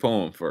Pelosi's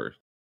poem first.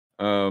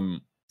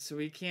 So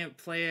we can't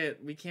play it.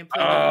 We can't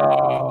play.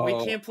 We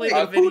Oh, can't play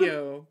wait, the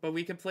video, but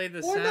we can play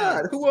the Why sound.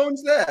 not? Who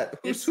owns that?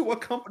 It's-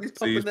 What company's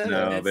pumping that no,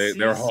 out? they're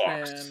C-SPAN.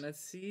 hawks. That's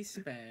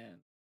C-SPAN.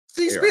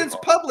 C-SPAN's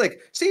hawks.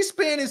 public.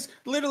 C-SPAN is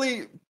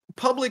literally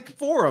public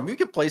forum. You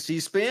can play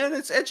C-SPAN.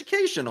 It's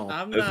educational.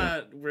 I'm Listen,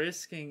 not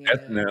risking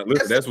That's, it. now,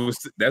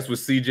 listen, that's what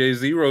CJ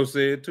Zero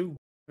said too.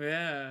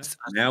 Yeah.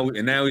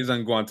 Now he's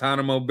on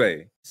Guantanamo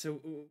Bay.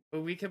 So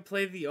but we can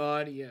play the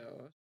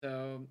audio.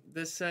 So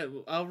this set,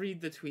 I'll read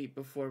the tweet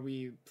before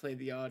we play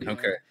the audio.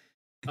 Okay.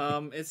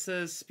 It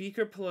says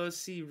Speaker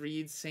Pelosi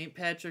reads St.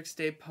 Patrick's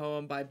Day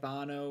poem by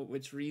Bono,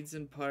 which reads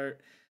in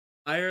part,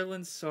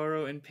 Ireland's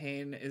sorrow and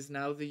pain is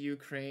now the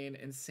Ukraine,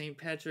 and St.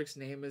 Patrick's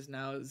name is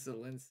now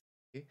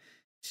Zelensky.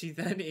 She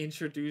then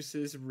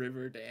introduces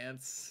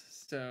Riverdance.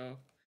 So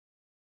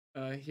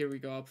here we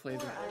go. I'll play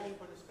the.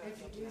 Before I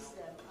introduce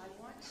them,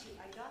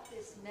 I got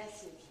this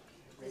message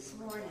this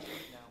morning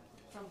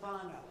from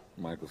Bono.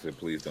 Michael said,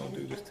 "Please don't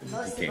do this to me.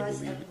 Most You of can't us,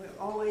 believe it."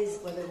 we're always,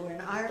 whether we're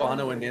in Ireland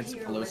Bono or and Nancy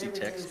here, Pelosi whatever it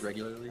text is,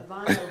 regularly.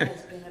 Bono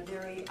has been a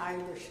very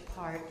Irish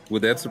part.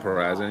 Would that of our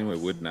surprise anyone? It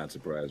lives. would not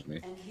surprise me.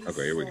 And he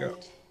Okay, here we go.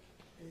 said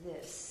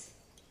this.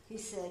 He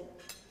said,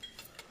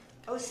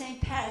 "Oh,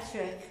 St.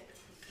 Patrick,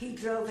 he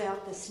drove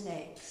out the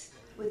snakes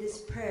with his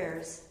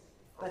prayers,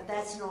 but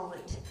that's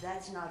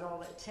not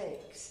all it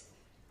takes.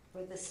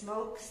 For the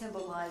smoke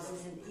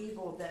symbolizes an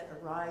evil that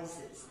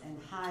arises and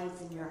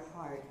hides in your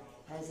heart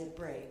as it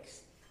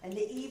breaks. And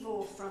the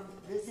evil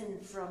risen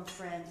from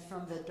friends,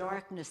 from the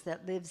darkness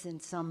that lives in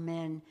some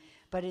men,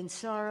 but in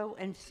sorrow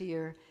and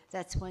fear,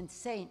 that's when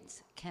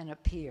saints can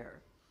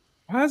appear.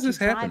 Why is this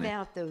to drive happening?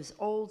 out those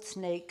old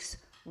snakes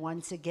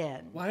once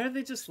again. Why are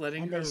they just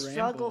letting And her they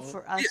struggle ramble?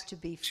 for us to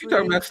be She free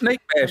talking about snake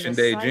from bashing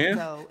the day, Jen.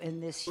 psycho in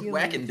this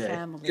Whacking human day.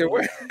 family. Yeah,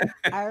 we're-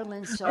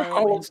 Ireland's All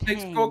sorrow them and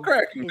snakes pain go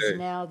cracking is day.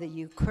 now the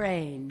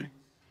Ukraine,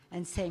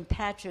 and St.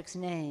 Patrick's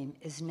name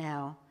is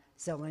now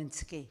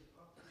Zelensky.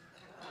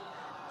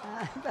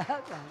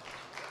 About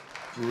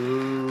that.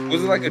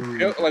 Was it like a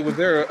joke? Like was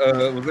there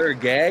a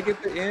gag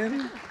at the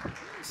end?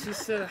 She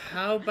said,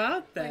 "How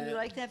about Oh, that?" you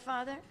like that,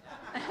 Father?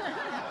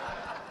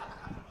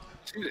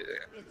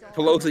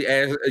 Pelosi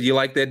asked, "You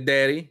like that,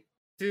 Daddy?"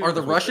 Dude, Are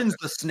the Russians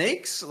the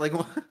snakes? Like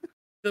what?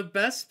 the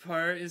best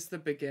part is the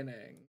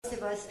beginning. Most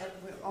of us,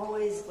 we're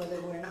always, whether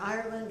we're in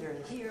Ireland or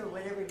here,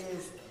 whatever it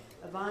is,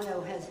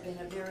 Bono has been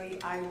a very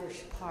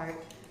Irish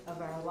part of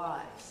our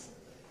lives.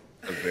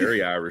 A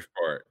very Irish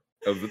part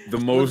of the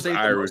most say the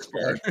Irish most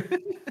part.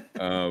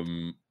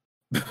 I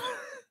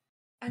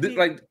This, mean,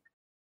 like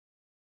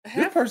this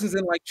half- person's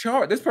in like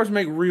charge. This person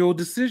make real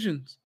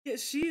decisions. yeah,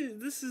 this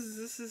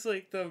is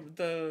like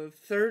the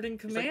third in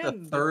He's like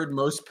command. the third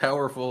most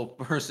powerful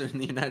person in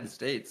the United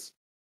States.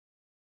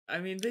 I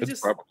mean, they It's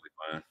just probably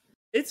fine.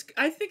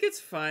 I think it's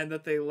fine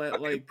that they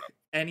let like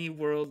any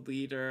world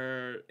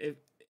leader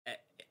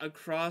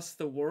across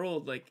the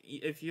world, like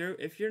if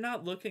you're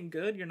not looking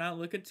good, you're not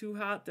looking too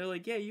hot, they're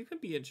like, yeah, you can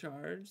be in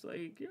charge,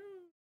 like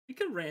you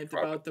can rant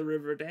Probably. about the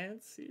river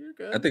dance, you're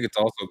good. I think it's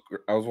also.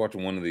 I was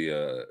watching one of the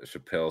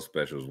Chappelle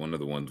specials, one of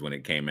the ones when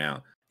it came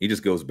out. He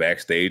just goes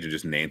backstage and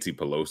just Nancy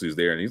Pelosi's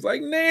there, and he's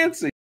like,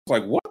 Nancy. It's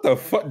like, what the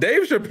fuck?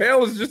 Dave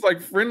Chappelle is just like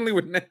friendly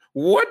with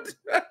what?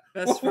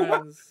 Best What?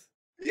 friends.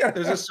 Yeah,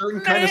 There's a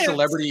certain kind of Nance!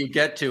 celebrity you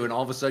get to, and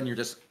all of a sudden you're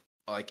just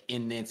like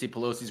in Nancy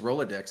Pelosi's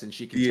Rolodex, and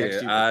she can Yeah,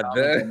 text you. that-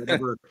 and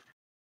whatever.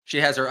 She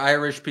has her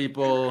Irish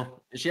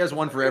people. She has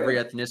one for every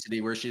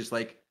ethnicity. Where she's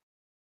like,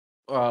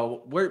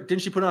 where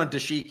didn't she put on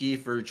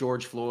dashiki for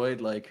George Floyd?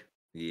 Like,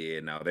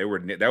 Yeah, no, they were.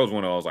 That was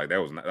one of those. Like that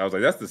was. Not, I was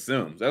like, that's the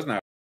Sims. That's not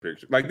a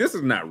picture. Like this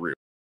is not real.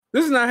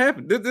 This is not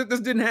happening.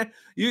 This didn't happen.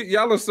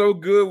 Y'all are so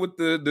good with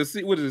the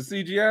what is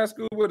it, CGI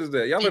school? What is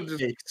that? Y'all are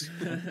just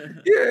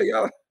yeah,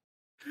 y'all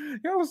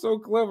are so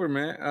clever,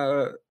 man.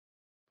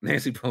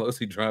 Nancy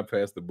Pelosi drive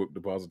past the book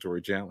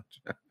depository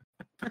challenge.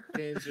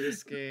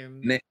 Dangerous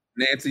game.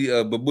 Nancy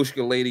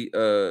Babushka lady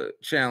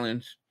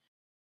challenge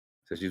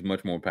says she's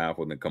much more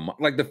powerful than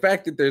like the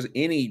fact that there's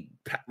any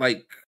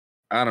like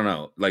I don't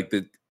know like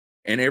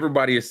and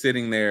everybody is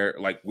sitting there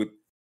like with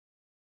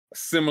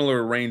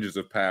similar ranges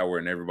of power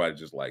and everybody's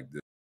just like this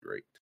is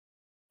great.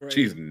 Right.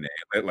 She's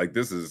like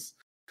this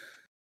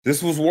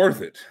was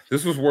worth it.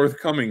 This was worth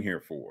coming here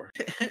for.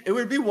 it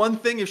would be one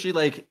thing if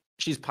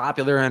she's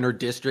popular in her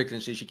district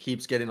and she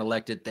keeps getting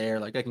elected there.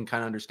 Like I can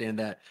kind of understand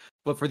that.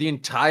 But for the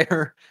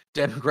entire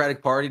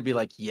Democratic Party to be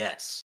like,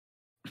 yes,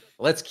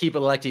 let's keep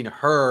electing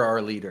her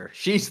our leader.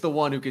 She's the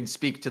one who can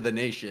speak to the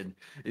nation.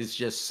 Is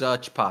just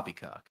such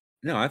poppycock.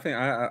 No, I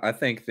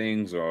think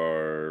things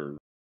are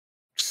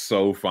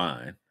so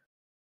fine.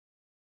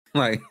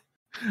 Like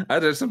I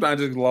just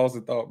sometimes just lost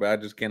the thought, but I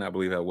just cannot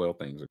believe how well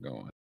things are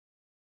going.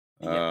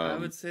 Yeah, I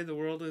would say the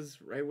world is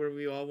right where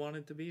we all want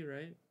it to be,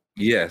 right?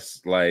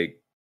 Yes,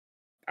 like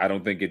I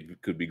don't think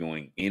it could be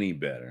going any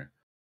better,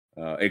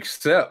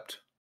 except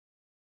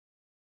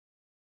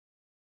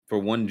for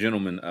one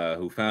gentleman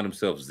who found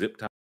himself zip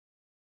tied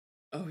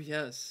Oh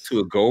yes. to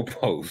a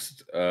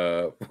goalpost.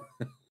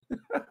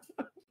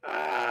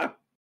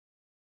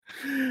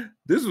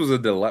 This was a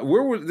delight.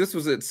 This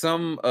was at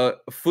some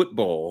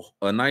football,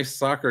 a nice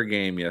soccer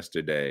game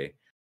yesterday.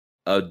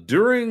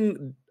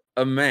 During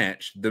a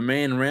match, the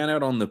man ran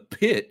out on the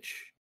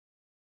pitch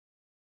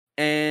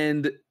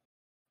and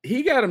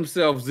he got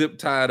himself zip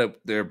tied up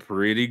there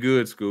pretty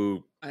good,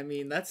 Scoop. I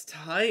mean, that's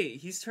tight.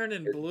 He's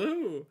turning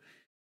blue.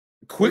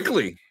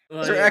 Quickly.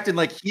 They're acting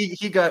like he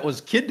was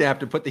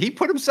kidnapped and he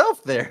put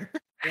himself there.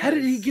 How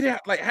did he get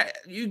out? Like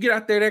you get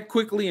out there that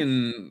quickly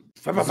and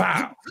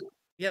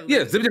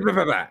Yeah, zip.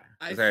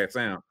 That's how it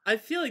sounds. I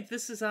feel like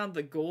this is on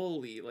the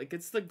goalie. Like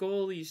it's the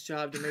goalie's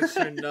job to make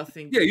sure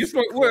nothing. Yeah, you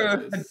spoke well.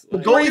 The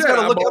goalie's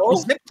got to look up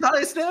ball. for zip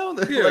ties now.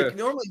 Yeah. Like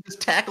normally, you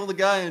just tackle the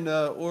guy and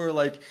or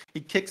like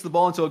he kicks the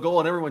ball into a goal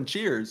and everyone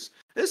cheers.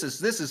 This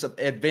is an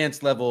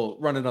advanced level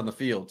running on the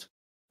field.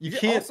 You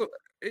can't also,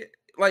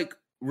 like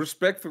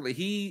respectfully.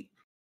 He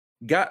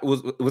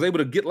was able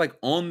to get like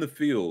on the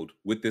field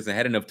with this and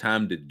had enough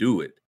time to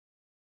do it.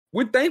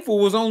 We're thankful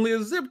it was only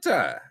a zip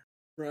tie.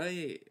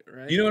 Right.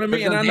 You know what I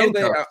mean? And I know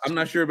that I'm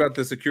not sure about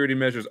the security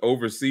measures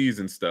overseas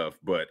and stuff,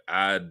 but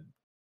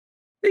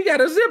he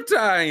got a zip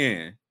tie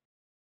in.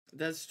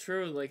 That's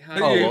true. Like how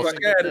Yeah, do you like,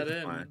 even get yeah, that that's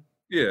in? fine.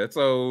 Yeah,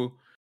 so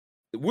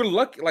we're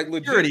lucky. Like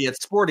legit. security at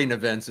sporting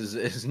events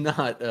is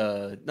not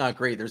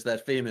great. There's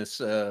that famous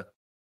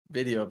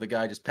video of the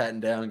guy just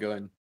patting down,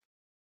 going,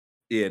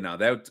 Yeah, no,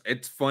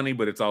 it's funny,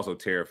 but it's also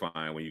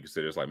terrifying when you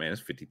consider it's like, man,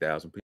 it's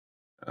 50,000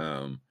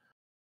 people.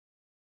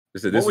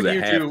 This is would at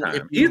you do halftime.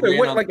 if you Either ran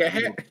way, on like the at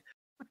field?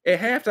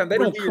 halftime, they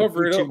What don't do you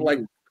cover it do up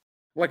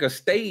like a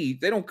stage.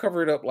 They don't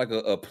cover it up like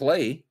a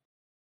play.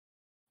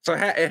 So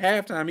at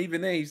halftime,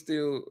 even then, he's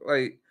still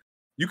like,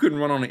 you couldn't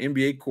run on an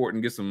NBA court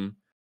and get some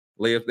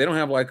layups. They don't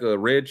have like a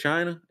Red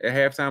China at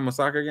halftime of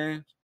soccer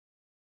games.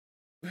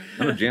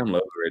 I know Jam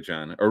loves Red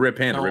China or Red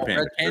Panda. No, Red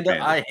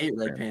Panda. I hate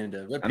Red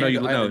Panda. Red I know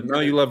you. Panda, No,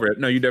 you love Red.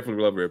 No, you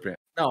definitely love Red Panda.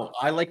 No,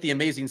 I like the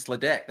Amazing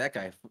Sladek. That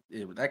guy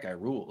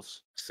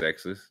rules.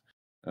 Sexist.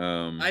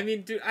 I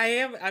mean, dude,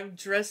 I'm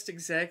dressed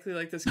exactly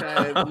like this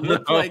guy. I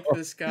look like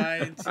this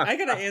guy. I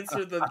gotta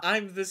answer the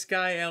 "I'm this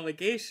guy"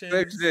 allegations.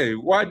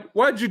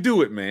 Why'd you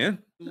do it, man?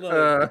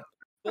 Look,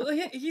 well,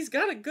 he's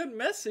got a good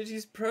message.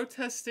 He's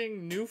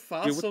protesting new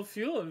fossil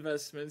fuel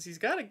investments. He's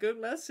got a good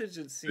message,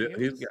 it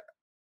seems.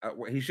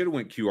 He should have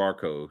went QR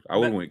code. I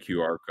would have went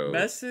QR code.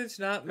 Message,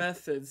 not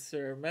method,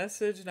 sir.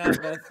 Message,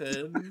 not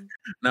method.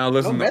 Now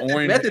listen,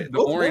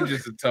 the orange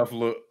is a tough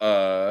look.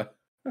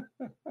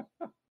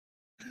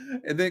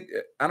 And then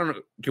I don't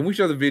know. Can we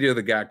show the video of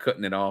the guy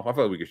cutting it off? I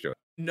thought we could show it.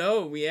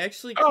 No, we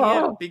actually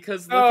can't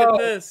because look at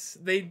this.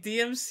 They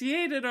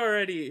DMCA'd it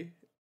already.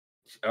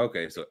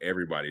 Okay, so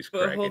everybody's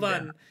But cracking hold on.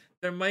 down.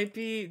 There might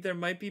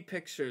be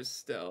pictures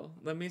still.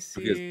 Let me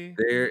see.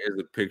 Because there is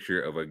a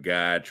picture of a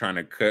guy trying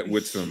to cut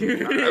with some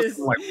Here it is.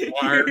 like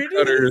wire Here it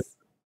cutters. is.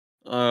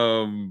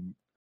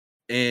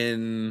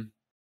 And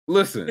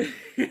listen,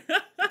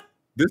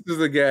 this is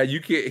a guy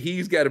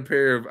he's got a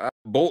pair of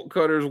bolt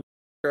cutters,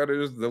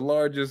 the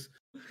largest,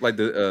 like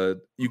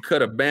you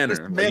cut a banner.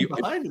 There's a man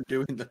behind him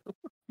doing that.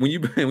 When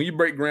you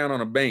break ground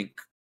on a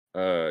bank,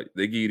 they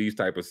give you these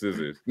type of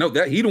scissors. No,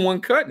 he the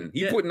one cutting.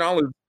 He putting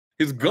all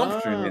his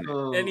gumption in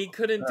it. And he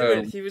couldn't do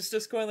it. He was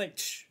just going like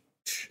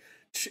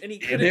and he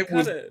couldn't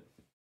cut it.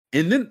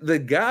 And then the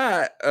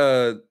guy,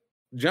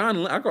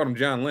 John, I called him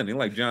John Lennon,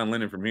 like John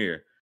Lennon from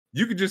here.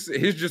 You could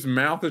his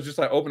mouth is just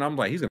like open. I'm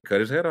like, he's gonna cut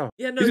his head off.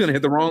 Yeah, no, he's gonna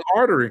hit the wrong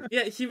artery.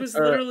 Yeah, he was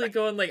literally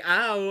going like,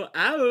 ow,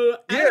 ow,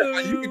 yeah,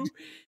 ow.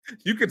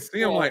 You could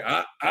see him like,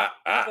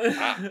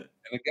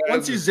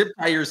 Once you zip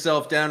tie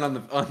yourself down on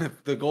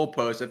the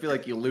goalpost, I feel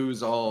like you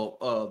lose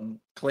all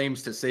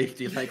claims to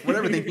safety. Like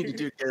whatever they need to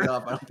do to get it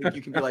off, I don't think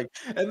you can be like,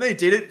 and they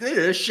did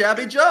a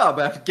shabby job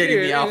after getting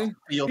me off the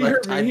field. He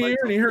hurt me here,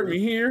 and he hurt me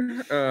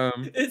here.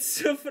 It's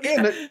so funny.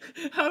 And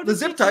the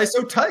zip tie is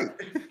so tight.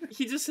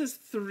 He just has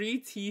 3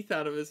 teeth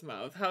out of his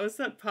mouth. How is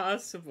that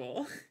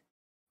possible?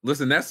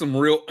 Listen, that's some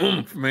real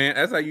oomph, man.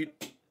 That's how you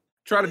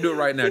try to do it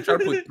right now. Try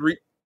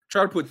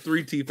to put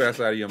 3 teeth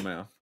outside of your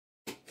mouth.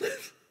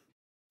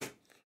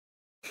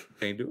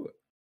 Can't do it.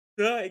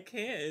 No, I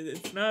can't.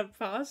 It's not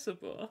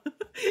possible.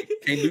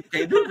 Can't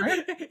do it,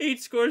 man.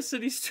 H Score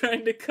said he's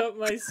trying to cut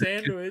my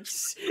sandwich.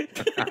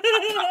 All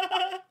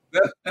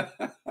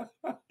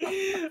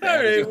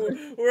right,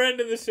 we're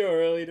ending the show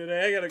early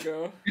today. I gotta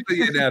go.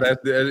 Yeah,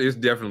 it's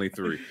definitely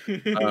 3.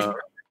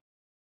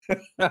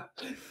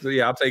 So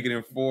yeah, I'll take it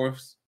in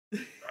 4ths.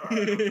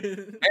 Ham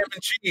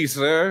and cheese,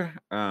 sir.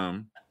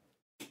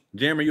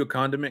 Jam, are you a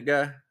condiment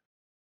guy?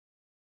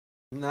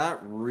 Not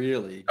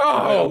really.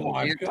 Oh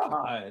my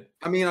god!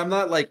 I mean, I'm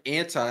not like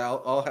anti.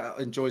 I'll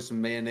enjoy some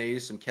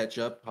mayonnaise, some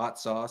ketchup, hot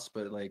sauce,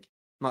 but like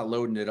I'm not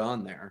loading it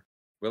on there.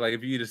 Well, like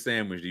if you eat a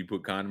sandwich, do you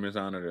put condiments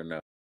on it or no?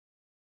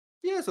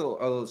 Yeah,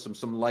 so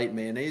some light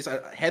mayonnaise.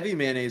 Heavy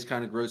mayonnaise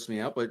kind of grosses me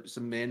out, but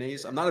some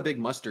mayonnaise. I'm not a big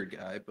mustard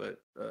guy, but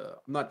I'm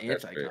not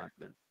That's fair.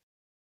 anti-condiment.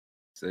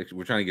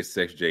 We're trying to get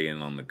Sex J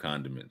in on the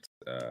condiments.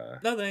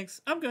 No thanks,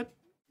 I'm good.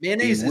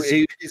 Mayonnaise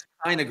He- is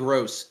kind of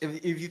gross.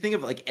 If you think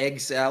of like egg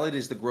salad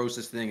is the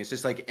grossest thing. It's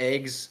just like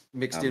eggs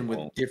mixed in with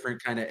won't.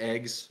 different kind of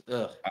eggs.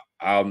 Ugh.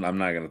 I'm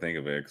not gonna think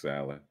of egg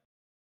salad.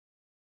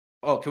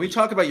 Oh, can we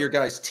talk about your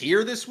guys'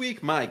 tier this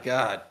week? My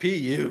God,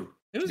 PU.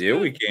 It was Yeah,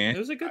 good. we can. It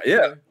was a good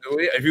Yeah, tier.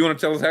 if you want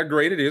to tell us how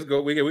great it is,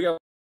 go. We got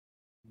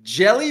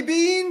Jelly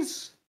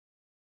beans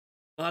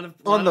A lot of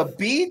on the lot of-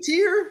 B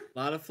tier?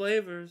 lot of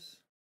flavors.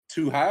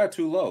 too high or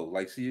too low.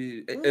 Like,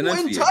 see,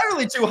 enunciate.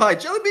 Entirely too high.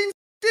 Jelly beans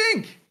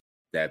stink.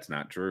 That's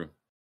not true.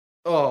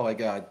 Oh my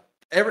God.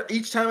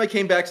 Each time I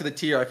came back to the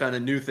tier, I found a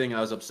new thing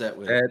I was upset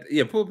with.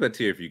 Yeah, pull up that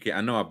tier if you can.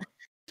 I know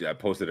I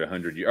posted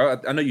 100.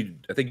 I know you.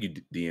 I think you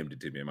DM'd it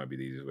to me. It might be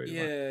the easiest way to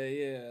find it.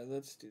 Yeah,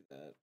 let's do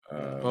that.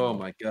 Oh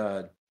my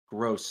God.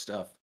 Gross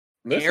stuff.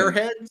 Listen,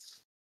 Airheads?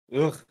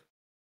 Ugh.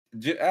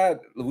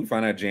 we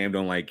find out Jam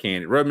don't like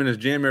candy. Rubman, has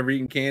Jam ever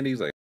eaten candy?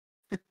 He's like,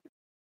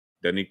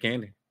 doesn't eat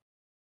candy.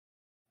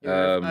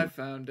 Yeah, I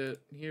found it.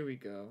 Here we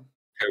go.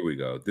 Here we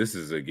go. This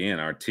is again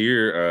our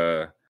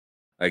tier.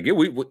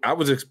 Again, I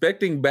was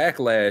expecting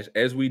backlash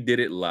as we did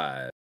it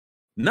live.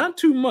 Not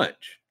too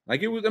much.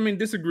 Like it was, I mean,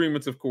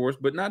 disagreements, of course,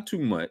 but not too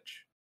much.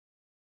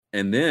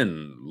 And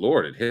then,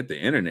 Lord, it hit the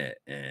internet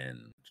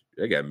and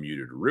they got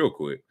muted real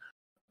quick.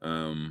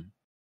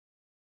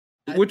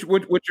 What's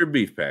your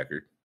beef,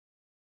 Packard?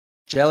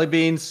 Jelly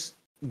beans,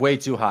 way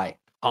too high.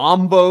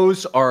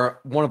 Combos are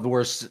one of the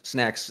worst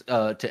snacks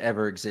to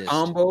ever exist.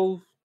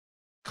 Combos?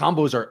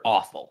 Combos are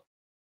awful.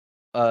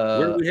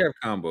 Where do we have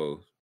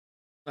combos?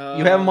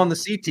 You have them on the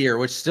C tier,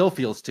 which still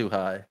feels too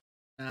high.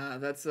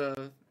 That's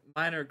a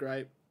minor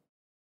gripe.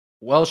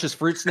 Welch's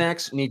fruit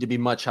snacks need to be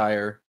much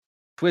higher.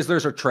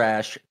 Twizzlers are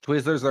trash.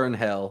 Twizzlers are in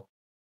hell.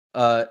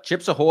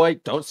 Chips Ahoy,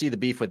 don't see the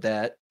beef with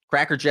that.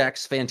 Cracker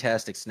Jack's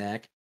fantastic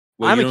snack.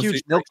 I'm a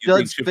huge Milk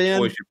Duds fan.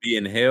 Ahoy should be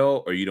in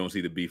hell, or you don't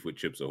see the beef with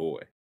Chips Ahoy?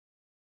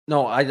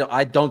 No,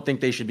 I don't think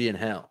they should be in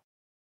hell.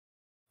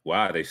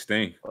 Wow, they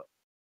stink.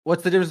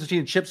 What's the difference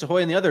between Chips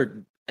Ahoy and the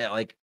other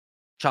like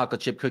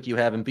chocolate chip cookie you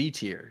have in B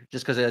tier?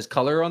 Just because it has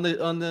color on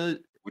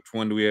the. Which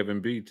one do we have in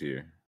B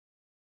tier?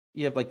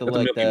 You have like the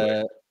Milky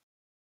Way.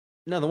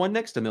 No, the one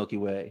next to Milky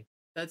Way.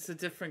 That's a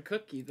different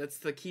cookie. That's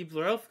the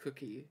Keebler Elf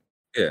cookie.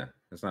 Yeah,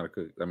 that's not a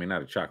cookie. I mean,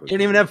 not a chocolate. You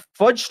didn't even have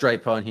fudge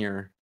stripe on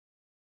here.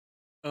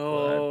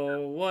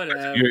 Oh,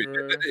 whatever.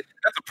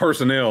 That's a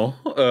personnel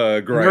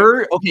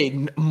gripe.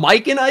 Okay,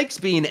 Mike and Ike's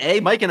being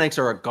A. Mike and Ike's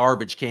are a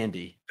garbage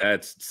candy.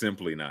 That's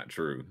simply not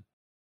true.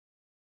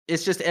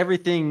 It's just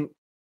everything.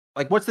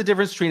 Like, what's the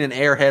difference between an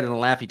Airhead and a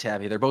Laffy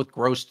Taffy? They're both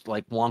gross,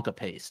 like Wonka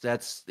paste.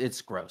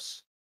 It's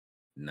gross.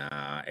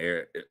 Nah,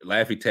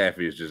 Laffy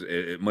Taffy is just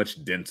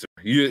much denser.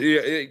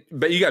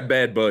 But you got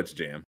bad buds,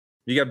 Jam.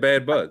 You got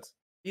bad buds.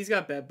 He's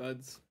got bad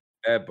buds.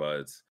 Bad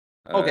buds.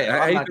 Okay, I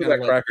I'm hate not to gonna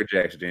like Cracker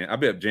Jacks, Jam. I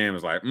bet Jam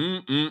is like,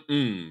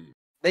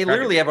 They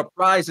literally have a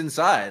prize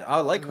inside. I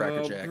like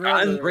Cracker Jack.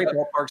 brother. Great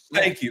ballpark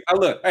snack. Thank you.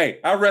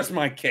 I rest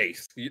my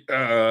case.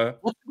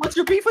 What's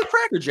your beef with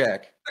Cracker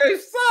Jack? They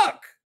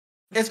suck.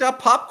 It's got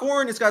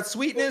popcorn. It's got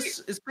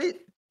sweetness. It's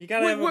great. You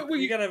gotta Wait,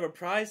 you gotta have a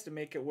prize to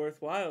make it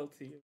worthwhile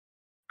to you.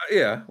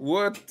 Yeah.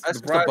 What?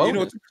 That's The prize, the you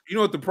bonus.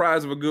 know what the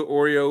prize of a good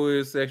Oreo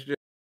is, Sex J?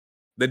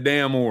 The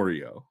damn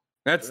Oreo.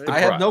 That's the I I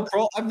have prize.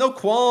 I have no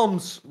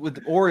qualms with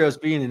Oreos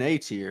being an A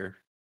tier.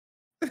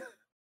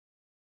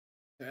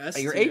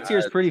 Your A tier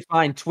is pretty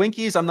fine.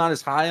 Twinkies, I'm not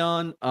as high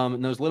on.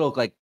 And those little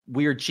like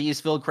weird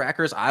cheese-filled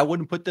crackers, I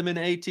wouldn't put them in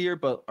A tier,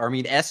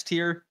 S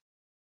tier.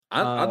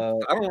 I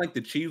don't like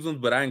the cheese ones,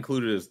 but I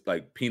included as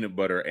like peanut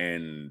butter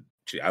and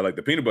cheese. I like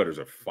the peanut butters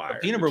are fire. The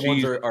peanut The butter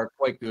ones cheese- are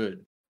quite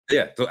good.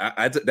 yeah. So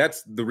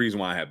that's the reason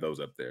why I have those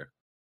up there.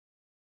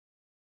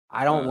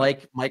 I don't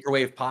like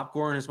microwave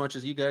popcorn as much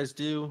as you guys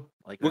do.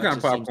 Like, What that kind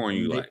of just seems popcorn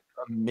you mid- like?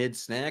 A mid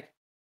snack.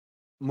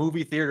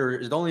 Movie theater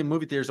is the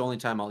only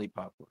time I'll eat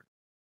popcorn.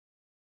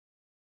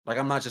 Like,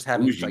 I'm not just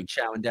having Bougie. like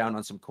chowing down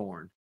on some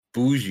corn.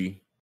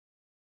 Bougie.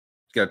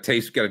 Got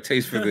a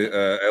taste for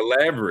the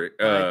elaborate.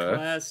 High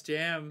class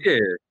jam. Yeah,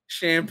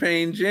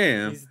 champagne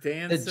jam. He's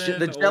dancing.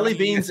 The jelly or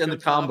beans and the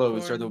eating some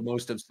combos are the popcorn.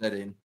 most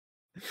upsetting.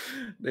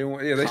 They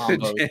said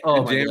Combos. jam,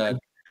 Oh my jam, God.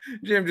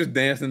 jam just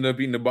dancing up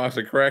eating a box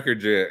of Cracker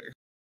Jack.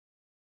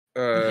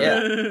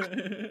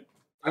 Yeah.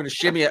 I'm gonna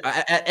shimmy it.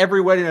 At every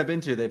wedding I've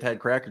been to, they've had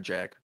Cracker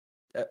Jack.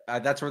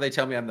 That's where they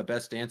tell me I'm the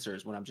best dancer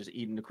is when I'm just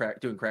eating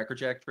doing Cracker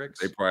Jack tricks.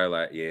 They probably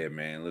like, yeah,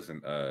 man.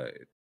 Listen,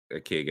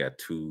 that kid got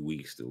 2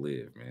 weeks to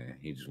live, man.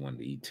 He just wanted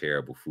to eat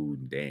terrible food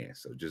and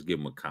dance. So just give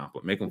him a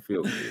compliment, make him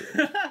feel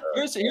good.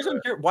 Here's what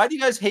I'm curious. Why do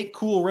you guys hate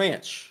Cool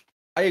Ranch?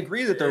 I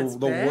agree that they're It's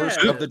the worst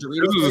bad. of the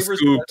Doritos This was a flavors.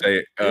 scoop but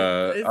tape.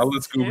 It's I'll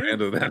let Scoop terrible.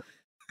 handle that.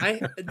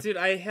 Dude,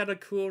 I had a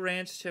Cool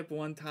Ranch chip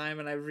one time,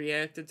 and I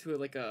reacted to it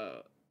like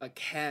a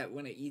cat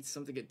when it eats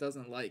something it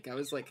doesn't like. I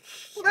was like,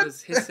 I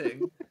was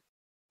hissing.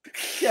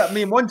 Yeah, I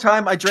mean, one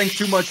time I drank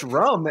too much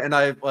rum and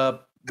I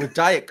with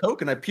Diet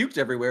Coke and I puked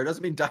everywhere. It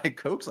doesn't mean Diet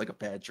Coke's like a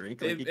bad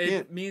drink. Like,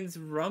 It means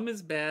rum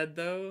is bad,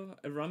 though.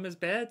 Rum is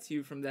bad to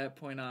you from that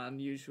point on,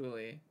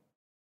 usually.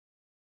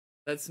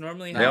 That's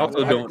normally They how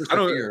also it don't. works. I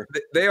don't.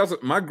 They also.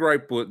 My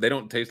gripe was they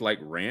don't taste like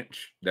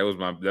ranch. That was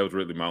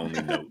really my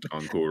only note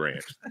on Cool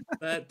Ranch.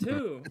 That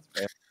too.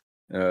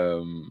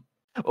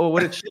 Oh,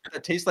 would a chip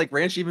that tastes like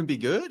ranch even be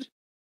good?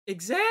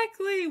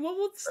 Exactly.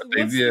 What's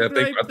think- the yeah, I think-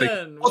 gripe I think-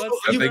 then? Also,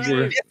 What's I the think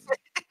we're- gripe?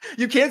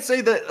 You can't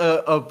say that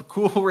a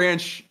Cool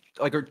Ranch,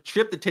 like a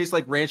chip that tastes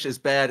like ranch, is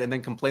bad, and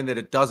then complain that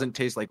it doesn't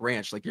taste like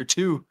ranch. Like you're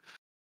two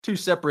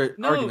separate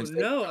No, arguments.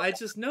 no. I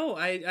just know.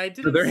 I So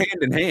didn't. they're hand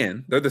in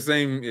hand. They're the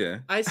same. Yeah.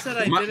 I said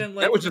I My- didn't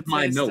that like was the just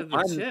my taste note. of the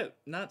Mine- chip,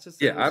 not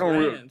just Yeah, that it I don't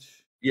was really-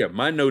 ranch. Yeah.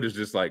 My note is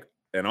just like,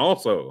 and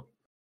also,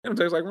 it don't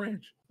taste like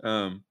ranch.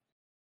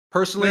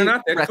 Personally, They're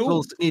not that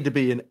pretzels need to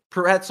be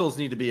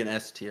an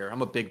S tier.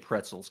 I'm a big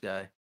pretzels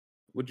guy.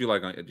 Would you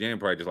like on jam?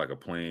 Probably just like a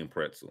plain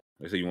pretzel.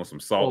 They say you want some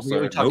Oh, salsa.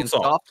 we talking no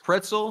salt. soft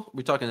pretzel?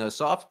 We talking a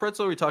soft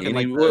pretzel? Or we talking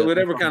Any- like the-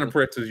 whatever kind of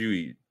pretzels you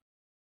eat.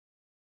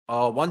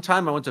 One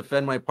time I went to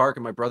Fenway Park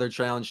and my brother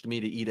challenged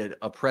me to eat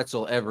a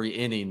pretzel every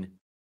inning,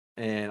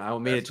 and I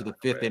made it That's to the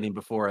not fifth bad. inning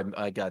before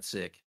I got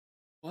sick.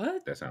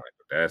 What? That sound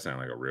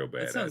like a real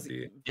bad sounds-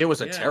 idea. It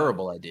was a Yeah.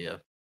 terrible idea.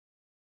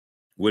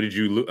 What did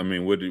you? I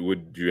mean, what did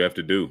you have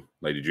to do?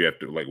 Like, did you have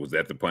to like? Was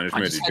that the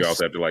punishment? just Did had you to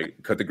also have to like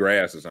cut the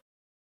grass or something?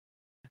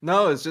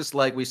 No, it's just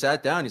like we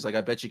sat down. He's like,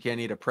 "I bet you can't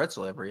eat a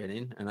pretzel every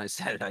inning," and I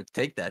said, "I'd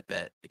take that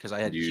bet because I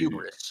had You-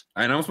 hubris."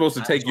 And I'm supposed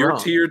to I take was your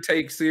wrong. tier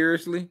take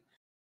seriously?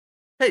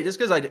 Hey, just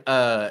because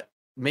I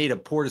made a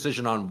poor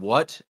decision on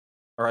what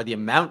or the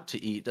amount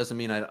to eat doesn't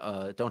mean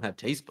I don't have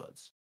taste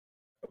buds.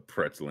 A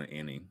pretzel an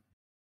inning.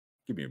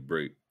 Give me a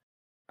break.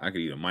 I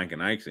could eat a Mike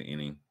and Ike's an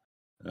inning.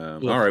 All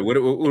right. What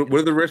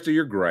are the rest of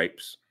your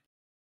gripes?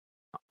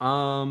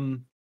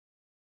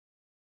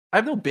 I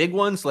have no big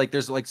ones. Like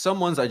there's like some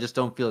ones I just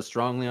don't feel as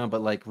strongly on,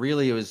 but like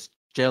really it was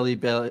Jelly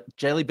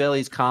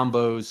Belly's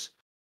combos.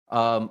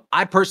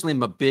 I personally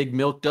am a big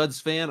Milk Duds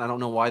fan. I don't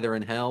know why they're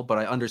in hell, but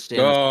I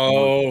understand. it's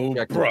Oh,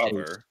 subjective taste.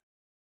 brother.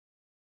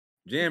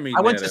 Jamie.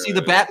 I went to see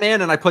the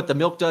Batman and I put the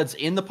Milk Duds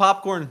in the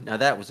popcorn. Now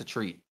that was a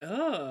treat.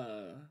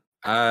 No.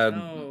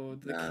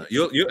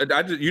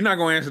 You're not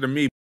gonna answer to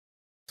me.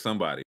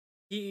 Somebody.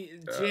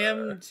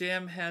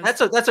 Jam has.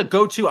 That's a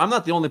go-to. I'm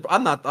not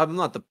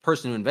the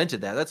person who invented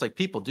that. That's like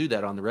people do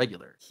that on the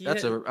regular.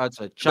 That's a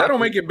That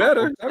don't make it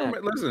better.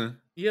 Listen,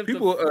 You have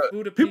people the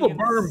food people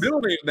opinions. burn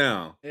buildings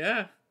down.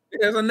 Yeah.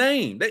 It has a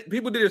name.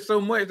 People did it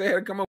so much they had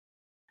to come up.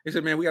 They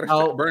said, "Man, we got to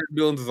Oh. burn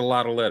buildings is a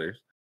lot of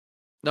letters."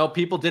 No,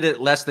 people did it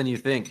less than you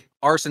think.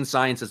 Arson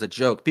science is a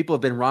joke. People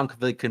have been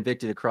wrongfully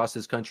convicted across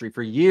this country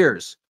for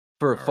years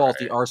for All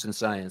faulty right. arson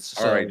science.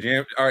 All right,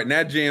 Jam. All right,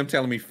 now Jam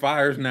telling me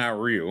fire's not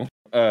real.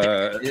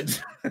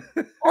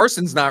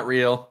 Arson's not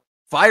real.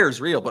 Fire's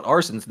real, but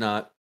arson's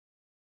not.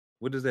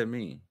 What does that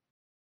mean?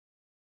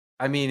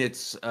 I mean,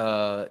 it's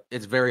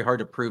very hard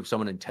to prove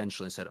someone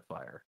intentionally set a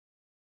fire.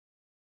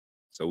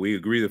 So we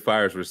agree the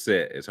fires were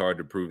set. It's hard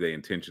to prove they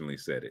intentionally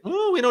set it.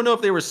 Well, we don't know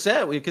if they were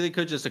set. It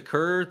could just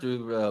occur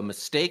through a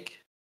mistake.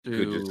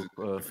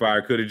 The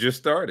fire could have just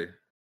started.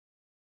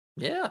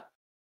 Yeah.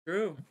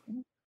 True.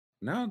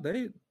 No,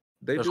 they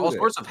There's do all that.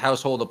 sorts of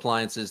household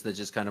appliances that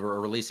just kind of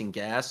are releasing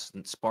gas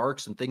and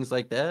sparks and things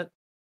like that.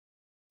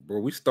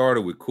 Bro, we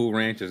started with Cool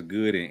Ranch is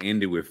good and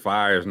ended with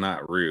fire's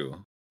not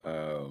real.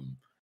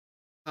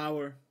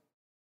 Power.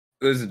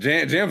 Listen,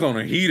 Jam's on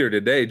a heater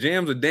today.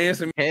 Jam's a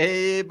dancing.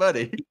 Hey,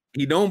 buddy.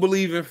 He don't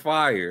believe in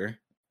fire.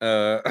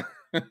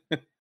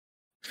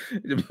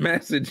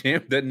 Master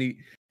Jam doesn't eat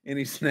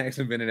any snacks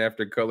invented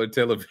after color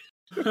television.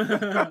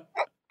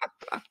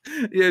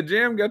 Yeah,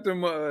 Jam got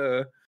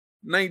them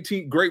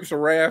 19 grapes of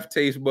wrath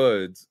taste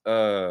buds.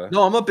 No,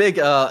 I'm a big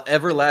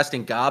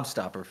everlasting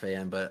gobstopper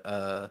fan, but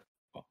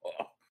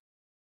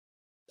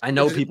I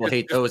know people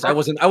hate those. I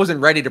wasn't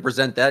ready to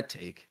present that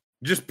take.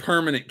 Just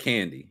permanent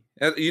candy.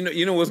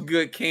 You know what's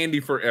good? Candy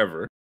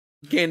forever.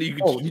 Candy.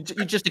 You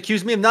just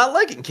accused me of not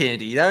liking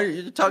candy.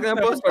 You're talking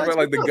about both sides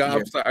like the of here.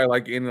 gobstopper,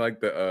 like in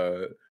like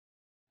the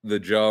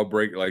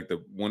jawbreaker, like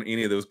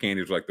any of those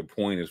candies. Like the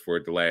point is for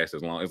it to last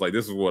as long. It's like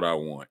this is what I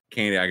want.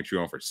 Candy I can chew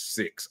on for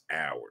 6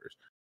 hours.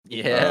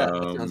 Yeah,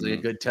 that sounds like a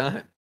good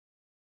time.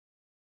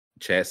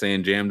 Chat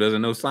saying Jam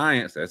doesn't know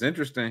science. That's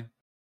interesting.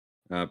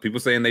 People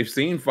saying they've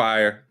seen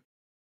fire.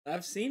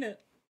 I've seen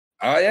it.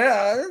 Oh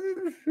yeah.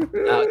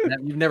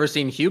 You've never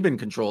seen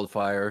human-controlled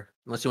fire,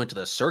 unless you went to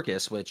the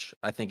circus, which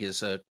I think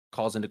is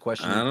calls into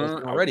question I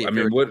don't know. already. I if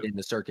mean, you're what- in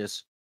the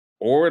circus?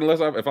 Or unless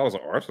if I was an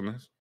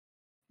arsonist.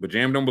 But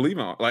Jam don't believe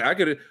in like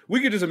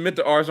we could just admit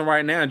to arson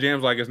right now. And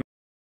Jam's like it's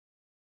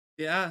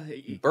Yeah.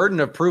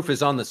 Burden of proof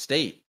is on the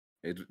state.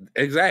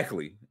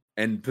 exactly.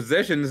 And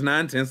possession is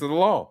 9/10 of the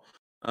law.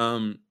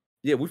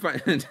 Yeah, we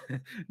find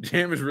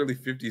Jam is really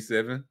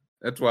 57.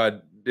 That's why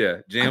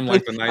Jam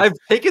like the nice. I've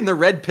taken the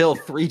red pill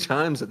 3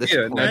 times at this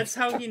point. That's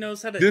how he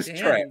knows how to This dance.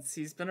 track.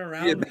 He's been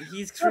around.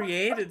 He's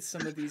created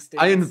some of these dances.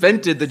 I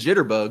invented the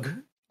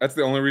jitterbug. That's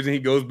the only reason he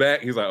goes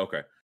back. He's like,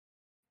 okay.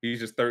 He's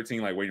just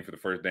 13, like waiting for the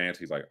first dance.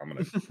 He's like, I'm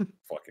gonna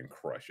fucking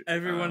crush it.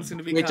 Everyone's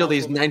gonna be. Wait till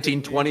these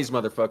complimenting me. 1920s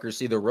motherfuckers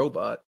see the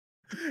robot.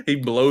 He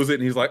blows it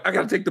and he's like, I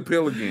gotta take the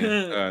pill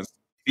again.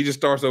 He just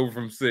starts over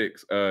from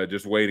 6,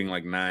 just waiting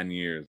like 9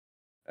 years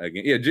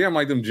again. Yeah, Jam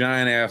like them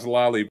giant ass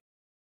lolly.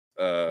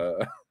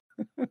 They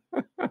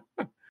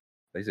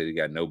said he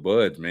got no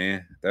buds,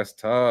 man. That's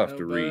tough No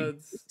to read.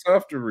 buds. It's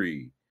tough to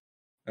read.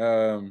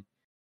 Jam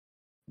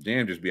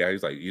just be out.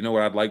 He's like, you know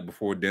what I'd like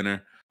before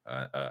dinner?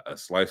 A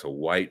slice of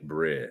white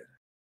bread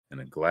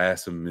and a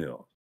glass of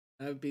milk.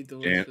 That would be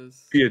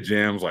delicious. Yeah,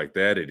 Jam's like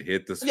that. It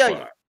hit the Yeah,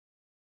 spot.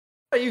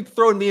 Are you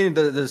throwing me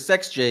into the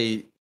sex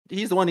J?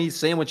 He's the one he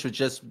sandwiched with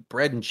just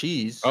bread and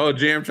cheese. Oh,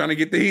 Jam trying to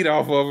get the heat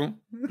off of him.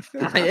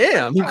 I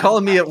am. You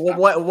calling me a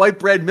white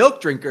bread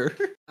milk drinker?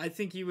 I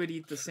think you would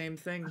eat the same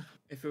thing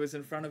if it was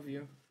in front of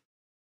you.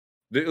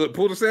 Look,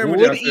 pull the sandwich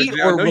Would out. Says, eat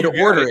 "Yeah, I or know would you got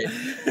order it."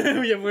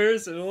 it? Yeah, where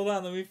is it? Hold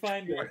on, let me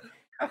find it.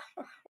 On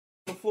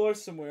the floor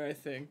somewhere, I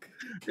think.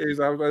 He's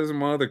like, this is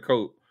my other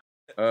coat.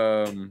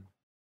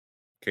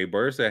 K.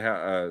 Bird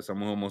said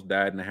someone almost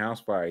died in a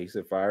house fire. He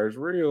said fire is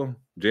real.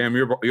 Jam,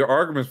 your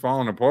argument's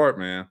falling apart,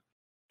 man.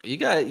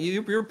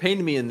 You're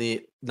painting me in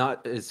the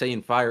not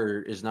saying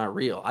fire is not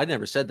real. I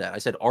never said that. I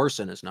said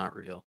arson is not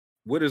real.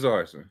 What is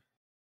arson?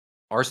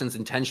 Arson's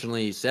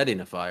intentionally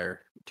setting a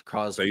fire to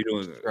cause So you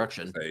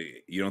destruction.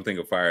 don't think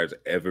a fire has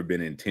ever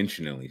been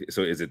intentionally?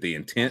 So is it the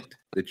intent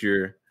that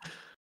you're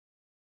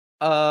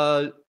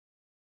like?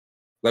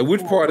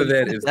 Which part of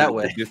that is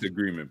the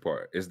disagreement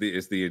part? Is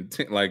the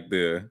intent like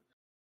the?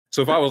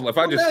 So if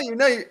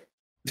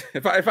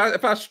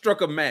I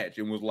struck a match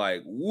and was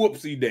like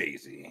whoopsie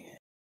daisy,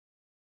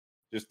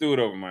 just threw it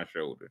over my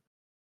shoulder,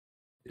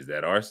 is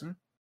that arson?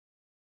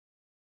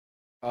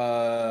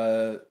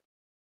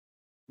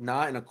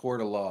 Not in a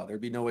court of law.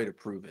 There'd be no way to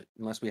prove it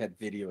unless we had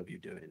video of you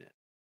doing it.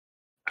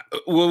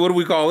 Well, what do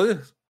we call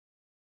this?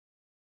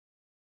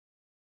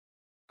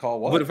 Call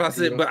what?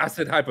 But I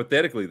said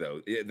hypothetically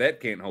though, that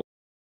can't hold.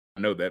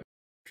 I know that's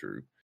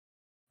true.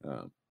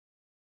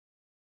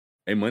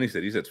 Hey, Money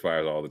said he sets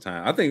fires all the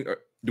time.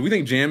 Do we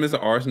think Jam is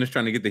an arsonist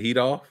trying to get the heat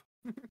off?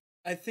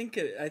 I think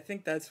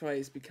that's why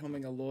he's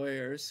becoming a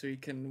lawyer, so he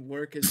can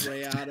work his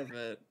way out of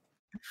it.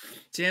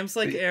 Jam's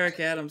like Eric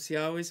Adams. He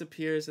always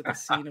appears at the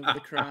scene of the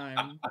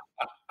crime.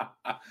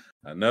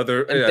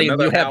 Another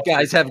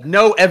guys have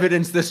no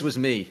evidence this was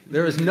me.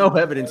 There is no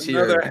evidence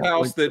here. Another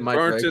house that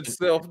burnt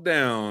itself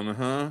down,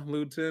 huh,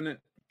 Lieutenant?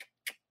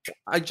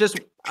 I just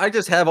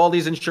have all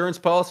these insurance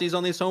policies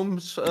on these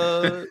homes.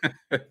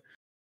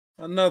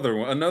 Another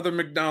one. Another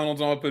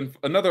McDonald's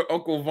another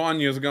Uncle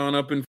Vanya's gone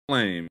up in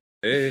flame.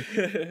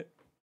 Hey.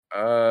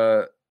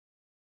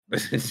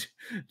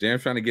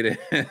 Jam's trying to get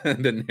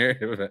the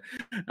narrative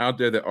out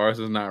there that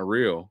arson's not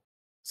real,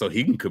 so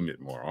he can commit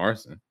more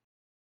arson.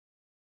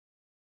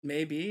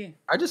 Maybe.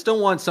 I just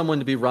don't want someone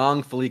to be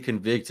wrongfully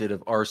convicted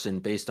of arson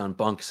based on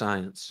bunk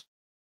science.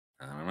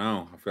 I don't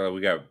know. I feel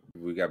like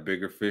we got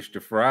bigger fish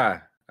to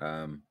fry.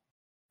 Jam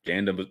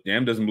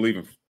doesn't believe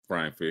in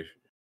frying fish.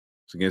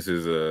 It's against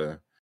his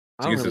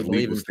I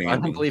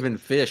don't believe in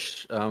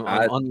fish. I'm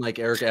unlike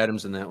Eric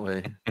Adams in that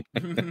way.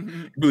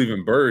 You believe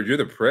in birds. You're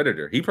the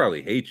predator. He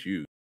probably hates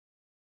you.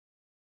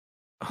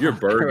 You're a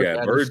bird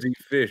guy. Birds eat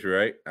fish,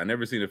 right? I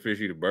never seen a fish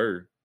eat a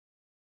bird.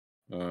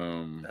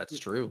 That's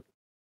true.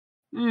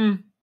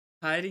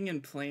 Hiding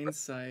in plain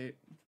sight.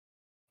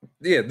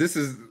 Yeah, this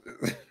is.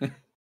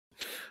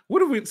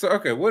 What have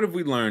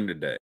we learned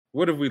today?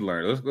 What have we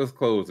learned? Let's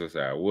close this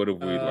out. What have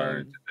we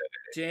learned today?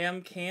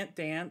 Jam can't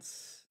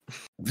dance.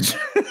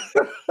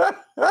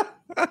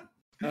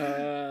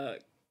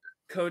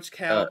 Coach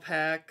Cal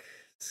Pack,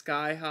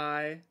 Sky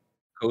High.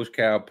 Coach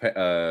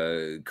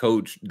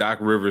Coach Doc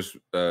Rivers,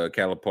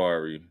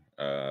 Calipari,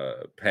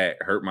 Pat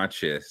hurt my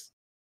chest.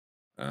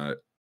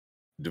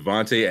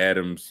 Devontae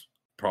Adams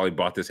probably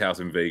bought this house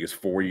in Vegas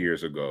 4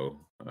 years ago.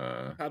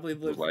 Probably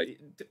lived.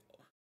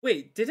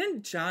 Wait,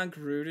 didn't John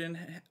Gruden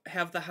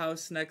have the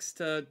house next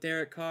to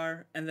Derek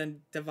Carr, and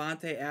then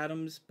Devontae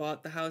Adams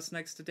bought the house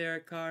next to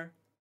Derek Carr?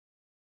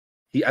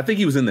 I think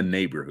he was in the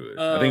neighborhood.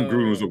 I think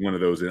Gruden was one of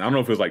those. I don't know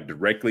if it was like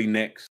directly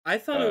next. I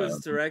thought it was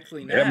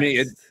directly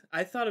next.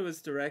 I thought it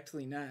was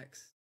directly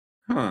next.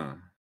 Huh.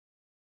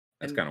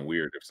 That's kind of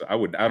weird. I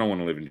don't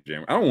want to live in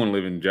Jam. I don't want to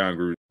live in John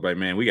Gruden. Like,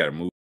 man, we got to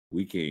move.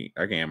 I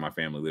can't have my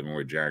family living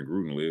where John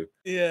Gruden live.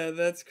 Yeah,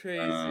 that's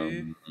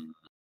crazy.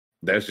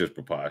 That's just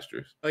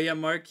preposterous. Oh yeah,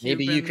 Mark Cuban.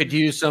 Maybe you could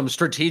use some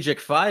strategic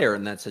fire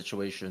in that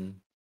situation.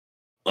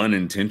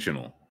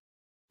 Unintentional.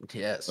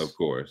 Yes. Of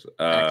course.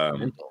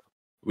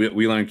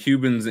 We learned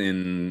Cubans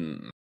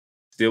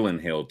still in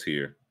hell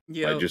tier.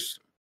 Yeah. Like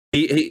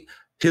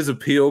his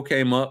appeal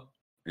came up.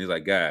 And he's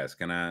like, guys,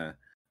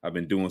 I've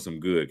been doing some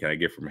good. Can I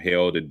get from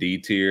hell to D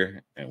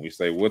tier? And we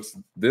say, what's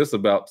this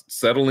about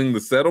settling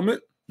the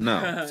settlement?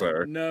 No,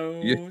 sir.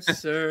 No,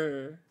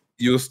 sir.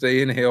 You'll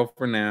stay in hell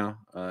for now.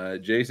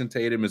 Jason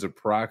Tatum is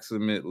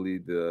approximately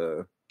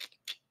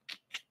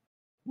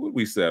what did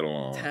we settle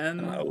on? 10,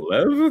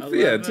 11th?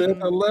 Yeah, 10th,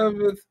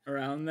 11th.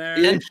 around there.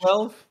 10,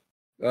 12?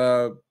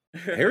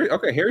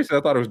 Harry said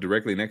I thought it was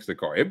directly next to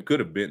Carr. It could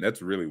have been.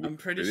 That's really weird. I'm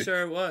pretty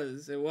sure it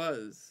was. It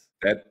was.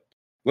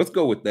 Let's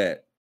go with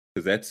that,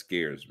 because that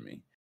scares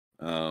me.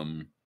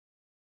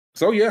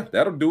 So yeah,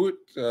 that'll do it.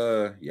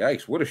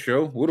 Yikes, what a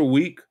show. What a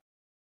week.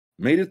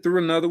 Made it through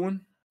another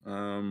one.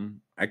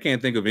 I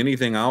can't think of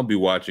anything I'll be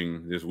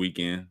watching this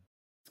weekend.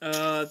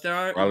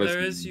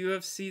 There is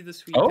UFC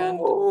this weekend.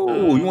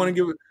 You want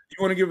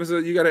to give us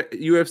you got a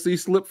UFC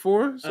slip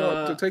for us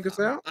to take us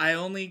out? I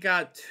only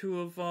got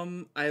 2 of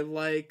them. I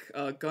like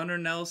Gunnar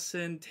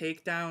Nelson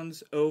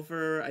takedowns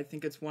over, I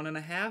think it's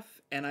 1.5,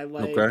 and I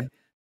like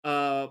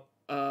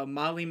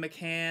Molly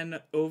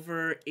McCann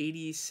over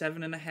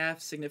 87.5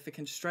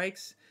 significant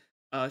strikes.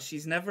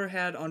 She's never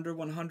had under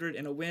 100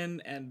 in a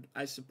win, and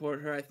I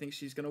support her. I think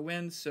she's gonna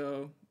win,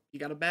 so you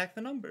gotta back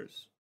the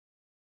numbers.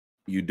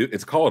 You do.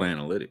 It's called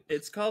analytics.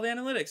 It's called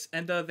analytics,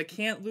 and the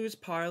can't lose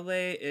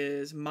parlay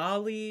is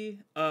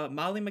Molly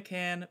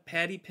McCann,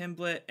 Paddy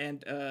Pimblett,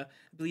 and I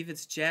believe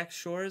it's Jack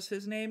Shore is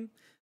his name.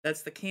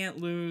 That's the can't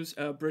lose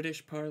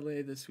British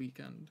parlay this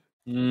weekend.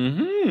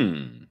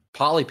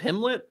 Polly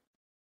Pimblett?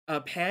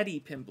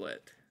 Paddy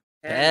Pimblett.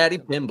 Paddy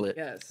Pimblett.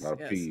 Yes.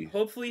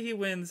 Hopefully he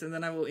wins, and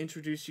then I will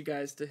introduce you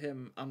guys to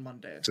him on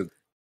Monday.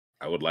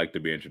 I would like to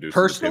be introduced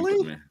personally. To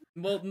Pimblett, man.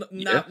 Well,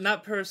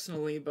 not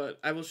personally, but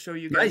I will show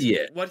you guys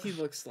what he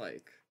looks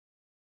like.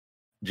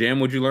 Jam,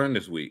 what'd you learn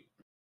this week?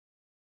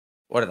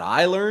 What did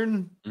I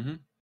learn? Mm-hmm.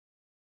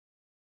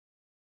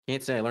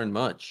 Can't say I learned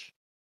much.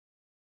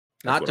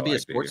 Not to be a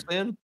sports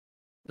fan.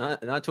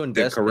 Not to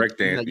invest. The correct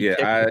answer.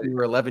 Yeah, you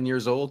were 11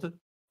 years old.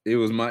 It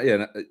was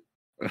my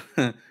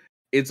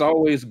It's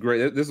always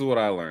great. This is what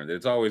I learned.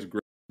 It's always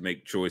great to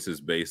make choices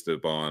based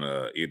upon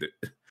either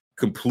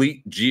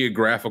complete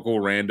geographical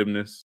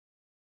randomness,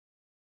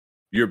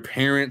 your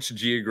parents'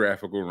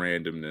 geographical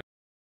randomness,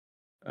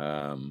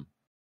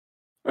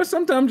 or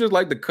sometimes just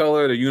like the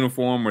color of the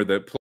uniform or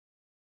the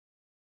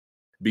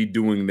be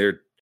doing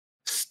their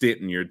stint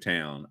in your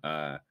town.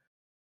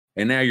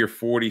 And now you're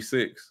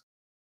 46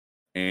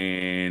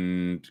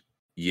 and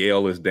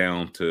Yale is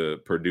down to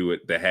Purdue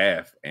at the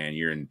half and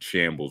you're in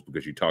shambles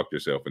because you talked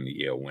yourself into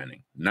Yale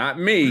winning. Not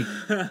me,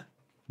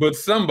 but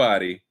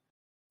somebody.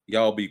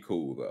 Y'all be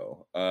cool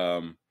though.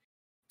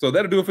 So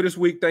that'll do it for this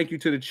week. Thank you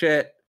to the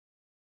chat.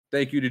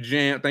 Thank you to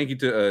Jam. Thank you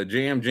to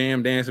Jam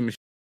Dancing Machine.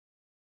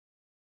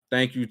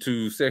 Thank you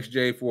to Sex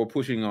J for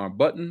pushing our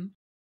button.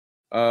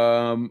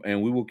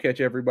 And we will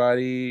catch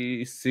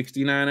everybody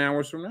 69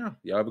 hours from now.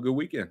 Y'all have a good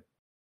weekend.